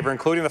member's behaviour,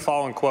 including the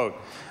following quote: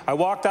 "I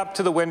walked up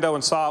to the window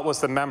and saw it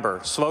was the member,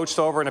 slouched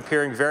over and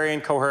appearing very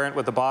incoherent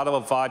with a bottle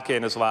of vodka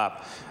in his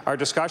lap. Our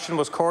discussion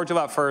was cordial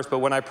at first, but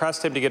when I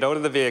pressed him to get out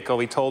of the vehicle,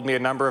 he told me a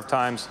number of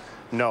times,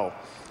 no.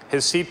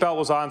 His seatbelt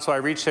was on, so I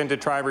reached in to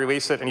try and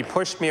release it, and he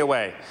pushed me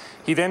away.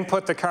 He then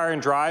put the car in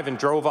drive and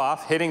drove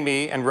off, hitting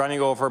me and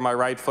running over my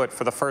right foot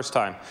for the first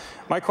time."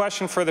 My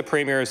question for the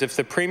Premier is, if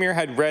the Premier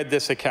had read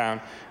this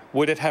account,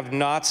 would it have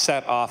not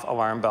set off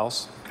alarm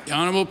bells? The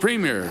Honourable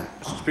Premier.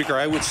 Mr. Speaker,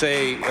 I would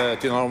say to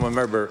the Honourable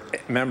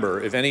member,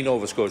 if any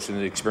Nova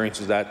Scotian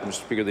experiences that, Mr.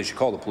 Speaker, they should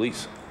call the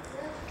police.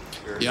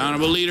 The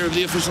Honourable Leader of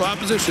the Official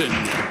Opposition.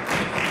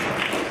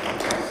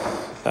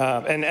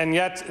 And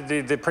yet,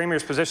 the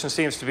Premier's position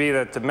seems to be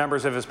that the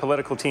members of his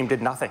political team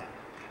did nothing.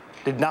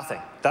 Did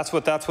nothing. That's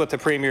what the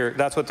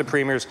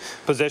Premier's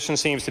position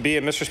seems to be.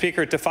 And Mr.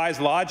 Speaker, it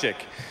defies logic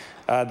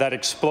that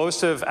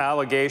explosive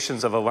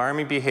allegations of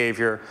alarming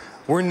behaviour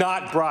were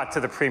not brought to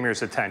the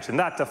Premier's attention.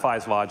 That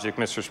defies logic,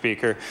 Mr.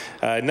 Speaker.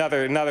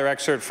 Another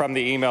excerpt from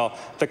the email.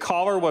 The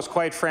caller was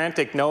quite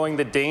frantic, knowing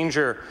the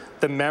danger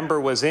the member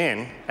was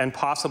in and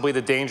possibly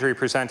the danger he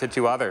presented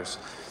to others.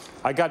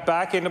 I got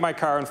back into my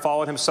car and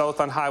followed him south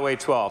on Highway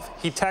 12.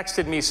 He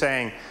texted me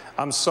saying,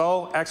 "I'm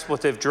so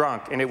expletive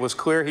drunk," and it was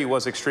clear he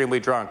was extremely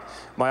drunk.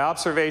 My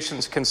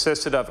observations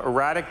consisted of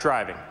erratic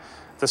driving,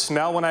 the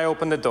smell when I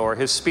opened the door,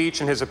 his speech,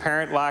 and his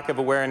apparent lack of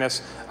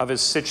awareness of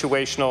his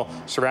situational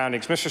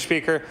surroundings. Mr.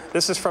 Speaker,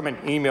 this is from an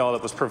email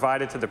that was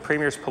provided to the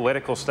Premier's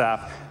political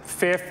staff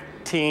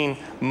 15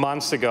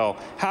 months ago.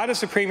 How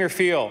does the Premier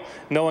feel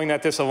knowing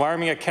that this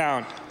alarming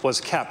account was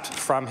kept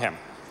from him?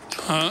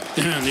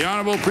 The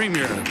Honourable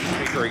Premier.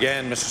 Speaker,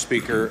 again, Mr.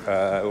 Speaker,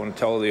 I want to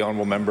tell the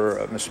Honourable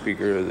Member, Mr.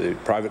 Speaker, the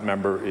private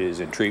member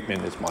is in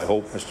treatment. It's my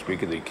hope, Mr.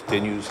 Speaker, that he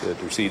continues to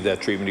receive that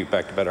treatment, to get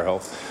back to better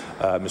health.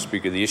 Mr.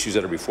 Speaker, the issues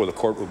that are before the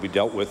court will be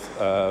dealt with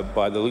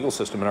by the legal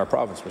system in our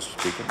province, Mr.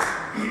 Speaker.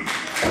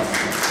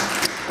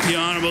 The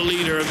Honourable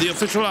Leader of the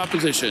Official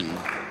Opposition.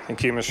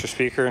 Thank you, Mr.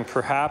 Speaker. And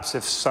perhaps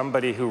if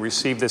somebody who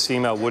received this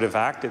email would have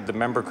acted, the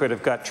member could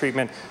have got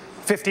treatment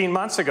 15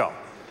 months ago.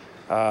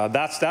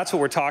 That's what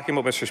we're talking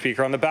about, Mr.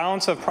 Speaker. On the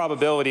balance of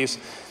probabilities,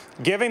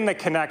 given the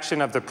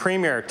connection of the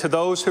Premier to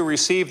those who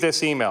received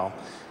this email,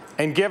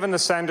 and given the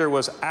sender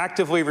was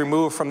actively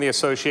removed from the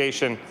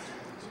association,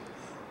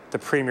 the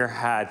Premier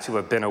had to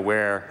have been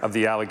aware of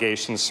the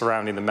allegations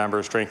surrounding the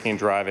members drinking and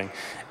driving.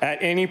 At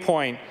any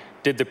point,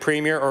 did the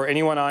Premier or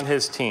anyone on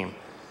his team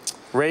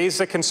raise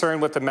the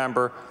concern with the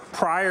member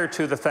prior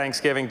to the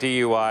Thanksgiving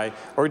DUI,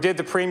 or did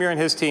the Premier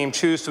and his team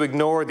choose to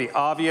ignore the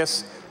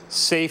obvious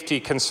safety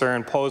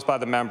concern posed by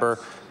a member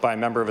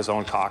of his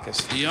own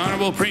caucus? The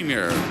Honourable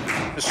Premier.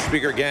 Mr.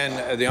 Speaker,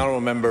 again, the Honourable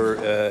Member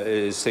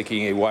is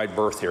taking a wide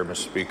berth here, Mr.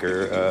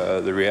 Speaker.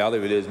 The reality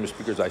of it is, Mr.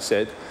 Speaker, as I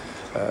said,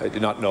 I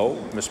did not know,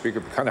 Mr. Speaker.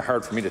 It's kind of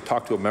hard for me to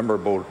talk to a member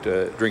about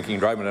drinking and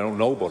driving. I don't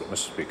know about it,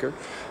 Mr. Speaker.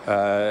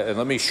 And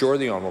let me assure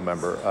the Honourable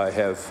Member, I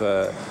have,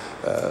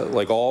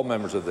 like all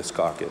members of this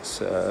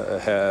caucus,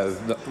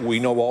 we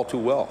know all too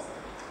well,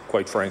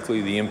 quite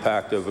frankly, the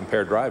impact of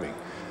impaired driving.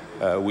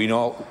 We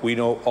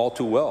know all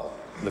too well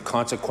the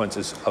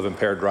consequences of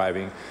impaired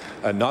driving,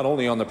 not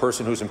only on the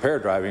person who's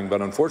impaired driving,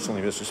 but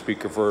unfortunately, Mr.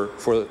 Speaker,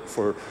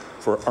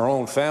 for our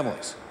own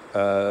families.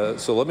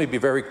 So let me be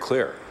very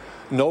clear.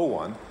 No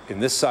one in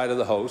this side of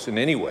the House in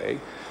any way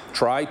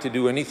tried to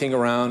do anything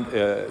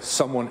around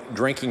someone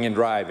drinking and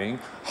driving,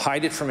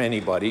 hide it from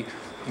anybody.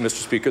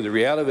 Mr. Speaker, the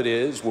reality of it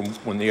is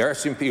when the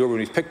RCMP, or when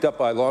he's picked up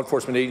by a law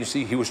enforcement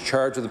agency, he was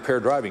charged with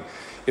impaired driving.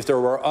 If there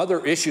were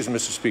other issues,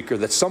 Mr. Speaker,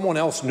 that someone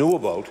else knew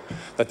about,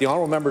 that the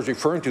Honourable Member is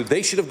referring to,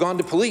 they should have gone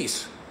to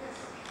police.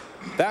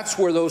 That's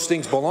where those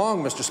things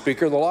belong, Mr.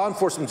 Speaker. The law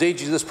enforcement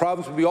agencies of this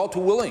province would be all too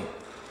willing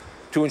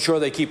to ensure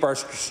they keep our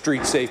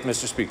streets safe,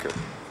 Mr. Speaker.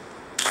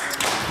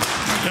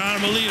 The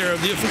Honourable Leader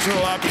of the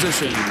Official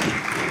Opposition.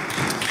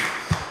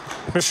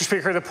 Mr.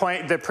 Speaker,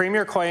 the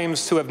Premier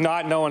claims to have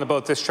not known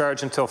about this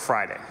charge until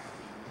Friday.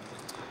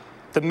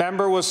 The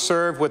member was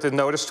served with a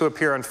notice to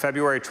appear on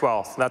February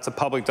 12th. That's a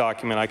public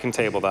document. I can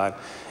table that.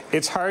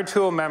 It's hard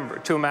to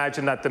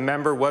imagine that the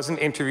member wasn't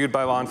interviewed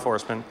by law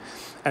enforcement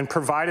and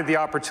provided the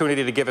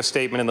opportunity to give a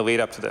statement in the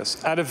lead up to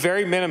this. At a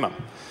very minimum,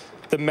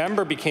 the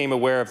member became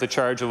aware of the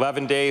charge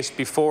 11 days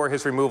before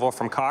his removal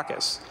from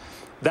caucus.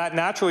 That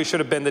naturally should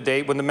have been the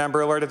date when the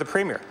member alerted the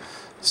Premier.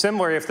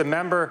 Similarly, if the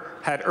member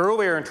had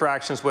earlier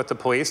interactions with the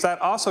police,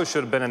 that also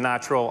should have been a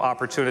natural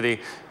opportunity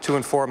to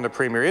inform the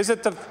Premier. Is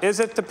it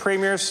the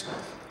Premier's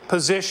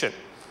position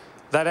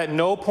that at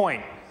no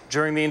point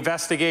during the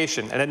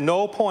investigation and at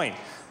no point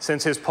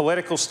since his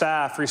political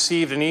staff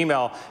received an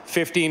email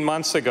 15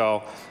 months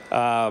ago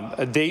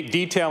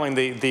detailing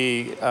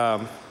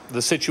the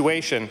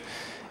situation,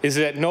 is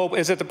it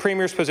the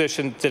Premier's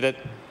position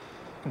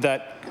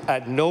that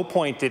at no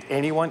point did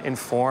anyone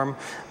inform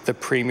the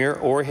Premier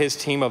or his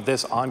team of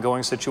this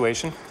ongoing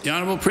situation? The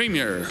Honourable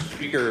Premier.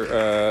 Speaker,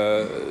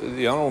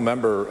 the Honourable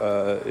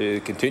Member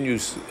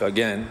continues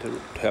again to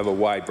have a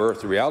wide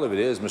berth. The reality of it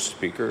is, Mr.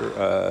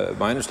 Speaker,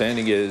 my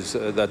understanding is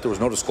that there was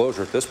no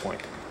disclosure at this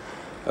point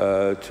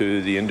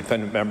to the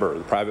independent member,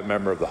 the private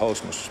member of the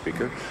House, Mr.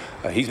 Speaker.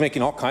 He's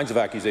making all kinds of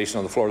accusations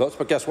on the floor of the House,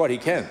 but guess what? He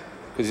can,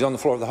 because he's on the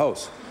floor of the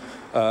House.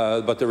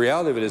 But the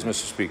reality of it is,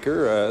 Mr.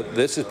 Speaker,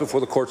 this is before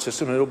the court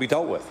system and it will be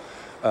dealt with.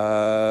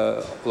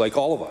 Like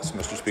all of us,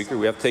 Mr. Speaker,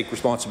 we have to take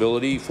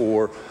responsibility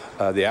for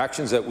the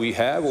actions that we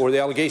have or the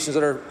allegations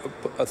that are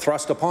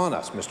thrust upon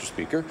us, Mr.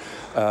 Speaker.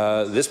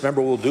 This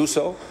member will do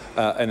so,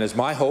 and it's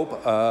my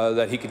hope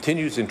that he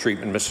continues in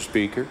treatment, Mr.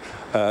 Speaker,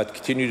 to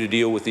continue to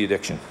deal with the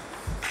addiction.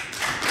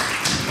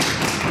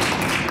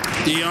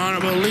 The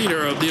Honourable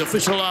Leader of the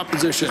Official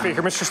Opposition.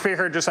 Mr.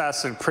 Speaker, just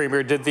asked the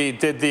Premier, did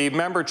the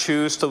member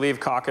choose to leave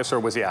caucus or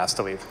was he asked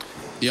to leave?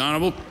 The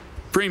Honourable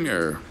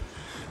Premier.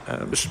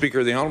 Mr.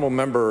 Speaker, the Honourable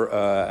Member,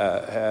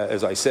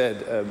 as I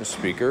said, Mr.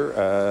 Speaker,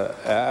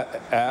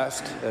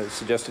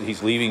 suggested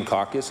he's leaving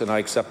caucus, and I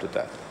accepted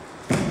that.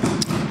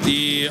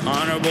 The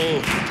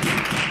Honourable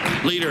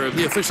Leader of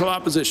the Official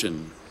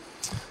Opposition.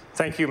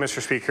 Thank you,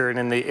 Mr. Speaker.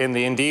 And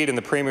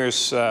the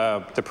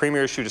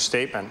Premier issued a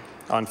statement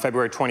on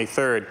February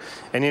 23rd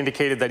and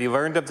indicated that he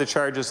learned of the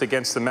charges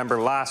against the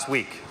member last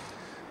week.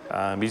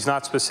 He's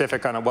not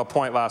specific on at what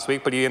point last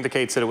week, but he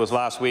indicates that it was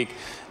last week,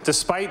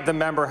 despite the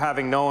member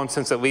having known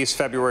since at least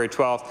February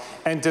 12th,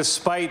 and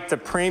despite the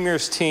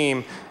Premier's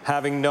team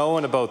having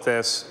known about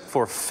this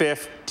for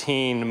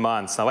 15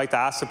 months. I'd like to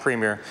ask the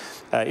Premier,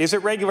 is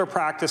it regular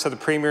practice of the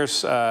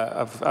Premier's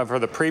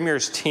the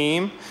Premier's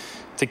team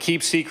to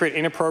keep secret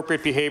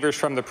inappropriate behaviours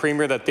from the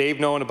Premier that they've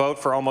known about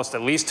for almost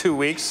at least 2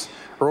 weeks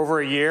or over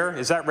a year?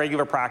 Is that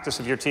regular practice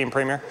of your team,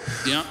 Premier?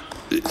 Yeah.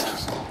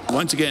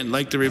 Once again, I'd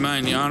like to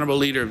remind the Honourable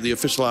Leader of the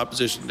Official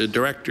Opposition to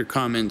direct your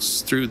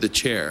comments through the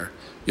Chair.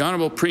 The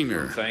Honourable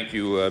Premier. Thank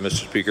you,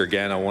 Mr. Speaker.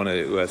 Again, I want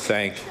to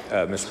thank,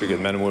 Mr. Speaker,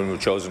 the men and women who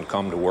have chosen to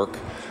come to work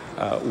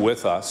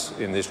with us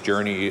in this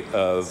journey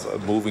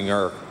of moving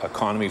our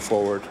economy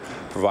forward,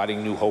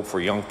 providing new hope for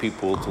young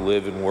people to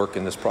live and work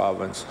in this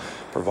province,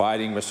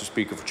 providing, Mr.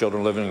 Speaker, for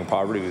children living in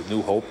poverty with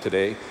new hope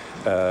today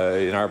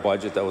in our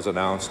budget that was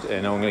announced.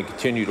 And I'm going to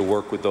continue to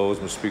work with those,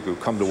 Mr. Speaker, who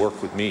come to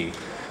work with me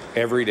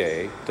every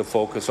day to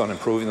focus on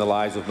improving the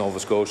lives of Nova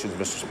Scotians,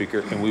 Mr. Speaker,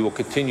 and we will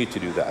continue to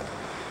do that.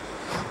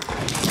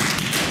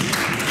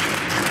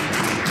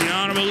 The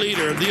Honourable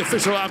Leader of the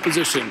Official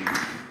Opposition.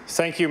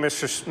 Thank you,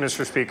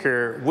 Mr.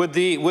 Speaker. Would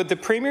the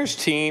Premier's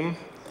team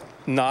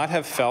not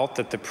have felt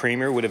that the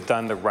Premier would have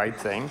done the right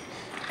thing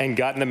and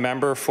gotten the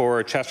member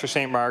for Chester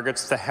St.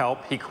 Margaret's the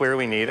help he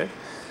clearly needed?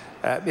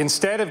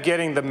 Instead of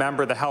getting the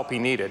member the help he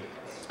needed,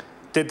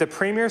 did the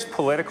Premier's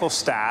political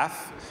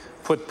staff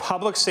put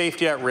public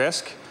safety at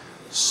risk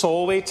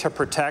solely to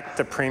protect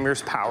the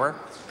Premier's power?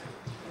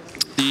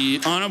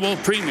 The Honourable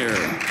Premier.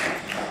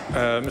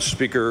 Mr.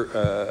 Speaker,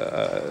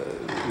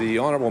 the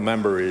Honourable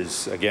Member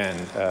is, again,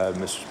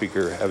 Mr.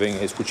 Speaker,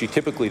 which he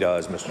typically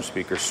does, Mr.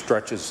 Speaker,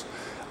 stretches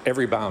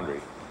every boundary.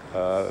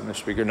 Mr.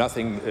 Speaker,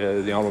 nothing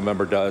the Honourable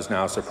Member does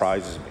now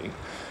surprises me.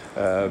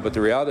 But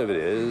the reality of it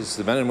is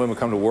the men and women who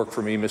come to work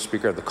for me, Mr.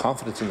 Speaker, have the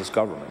confidence in this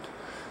government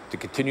to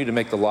continue to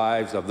make the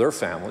lives of their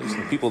families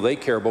and the people they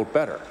care about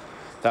better.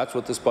 That's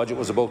what this budget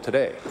was about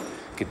today.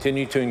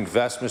 Continue to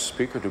invest, Mr.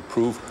 Speaker, to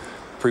prove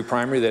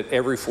pre-primary that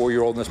every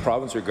 4-year-old in this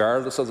province,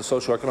 regardless of the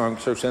socioeconomic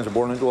circumstances they're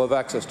born into, will have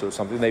access to,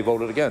 something they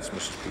voted against,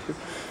 Mr. Speaker.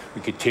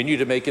 We continue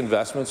to make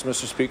investments,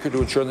 Mr. Speaker,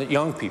 to ensure that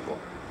young people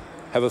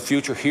have a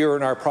future here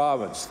in our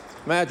province.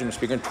 Imagine, Mr.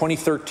 Speaker, in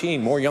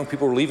 2013, more young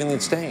people were leaving than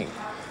staying.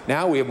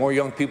 Now we have more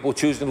young people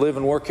choosing to live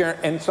and work here,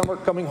 and some are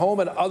coming home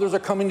and others are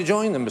coming to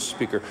join them, Mr.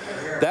 Speaker.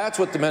 That's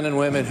what the men and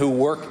women who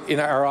work in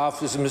our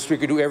offices, Mr.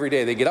 Speaker, do every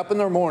day. They get up in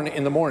the morning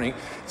and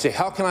say,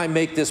 how can I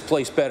make this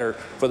place better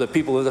for the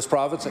people of this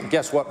province? And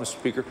guess what, Mr.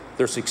 Speaker?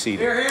 They're succeeding.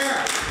 Hear, hear.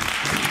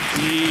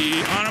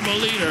 The Honourable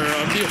Leader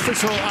of the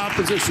Official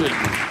Opposition.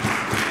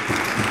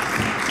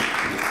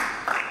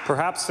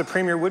 Perhaps the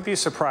Premier would be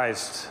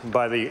surprised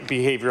by the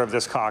behaviour of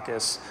this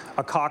caucus,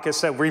 a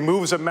caucus that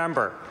removes a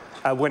member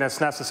when it's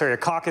necessary, a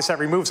caucus that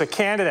removes a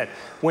candidate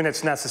when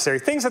it's necessary,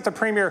 things that the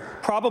Premier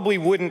probably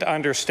wouldn't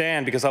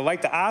understand, because I'd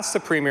like to ask the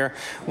Premier,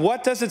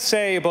 what does it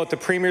say about the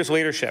Premier's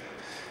leadership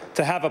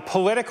to have a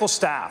political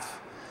staff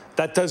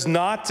that does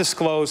not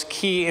disclose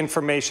key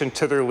information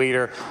to their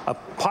leader,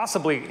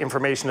 possibly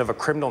information of a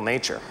criminal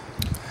nature?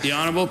 The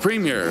Honourable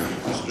Premier.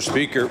 Mr.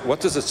 Speaker, what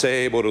does it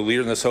say about a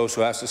leader in this House who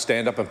has to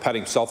stand up and pat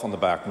himself on the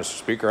back, Mr.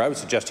 Speaker? I would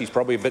suggest he's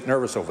probably a bit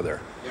nervous over there.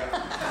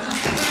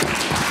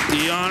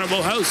 The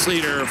Honourable House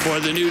Leader for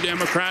the New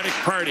Democratic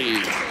Party.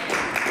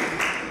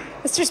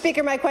 Mr.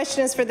 Speaker, my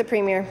question is for the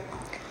Premier.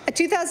 A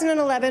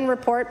 2011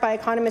 report by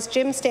economist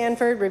Jim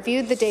Stanford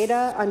reviewed the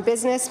data on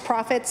business,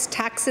 profits,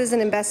 taxes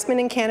and investment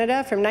in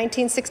Canada from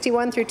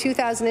 1961 through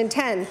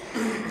 2010.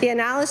 The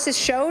analysis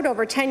showed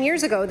over 10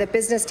 years ago that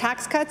business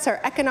tax cuts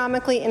are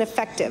economically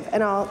ineffective,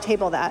 and I'll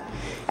table that.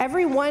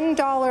 Every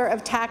 $1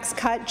 of tax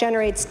cut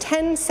generates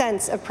 10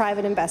 cents of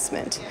private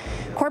investment.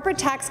 Corporate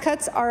tax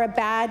cuts are a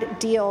bad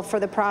deal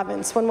for the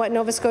province, when what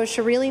Nova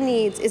Scotia really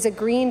needs is a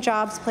green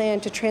jobs plan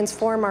to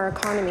transform our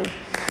economy.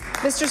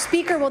 Mr.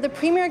 Speaker, will the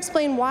Premier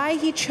explain why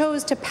he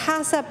chose to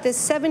pass up this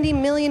 $70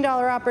 million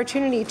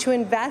opportunity to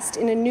invest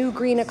in a new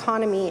green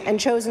economy and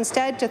chose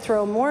instead to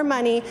throw more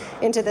money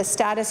into the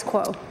status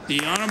quo?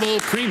 The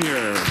Honourable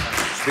Premier.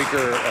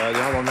 Speaker,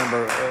 the honourable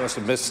member must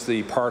have missed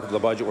the part of the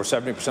budget where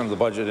 70% of the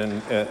budget in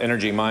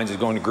energy mines is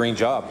going to green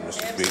jobs,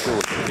 Mr.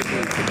 Speaker.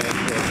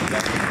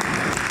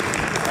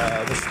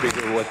 Mr.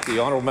 Speaker, what the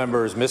honourable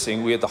member is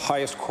missing, we had the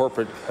highest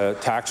corporate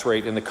tax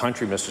rate in the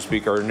country, Mr.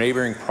 Speaker. Our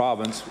neighbouring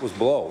province was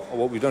below.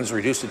 What we've done is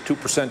reduce it to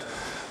 2%,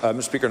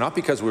 Mr. Speaker, not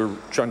because we're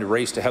trying to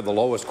race to have the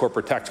lowest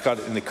corporate tax cut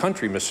in the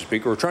country, Mr.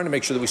 Speaker. We're trying to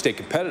make sure that we stay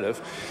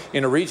competitive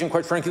in a region,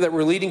 quite frankly, that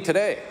we're leading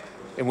today.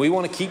 And we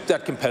want to keep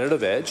that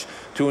competitive edge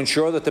to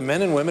ensure that the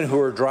men and women who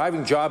are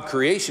driving job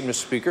creation,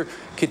 Mr. Speaker,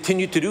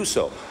 continue to do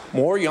so.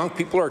 More young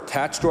people are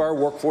attached to our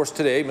workforce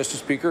today, Mr.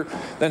 Speaker,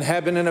 than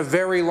have been in a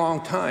very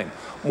long time.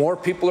 More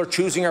people are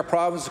choosing our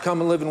province to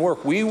come and live and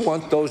work. We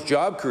want those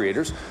job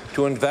creators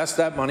to invest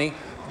that money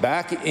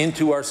back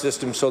into our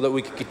system so that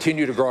we can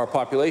continue to grow our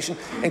population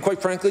and, quite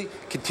frankly,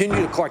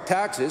 continue to collect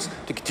taxes,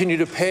 to continue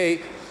to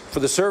pay for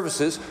the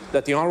services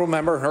that the honourable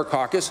member and her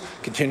caucus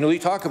continually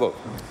talk about.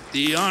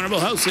 The Honourable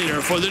House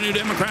Leader for the New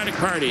Democratic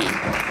Party.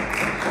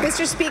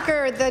 Mr.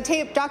 Speaker, the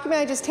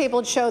document I just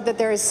tabled showed that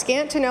there is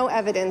scant to no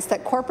evidence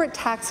that corporate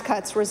tax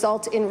cuts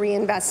result in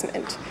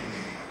reinvestment.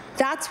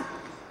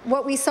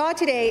 What we saw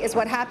today is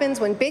what happens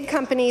when big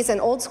companies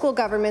and old school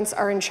governments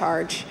are in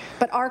charge.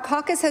 But our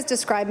caucus has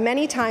described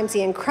many times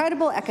the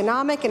incredible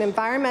economic and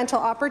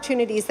environmental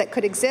opportunities that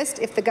could exist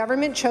if the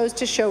government chose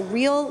to show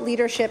real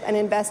leadership and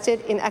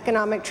invested in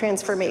economic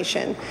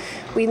transformation.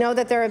 We know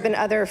that there have been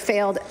other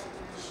failed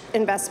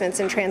investments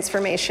in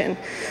transformation.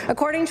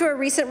 According to a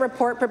recent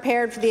report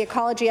prepared for the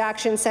Ecology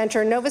Action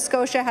Centre, Nova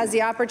Scotia has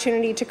the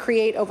opportunity to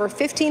create over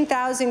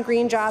 15,000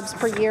 green jobs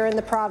per year in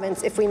the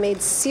province if we made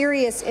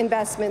serious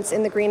investments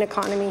in the green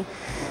economy.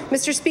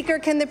 Mr. Speaker,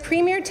 can the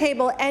Premier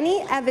table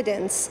any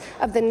evidence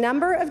of the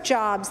number of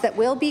jobs that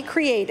will be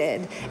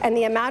created and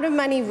the amount of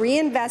money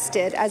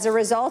reinvested as a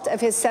result of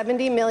his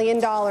 $70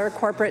 million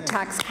corporate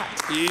tax cut?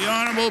 The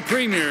Honourable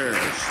Premier.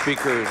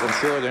 Speaker, as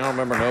I'm sure the honourable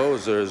member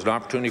knows, there's an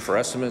opportunity for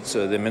estimates.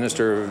 The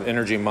Minister of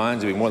Energy and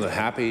Mines would be more than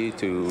happy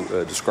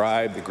to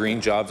describe the green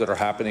jobs that are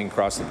happening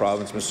across the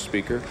province, Mr.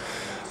 Speaker.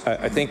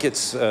 I think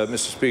it's, Mr.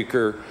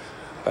 Speaker,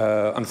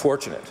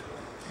 unfortunate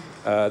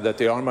that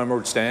the honourable member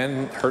would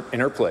stand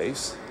in her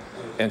place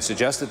and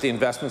suggest that the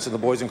investments in the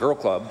Boys and Girl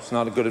Club is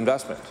not a good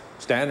investment.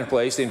 Stand in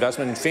place, the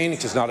investment in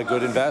Phoenix is not a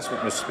good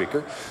investment, Mr.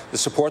 Speaker. The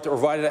support that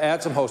provided to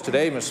Adsum House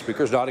today, Mr.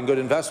 Speaker, is not a good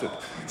investment.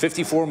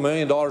 $54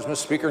 million, Mr.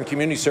 Speaker, in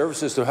community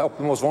services to help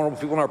the most vulnerable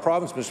people in our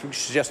province, Mr. Speaker,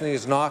 suggesting it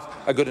is not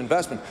a good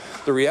investment.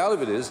 The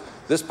reality of it is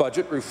this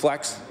budget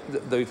reflects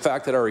the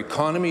fact that our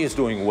economy is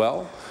doing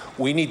well.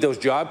 We need those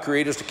job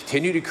creators to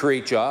continue to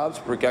create jobs,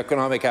 bring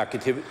economic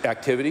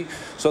activity,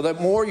 so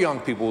that more young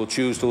people will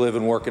choose to live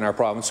and work in our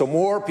province, so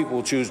more people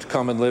will choose to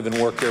come and live and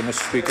work here,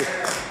 Mr. Speaker.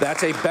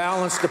 That's a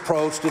balanced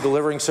approach to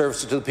delivering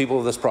services to the people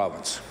of this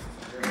province.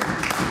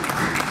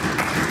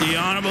 The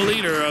Honourable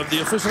Leader of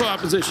the Official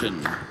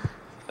Opposition.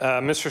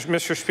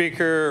 Mr.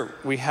 Speaker,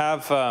 we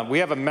have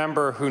a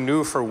member who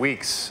knew for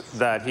weeks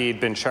that he'd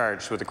been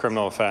charged with a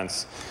criminal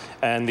offence,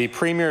 and the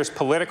Premier's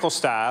political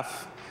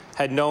staff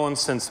had known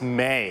since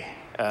May,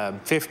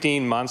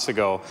 15 months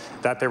ago,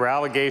 that there were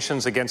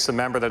allegations against the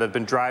member that had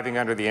been driving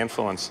under the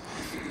influence.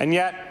 And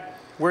yet,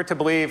 we're to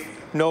believe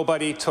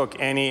nobody took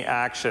any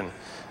action.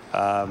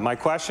 My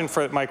question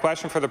for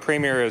the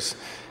Premier is,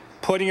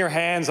 putting your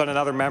hands on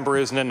another member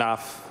isn't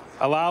enough.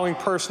 Allowing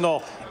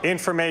personal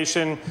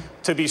information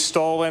to be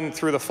stolen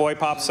through the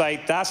FOIPOP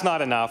site, that's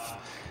not enough.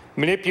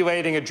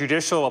 Manipulating a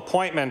judicial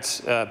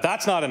appointment,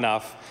 that's not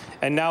enough.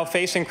 And now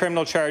facing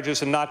criminal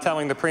charges and not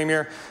telling the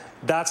Premier,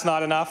 That's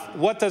not enough.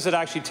 What does it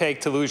actually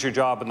take to lose your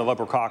job in the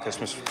Liberal caucus,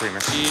 Mr. Premier?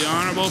 The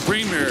Honourable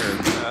Premier.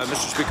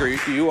 Mr. Speaker,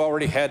 you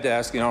already had to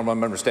ask the Honourable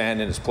Member to stand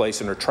in his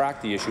place and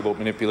retract the issue about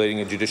manipulating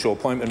a judicial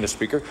appointment, Mr.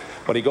 Speaker.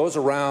 But he goes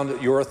around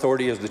your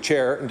authority as the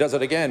chair and does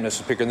it again,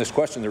 Mr. Speaker, in this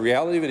question. The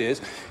reality of it is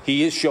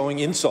he is showing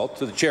insult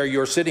to the chair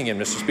you're sitting in,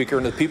 Mr. Speaker,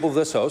 and the people of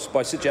this House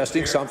by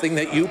suggesting something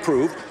that you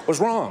proved was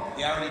wrong.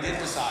 He already did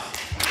decide.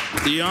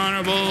 The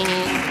Honourable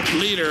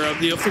Leader of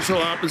the Official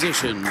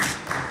Opposition.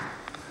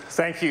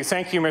 Thank you,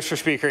 Mr.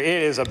 Speaker. It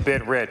is a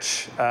bit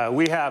rich.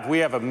 We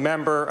have a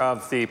member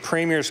of the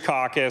Premier's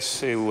caucus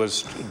who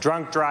was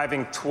drunk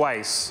driving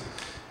twice.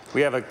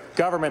 We have a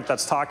government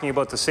that's talking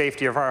about the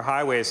safety of our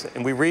highways,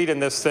 and we read in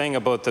this thing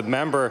about the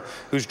member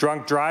who's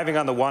drunk driving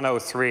on the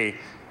 103,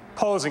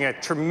 posing a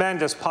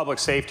tremendous public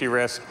safety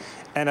risk,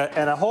 and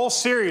a whole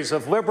series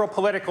of Liberal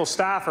political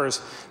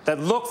staffers that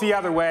look the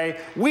other way.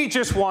 We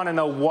just want to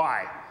know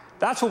why.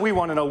 That's what we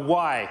want to know,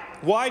 why.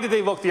 Why did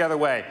they look the other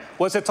way?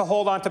 Was it to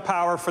hold on to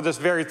power for this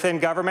very thin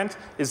government?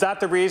 Is that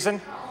the reason?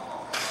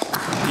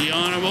 The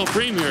Honourable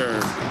Premier.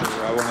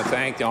 I want to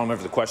thank the Honourable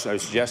Member for the question. I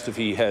would suggest if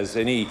he has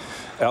any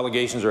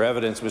allegations or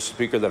evidence, Mr.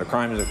 Speaker, that a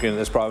crime has occurred in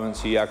this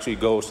province, he actually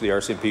goes to the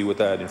RCMP with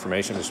that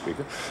information, Mr.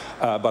 Speaker.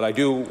 But I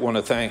do want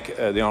to thank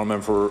the Honourable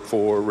Member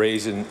for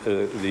raising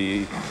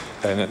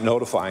and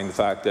notifying the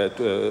fact that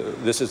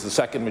this is the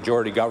second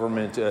majority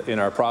government in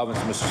our province,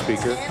 Mr.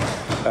 Speaker.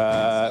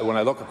 When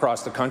I look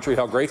across the country,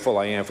 how grateful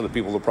I am for the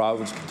people of the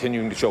province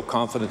continuing to show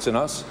confidence in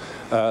us.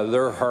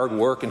 Their hard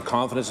work and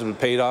confidence have been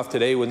paid off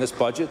today with this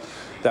budget.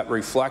 That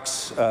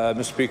reflects,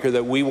 Mr. Speaker,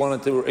 that we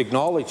wanted to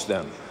acknowledge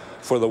them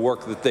for the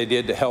work that they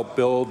did to help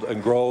build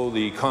and grow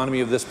the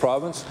economy of this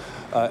province.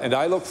 And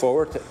I look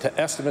forward to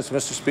estimates,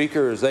 Mr.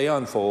 Speaker, as they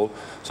unfold,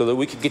 so that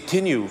we can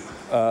continue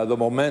the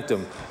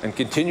momentum and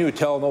continue to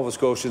tell Nova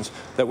Scotians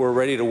that we're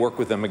ready to work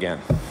with them again.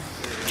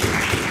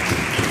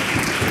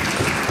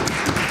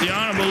 The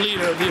Honourable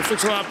Leader of the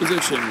Official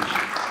Opposition.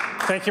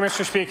 Thank you,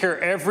 Mr. Speaker.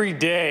 Every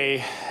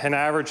day, an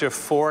average of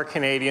 4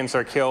 Canadians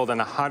are killed and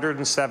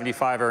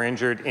 175 are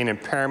injured in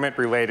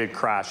impairment-related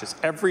crashes.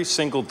 Every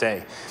single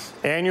day.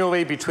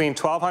 Annually, between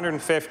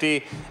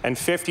 1,250 and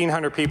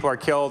 1,500 people are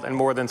killed and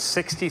more than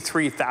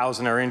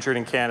 63,000 are injured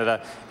in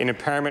Canada in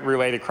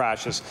impairment-related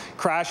crashes.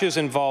 Crashes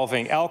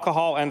involving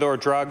alcohol and/or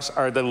drugs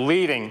are the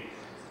leading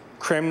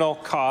criminal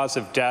cause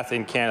of death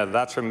in Canada.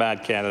 That's from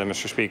Mad Canada,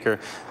 Mr.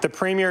 Speaker. The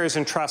Premier is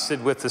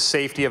entrusted with the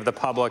safety of the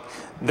public.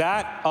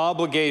 That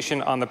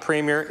obligation on the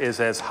Premier is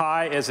as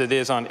high as it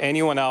is on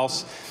anyone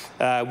else.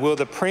 Will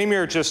the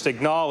Premier just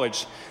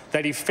acknowledge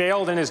that he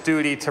failed in his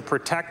duty to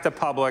protect the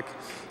public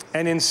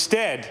and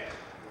instead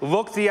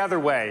look the other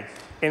way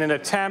in an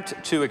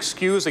attempt to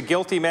excuse a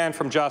guilty man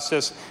from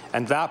justice,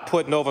 and that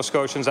put Nova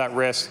Scotians at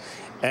risk,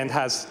 and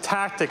has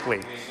tactically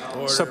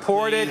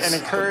supported and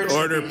encouraged.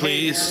 Order,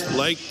 please.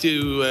 Like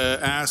to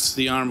ask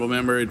the Honourable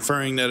Member,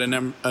 inferring that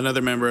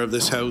another member of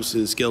this House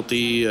is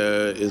guilty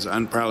is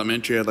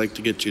unparliamentary. I'd like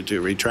to get you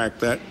to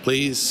retract that,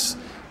 please.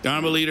 The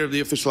Honourable Leader of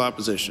the Official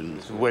Opposition.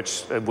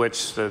 Which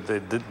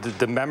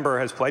the member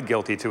has pled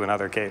guilty to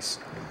another case.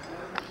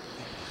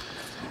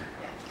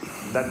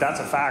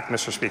 That's a fact,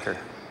 Mr. Speaker.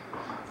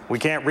 We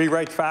can't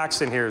rewrite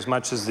facts in here as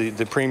much as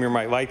the Premier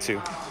might like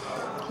to.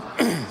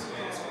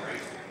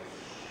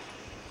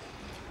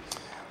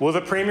 Will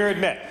the Premier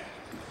admit?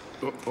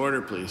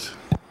 Order, please.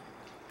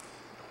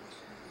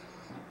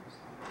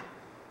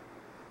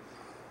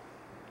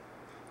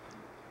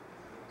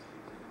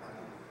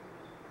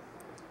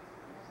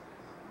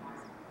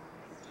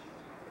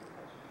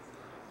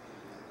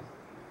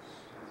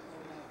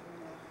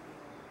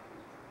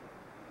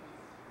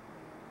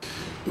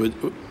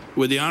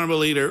 Would the Honourable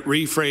Leader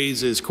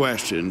rephrase his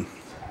question,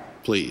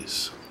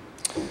 please?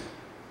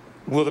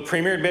 Will the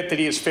Premier admit that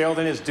he has failed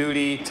in his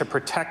duty to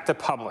protect the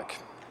public?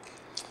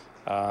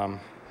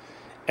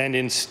 And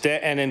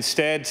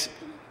instead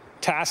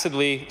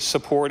tacitly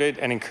supported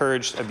and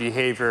encouraged a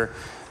behavior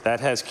that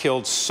has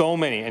killed so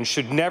many and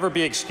should never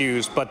be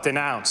excused but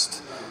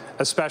denounced,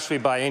 especially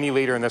by any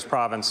leader in this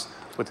province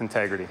with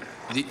integrity.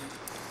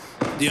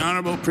 The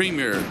Honourable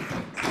Premier.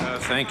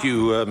 Thank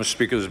you, Mr.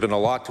 Speaker. There's been a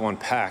lot to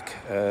unpack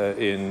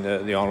in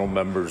the Honourable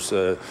Member's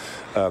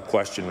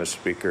question, Mr.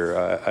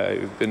 Speaker.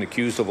 I've been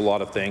accused of a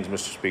lot of things,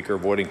 Mr. Speaker.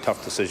 Avoiding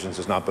tough decisions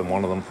has not been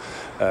one of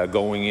them.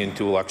 Going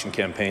into election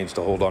campaigns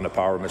to hold on to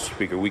power, Mr.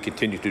 Speaker. We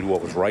continue to do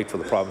what was right for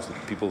the province and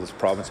the people of this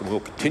province, and we'll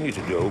continue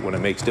to do it when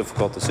it makes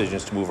difficult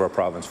decisions to move our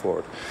province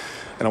forward.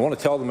 And I want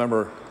to tell the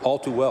member all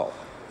too well,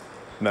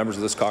 members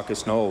of this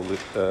caucus know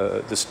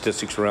the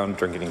statistics around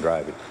drinking and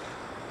driving.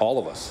 All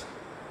of us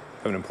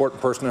have an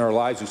important person in our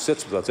lives who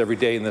sits with us every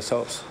day in this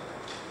House,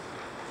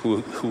 who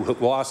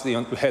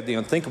had the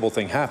unthinkable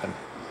thing happen,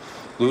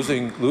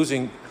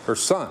 losing her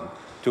son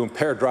to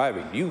impaired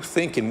driving. You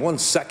think in 1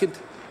 second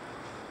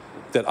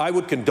that I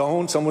would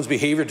condone someone's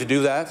behavior to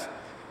do that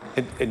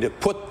and to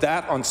put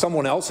that on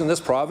someone else in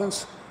this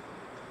province?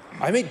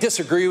 I may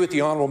disagree with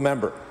the Honourable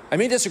Member. I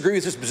may disagree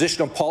with his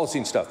position on policy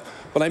and stuff,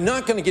 but I'm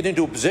not going to get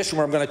into a position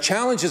where I'm going to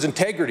challenge his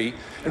integrity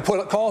and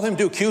call him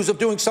to accuse of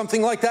doing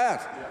something like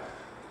that.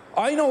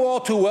 I know all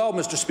too well,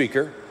 Mr.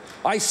 Speaker.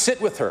 I sit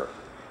with her.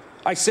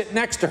 I sit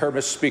next to her,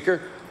 Mr.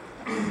 Speaker.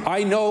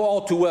 I know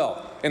all too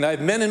well, and I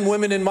have men and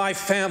women in my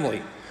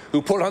family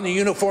who put on the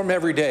uniform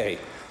every day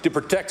to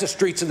protect the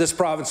streets of this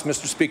province,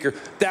 Mr. Speaker.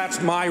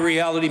 That's my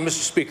reality,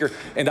 Mr. Speaker,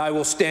 and I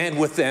will stand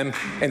with them,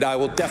 and I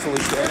will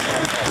definitely stand with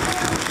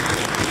them.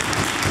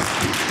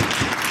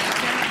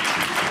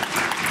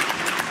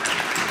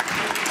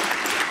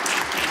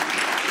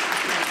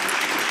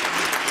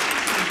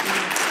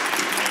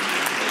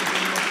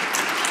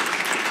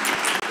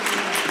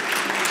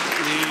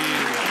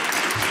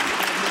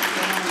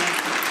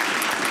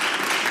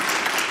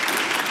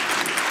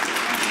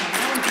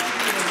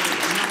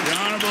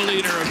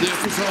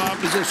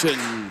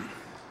 Opposition.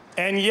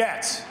 And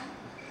yet,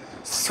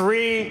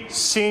 3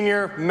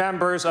 senior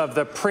members of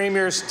the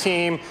Premier's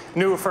team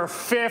knew for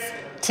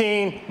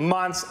 15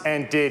 months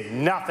and did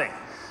nothing.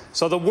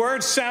 So the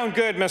words sound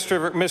good,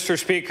 Mr.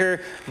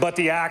 Speaker, but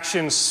the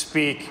actions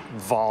speak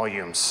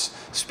volumes,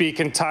 speak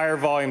entire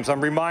volumes.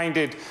 I'm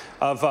reminded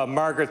of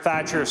Margaret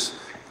Thatcher's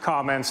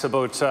comments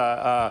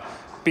about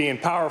being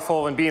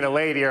powerful and being a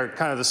lady are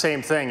kind of the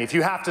same thing. If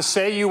you have to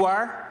say you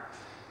are,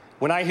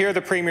 when I hear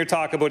the Premier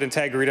talk about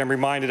integrity, I'm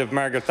reminded of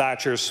Margaret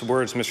Thatcher's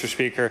words, Mr.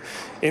 Speaker.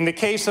 In the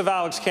case of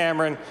Alex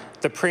Cameron,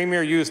 the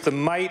Premier used the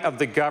might of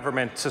the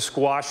government to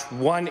squash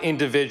one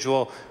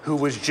individual who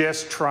was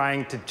just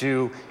trying to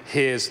do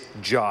his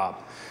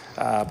job.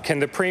 Can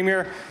the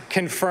Premier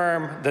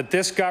confirm that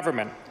this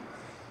government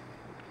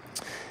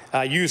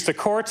used the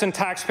courts and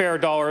taxpayer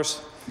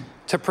dollars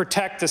to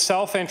protect the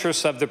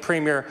self-interests of the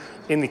Premier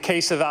in the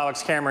case of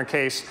Alex Cameron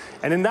case?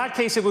 And in that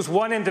case, it was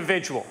one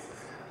individual.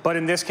 But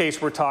in this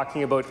case, we're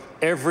talking about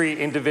every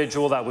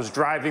individual that was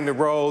driving the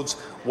roads,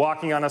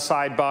 walking on a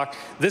sidewalk.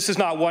 This is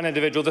not one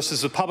individual. This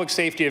is the public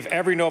safety of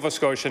every Nova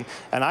Scotian.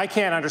 And I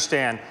can't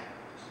understand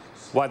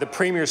why the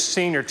Premier's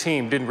senior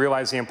team didn't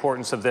realize the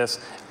importance of this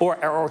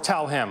or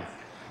tell him.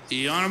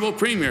 The Honourable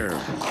Premier.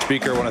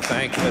 Speaker, I want to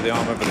thank the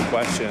Honourable for the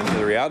question.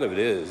 The reality of it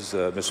is,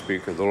 Mr.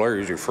 Speaker, the lawyer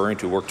he's referring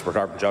to worked for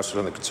Department of Justice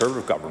on the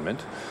Conservative government,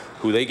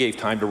 who they gave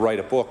time to write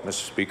a book,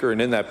 Mr. Speaker,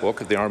 and in that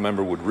book, if the Honourable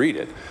Member would read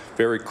it,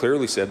 very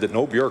clearly said that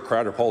no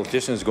bureaucrat or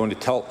politician is going to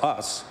tell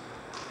us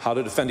how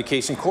to defend a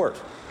case in court,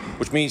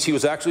 which means he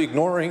was actually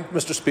ignoring,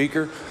 Mr.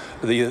 Speaker,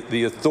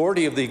 the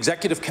authority of the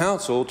Executive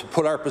Council to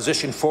put our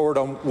position forward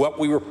on what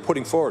we were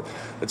putting forward.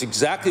 That's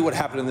exactly what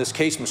happened in this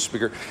case, Mr.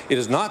 Speaker. It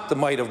is not the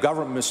might of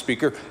government, Mr.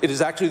 Speaker. It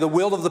is actually the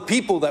will of the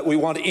people that we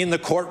want in the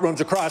courtrooms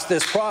across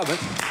this province.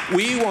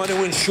 We want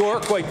to ensure,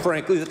 quite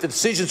frankly, that the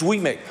decisions we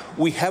make,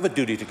 we have a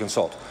duty to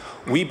consult.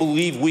 We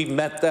believe we've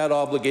met that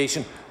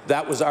obligation.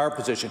 That was our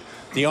position.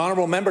 The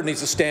Honourable Member needs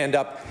to stand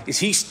up. Is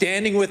he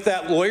standing with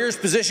that lawyer's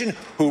position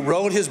who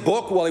wrote his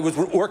book while he was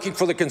working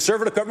for the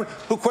Conservative government,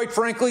 who quite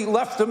frankly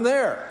left him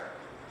there,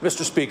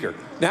 Mr. Speaker?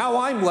 Now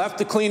I'm left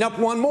to clean up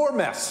one more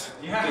mess.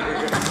 The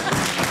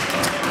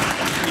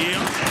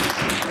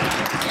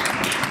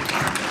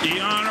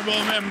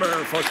Honourable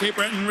Member for Cape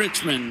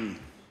Breton-Richmond.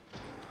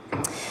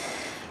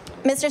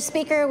 Mr.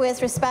 Speaker,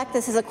 with respect,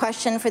 this is a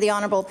question for the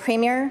Honourable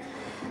Premier.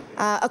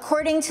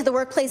 According to the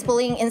Workplace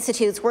Bullying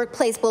Institute's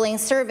Workplace Bullying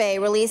Survey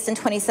released in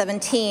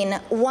 2017,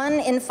 1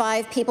 in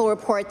 5 people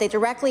report they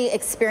directly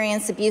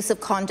experience abusive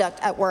conduct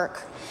at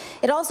work.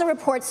 It also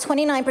reports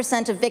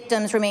 29% of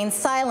victims remain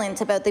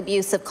silent about the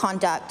abusive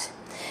conduct.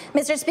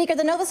 Mr. Speaker,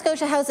 the Nova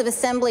Scotia House of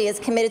Assembly is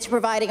committed to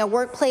providing a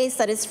workplace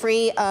that is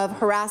free of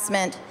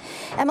harassment.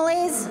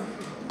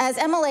 As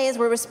MLAs,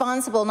 we're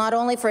responsible not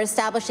only for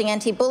establishing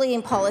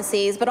anti-bullying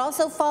policies, but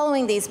also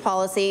following these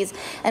policies,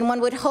 and one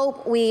would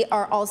hope we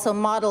are also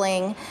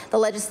modeling the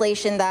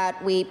legislation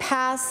that we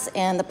pass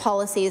and the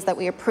policies that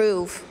we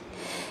approve.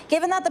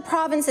 Given that the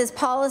province's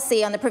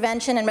policy on the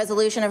prevention and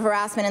resolution of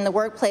harassment in the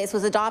workplace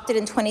was adopted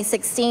in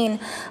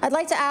 2016, I'd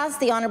like to ask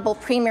the Honourable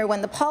Premier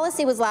when the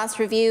policy was last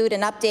reviewed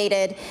and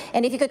updated,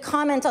 and if you could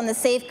comment on the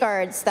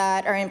safeguards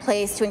that are in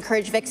place to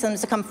encourage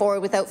victims to come forward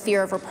without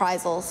fear of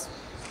reprisals.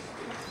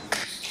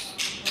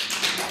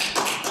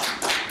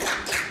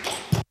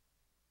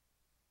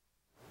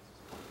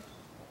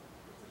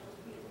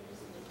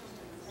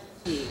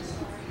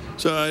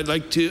 So I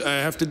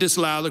have to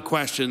disallow the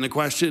question. The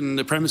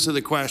premise of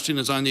the question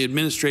is on the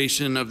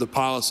administration of the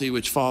policy,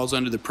 which falls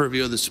under the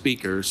purview of the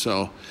Speaker.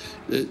 So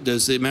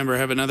does the member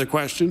have another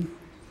question?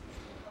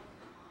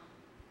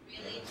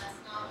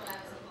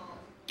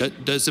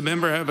 Does the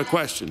member have a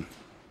question?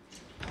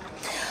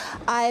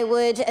 I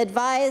would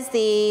advise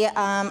the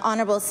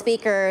Honourable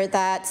Speaker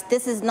that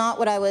this is not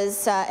what I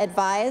was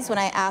advised when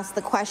I asked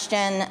the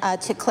question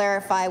to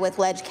clarify with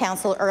Ledge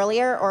Council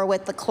earlier or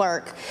with the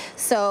clerk.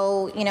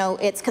 So, you know,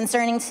 it's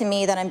concerning to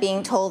me that I'm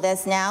being told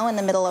this now in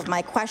the middle of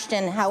my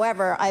question.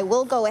 However, I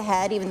will go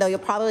ahead, even though you'll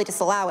probably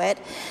disallow it.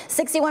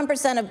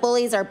 61% of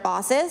bullies are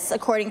bosses,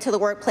 according to the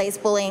Workplace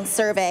Bullying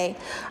Survey.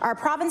 Our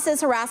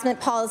province's harassment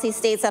policy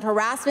states that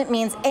harassment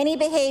means any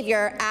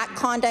behaviour, act,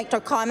 conduct, or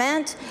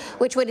comment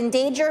which would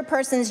endanger a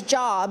person's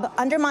job,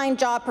 undermine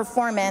job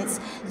performance,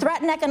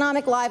 threaten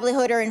economic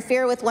livelihood, or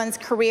interfere with one's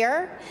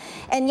career.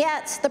 And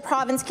yet, the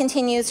province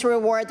continues to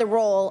reward the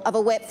role of a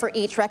whip for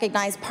each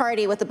recognized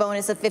party with a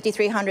bonus of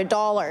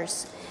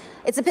 $5,300.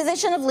 It's a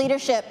position of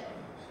leadership,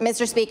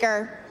 Mr.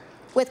 Speaker,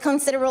 with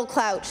considerable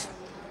clout.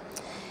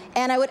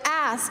 And I would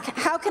ask,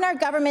 how can our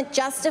government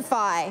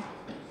justify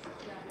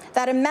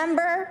that a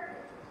member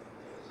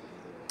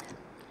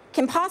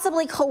can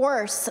possibly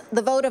coerce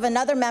the vote of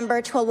another member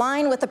to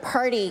align with the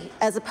party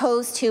as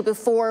opposed to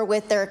before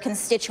with their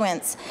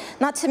constituents,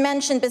 not to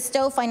mention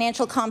bestow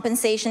financial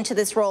compensation to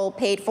this role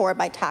paid for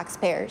by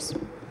taxpayers?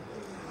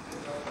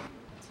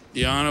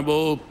 The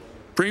Honourable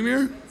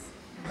Premier.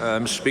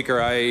 Mr. Speaker,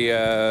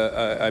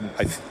 I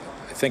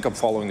think I'm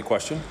following the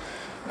question.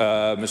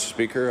 Mr.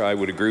 Speaker, I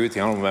would agree with the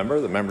honourable member.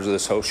 The members of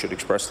this House should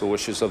express the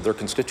wishes of their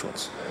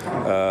constituents.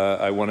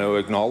 I want to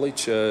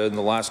acknowledge in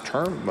the last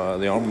term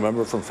the honourable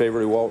member from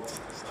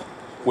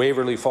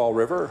Waverley Fall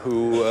River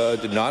who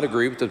did not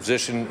agree with the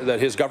position that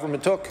his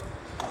government took.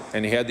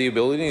 And he had the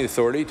ability and the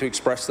authority to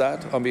express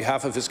that on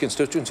behalf of his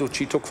constituents, which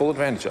he took full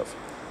advantage of.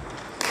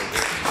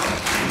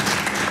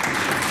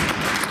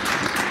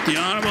 The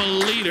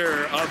Honourable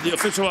Leader of the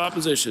Official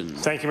Opposition.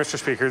 Thank you, Mr.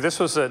 Speaker. This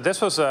was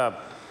a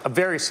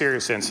very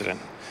serious incident.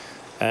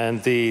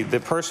 And the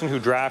person who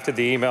drafted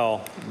the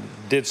email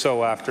did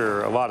so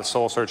after a lot of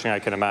soul searching, I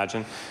can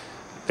imagine.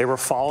 They were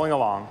following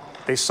along.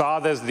 They saw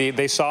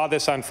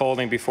this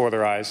unfolding before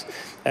their eyes.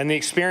 And the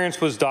experience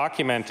was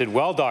documented,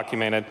 well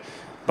documented,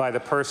 by the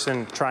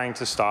person trying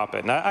to stop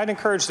it. And I'd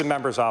encourage the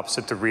members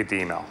opposite to read the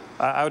email.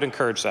 I would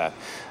encourage that.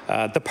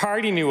 The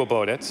party knew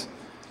about it.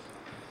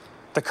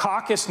 The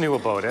caucus knew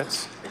about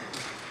it.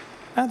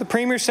 The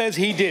Premier says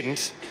he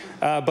didn't,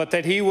 but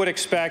that he would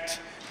expect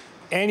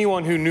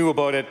anyone who knew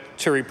about it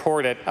to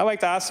report it. I'd like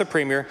to ask the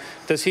Premier,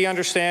 does he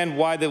understand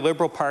why the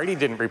Liberal Party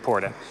didn't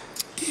report it?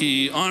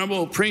 The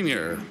Honourable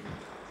Premier.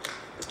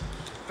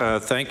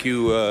 Thank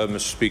you, Mr.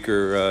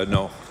 Speaker.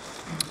 No.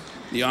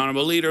 The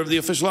Honourable Leader of the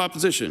Official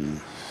Opposition.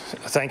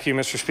 Thank you,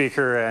 Mr.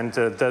 Speaker. And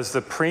does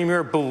the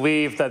Premier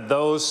believe that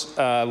those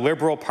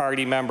Liberal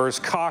Party members,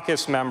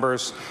 caucus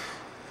members,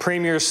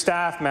 Premier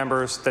staff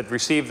members that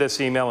received this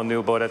email and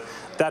knew about it,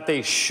 that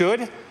they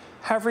should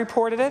have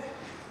reported it?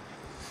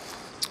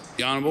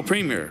 The Honourable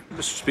Premier.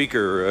 Mr.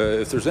 Speaker,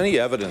 if there's any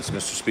evidence,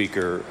 Mr.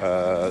 Speaker,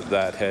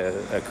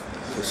 that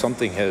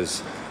something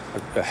has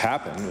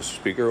happened, Mr.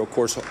 Speaker, of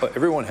course,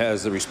 everyone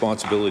has the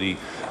responsibility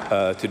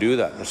to do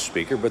that, Mr.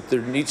 Speaker, but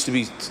there needs to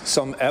be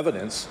some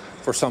evidence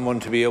for someone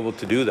to be able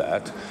to do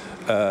that.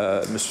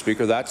 Mr.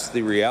 Speaker, that's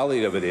the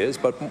reality of it is.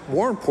 But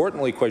more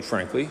importantly, quite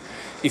frankly,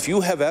 if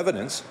you have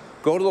evidence,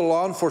 go to the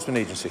law enforcement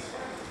agency.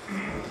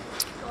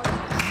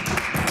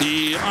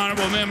 The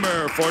Honourable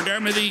Member for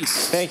Dartmouth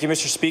East. Thank you,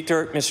 Mr.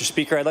 Speaker. Mr.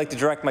 Speaker, I'd like to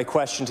direct my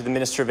question to the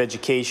Minister of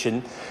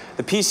Education.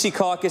 The PC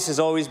caucus has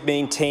always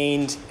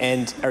maintained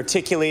and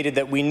articulated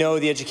that we know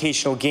the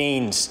educational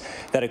gains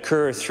that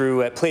occur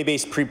through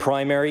play-based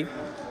pre-primary.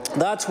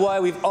 That's why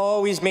we've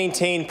always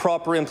maintained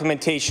proper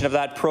implementation of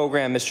that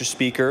program, Mr.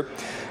 Speaker.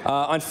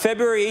 On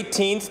February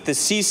 18th, the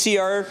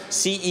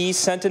CCRCE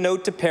sent a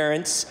note to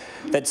parents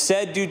that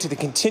said due to the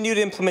continued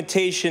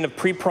implementation of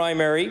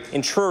pre-primary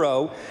in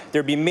Truro,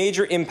 there'd be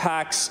major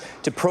impacts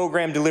to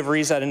program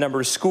deliveries at a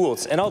number of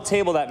schools. And I'll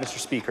table that, Mr.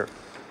 Speaker.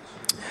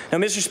 Now,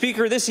 Mr.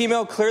 Speaker, this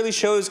email clearly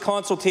shows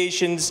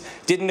consultations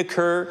didn't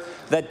occur,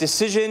 that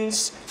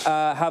decisions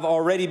have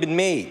already been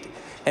made.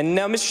 And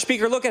now, Mr.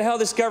 Speaker, look at how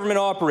this government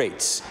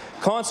operates.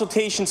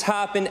 Consultations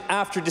happen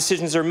after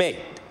decisions are made.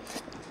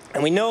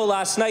 And we know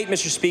last night,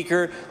 Mr.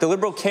 Speaker, the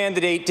Liberal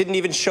candidate didn't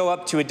even show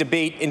up to a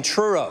debate in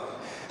Truro.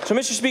 So,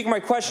 Mr. Speaker,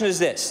 my question is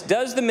this.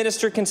 Does the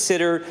minister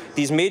consider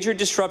these major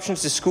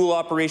disruptions to school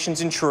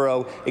operations in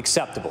Truro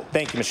acceptable?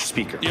 Thank you, Mr.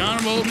 Speaker. The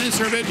Honourable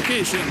Minister of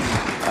Education.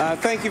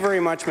 Thank you very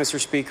much, Mr.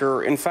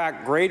 Speaker. In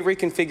fact, grade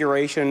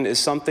reconfiguration is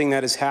something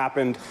that has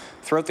happened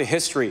throughout the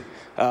history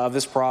of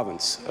this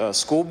province.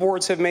 School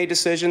boards have made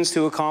decisions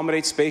to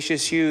accommodate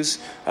spacious use,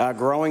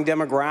 growing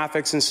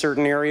demographics in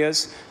certain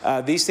areas.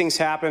 These things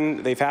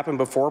happen. They've happened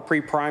before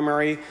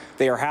pre-primary.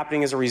 They are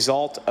happening as a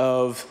result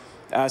of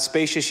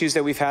spacious use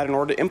that we've had in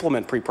order to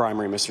implement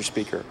pre-primary, Mr.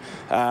 Speaker.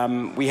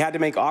 We had to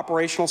make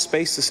operational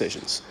space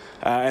decisions,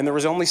 and there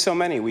was only so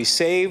many. We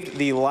saved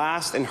the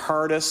last and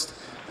hardest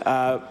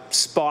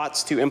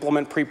spots to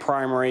implement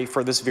pre-primary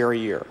for this very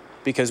year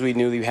because we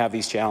knew we have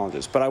these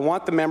challenges. But I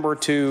want the member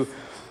to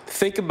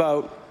think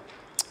about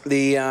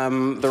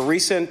the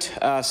recent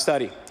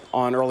study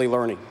on early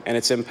learning and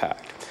its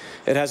impact.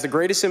 It has the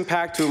greatest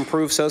impact to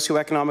improve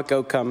socioeconomic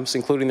outcomes,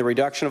 including the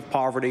reduction of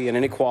poverty and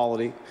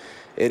inequality.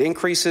 It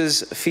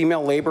increases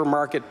female labour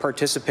market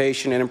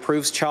participation and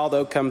improves child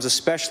outcomes,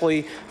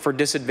 especially for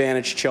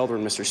disadvantaged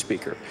children, Mr.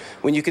 Speaker.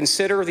 When you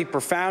consider the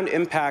profound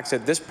impacts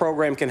that this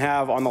program can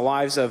have on the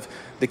lives of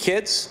the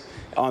kids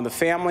on the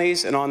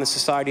families and on the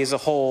society as a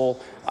whole,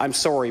 I'm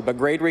sorry, but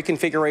grade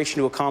reconfiguration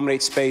to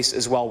accommodate space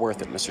is well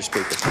worth it, Mr.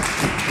 Speaker.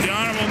 The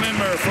honourable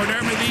member for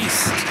Dartmouth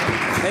East.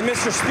 And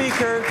Mr.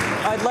 Speaker,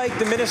 I'd like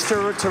the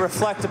minister to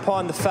reflect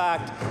upon the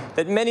fact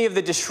that many of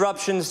the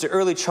disruptions to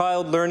early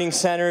child learning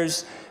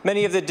centres,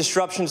 many of the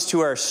disruptions to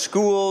our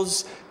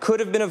schools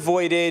could have been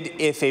avoided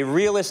if a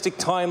realistic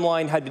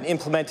timeline had been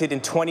implemented in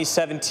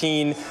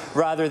 2017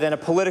 rather than a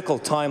political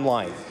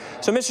timeline.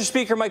 So, Mr.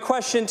 Speaker, my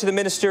question to the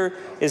minister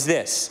is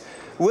this.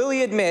 Will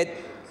he admit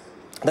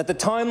that the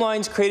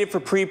timelines created for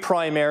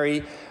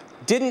pre-primary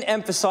didn't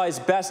emphasize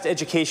best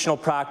educational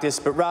practice,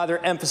 but rather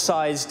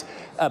emphasized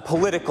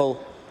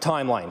political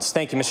timelines?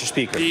 Thank you, Mr.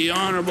 Speaker. The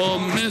Honourable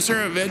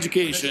Minister of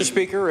Education. Mr.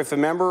 Speaker, if a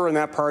member in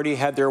that party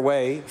had their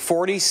way,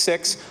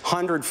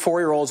 4,600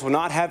 4-year-olds would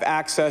not have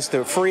access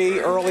to free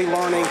early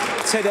learning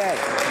today.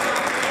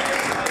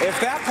 If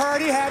that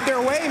party had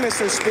their way,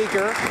 Mr.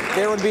 Speaker,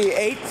 there would be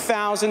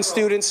 8,000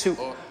 students who...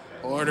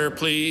 Order,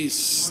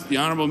 please. The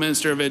Honourable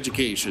Minister of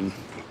Education.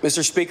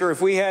 Mr. Speaker,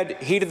 if we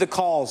had heeded the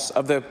calls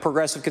of the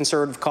Progressive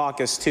Conservative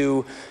Caucus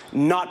to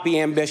not be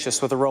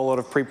ambitious with the rollout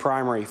of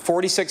pre-primary,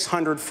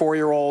 4,600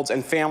 4-year-olds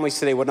and families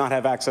today would not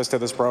have access to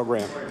this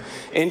program.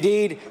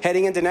 Indeed,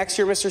 heading into next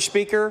year, Mr.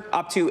 Speaker,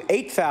 up to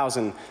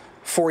 8,000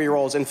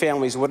 4-year-olds and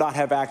families would not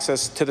have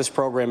access to this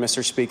program,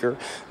 Mr. Speaker.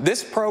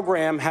 This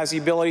program has the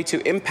ability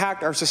to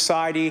impact our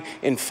society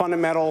in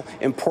fundamental,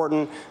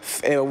 important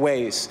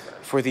ways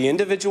for the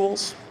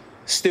individuals,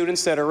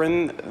 students that are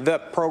in the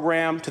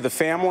program, to the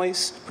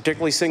families,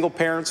 particularly single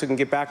parents who can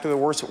get back to the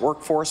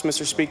workforce,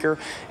 Mr. Speaker,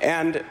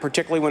 and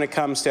particularly when it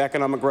comes to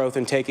economic growth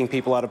and taking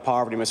people out of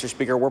poverty, Mr.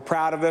 Speaker. We're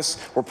proud of this.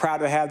 We're proud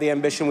to have the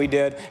ambition we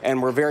did,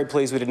 and we're very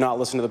pleased we did not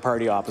listen to the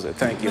party opposite.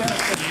 Thank you. The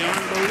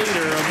Honourable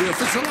Leader of the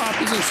Official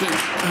Opposition.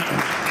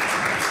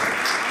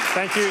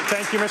 Thank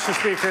you, Mr.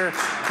 Speaker.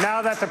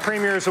 Now that the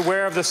Premier is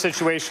aware of the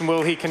situation,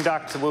 will he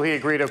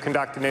agree to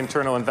conduct an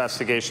internal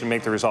investigation and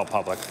make the result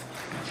public?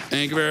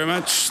 Thank you very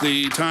much.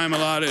 The time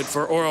allotted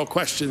for oral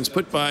questions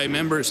put by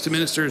members to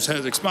ministers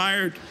has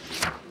expired.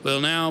 We'll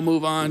now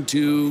move on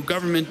to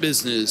government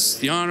business.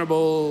 The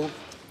Honourable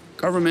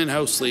Government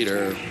House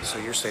Leader. So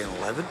you're saying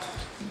 11?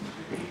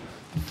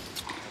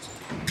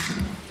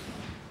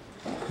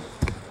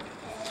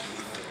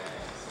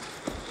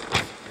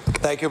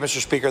 Thank you, Mr.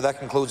 Speaker. That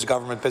concludes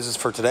government business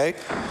for today.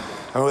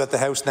 I move that the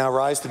House now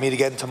rise to meet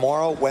again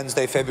tomorrow,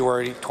 Wednesday,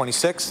 February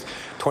 26,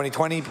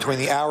 2020, between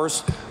the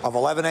hours of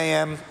 11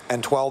 a.m.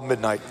 and 12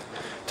 midnight.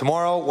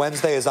 Tomorrow,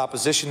 Wednesday, is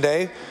Opposition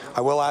Day.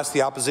 I will ask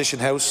the Opposition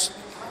House...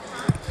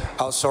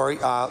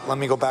 let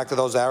me go back to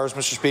those hours,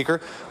 Mr. Speaker.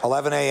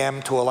 11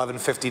 a.m. to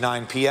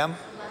 11:59 p.m.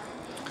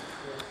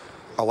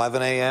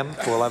 11 a.m.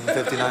 to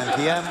 11:59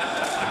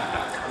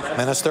 p.m.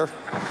 Minister.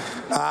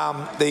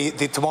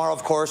 Tomorrow,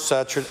 of course,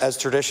 as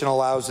tradition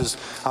allows, is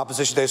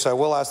Opposition Day, so I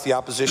will ask the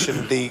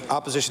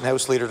Opposition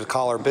House Leader to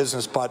call our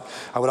business, but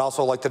I would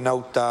also like to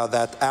note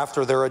that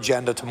after their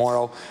agenda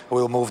tomorrow, we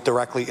will move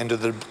directly into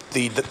the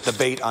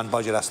debate on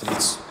budget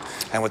estimates.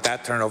 And with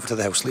that, turn it over to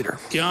the House Leader.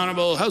 The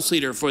Honourable House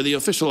Leader for the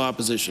Official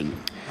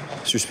Opposition.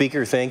 Mr.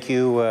 Speaker, thank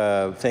you.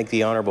 Thank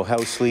the Honourable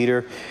House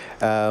Leader.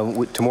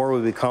 Tomorrow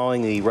we'll be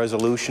calling the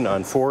resolution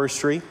on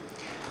forestry.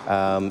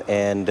 I'm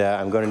going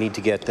to need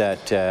to get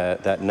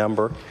that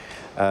number,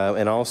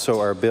 and also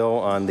our bill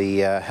on the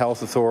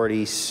Health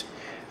Authorities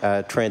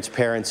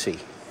Transparency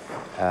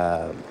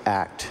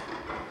Act.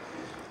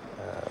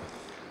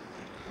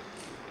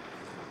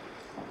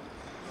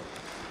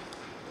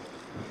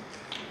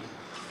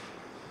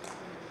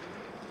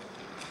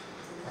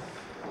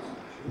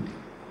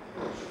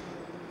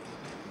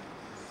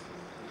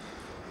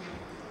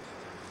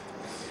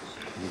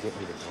 Can you get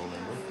me the bill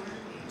number?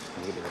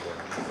 Can you get me the bill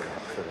number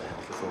for the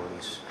Health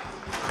Authorities?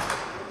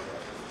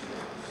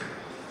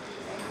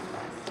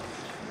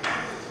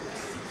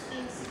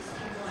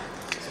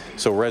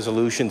 So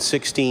Resolution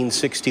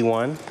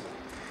 1661,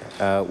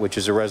 which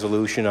is a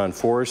resolution on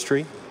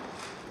forestry.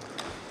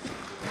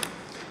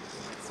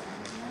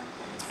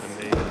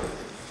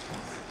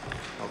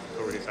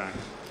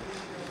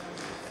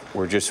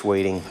 We're just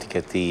waiting to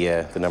get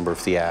the number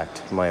of the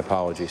act. My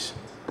apologies.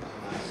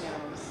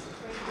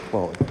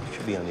 Well, it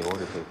should be on the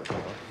order paper.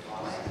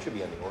 It should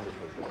be on the order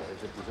paper.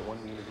 Is it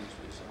one we introduced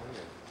recently?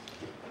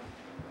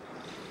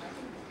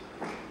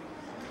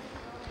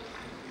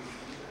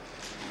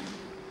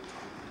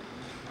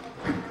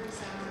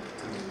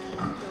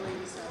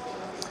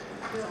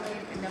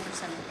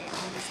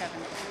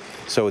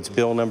 So it's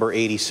bill number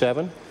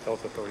 87?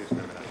 Health Authorities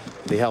Amendment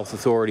Act. The Health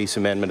Authorities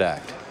Amendment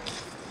Act.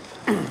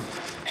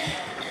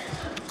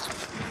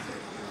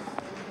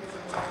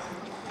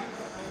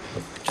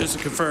 Just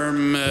to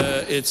confirm,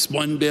 it's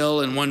one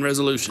bill and one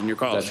resolution you're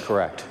calling? That's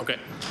correct. Okay.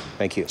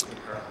 Thank you.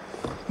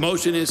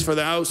 Motion is for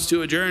the House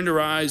to adjourn to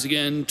rise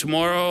again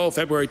tomorrow,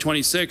 February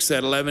 26th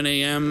at 11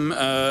 a.m.,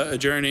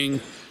 adjourning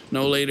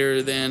no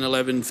later than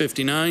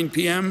 11:59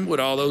 p.m. Would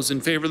all those in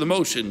favor of the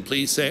motion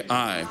please say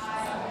aye.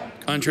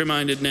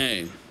 Contrary-minded,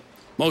 nay.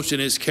 Motion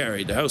is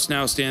carried. The House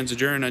now stands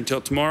adjourned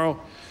until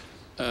tomorrow,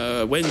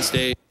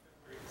 Wednesday,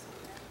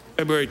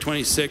 February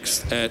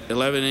 26th at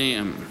 11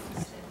 a.m.